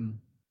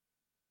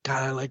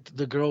God, I liked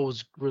the girl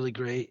was really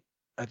great.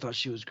 I thought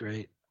she was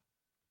great.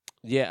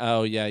 yeah.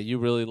 Oh, yeah. You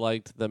really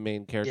liked the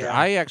main character. Yeah,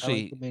 I liked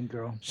actually, the main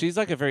girl. she's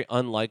like a very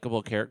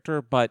unlikable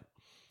character, but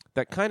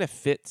that kind of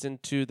fits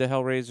into the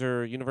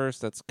Hellraiser universe.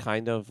 That's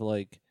kind of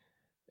like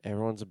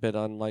everyone's a bit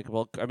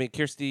unlikable. I mean,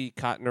 Kirsty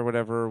Cotton or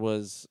whatever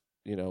was,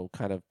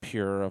 kind of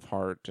pure of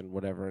heart and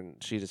whatever,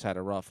 and she just had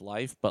a rough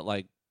life, but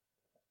like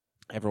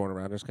everyone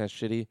around her is kind of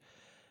shitty.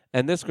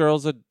 And this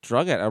girl's a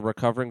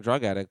recovering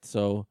drug addict,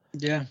 so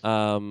Yeah.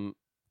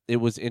 it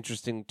was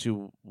interesting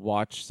to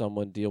watch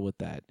someone deal with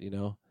that,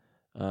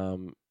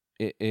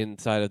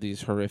 inside of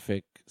these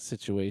horrific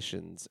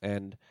situations.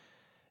 And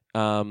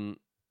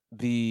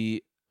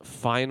the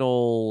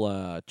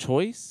final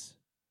choice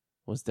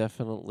was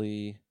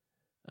definitely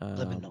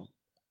Liminal.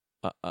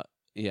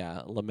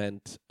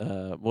 lament.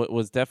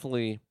 Was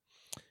definitely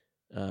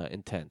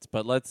intense.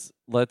 But let's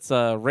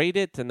rate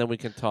it, and then we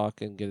can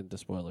talk and get into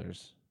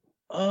spoilers.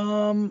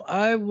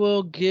 I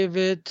will give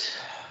it.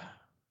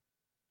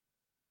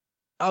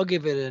 I'll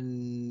give it a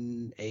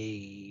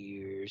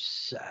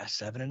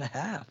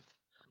 7.5.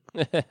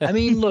 I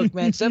mean, look,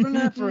 man,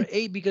 7.5 or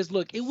 8 because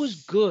look, it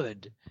was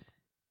good,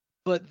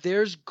 but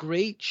there's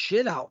great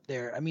shit out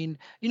there. I mean,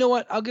 you know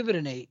what? I'll give it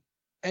an 8.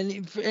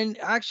 And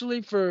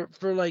actually for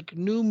like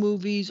new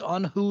movies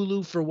on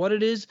Hulu for what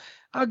it is,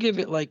 I'll give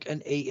it like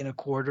an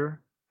 8.25.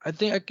 I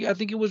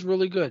think it was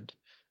really good.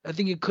 I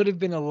think it could have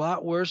been a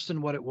lot worse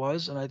than what it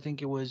was, and I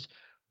think it was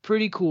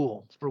pretty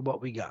cool for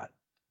what we got.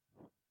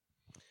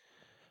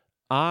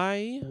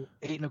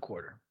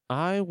 8.25.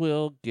 I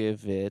will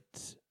give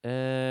it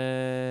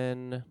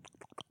a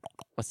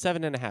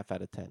 7.5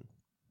 out of 10.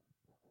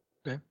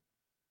 Okay.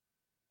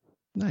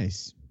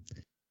 Nice.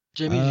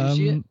 Jimmy, did you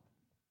see it?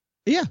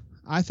 Yeah,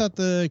 I thought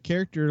the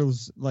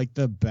characters like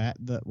the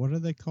what are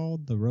they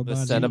called? The robot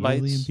Cenobites?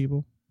 alien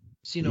people.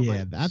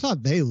 Yeah, I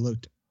thought they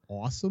looked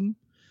awesome.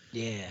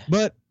 Yeah.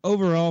 But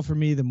overall, for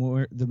me, the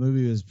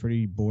movie was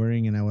pretty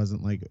boring, and I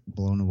wasn't like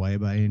blown away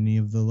by any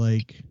of the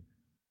like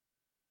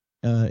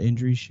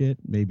injury shit.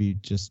 Maybe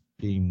just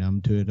being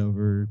numb to it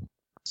over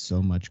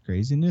so much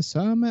craziness.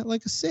 So I'm at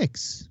like a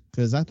 6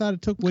 because I thought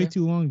it took way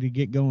too long to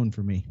get going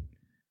for me.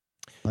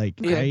 Like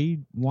I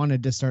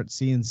wanted to start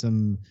seeing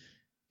some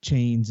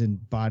chains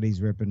and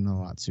bodies ripping a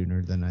lot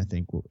sooner than I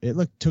think it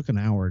took an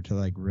hour to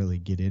like really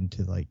get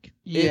into like.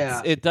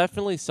 Yeah, it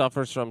definitely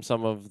suffers from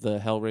some of the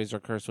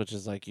Hellraiser curse, which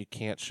is like you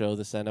can't show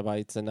the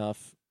Cenobites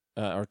enough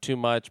or too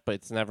much, but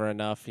it's never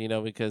enough,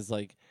 because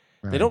like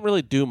they don't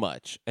really do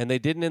much, and they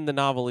didn't in the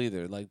novel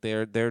either. Like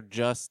they're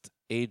just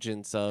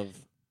agents of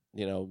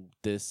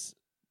this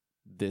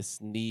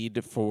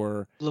need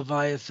for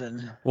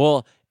Leviathan.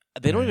 Well,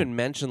 they don't even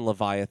mention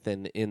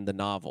Leviathan in the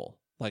novel.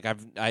 Like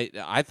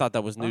I thought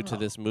that was new to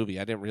this movie.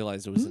 I didn't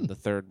realize it was in the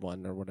third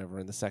one or whatever,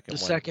 in the second one.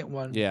 The second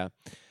one. Yeah.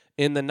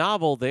 In the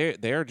novel,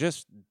 they're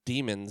just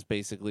demons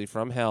basically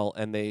from hell,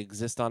 and they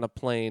exist on a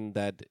plane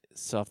that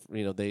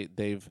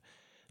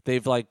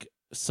they've like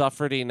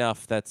suffered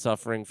enough that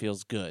suffering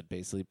feels good.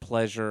 Basically,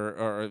 pleasure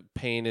or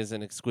pain is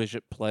an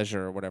exquisite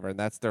pleasure or whatever, and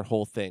that's their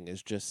whole thing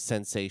is just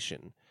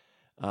sensation.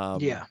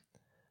 Yeah.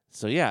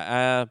 So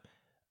yeah,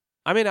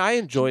 I mean, I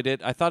enjoyed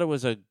it. I thought it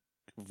was a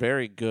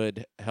very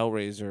good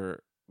Hellraiser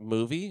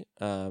movie.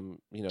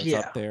 It's Yeah.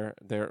 up there.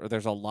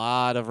 There's a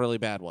lot of really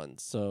bad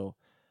ones. So,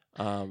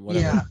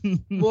 whatever. Yeah.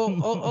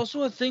 Well,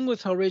 also a thing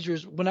with Hellraiser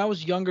is when I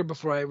was younger,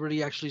 before I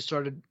really actually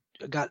saw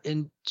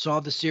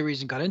the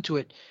series and got into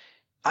it,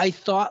 I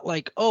thought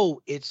like,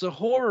 oh, it's a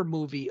horror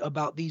movie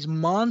about these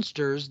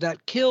monsters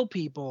that kill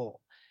people,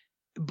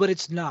 but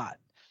it's not.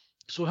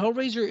 So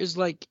Hellraiser is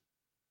like,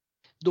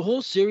 the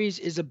whole series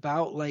is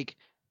about like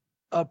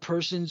a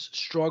person's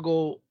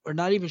struggle, or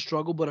not even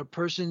struggle, but a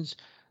person's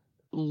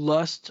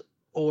lust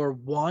or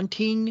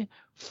wanting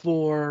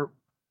for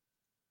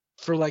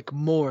like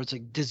more. It's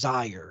like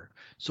desire.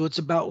 So it's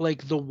about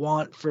like the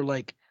want for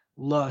like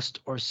lust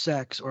or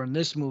sex, or in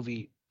this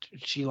movie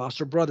she lost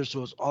her brother,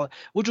 so it's all,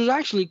 which was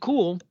actually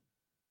cool.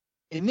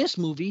 In this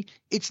movie,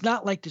 it's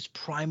not like this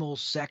primal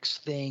sex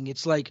thing.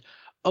 It's like,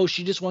 oh,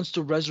 she just wants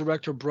to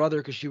resurrect her brother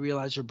because she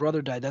realized her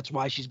brother died. That's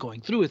why she's going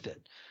through with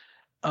it.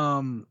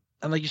 And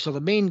like you saw, the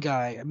main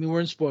guy, I mean,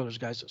 we're in spoilers,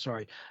 guys,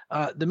 sorry.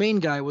 The main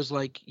guy was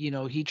like,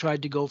 he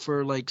tried to go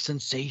for like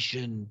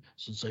sensational.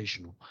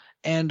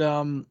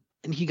 And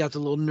he got the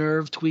little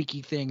nerve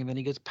tweaky thing, and then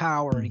he gets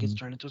power and he gets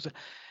turned into a.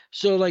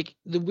 So like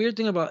the weird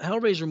thing about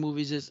Hellraiser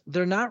movies is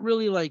they're not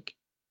really like,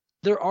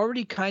 they're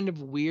already kind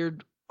of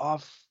weird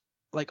off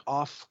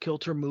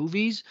kilter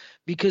movies,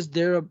 because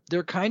they're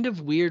kind of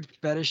weird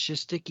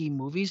fetishistic-y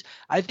movies.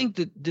 I think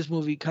that this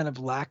movie kind of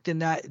lacked in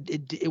that.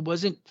 It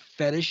wasn't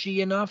fetishy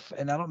enough,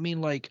 and I don't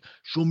mean like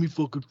show me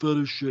fucking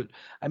fetish shit.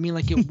 I mean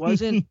like it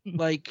wasn't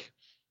like,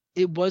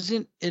 it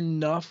wasn't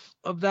enough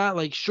of that.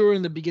 Like sure,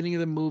 in the beginning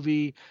of the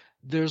movie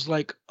there's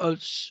like a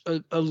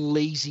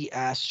lazy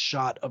ass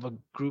shot of a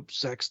group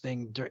sex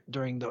thing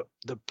during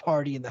the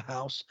party in the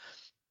house,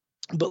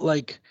 but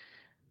like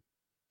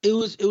it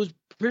was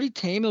pretty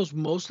tame. It was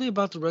mostly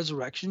about the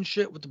resurrection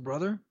shit with the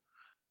brother.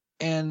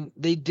 And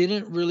they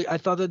didn't really, I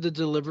thought that the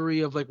delivery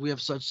of like, we have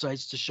such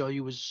sights to show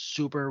you was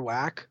super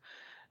whack.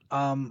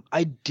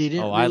 I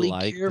didn't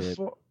really care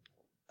for,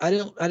 I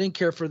didn't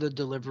care for the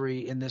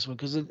delivery in this one,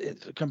 because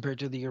it compared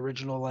to the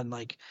original, and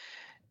like,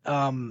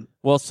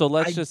 well, so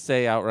let's just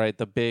say outright,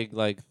 the big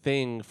like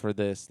thing for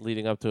this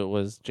leading up to it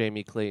was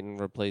Jamie Clayton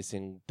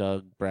replacing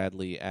Doug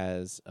Bradley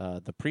as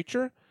the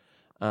preacher.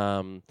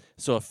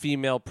 So a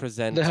female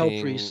presenting, the Hell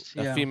Priest,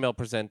 a female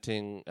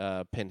presenting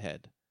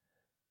Pinhead,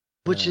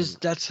 which is,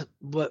 that's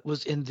what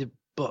was in the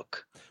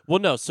book. Well,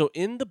 no, so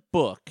in the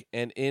book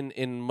and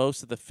in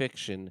most of the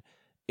fiction,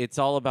 it's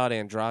all about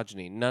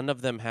androgyny. None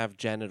of them have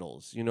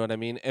genitals. You know what I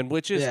mean? And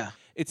which is,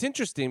 it's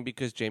interesting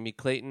because Jamie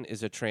Clayton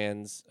is a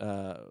trans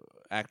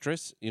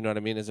actress. You know what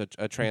I mean? Is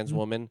a trans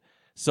woman.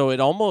 So it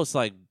almost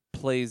like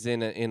plays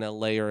in a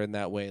layer in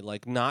that way,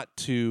 like not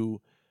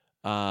to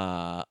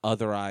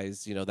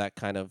otherize, that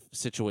kind of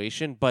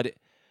situation, but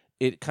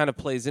it kind of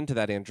plays into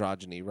that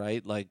androgyny,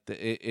 right? Like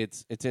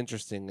it's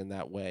interesting in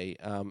that way.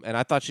 And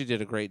I thought she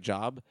did a great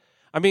job.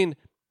 I mean,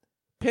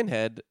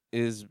 Pinhead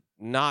is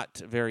not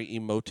very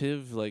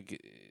emotive.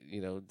 Like,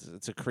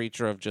 it's a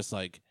creature of just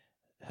like,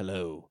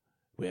 hello,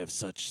 we have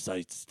such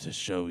sights to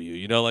show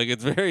you. Like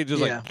it's very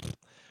just like,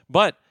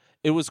 but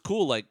it was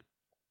cool. Like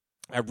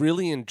I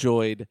really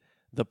enjoyed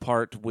the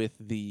part with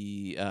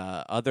the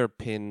other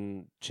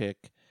pin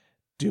chick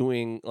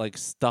doing like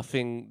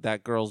stuffing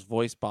that girl's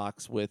voice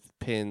box with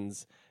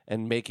pins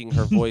and making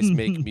her voice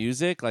make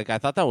music. Like I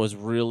thought that was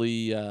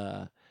really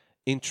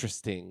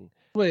interesting.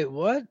 Wait,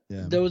 what?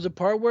 Yeah. There was a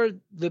part where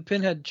the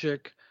Pinhead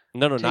chick.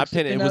 No, not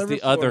Pinhead. It was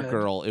the other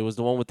girl. It was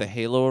the one with the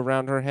halo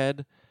around her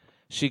head.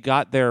 She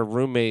got their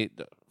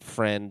roommate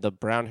friend, the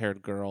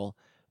brown-haired girl,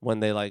 when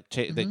they like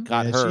they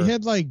got her. She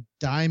had like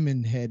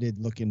diamond-headed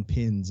looking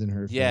pins in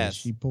her face. Yes.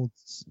 She pulled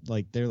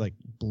like they're like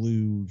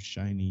blue,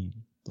 shiny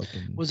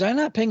looking. Was I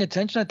not paying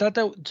attention? I thought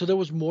that so there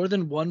was more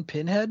than one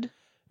Pinhead.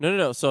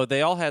 No. So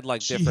they all had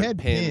like different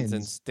pins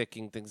and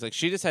sticking things. Like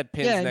she just had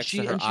pins next to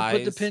her eyes. Yeah, and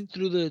she put the pin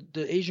through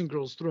the Asian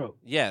girl's throat.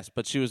 Yes,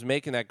 but she was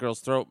making that girl's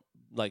throat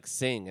like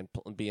sing and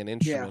be an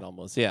instrument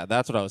almost. Yeah,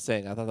 that's what I was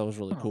saying. I thought that was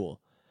really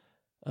cool.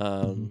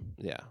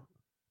 Yeah.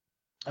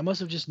 I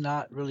must have just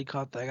not really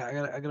caught that.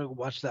 I gotta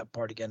watch that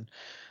part again,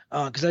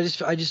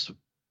 because I just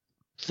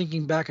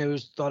thinking back, I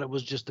always thought it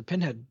was just the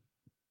Pinhead,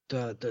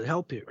 the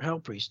Hell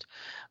Priest.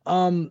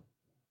 Yeah,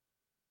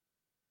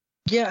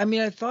 I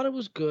mean, I thought it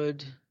was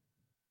good.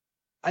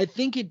 I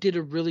think it did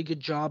a really good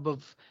job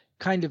of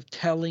kind of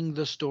telling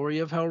the story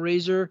of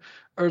Hellraiser,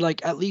 or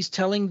like at least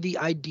telling the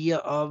idea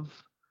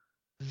of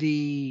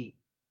the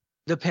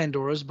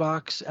Pandora's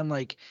box, and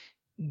like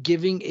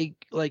giving a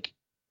like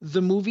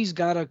the movie's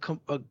got a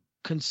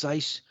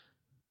concise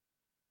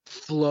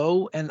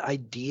flow and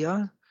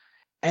idea,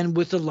 and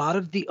with a lot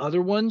of the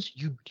other ones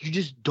you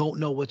just don't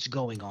know what's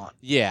going on.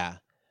 Yeah,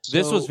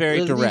 this was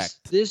very direct.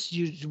 It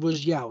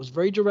was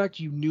very direct.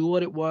 You knew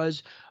what it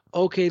was.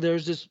 Okay,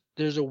 there's this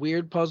There's a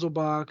weird puzzle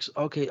box.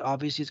 Okay,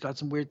 obviously it's got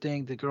some weird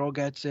thing. The girl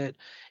gets it.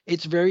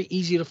 It's very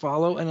easy to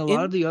follow. And a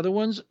lot of the other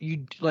ones,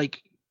 you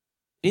like,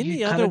 In you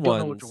the kind other of don't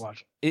know what you're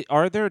ones, watching.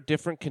 are there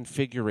different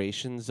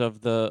configurations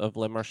of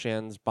Le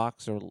Marchand's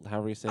box, or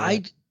however you say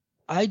that?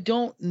 I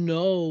don't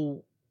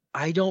know.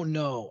 I don't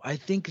know. I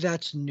think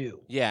that's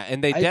new. Yeah,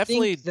 and they I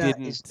definitely think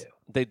that is didn't.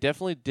 new. They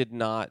definitely did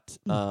not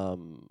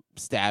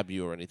stab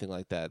you or anything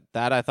like that.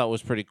 That I thought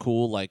was pretty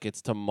cool. Like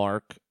it's to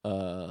mark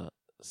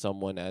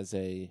someone as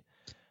a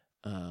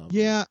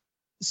Yeah.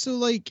 So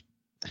like,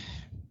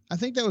 I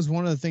think that was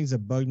one of the things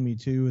that bugged me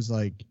too. Was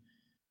like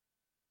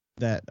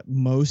that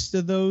most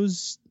of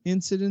those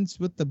incidents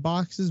with the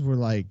boxes were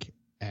like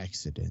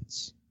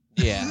accidents.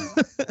 Yeah.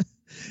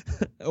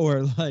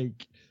 Or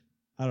like,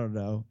 I don't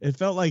know. It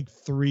felt like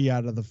 3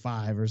 out of the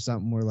 5 or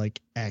something were like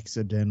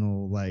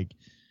accidental, like,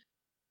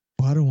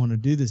 oh, I don't want to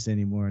do this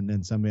anymore. And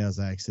then somebody else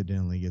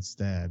accidentally gets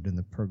stabbed and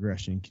the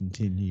progression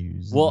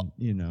continues. Well, and,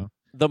 you know,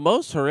 the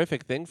most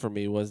horrific thing for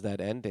me was that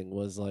ending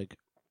was like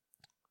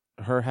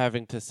her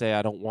having to say,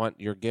 "I don't want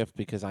your gift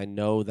because I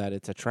know that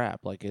it's a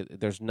trap." Like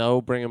there's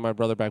no bringing my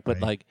brother back, but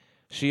Right. like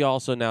she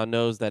also now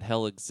knows that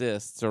hell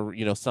exists, or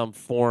some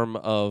form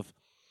of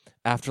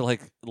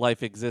afterlife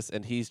life exists,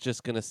 and he's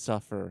just gonna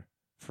suffer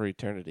for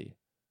eternity,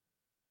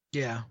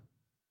 Yeah.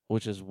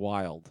 which is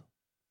wild.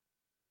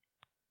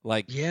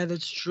 Like, Yeah,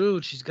 that's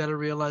true. She's got to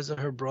realize that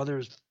her brother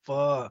is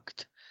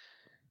fucked.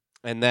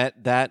 and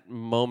that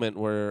moment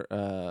where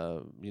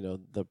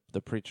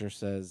the preacher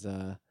says,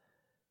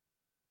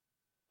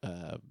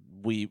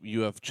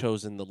 you have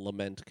chosen the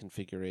lament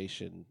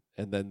configuration,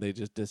 and then they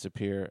just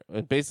disappear.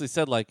 It basically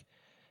said like,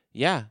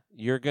 yeah,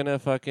 you're gonna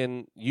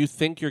you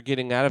think you're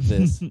getting out of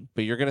this,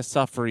 but you're gonna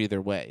suffer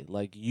either way.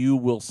 Like you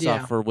will Yeah.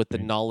 suffer with the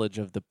Right. knowledge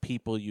of the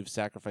people you've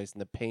sacrificed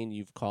and the pain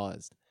you've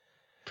caused.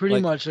 Pretty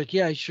Like- much. Like,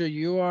 yeah, sure,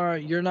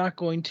 you're not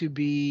going to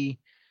be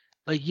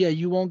like, yeah,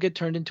 you won't get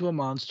turned into a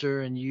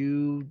monster and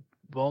you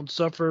won't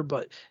suffer,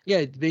 but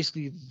yeah,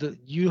 basically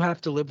you have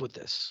to live with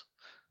this.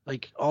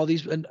 Like all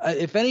these, and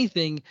if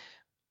anything,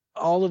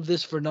 all of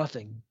this for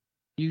nothing.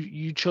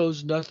 You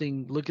chose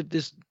nothing. Look at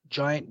this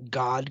giant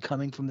god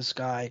coming from the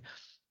sky,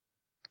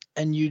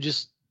 and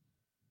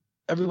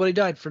everybody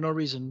died for no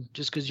reason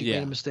just because you made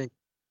Yeah. a mistake.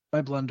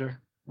 My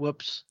blunder.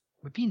 Whoops.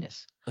 My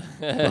penis.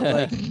 But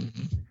like,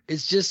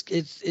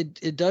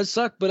 it does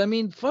suck. But I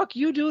mean, fuck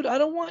you, dude. I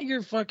don't want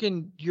your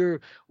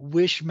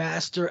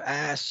Wishmaster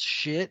ass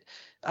shit.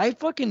 I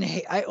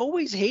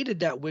always hated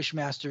that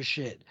Wishmaster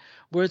shit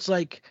where it's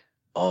like,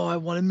 oh, I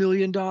want $1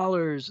 million,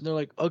 and they're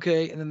like,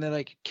 okay, and then they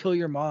like kill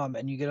your mom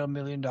and you get $1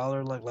 million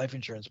like life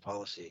insurance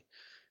policy.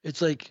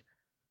 It's like,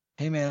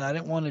 hey man, I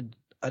didn't want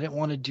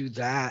to do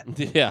that.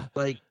 yeah.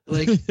 Like,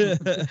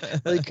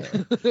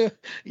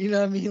 you know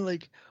what I mean?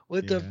 Like,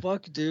 what the Yeah.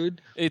 fuck,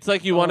 dude? It's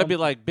like you want to be Um,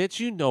 like, bitch,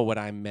 you know what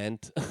I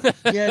meant.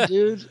 Yeah,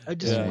 dude. I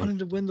just Yeah. wanted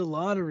to win the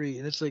lottery,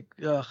 and it's like,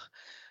 ugh.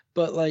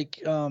 But like,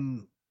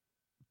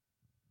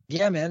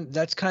 yeah, man,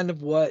 that's kind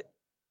of what,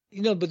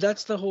 but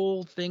that's the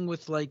whole thing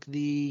with like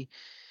the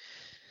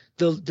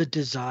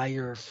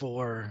desire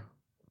for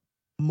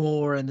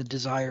more and the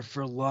desire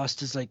for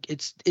lust is like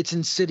it's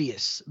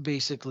insidious,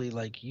 basically.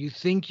 Like you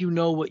think you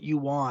know what you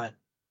want,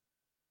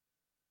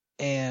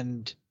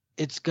 and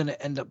it's gonna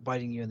end up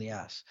biting you in the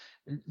ass.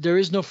 There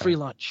is no free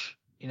lunch.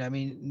 You know what I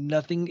mean?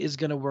 Nothing is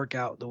gonna work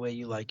out the way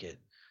you like it.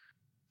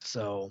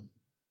 So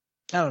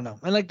I don't know.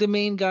 And like the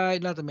main guy,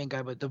 not the main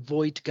guy, but the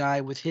Voight guy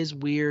with his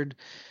weird.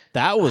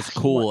 That was he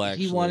cool, wa-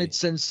 actually. He wanted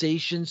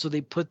sensation, so they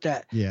put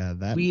that Yeah,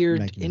 that weird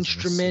mechanism was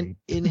instrument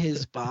sweet. in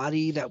his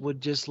body that would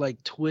just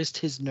like twist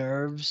his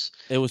nerves.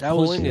 It was That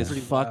was pulling his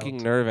pretty fucking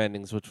wild. nerve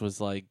endings, which was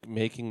like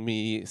making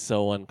me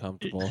so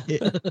uncomfortable.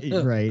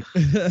 Right.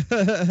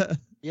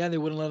 Yeah, they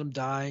wouldn't let him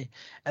die.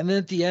 And then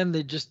at the end,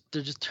 they're just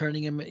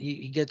turning him.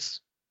 He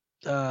gets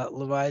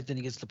Leviathan.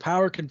 He gets the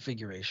power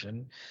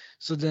configuration.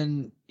 So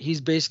then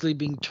he's basically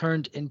being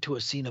turned into a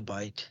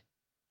Cenobite.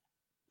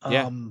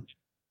 Yeah.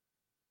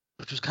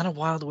 Which was kind of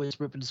wild the way he's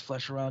ripping his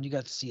flesh around. You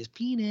got to see his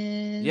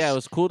penis. Yeah, it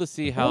was cool to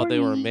see how they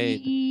were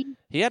made. Horny.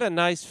 He had a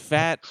nice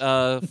fat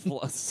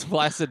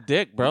flaccid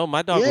dick, bro.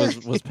 My dog Yeah.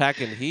 was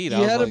packing heat. He I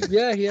was had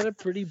like, he had a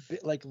pretty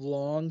like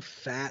long,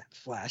 fat,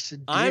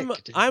 flaccid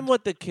dick. I'm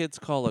what the kids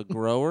call a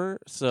grower.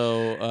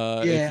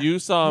 So Yeah. if you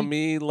saw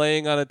me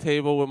laying on a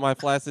table with my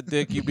flaccid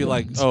dick, you'd be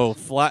like, "Oh,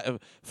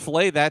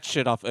 flay that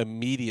shit off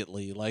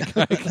immediately!" Like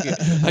I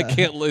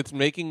can't. It's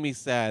making me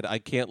sad. I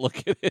can't look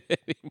at it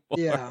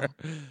anymore.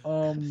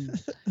 Yeah.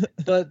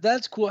 But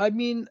that's cool. I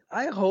mean,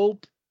 I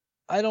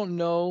don't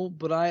know,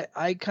 but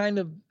I kind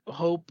of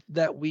hope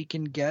that we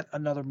can get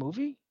another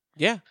movie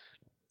Yeah.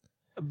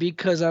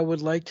 because I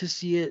would like to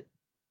see it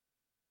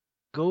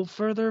go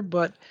further,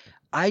 but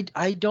I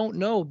don't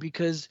know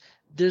because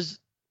there's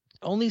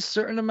only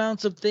certain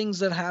amounts of things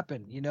that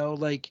happen,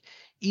 like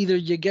either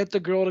you get the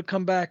girl to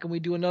come back and we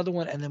do another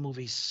one and the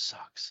movie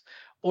sucks,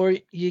 or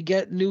you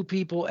get new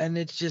people and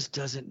it just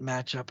doesn't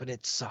match up and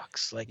it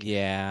sucks. Like,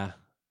 Yeah.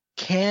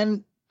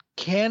 can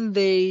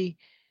they,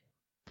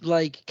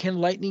 like, can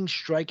lightning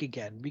strike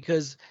again?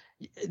 Because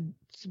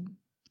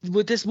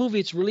with this movie,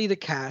 it's really the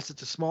cast.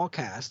 It's a small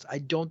cast. I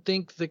don't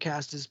think the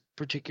cast is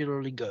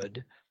particularly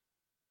good.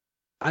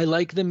 I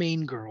like the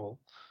main girl.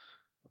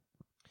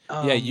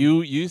 Yeah,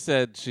 you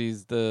said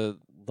she's the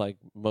like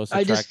most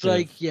I just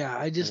attractive.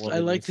 I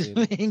woman like you've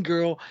the seen. main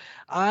girl.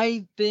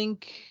 I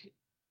think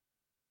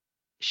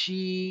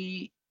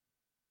she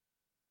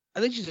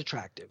I think she's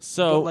attractive. But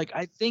So like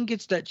I think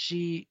it's that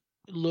she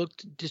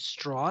looked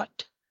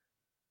distraught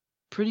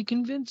pretty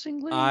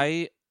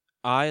convincingly.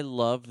 I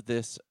love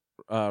this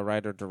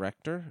writer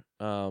director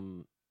a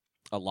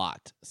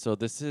lot. So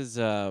this is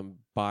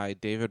by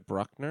David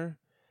Bruckner,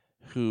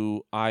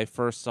 who I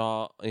first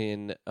saw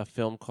in a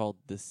film called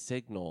The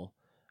Signal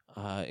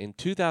in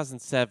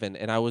 2007,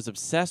 and I was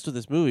obsessed with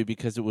this movie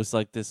because it was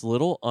like this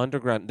little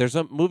underground. There's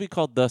a movie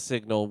called The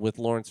Signal with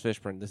Lawrence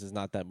Fishburne. This is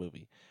not that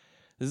movie.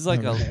 This is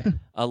like Okay.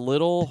 a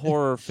little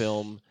horror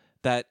film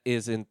that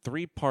is in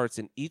 3 parts,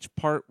 and each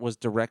part was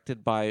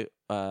directed by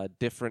a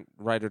different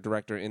writer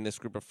director in this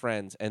group of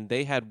friends, and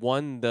they had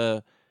won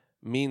the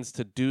means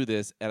to do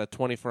this at a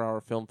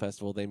 24-hour film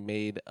festival. They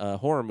made a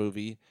horror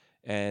movie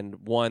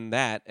and won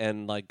that,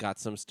 and like got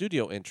some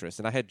studio interest.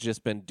 And I had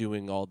just been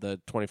doing all the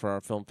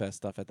 24-hour film fest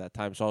stuff at that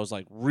time, so I was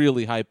like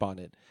really hype on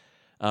it.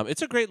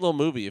 It's a great little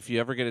movie if you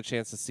ever get a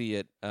chance to see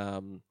it.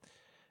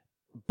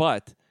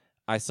 But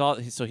I saw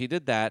so he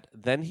did that.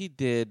 Then he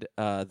did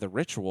The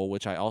Ritual,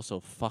 which I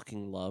also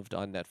fucking loved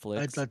on Netflix.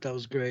 I thought that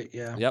was great.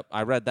 Yeah. Yep,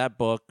 I read that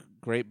book.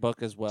 Great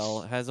book as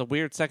well. Has a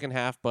weird second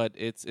half, but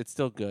it's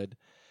still good.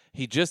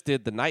 He just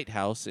did The Night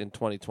House in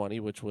 2020,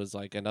 which was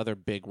like another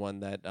big one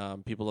that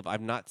people have. I've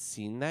not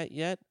seen that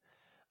yet,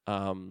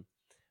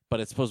 but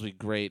it's supposed to be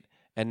great.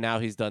 And now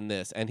he's done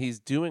this, and he's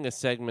doing a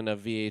segment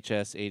of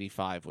VHS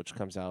 85, which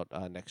comes out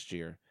next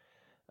year.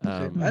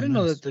 Okay. I didn't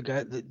know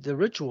that the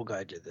ritual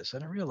guy did this. I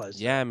didn't realize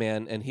that. Yeah,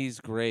 man, and he's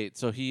great.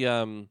 So he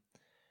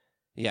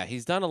yeah,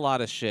 he's done a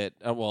lot of shit.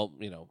 Well,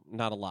 you know,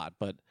 not a lot,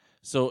 but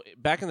so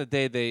back in the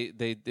day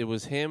they it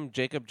was him,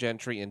 Jacob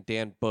Gentry and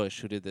Dan Bush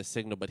who did this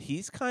Signal, but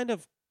he's kind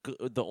of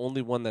the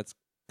only one that's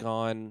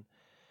gone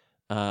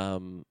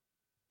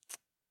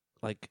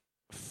like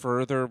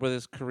further with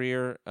his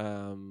career.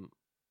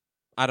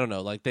 I don't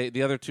know, like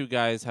the other 2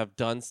 guys have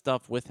done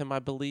stuff with him, I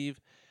believe,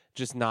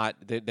 just not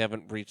they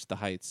haven't reached the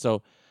heights.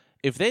 So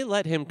if they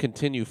let him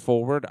continue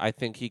forward, I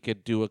think he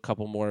could do a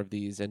couple more of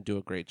these and do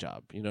a great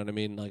job. You know what I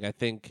mean? Like I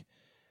think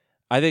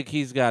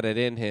he's got it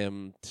in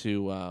him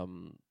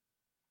to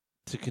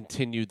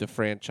continue the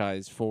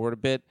franchise forward a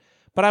bit.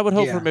 But I would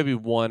hope for Yeah. maybe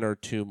 1 or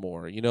 2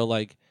 more. You know,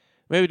 like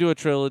maybe do a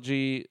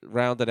trilogy,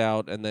 round it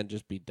out, and then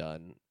just be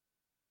done.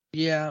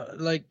 Yeah,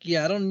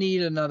 I don't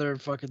need another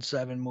fucking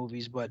 7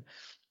 movies, but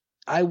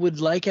I would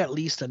like at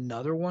least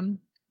another one.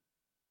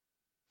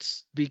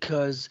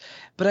 Because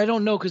but I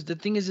don't know, because the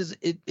thing is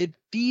it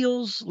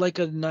feels like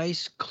a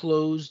nice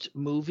closed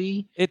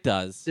movie. It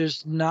does.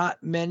 There's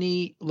not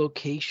many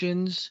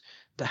locations.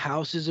 The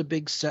house is a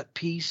big set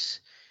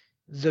piece.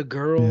 The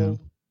girl,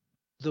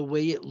 the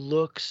way it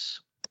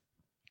looks.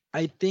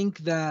 I think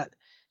that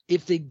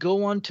if they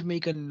go on to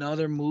make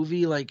another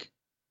movie, like,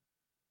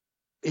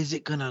 is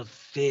it gonna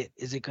fit?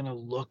 Is it gonna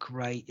look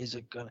right? Is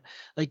it gonna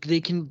like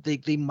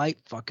they might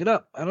fuck it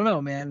up? I don't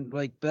know, man.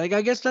 Like, but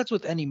I guess that's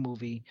with any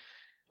movie.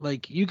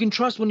 Like, you can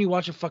trust when you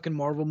watch a fucking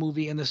Marvel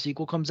movie and the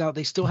sequel comes out,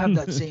 they still have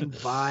that same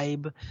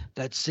vibe,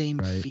 that same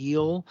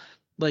feel.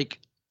 Like,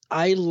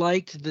 I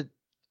liked the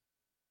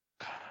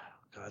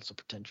God, so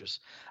pretentious.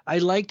 I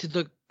liked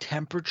the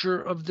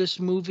temperature of this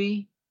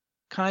movie,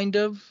 kind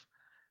of.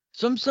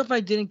 Some stuff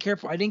I didn't care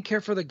for. I didn't care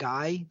for the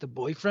guy, the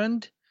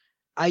boyfriend.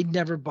 I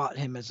never bought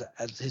him as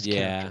his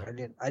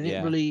character. I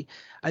didn't really.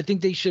 I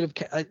think they should have.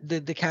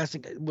 The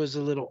casting was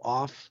a little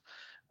off.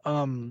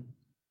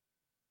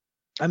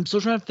 I'm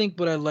still trying to think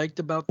what I liked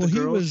about the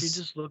girl. She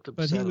just looked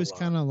upset. But he was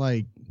kind of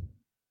like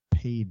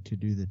paid to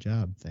do the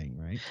job thing,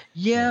 right?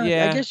 Yeah,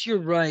 I guess you're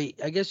right.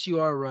 I guess you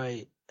are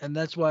right. And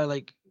that's why,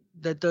 like,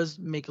 that does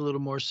make a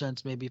little more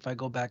sense maybe if I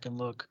go back and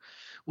look,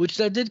 which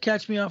that did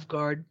catch me off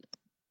guard.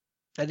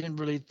 I didn't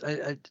really,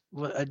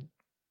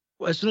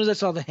 as soon as I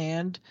saw the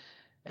hand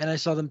and I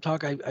saw them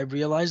talk, I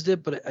realized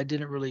it, but I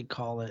didn't really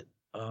call it.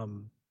 I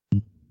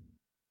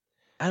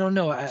don't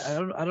know.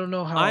 I don't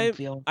know how I'm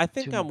feeling. I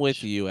think I'm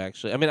with you,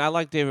 actually. I mean, I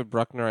like David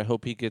Bruckner. I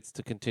hope he gets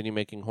to continue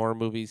making horror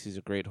movies. He's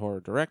a great horror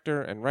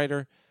director and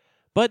writer.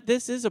 But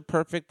this is a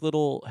perfect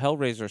little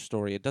Hellraiser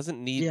story. It doesn't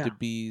need to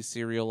be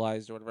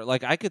serialized or whatever.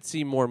 Like, I could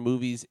see more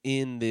movies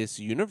in this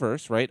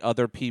universe, right?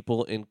 Other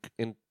people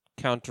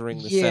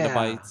encountering the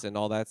Cenobites and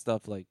all that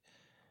stuff. Like,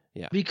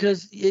 yeah.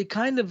 Because it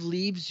kind of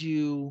leaves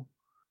you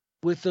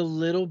with a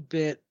little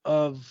bit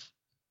of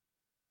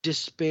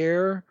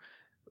despair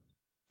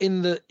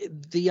in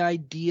the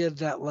idea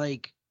that,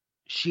 like,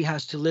 she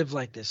has to live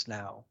like this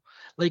now.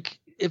 Like,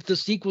 if the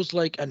sequel's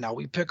like, and now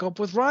we pick up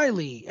with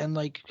Riley, and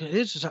like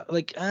it's just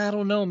like, I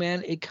don't know,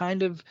 man. It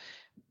kind of,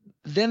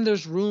 then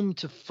there's room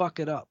to fuck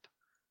it up.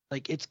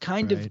 Like, it's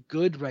kind of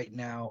good right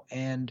now,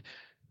 and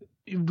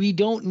we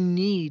don't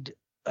need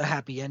a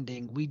happy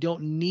ending. We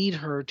don't need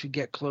her to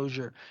get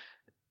closure.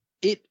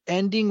 it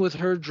ending with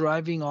her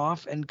driving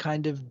off and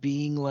kind of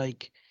being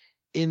like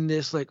in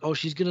this like, oh,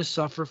 she's gonna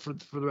suffer for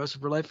the rest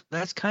of her life.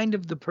 That's kind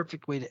of the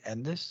perfect way to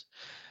end this.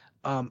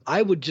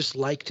 I would just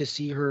like to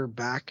see her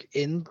back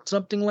in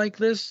something like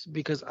this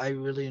because I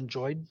really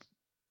enjoyed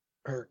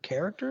her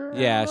character. I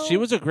Yeah, don't she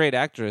know. was a great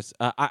actress.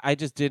 I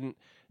just didn't.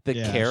 The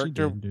Yeah, she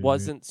character did do it.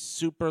 wasn't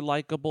super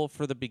likable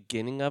for the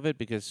beginning of it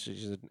because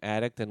she's an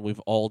addict, and we've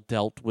all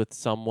dealt with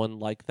someone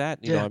like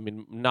that. You know, Yeah. I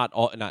mean, not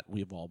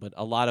we've all, but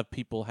a lot of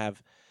people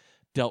have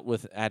dealt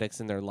with addicts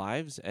in their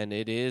lives, and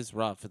it is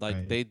rough.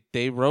 Like Right.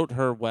 they wrote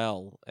her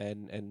well,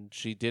 and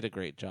she did a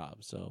great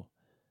job. So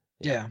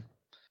Yeah.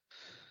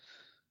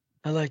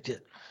 I liked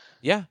it.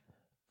 yeah,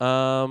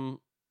 um,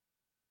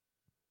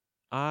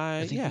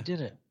 I think yeah. we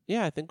did it.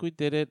 Yeah, I think we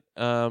did it.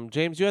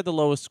 James, you had the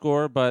lowest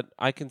score, but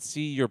I can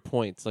see your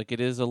points. Like it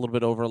is a little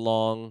bit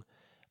over-long.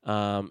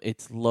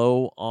 It's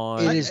low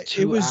on. It is It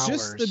 2 was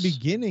just the hours.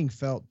 beginning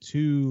felt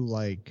too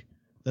like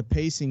the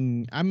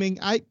pacing. I mean,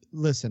 I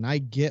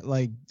get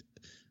like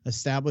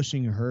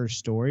establishing her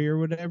story or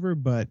whatever,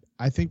 but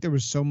I think there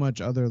was so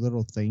much other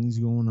little things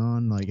going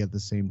on like at the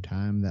same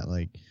time that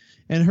like,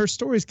 and her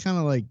story's kind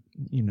of like,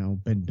 you know,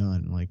 been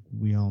done. Like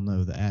we all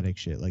know the addict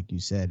shit, like you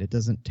said, it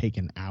doesn't take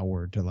an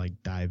hour to like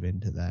dive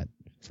into that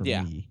for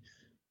Yeah. me.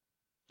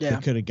 Yeah.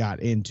 It could have got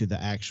into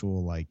the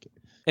actual like,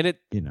 And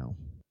it you know,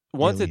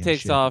 once it alien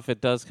takes shit. off,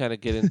 it does kind of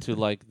get into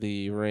like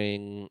the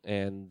Ring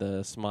and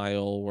the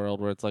Smile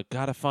world, where it's like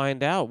gotta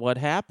find out what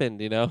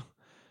happened, you know,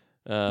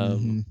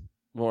 Mhm.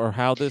 or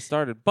how this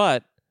started.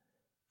 But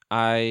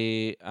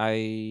I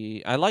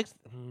liked.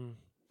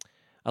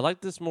 I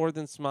like this more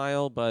than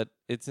Smile, but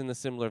it's in the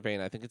similar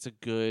vein. I think it's a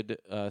good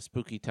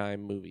spooky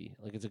time movie.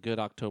 Like it's a good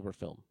October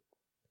film.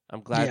 I'm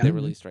glad Yeah. they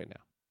released right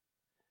now.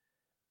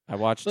 I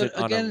watched But it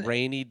on a again-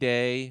 rainy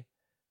day.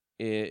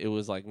 It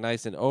was like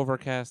nice and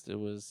overcast. It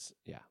was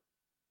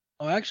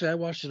Oh, actually, I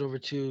watched it over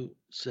 2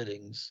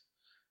 sittings.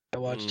 I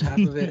watched Mm. half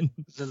of it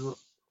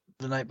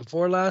the night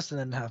before last, and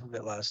then half of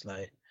it last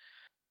night.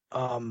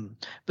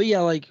 But yeah,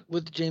 like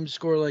with James'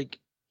 score, like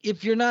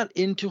if you're not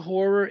into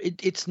horror,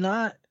 it's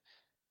not.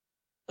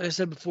 Like I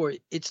said before,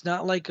 it's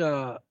not like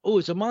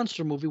it's a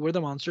monster movie where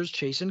the monsters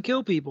chase and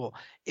kill people.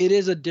 It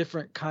is a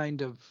different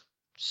kind of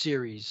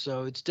series,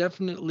 so it's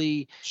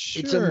definitely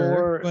Sure, it's a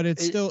more. but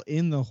it's it- still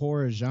in the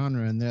horror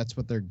genre, and that's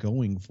what they're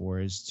going for,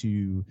 is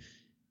to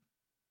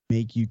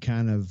make you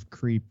kind of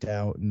creeped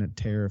out and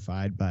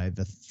terrified by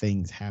the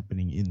things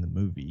happening in the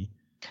movie.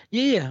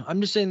 Yeah. I'm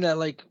just saying that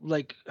like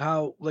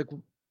how like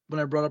when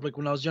I brought up like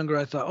when I was younger,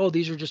 I thought, oh,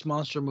 these are just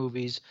monster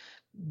movies.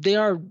 They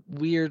are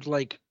weird.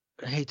 Like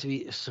I hate to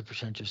be so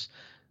pretentious,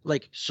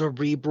 like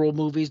cerebral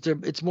movies.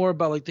 It's more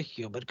about like the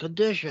human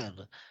condition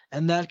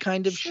and that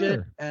kind of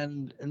shit Sure.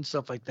 and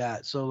stuff like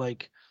that. So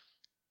like,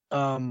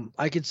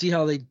 I can see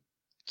how they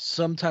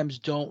sometimes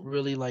don't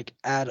really like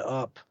add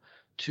up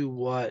to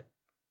what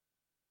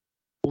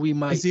we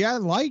might. See, I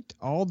liked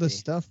all the Okay.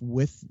 stuff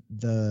with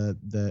the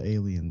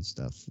alien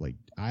stuff. Like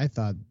I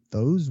thought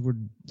those were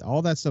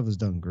all that stuff was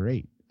done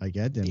great. Like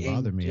that didn't The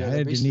bother me. yeah, I they're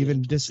didn't basically even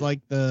angels, yeah.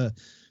 dislike the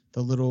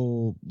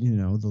little, you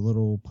know, the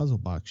little puzzle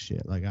box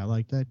shit. Like I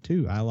like that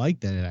too. I like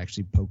that it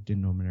actually poked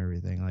into them and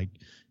everything. Like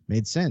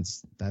made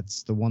sense.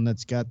 That's the one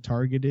that's got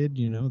targeted,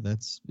 you know,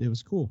 it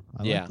was cool.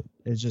 I Yeah. liked it.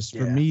 It's just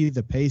for Yeah. me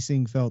the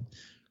pacing felt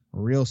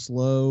real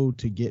slow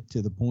to get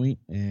to the point,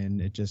 and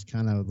it just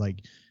kind of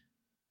like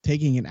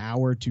taking an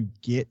hour to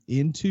get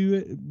into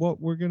it, what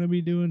we're going to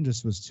be doing,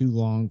 just was too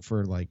long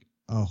for like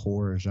a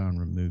horror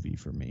genre movie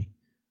for me.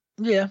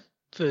 Yeah,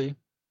 feel you.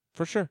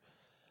 for sure.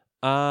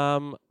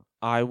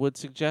 I would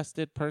suggest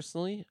it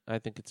personally. I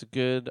think it's a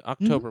good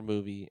October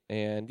movie,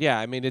 and yeah,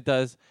 I mean it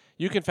does.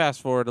 You can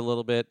fast forward a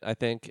little bit, I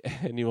think,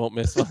 and you won't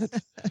miss much.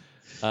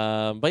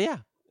 But yeah,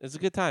 it's a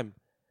good time.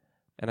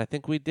 And I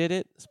think we did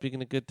it.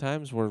 Speaking of good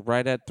times, we're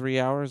right at 3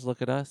 hours.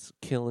 Look at us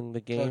killing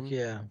the game. Fuck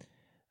yeah.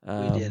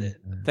 Um, did it.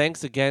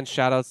 Thanks again.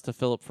 Shout outs to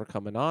Philip for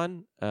coming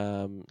on.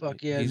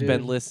 Fuck yeah, he's dude.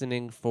 been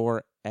listening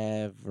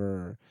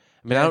forever.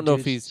 I mean, I Yeah, don't know dude,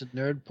 if he's it's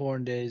nerd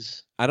porn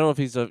days. I don't know if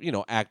he's a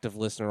active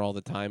listener all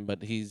the time,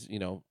 but he's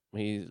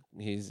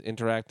he's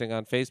interacting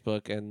on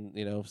Facebook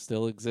and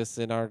still exists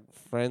in our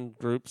friend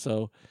group.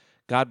 So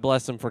God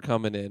bless him for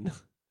coming in.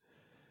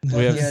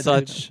 we have yeah,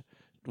 dude.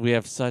 we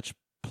have such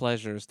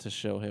pleasures to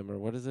show him, or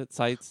what is it?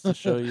 Sights to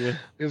show you.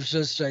 We have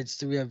such sights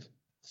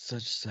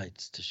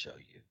to show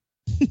you.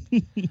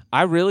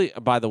 I really,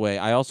 by the way,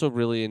 I also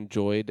really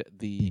enjoyed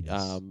the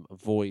Yes.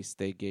 voice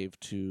they gave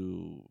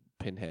to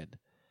Pinhead.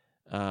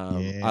 I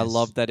Yes.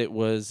 love that it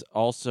was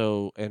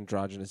also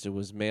androgynous. It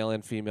was male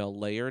and female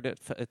layered.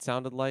 It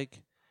sounded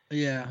like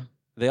Yeah.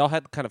 they all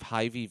had kind of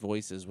high-v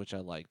voices, which I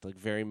liked, like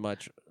very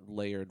much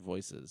layered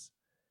voices.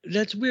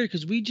 That's weird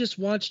because we just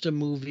watched a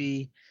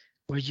movie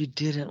where you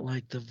didn't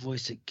like the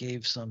voice it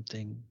gave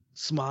something.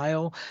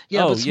 Smile.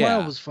 Yeah, Oh, but Smile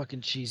yeah. was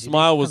fucking cheesy.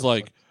 Smile They was kinda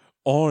like,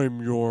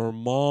 "I'm your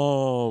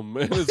mom."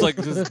 It was like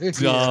just Yeah.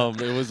 dumb.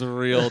 It was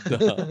real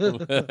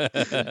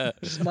dumb.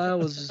 Smile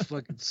was just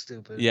fucking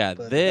stupid. Yeah,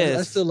 but I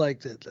this- still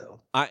liked it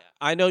though.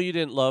 I know you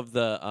didn't love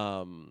the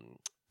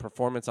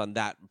performance on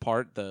that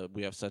part. The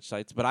We Have Such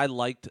Sights, but I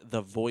liked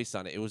the voice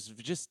on it. It was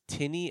just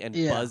tinny and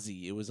Yeah.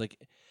 buzzy. It was like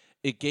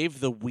it gave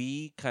the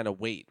we kind of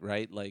weight,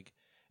 right? Like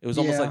it was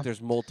almost Yeah. like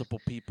there's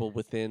multiple people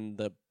within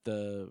the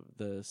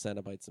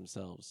Cenobites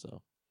themselves.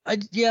 So I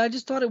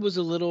just thought it was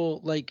a little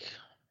like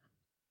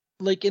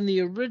in the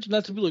original,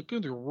 not to be like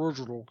in the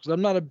original, because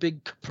I'm not a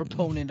big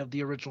proponent of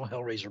the original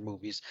Hellraiser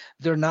movies.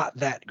 They're not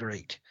that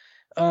great.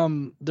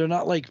 They're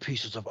not like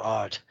pieces of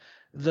art.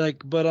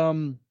 Like, but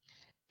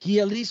he,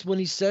 at least when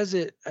he says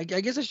it, I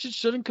guess I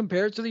shouldn't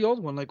compare it to the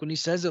old one. Like when he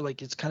says it,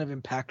 like it's kind of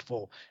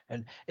impactful.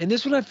 And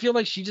this one, I feel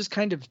like she just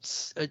kind of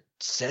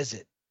says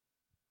it.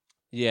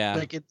 yeah,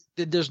 Like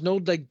there's no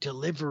like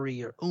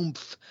delivery or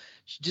oomph.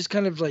 She just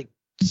kind of like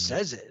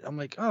says it. I'm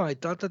like, oh, I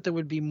thought that there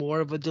would be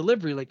more of a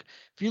delivery. Like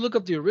if you look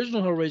up the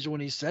original Hellraiser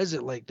when he says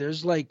it, like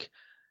there's like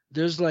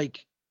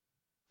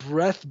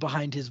breath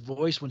behind his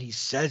voice when he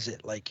says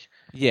it. Like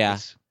yeah.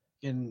 it's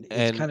And-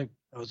 kind of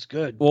it's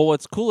good. Well,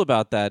 what's cool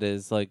about that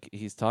is like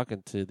he's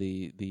talking to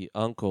the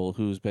uncle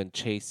who's been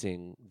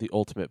chasing the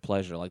ultimate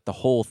pleasure. Like the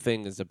whole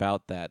thing is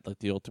about that, like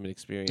the ultimate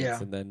experience. Yeah.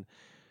 And then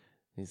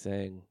he's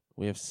saying,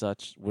 we're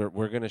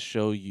gonna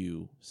show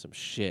you some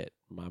shit,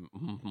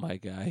 my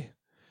guy.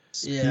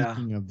 Yeah.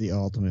 Speaking of the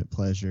ultimate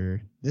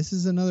pleasure, this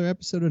is another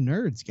episode of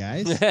Nerds,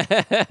 guys.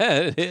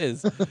 It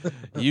is.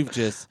 You've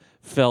just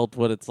felt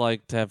what it's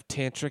like to have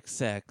tantric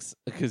sex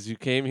because you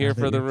came here Now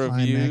that for the your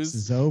climax reviews.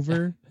 is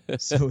over.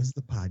 So is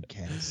the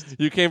podcast.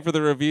 You came for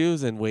the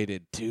reviews and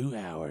waited 2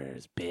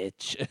 hours,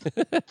 bitch.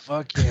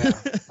 Fuck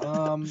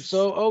yeah.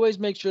 So always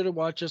make sure to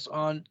watch us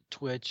on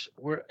Twitch.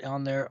 We're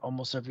on there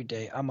almost every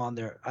day. I'm on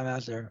there. I'm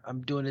out there.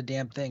 I'm doing a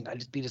damn thing. I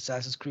just beat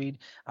Assassin's Creed.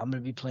 I'm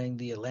gonna be playing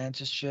the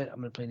Atlantis shit. I'm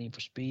gonna play Need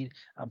for Speed.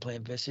 I'm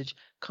playing Visage.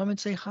 Come and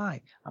say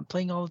hi. I'm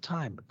playing all the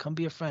time. Come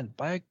be a friend.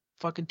 Buy a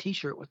fucking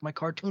t-shirt with my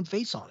cartoon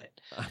face on it.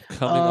 I'm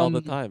coming all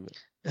the time.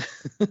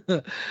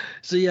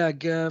 So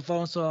yeah,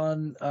 follow us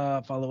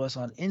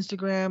on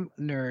Instagram,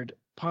 Nerd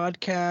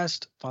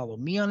Podcast. Follow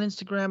me on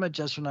Instagram at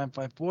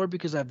Jester954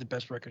 because I have the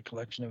best record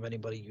collection of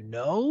anybody you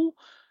know.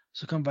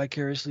 So come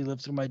vicariously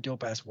live through my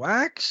dope ass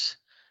wax.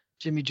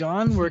 Jimmy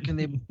John, where can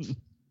they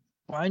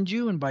find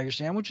you and buy your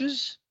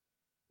sandwiches?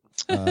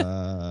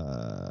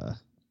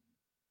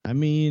 I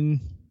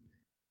mean,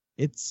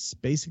 it's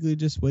basically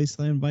just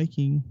Wasteland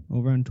Viking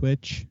over on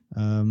Twitch.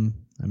 I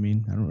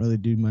mean, I don't really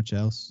do much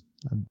else.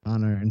 I'm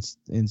on our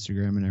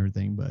Instagram and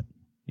everything, but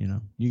you know,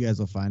 you guys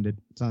will find it.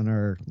 It's on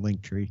our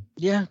link tree.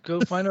 Yeah,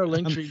 go find our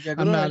link tree. Yeah,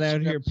 go I'm to our not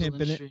out Instagram here link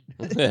pimping it.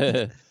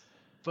 tree.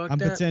 Fuck I'm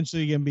that.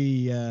 potentially gonna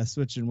be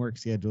switching work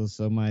schedules,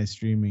 so my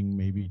streaming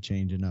may be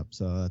changing up.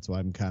 So that's why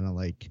I'm kind of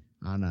like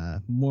on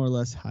a more or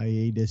less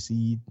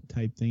hiatus-y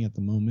type thing at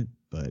the moment.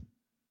 But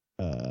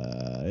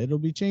it'll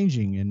be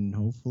changing, and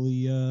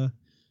hopefully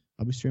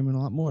I'll be streaming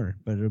a lot more.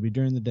 But it'll be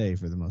during the day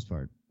for the most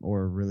part,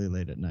 or really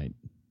late at night,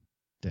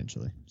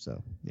 potentially.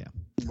 So yeah.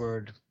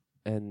 Word.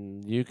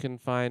 And you can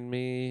find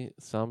me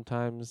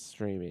sometimes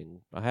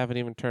streaming. I haven't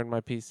even turned my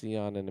PC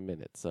on in a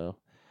minute, so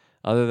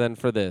other than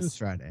for This this.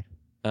 Friday.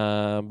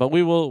 But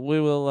we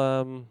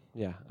will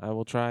yeah, I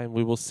will try and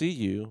we will see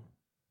you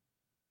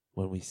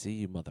when we see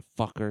you,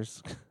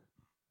 motherfuckers.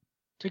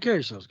 Take care of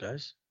yourselves,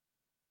 guys.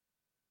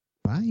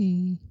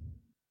 Bye.